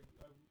didn't want to give.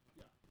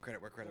 Yeah. Credit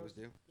where credit was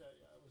due. Yeah.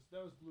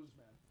 That was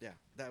Bluesman.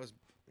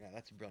 Yeah,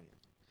 that's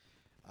brilliant.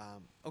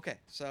 Okay,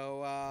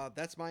 so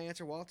that's my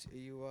answer, Walt.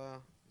 You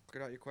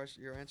figured out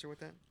your answer with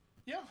that?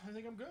 Yeah, I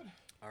think I'm good.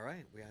 All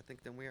right, I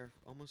think then we are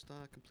almost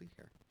complete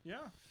here.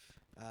 Yeah.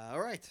 All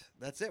right,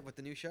 that's it with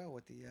the new show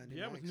with the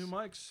new mics. With new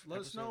mics. Let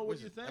us know what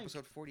you think.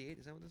 Episode 48,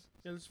 is that what this is?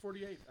 Yeah, this is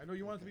 48. I know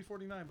you want it to be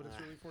 49, but it's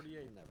really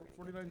 48.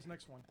 49 is the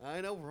next one. I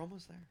know, we're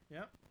almost there. Yeah.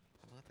 How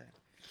about that?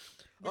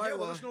 But All right,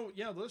 let us know.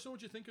 Yeah, let us know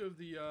what you think of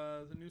the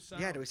new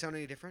sound. Yeah, do we sound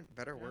any different?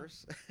 Better,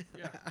 worse?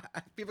 Yeah.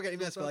 People get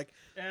emails like,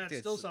 yeah, it dude,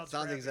 still sounds the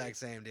crappy. exact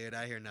same, dude.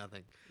 I hear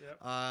nothing. Yep.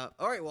 All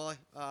right, well,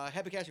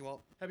 happy caching,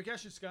 Walt. Happy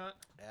caching, Scott.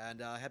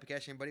 And happy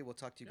caching, everybody. We'll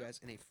talk to you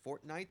guys in a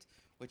fortnight,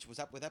 which was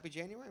up. Would that be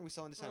January? Or are we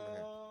still in December here?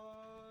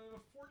 A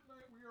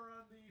fortnight. We are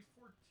on the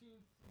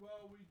 14th.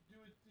 Well, we do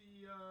it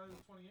the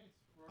 28th.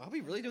 Are we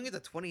really doing it the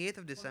 28th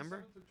of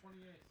December? 27th or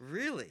 28th.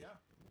 Really? Yeah.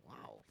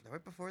 Wow.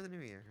 Right before the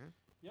new year, huh?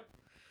 Yep.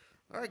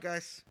 All right,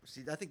 guys.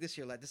 See, I think this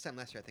time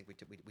last year, I think we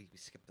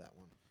skipped that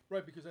one.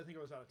 Right, because I think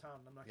I was out of town.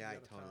 I'm not going to be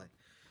out of totally. town.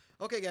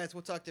 Okay, guys.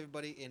 We'll talk to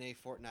everybody in a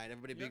fortnight.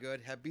 Everybody be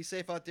good. Be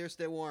safe out there.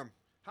 Stay warm.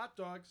 Hot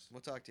dogs.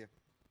 We'll talk to you.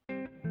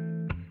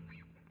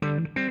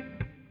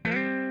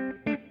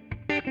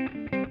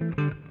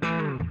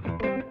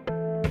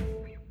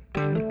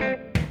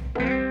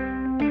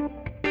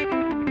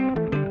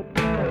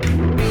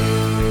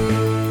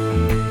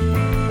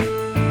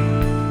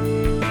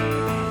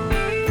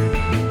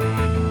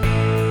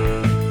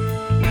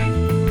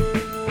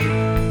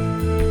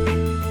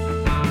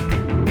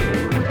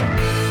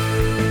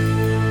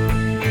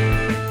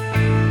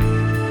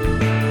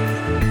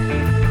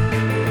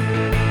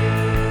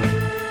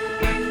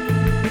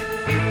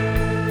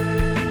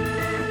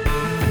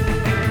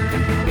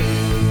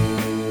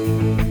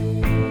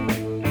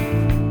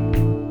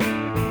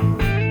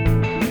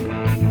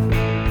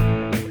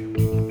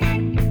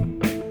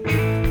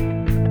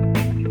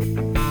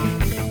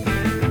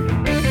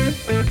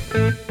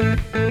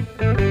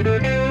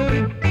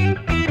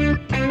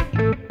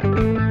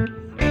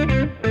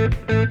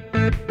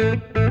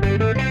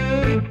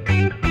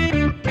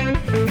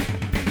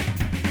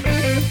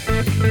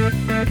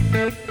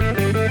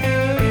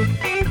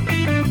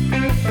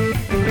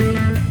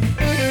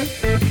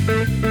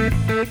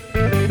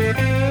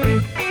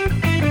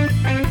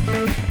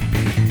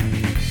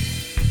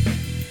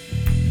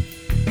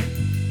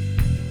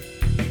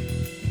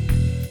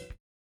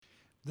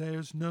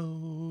 There's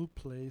no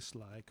place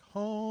like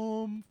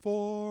home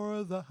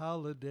for the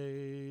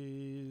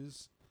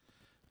holidays.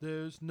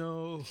 There's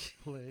no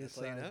place That's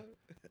all you know?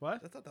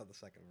 What? That's not how the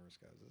second verse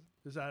goes, is it?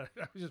 Is that?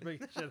 I was just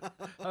making shit.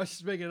 I was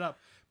just making it up.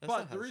 That's But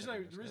not how the the reason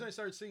second verse I goes.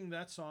 started singing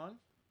that song,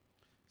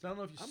 is I don't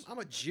know if you. I'm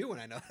a Jew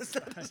and I know that's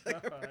not the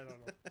second verse. I don't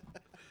know.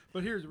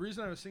 But here's the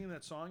reason I was singing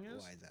that song Why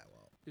is that,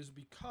 Walt? is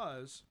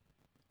because.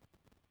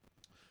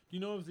 Do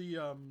you know of the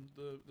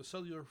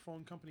cellular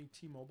phone company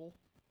T-Mobile?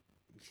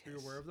 Are you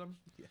aware of them?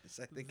 Yes,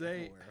 I think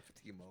They- I'm aware of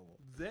T-Mobile.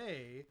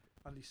 They,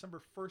 on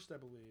December 1st, I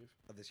believe,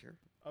 Of this year?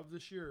 of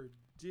this year,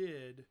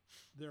 did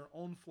their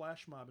own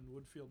flash mob in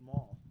Woodfield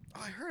Mall. Oh,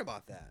 I heard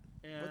about that.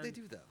 What'd they And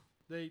do, though?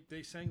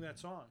 They sang that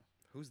song.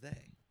 Who's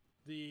they?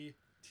 The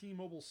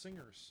T-Mobile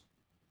Singers,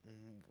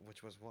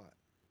 Which was what?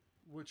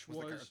 which Was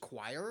was, like a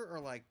choir or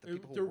like the it-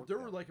 people who there, worked there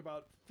there? were like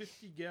about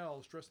 50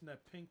 gals dressed in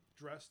that pink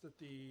dress that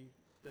the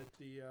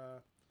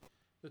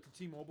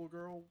T-Mobile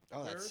girl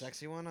Oh, that wears.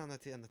 sexy one on the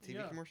TV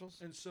Yeah. commercials?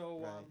 And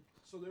so Right.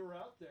 so they were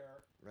out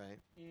there, Right.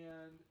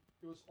 and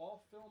it was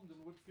all filmed in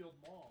Woodfield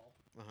Mall.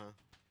 Uh-huh.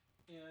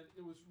 And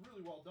it was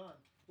really well done.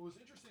 What was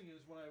interesting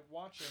is when I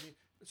watched it, I mean,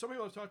 some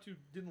people I've talked to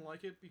didn't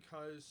like it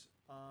because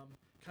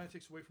kind of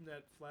takes away from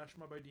that flash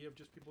mob idea of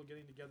just people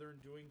getting together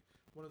and doing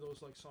one of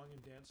those like song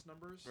and dance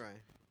numbers. Right.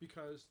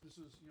 Because this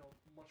is,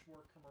 much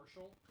more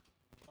commercial.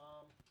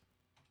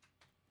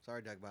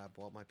 Sorry, Doug Bob.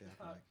 Walt might be off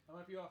mic. I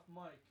might be off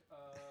mic,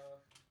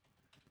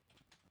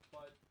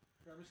 but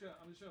here,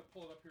 I'm just gonna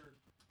pull it up here.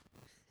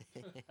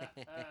 There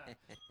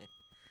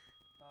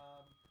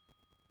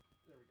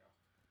we go. I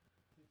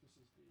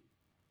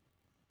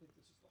think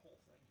this is the whole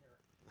thing here.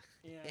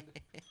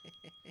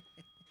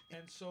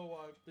 And so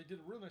they did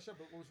a really nice job.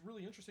 But what was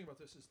really interesting about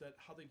this is that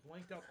how they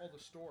blanked out all the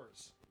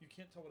stores. You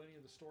can't tell what any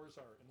of the stores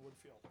are in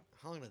Woodfield.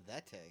 How long did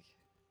that take?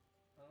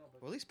 I don't know,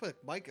 but Well, at least put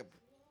mic up.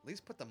 At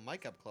least put the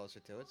mic up closer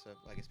to it, so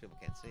I guess people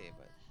can't see.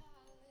 But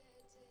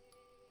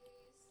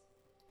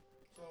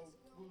so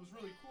what was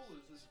really cool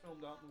is this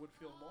filmed out in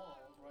Woodfield Mall,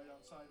 right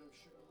outside of.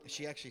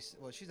 she actually,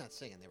 well, she's not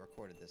singing. They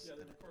recorded this, Yeah,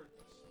 they recorded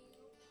this.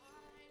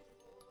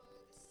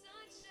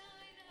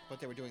 but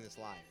they were doing this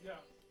live. Yeah.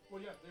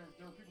 Well, yeah,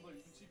 there were people there.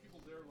 You can see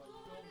people there like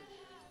filming.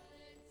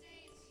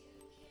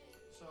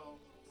 So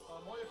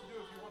all you have to do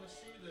if you want to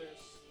see this,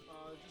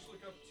 just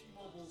look up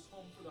T-Mobile's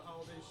Home for the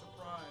Holiday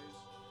Surprise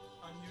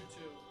on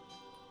YouTube.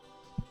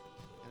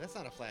 And that's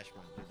not a flash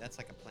mob, dude. That's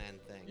like a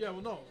planned thing. Yeah,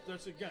 well, no,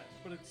 that's again,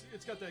 but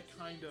it's got that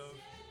kind of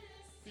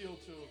feel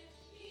to it.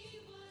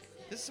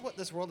 This is what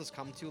this world has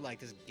come to, like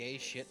this gay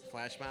shit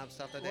flash mob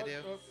stuff that they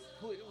do.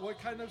 What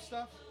kind of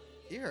stuff?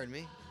 You heard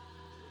me.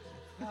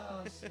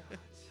 Oh, Scott.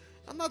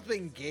 I'm not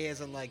being gay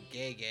as in like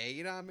gay.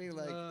 You know what I mean?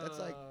 Like that's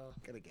like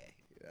kind of gay.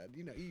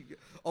 You know.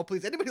 Oh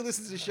please, anybody who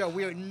listens to the show,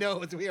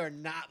 knows we are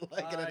not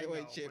like in any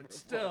way, shape, or but form.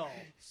 still,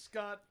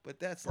 Scott. But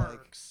that's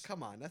Burks. like,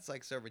 come on, that's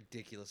like so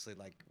ridiculously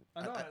like.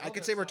 I know, I I love could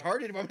that say stuff.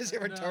 retarded if I'm gonna say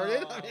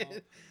retarded. I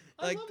mean,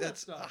 I like love that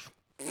that's stuff.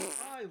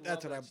 I love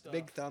that's what that I'm. stuff.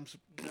 Big thumbs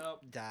Nope.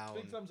 down.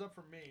 Big thumbs up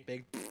for me.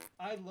 Big.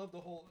 I love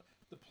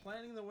the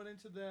planning that went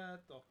into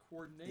that, the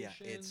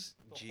coordination. it's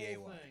the GAY.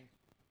 whole thing.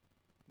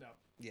 No,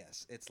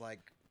 Yes, it's like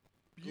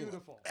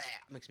beautiful.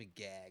 makes me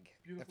gag.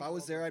 Beautiful If I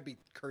was there, moment. I'd be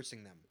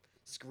cursing them,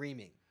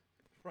 screaming.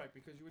 Right,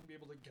 because you wouldn't be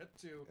able to get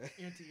to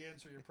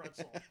anti-answer your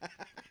pretzel.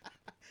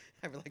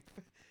 I'd be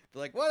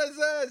like, what is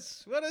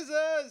this? What is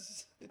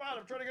this? Come on,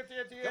 I'm trying to get the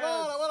anti-answer. Come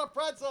on, I want a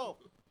pretzel.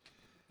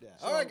 Yeah.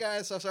 All right,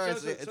 guys. So sorry.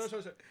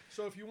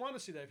 So if you want to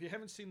see that, if you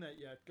haven't seen that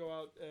yet, go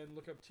out and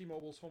look up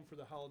T-Mobile's Home for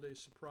the Holiday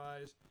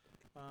Surprise.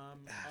 On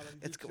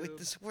It's YouTube.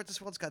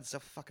 this world's got so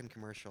fucking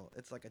commercial.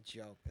 It's like a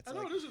joke. It's I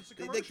like, know it is. It's a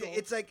commercial.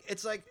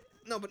 It's like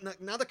no, but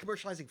now they're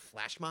commercializing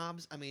flash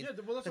mobs. I mean, Yeah,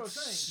 well, that's what I was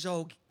saying.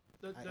 so.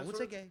 I That's won't what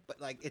say I- gay, but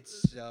like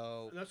it's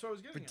so That's what I was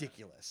getting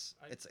ridiculous.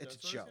 It's a that's what I was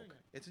joke. getting at.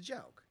 It's a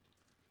joke.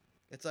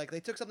 It's like they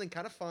took something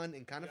kind of fun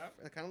and kind of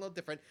Yep. a little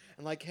different,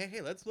 and like,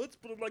 hey, let's put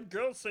it like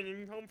girls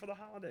singing "Home for the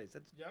Holidays."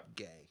 That's Yep.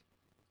 gay.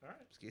 All right.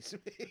 Excuse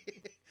me.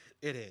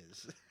 It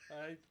is.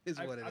 Is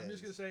what it I'm is.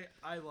 just gonna say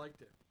I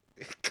liked it.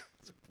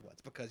 Well,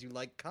 it's because you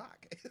like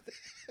cock.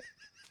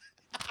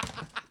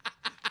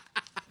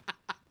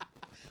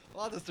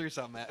 Well, I'll just threw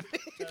something at me.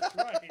 That's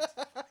right.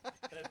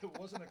 And it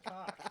wasn't a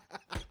cock.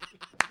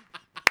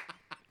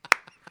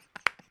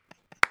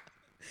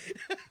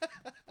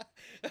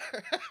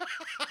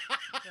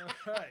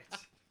 All right.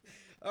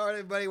 All right,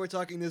 everybody, we're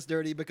talking this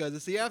dirty because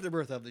it's the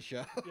afterbirth of the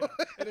show. Yeah,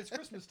 and it's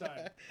Christmas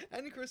time.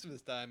 And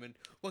Christmas time, and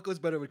what goes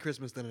better with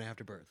Christmas than an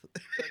afterbirth?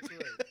 That's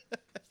right.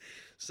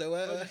 So,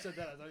 When you said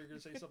that, I thought you were gonna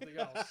say something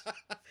else.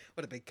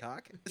 what a big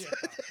cock! Yeah,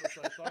 that's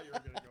what I thought you were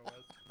gonna go with.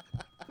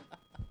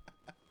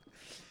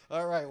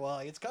 All right,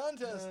 Wally, it's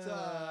contest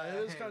time.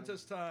 It is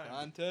contest time.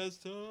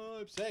 Contest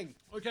time. Sing,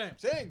 Okay.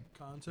 sing.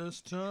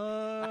 Contest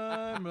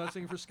time. I'm not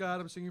singing for Scott.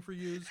 I'm singing for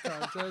you. It's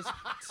contest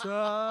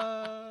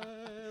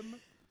time.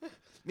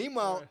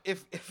 Meanwhile, Alright.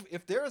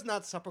 if there is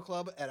not supper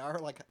club at our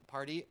like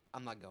party,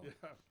 I'm not going.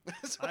 Yeah.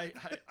 So- I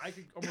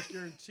could almost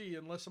guarantee,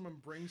 unless someone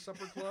brings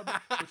supper club,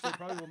 which they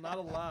probably will not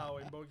allow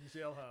in Bogey's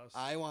Ale House.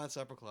 I want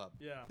supper club.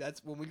 Yeah.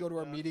 That's when we go to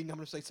our Yeah. meeting. I'm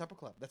gonna say supper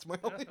club. That's my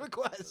only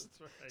request. That's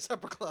right.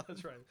 Supper club.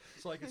 That's right.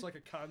 It's like a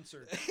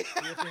concert. You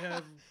have to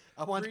have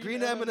I want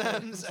green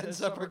M&Ms and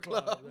supper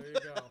club. There you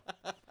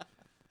go.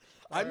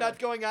 I'm All not right.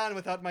 going on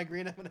without my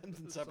green M&Ms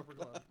and supper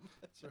club.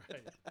 That's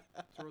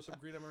right. Throw some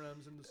green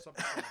M&Ms in the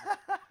supper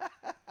club.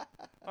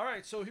 All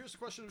right, so here's the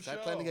question of the I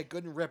show. plan to get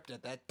good and ripped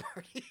at that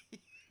party.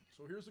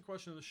 So here's the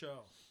question of the show.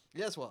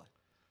 Yes, Wally.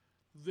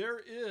 There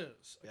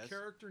is a Yes?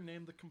 character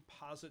named the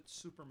Composite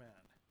Superman.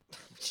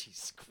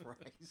 Jesus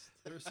Christ.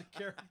 There's a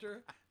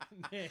character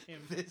named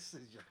This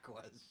is your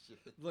question.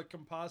 the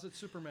Composite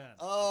Superman.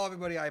 Oh,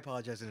 everybody, I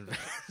apologize in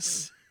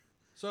advance.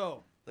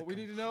 So The what we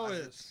need to know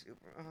composite is,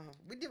 super-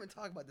 we didn't even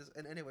talk about this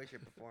in any way,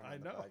 shape, or form. I on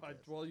the know. podcast.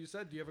 Well, you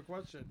said, do you have a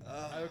question?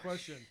 Oh, I have a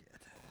question.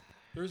 shit.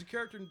 There's a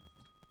character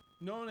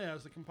known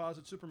as the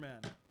Composite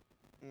Superman.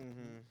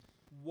 Mm-hmm.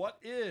 What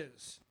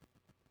is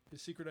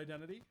his secret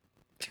identity?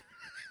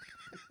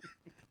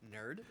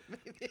 Nerd,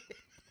 maybe.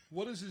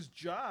 What is his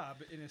job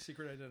in his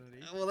secret identity?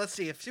 Well, let's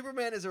see. If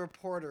Superman is a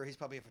reporter, he's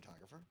probably a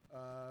photographer.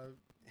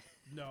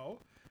 No.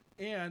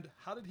 And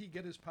how did he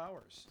get his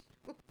powers?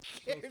 Who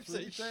cares three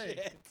a things.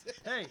 shit?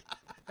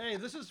 Hey,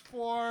 this is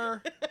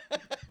for.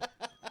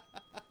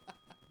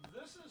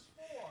 This is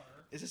for.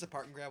 Is this a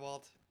park and grab,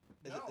 Walt?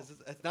 Is No. it,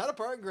 it's not a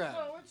park and grab.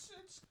 No, it's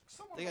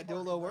somewhat. They of got to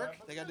do a park little and grab, work.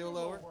 but They yeah, got to do a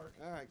little work.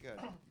 All right, good.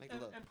 Make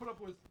And put up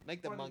with.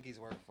 make the find- monkeys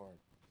work for it.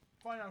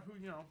 Find out who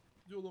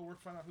do a little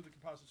work. Find out who the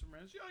Composite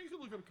Superman is. You can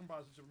look up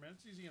Composite Superman.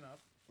 It's easy enough.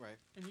 Right.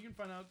 And you can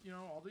find out,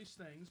 all these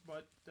things,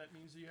 but that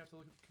means that you have to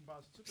look at the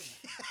Composite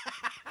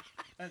Superman.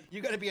 And You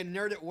got to be a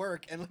nerd at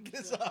work and look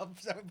this up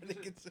so everybody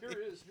can see.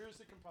 here's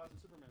the Composite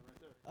Superman right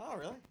there. Oh,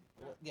 really?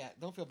 Well, yeah.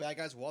 Don't feel bad,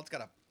 guys. Walt's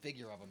got a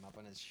figure of him up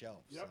on his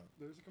shelf. Yep,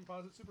 So there's a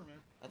Composite Superman.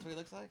 that's what he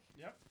looks like.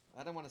 Yep.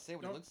 I don't want to say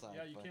what Nope. he looks like.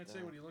 Yeah, you but, can't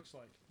say what he looks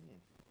like.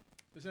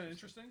 Is that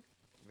interesting?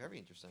 Very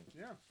interesting.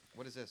 Yeah.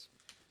 What is this?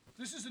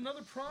 This is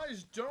another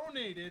prize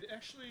donated.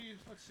 Actually,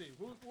 let's see.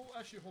 We'll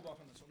actually hold off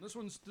on this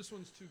one. This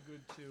one's too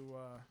good to.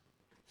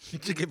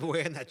 To give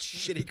away on that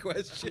shitty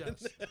question.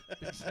 Yes,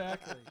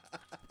 exactly.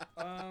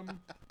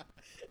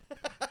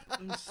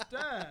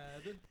 Instead,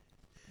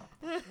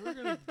 we're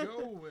gonna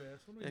go with.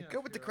 What do we Yeah, have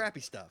go with the here?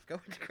 crappy stuff. Go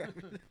with the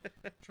crappy.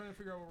 Trying to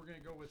figure out what we're gonna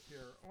go with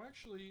here. Oh,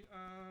 actually,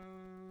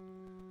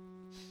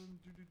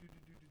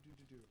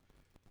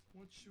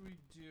 what should we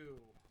do?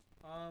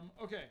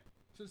 Okay,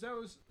 since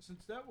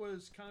that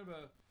was kind of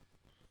a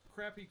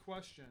crappy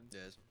question.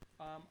 Yes.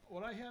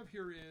 What I have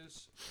here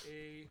is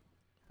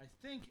I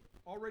think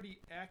already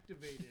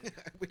activated,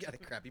 We got a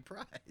crappy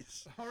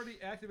prize.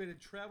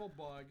 travel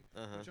bug,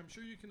 Uh-huh. which I'm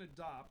sure you can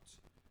adopt.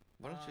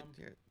 Why don't you? Um,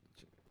 Here,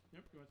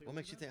 Yep. You wanna take a what look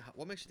makes at you that? think?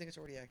 What makes you think it's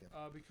already active?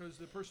 Because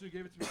the person who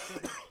gave it to me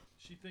said that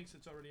she thinks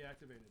it's already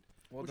activated.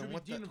 Well, which then would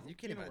what? be Dina- You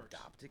can't even DinaWorks.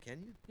 adopt it,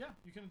 can you? Yeah,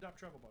 you can adopt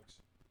travel bugs.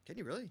 Can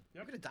you really? Yep.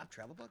 You can adopt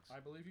travel bugs.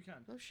 I believe you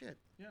can. No shit.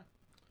 Yeah. All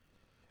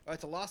right,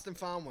 it's a lost and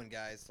found one,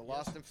 guys. The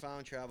lost and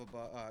found travel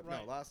bug. No,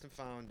 Right. lost and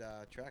found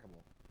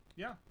trackable.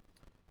 Yeah.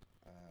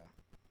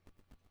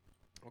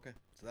 Okay,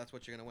 so that's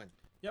what you're gonna win.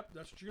 Yep.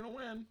 That's what you're gonna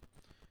win.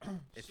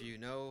 If you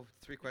know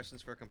 3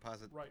 questions for a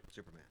composite Right.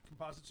 Superman.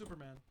 Composite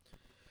Superman.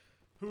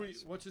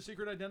 What's his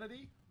secret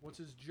identity? What's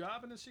his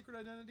job and his secret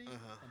identity?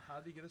 Uh-huh. And how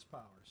did he get his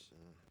powers?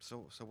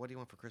 So what do you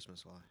want for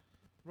Christmas, Wally?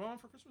 Well,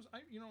 for Christmas,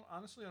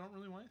 honestly, I don't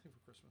really want anything for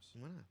Christmas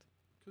Why not?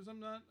 because I'm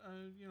not,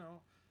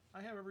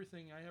 I have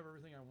everything. I have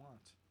everything I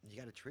want. You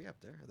got a tree up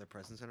there. Are there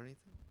presents underneath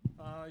it?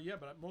 Yeah,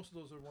 but most of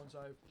those are ones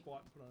I've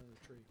bought and put under the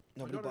tree.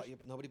 Nobody bought you.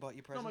 Nobody bought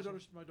you No,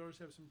 presents. my daughters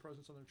have some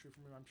presents on their tree for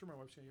me. I'm sure my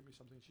wife's gonna get me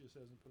something. She just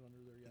hasn't put under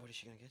there yet. What is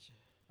she gonna get you?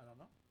 I don't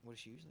know. What does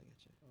she usually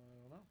get you?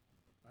 I don't know.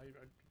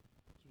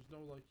 There's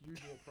no like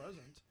usual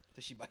present.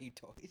 Does she buy you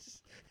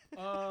toys?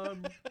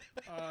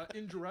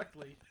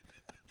 Indirectly,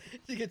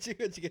 she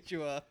get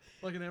you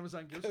like an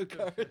Amazon gift code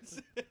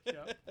cards.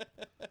 certificate. Yeah.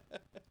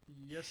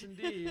 Yes,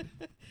 indeed.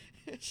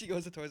 She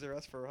goes to Toys R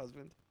Us for her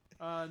husband.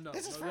 No,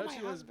 This is no, for that my she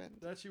wouldn't- husband.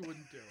 That she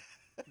wouldn't do.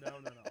 No.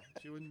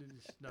 She wouldn't.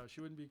 No,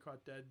 she wouldn't be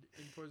caught dead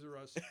in Toys R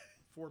Us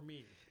for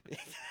me.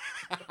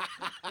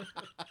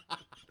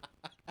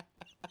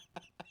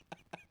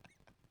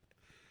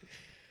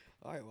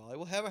 All right, well, I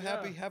will have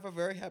a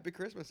very happy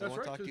Christmas. I That's won't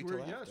right, talk to you because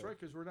till we're after. right,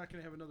 because we're not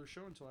going to have another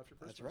show until after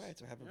Christmas. That's right.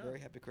 So have a Yeah. very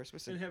happy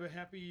Christmas. And have a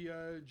happy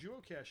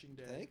geocaching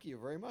day. Thank you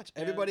very much.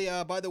 And- Everybody,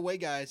 by the way,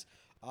 guys,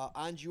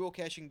 on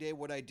geocaching day,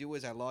 what I do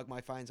is I log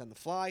my finds on the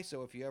fly.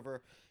 So if you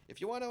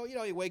want to,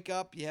 you wake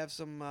up, you have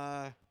some,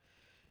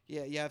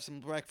 you have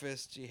some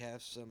breakfast, you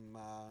have some,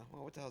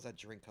 what the hell is that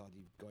drink called?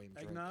 You go and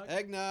drink Eggnog?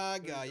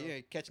 Eggnog. There you go.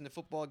 You're catching the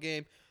football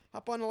game.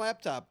 Hop on the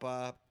laptop,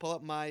 pull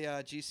up my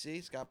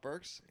GC, Scott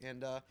Burks,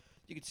 and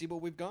you can see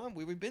what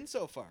we've been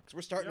so far. Cause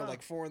we're starting Yeah. at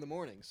like 4 in the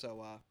morning,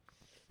 so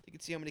you can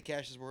see how many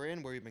caches we're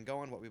in, where we've been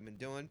going, what we've been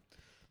doing.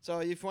 So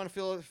if you want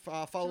to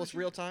follow us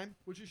real time,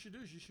 What you should do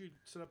is you should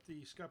set up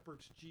the Scott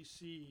Burks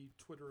GC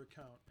Twitter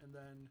account, and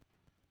then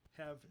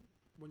have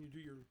when you do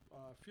your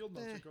field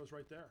notes, it goes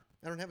right there.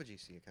 I don't have a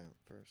GC account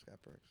for Scott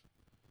Burks.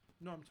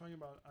 No, I'm talking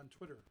about on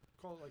Twitter.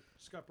 Call it like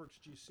Scott Burks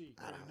GC.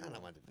 I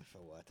don't want to for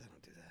what. I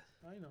don't do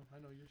that. I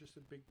know. You're just a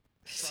big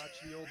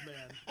crotchety old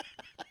man.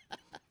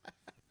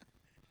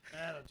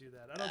 I don't do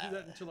that. I don't do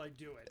that until I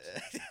do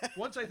it.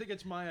 Once I think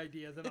it's my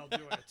idea, then I'll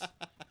do it.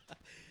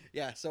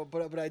 Yeah. So,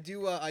 but I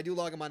do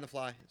log them on the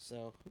fly.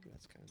 So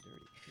that's kind of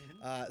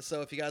dirty.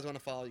 So if you guys want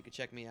to follow, you can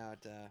check me out.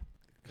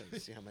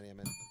 See how many I'm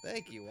in.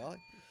 Thank you, Wally.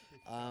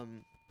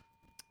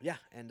 Yeah,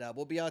 and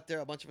we'll be out there.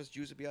 A bunch of us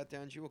Jews will be out there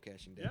on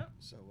geocaching day. Yeah.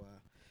 So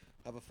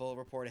have a full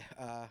report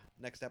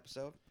next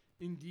episode.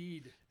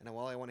 Indeed. And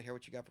Wally, I want to hear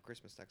what you got for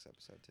Christmas next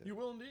episode too. You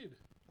will indeed.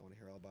 I want to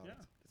hear all about Yeah.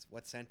 it. It's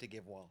what Santa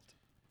give Walt,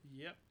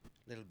 Yep.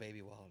 little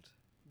baby Walt.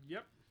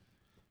 Yep.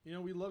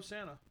 We love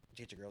Santa. Did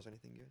you get your girls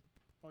anything good?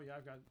 Oh yeah,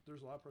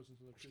 there's a lot of presents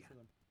in the tree you for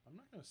them. I'm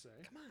not gonna say.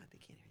 Come on, they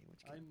can't hear you.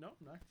 What'd you I get? know.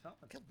 I'm not telling.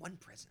 Get one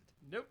present.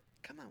 Nope.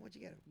 Come on, what'd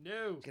you get him?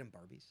 No. Get him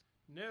Barbies.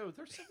 No.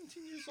 They're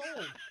 17 years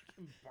old.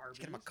 Barbies.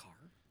 Get him a car.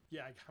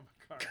 Yeah, I got him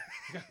a car.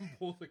 I got him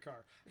both a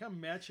car. I got 'em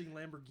matching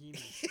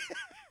Lamborghinis.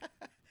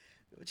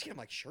 Would you get him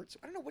like shirts?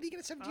 I don't know. What do you get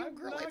a 17-year-old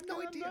girl? I have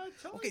no I'm idea. not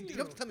telling Okay, you don't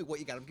have to tell me what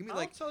you got him. Give me I'll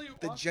like tell you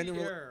the off the general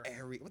air.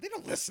 area. Well, they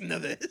don't listen to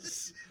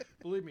this.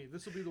 Believe me,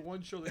 this will be the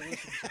one show they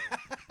listen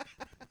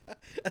to.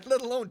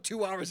 Let alone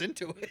 2 hours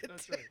into it.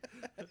 That's right.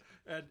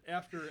 And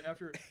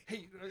after,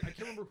 hey, I can't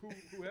remember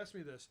who asked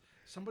me this.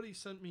 Somebody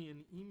sent me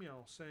an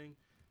email saying,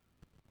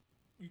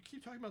 "You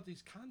keep talking about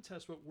these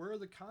contests, but where are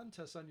the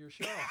contests on your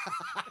show?"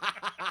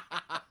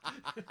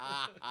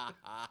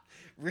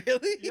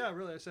 Really? Yeah,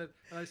 really. I said,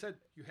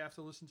 you have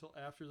to listen till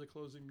after the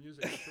closing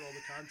music. That's where all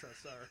the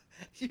contests are.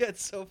 Yeah,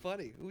 it's so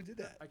funny. Who did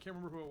that? I can't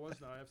remember who it was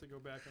now. I have to go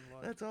back and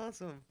look. That's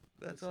awesome.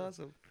 That's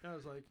awesome. I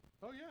was like,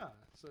 oh yeah.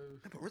 So.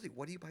 No, but really,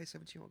 what do you buy a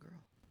 17-year-old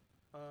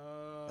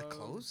girl? Like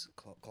clothes?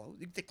 Clothes?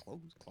 You can say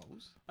clothes.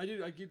 Clothes? I did.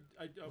 What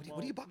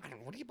do you buy? I don't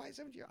know. What do you buy a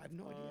 17-year-old? I have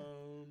no idea.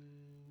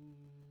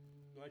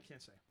 I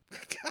can't say.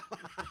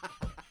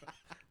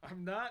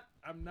 I'm not.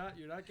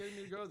 You're not getting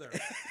me to go there.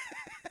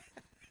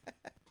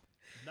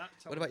 not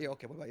telling. What about your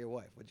What about your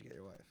wife? What'd you get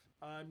your wife?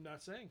 I'm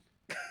not saying.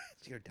 Did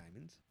you get her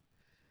diamonds?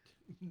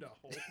 No.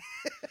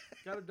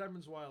 Got her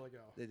diamonds a while ago.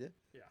 Did you?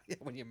 Yeah.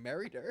 When you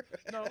married her?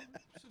 No,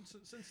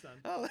 since then.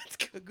 Oh, that's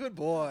good. Good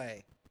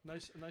boy. A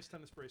nice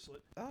tennis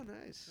bracelet. Oh,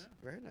 nice.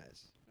 Yeah. Very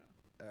nice.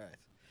 Yeah. All right.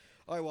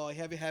 All right. Well,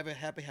 have a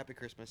happy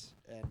Christmas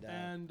And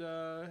have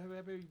a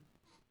happy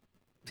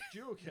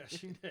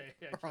geocaching day.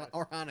 I guess.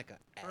 or Hanukkah.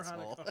 Or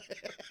Asshole.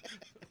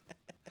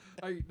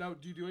 Hanukkah. Now,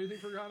 do you do anything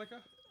for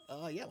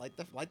Hanukkah? Yeah.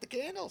 Light the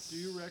candles. Do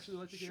you actually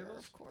light the Sure,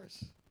 candles? of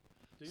course.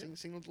 Do you?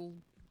 Sing a little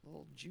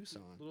juice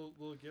on.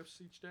 Little gifts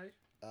each day.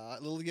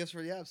 Little gifts for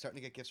I'm starting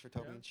to get gifts for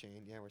Toby Yeah. and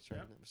Shane. Yeah, we're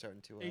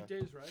starting to 8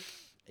 days, right?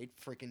 8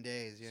 freaking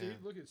days. Yeah.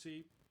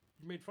 See,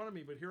 you made fun of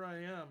me, but here I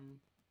am.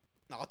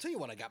 No, I'll tell you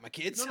what I got my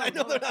kids. No, I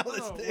know they're not no.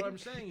 listening. What I'm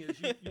saying is,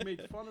 you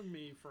made fun of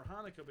me for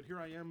Hanukkah, but here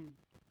I am,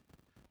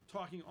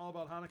 talking all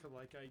about Hanukkah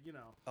like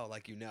Oh,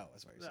 like is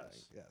what you're Yes.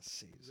 saying. Yes.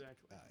 See.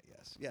 Exactly.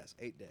 Yes.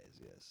 8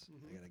 days. Yes.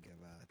 Mhm. I gotta give.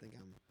 I think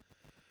I'm.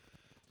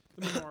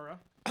 the menorah.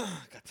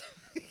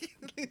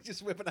 got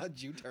just whipping out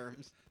Jew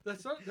terms.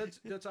 That's a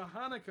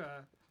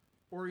Hanukkah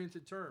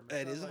oriented term. It's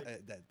It not is.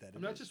 like- That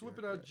I'm not is, just you're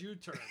whipping out right. Jew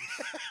terms.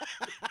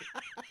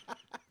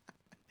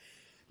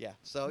 Yeah.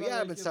 So But, yeah,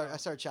 like, but you know. I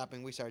started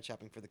shopping. We started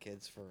shopping for the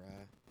kids for.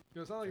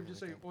 It's not like I'm just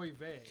saying Hanukkah. oy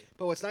vey.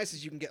 But what's nice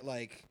is you can get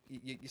like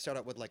you start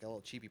out with like a little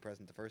cheapy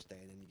present the first day,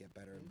 and then you get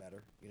better and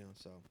better.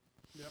 So.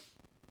 Yep.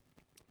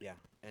 Yeah,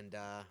 and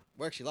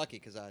we're actually lucky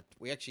because I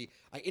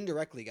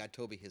indirectly got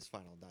Toby his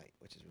final night,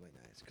 which is really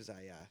nice because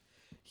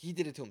he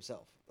did it to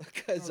himself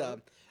because Oh,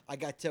 really? I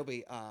got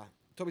Toby.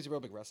 Toby's a real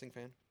big wrestling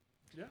fan.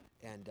 Yeah.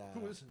 And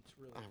Who isn't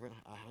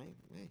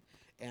really?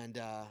 And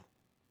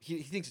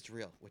he thinks it's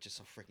real, which is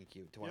so freaking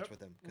cute to watch Yep. with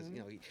him because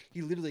Mhm.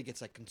 he literally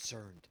gets like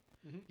concerned.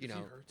 Mm-hmm. You He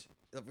know, hurt.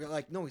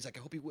 Like no, he's like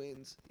I hope he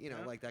wins.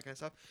 Yeah. Like that kind of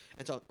stuff.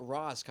 And so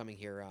Raw's coming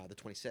here the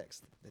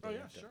 26th. The Oh day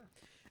yeah, after. sure.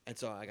 And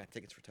so I got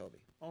tickets for Toby,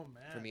 Oh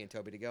man. for me and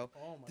Toby to go.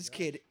 Oh my. This gosh.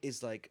 kid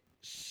is like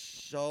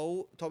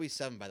so. Toby's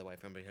 7, by the way.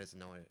 If anybody doesn't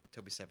know it,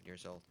 Toby's 7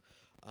 years old.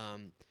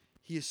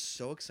 He is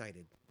so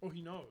excited. Oh,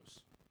 he knows.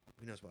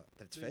 He knows what?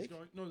 That it's That he's fake?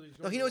 going- no, that he's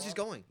No, going he to knows he's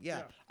Raw? going.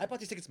 Yeah. I bought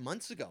these tickets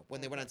months ago when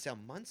they went on Okay. sale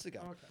months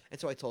ago. Okay. And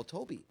so I told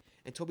Toby,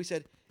 and Toby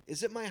said,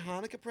 "Is it my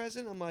Hanukkah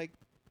present?" I'm like,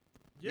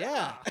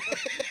 Yeah.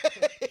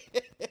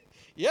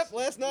 "Yep,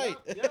 last night."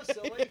 Yep, yeah,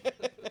 silly.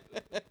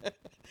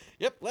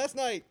 Yep, last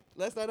night.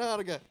 Last night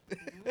Hanukkah.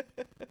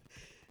 Mm-hmm.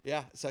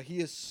 Yeah. So he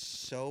is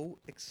so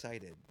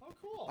excited. Oh,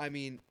 cool. I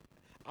mean,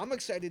 I'm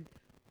excited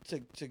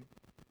to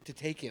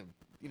take him.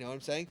 You know what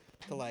I'm saying?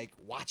 To like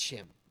watch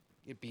him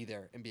be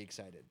there and be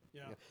excited.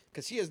 Yeah.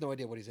 Because he has no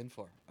idea what he's in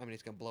for. I mean,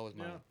 it's gonna blow his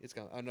mind. Yeah. It's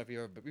gonna. I don't know if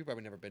you've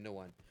probably never been to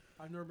one.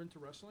 I've never been to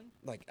wrestling.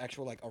 Like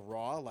actual like a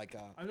Raw, like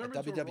I've a never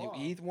been to a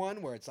WWE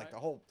one where it's like I-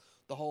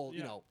 the whole Yeah.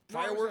 you know No,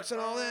 I was fireworks at,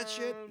 and all that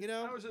shit. You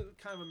know, I was at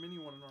kind of a mini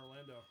one in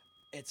Orlando.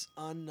 it's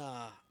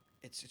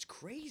it's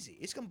crazy.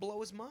 It's gonna blow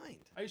his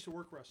mind. I used to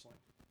work wrestling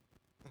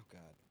Oh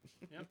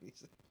God. Yep.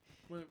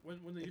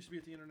 when they used to be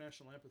at the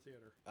International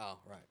Amphitheater. Oh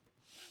right.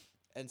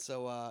 And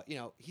so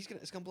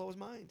it's gonna blow his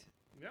mind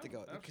Yeah. to go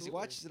because he absolutely.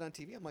 watches it on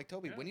TV. I'm like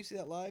Toby, Yeah. when you see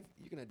that live,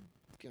 you're gonna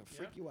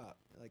freak Yeah. you out.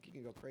 Like you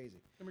can go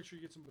crazy. And make sure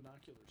you get some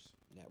binoculars.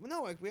 Yeah. Well,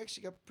 no, we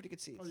actually got pretty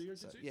good seats. Oh, you got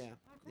So, good seats? Yeah.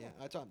 Oh, cool. Yeah.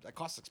 I told him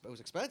it was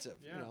expensive.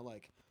 Yeah. You know,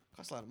 like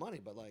cost a lot of money,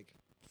 but like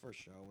first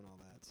show and all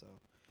that. So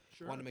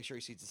Sure. wanted to make sure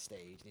he sees the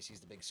stage and he sees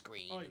the big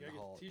screen. Oh, you and gotta the get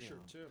whole, the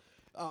T-shirt too.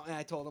 Oh, and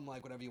I told him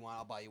like whatever you want,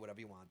 I'll buy you whatever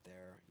you want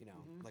there.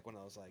 Mhm. Like one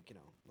of those like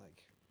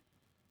like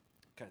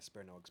kind of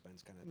spare no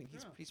expense kind of. I mean,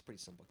 he's Yeah. he's a pretty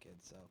simple kid,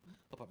 so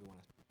he'll probably want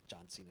a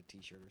John Cena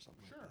T-shirt or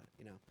something Sure.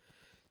 like that.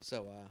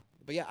 So,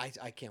 but yeah,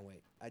 I can't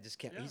wait. I just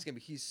can't. Yeah.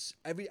 He's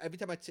every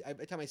time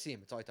I see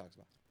him, it's all he talks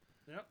about.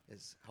 Yep.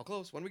 Is how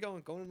close? When are we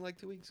going? Going in like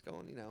 2 weeks.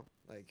 Going,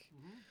 like.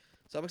 Mm-hmm.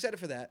 So I'm excited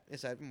for that.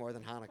 Excited for more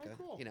than Hanukkah.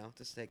 cool.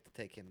 Just to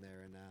take him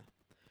there and.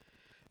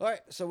 All right,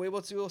 so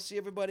we'll see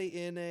everybody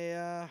in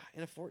a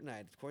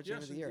fortnight towards the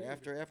end Yes, of the year,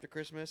 indeed. after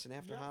Christmas and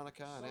after Yep,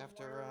 Hanukkah and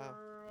after.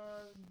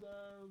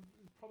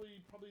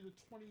 Probably the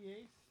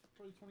 28th,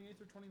 probably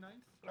 28th or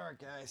 29th. All right,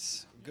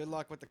 guys. Good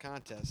luck with the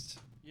contest,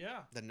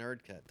 Yeah. the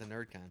nerd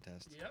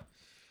contest, Yep.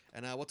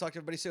 and we'll talk to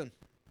everybody soon.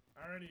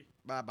 Alrighty.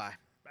 Bye bye.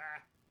 Bye.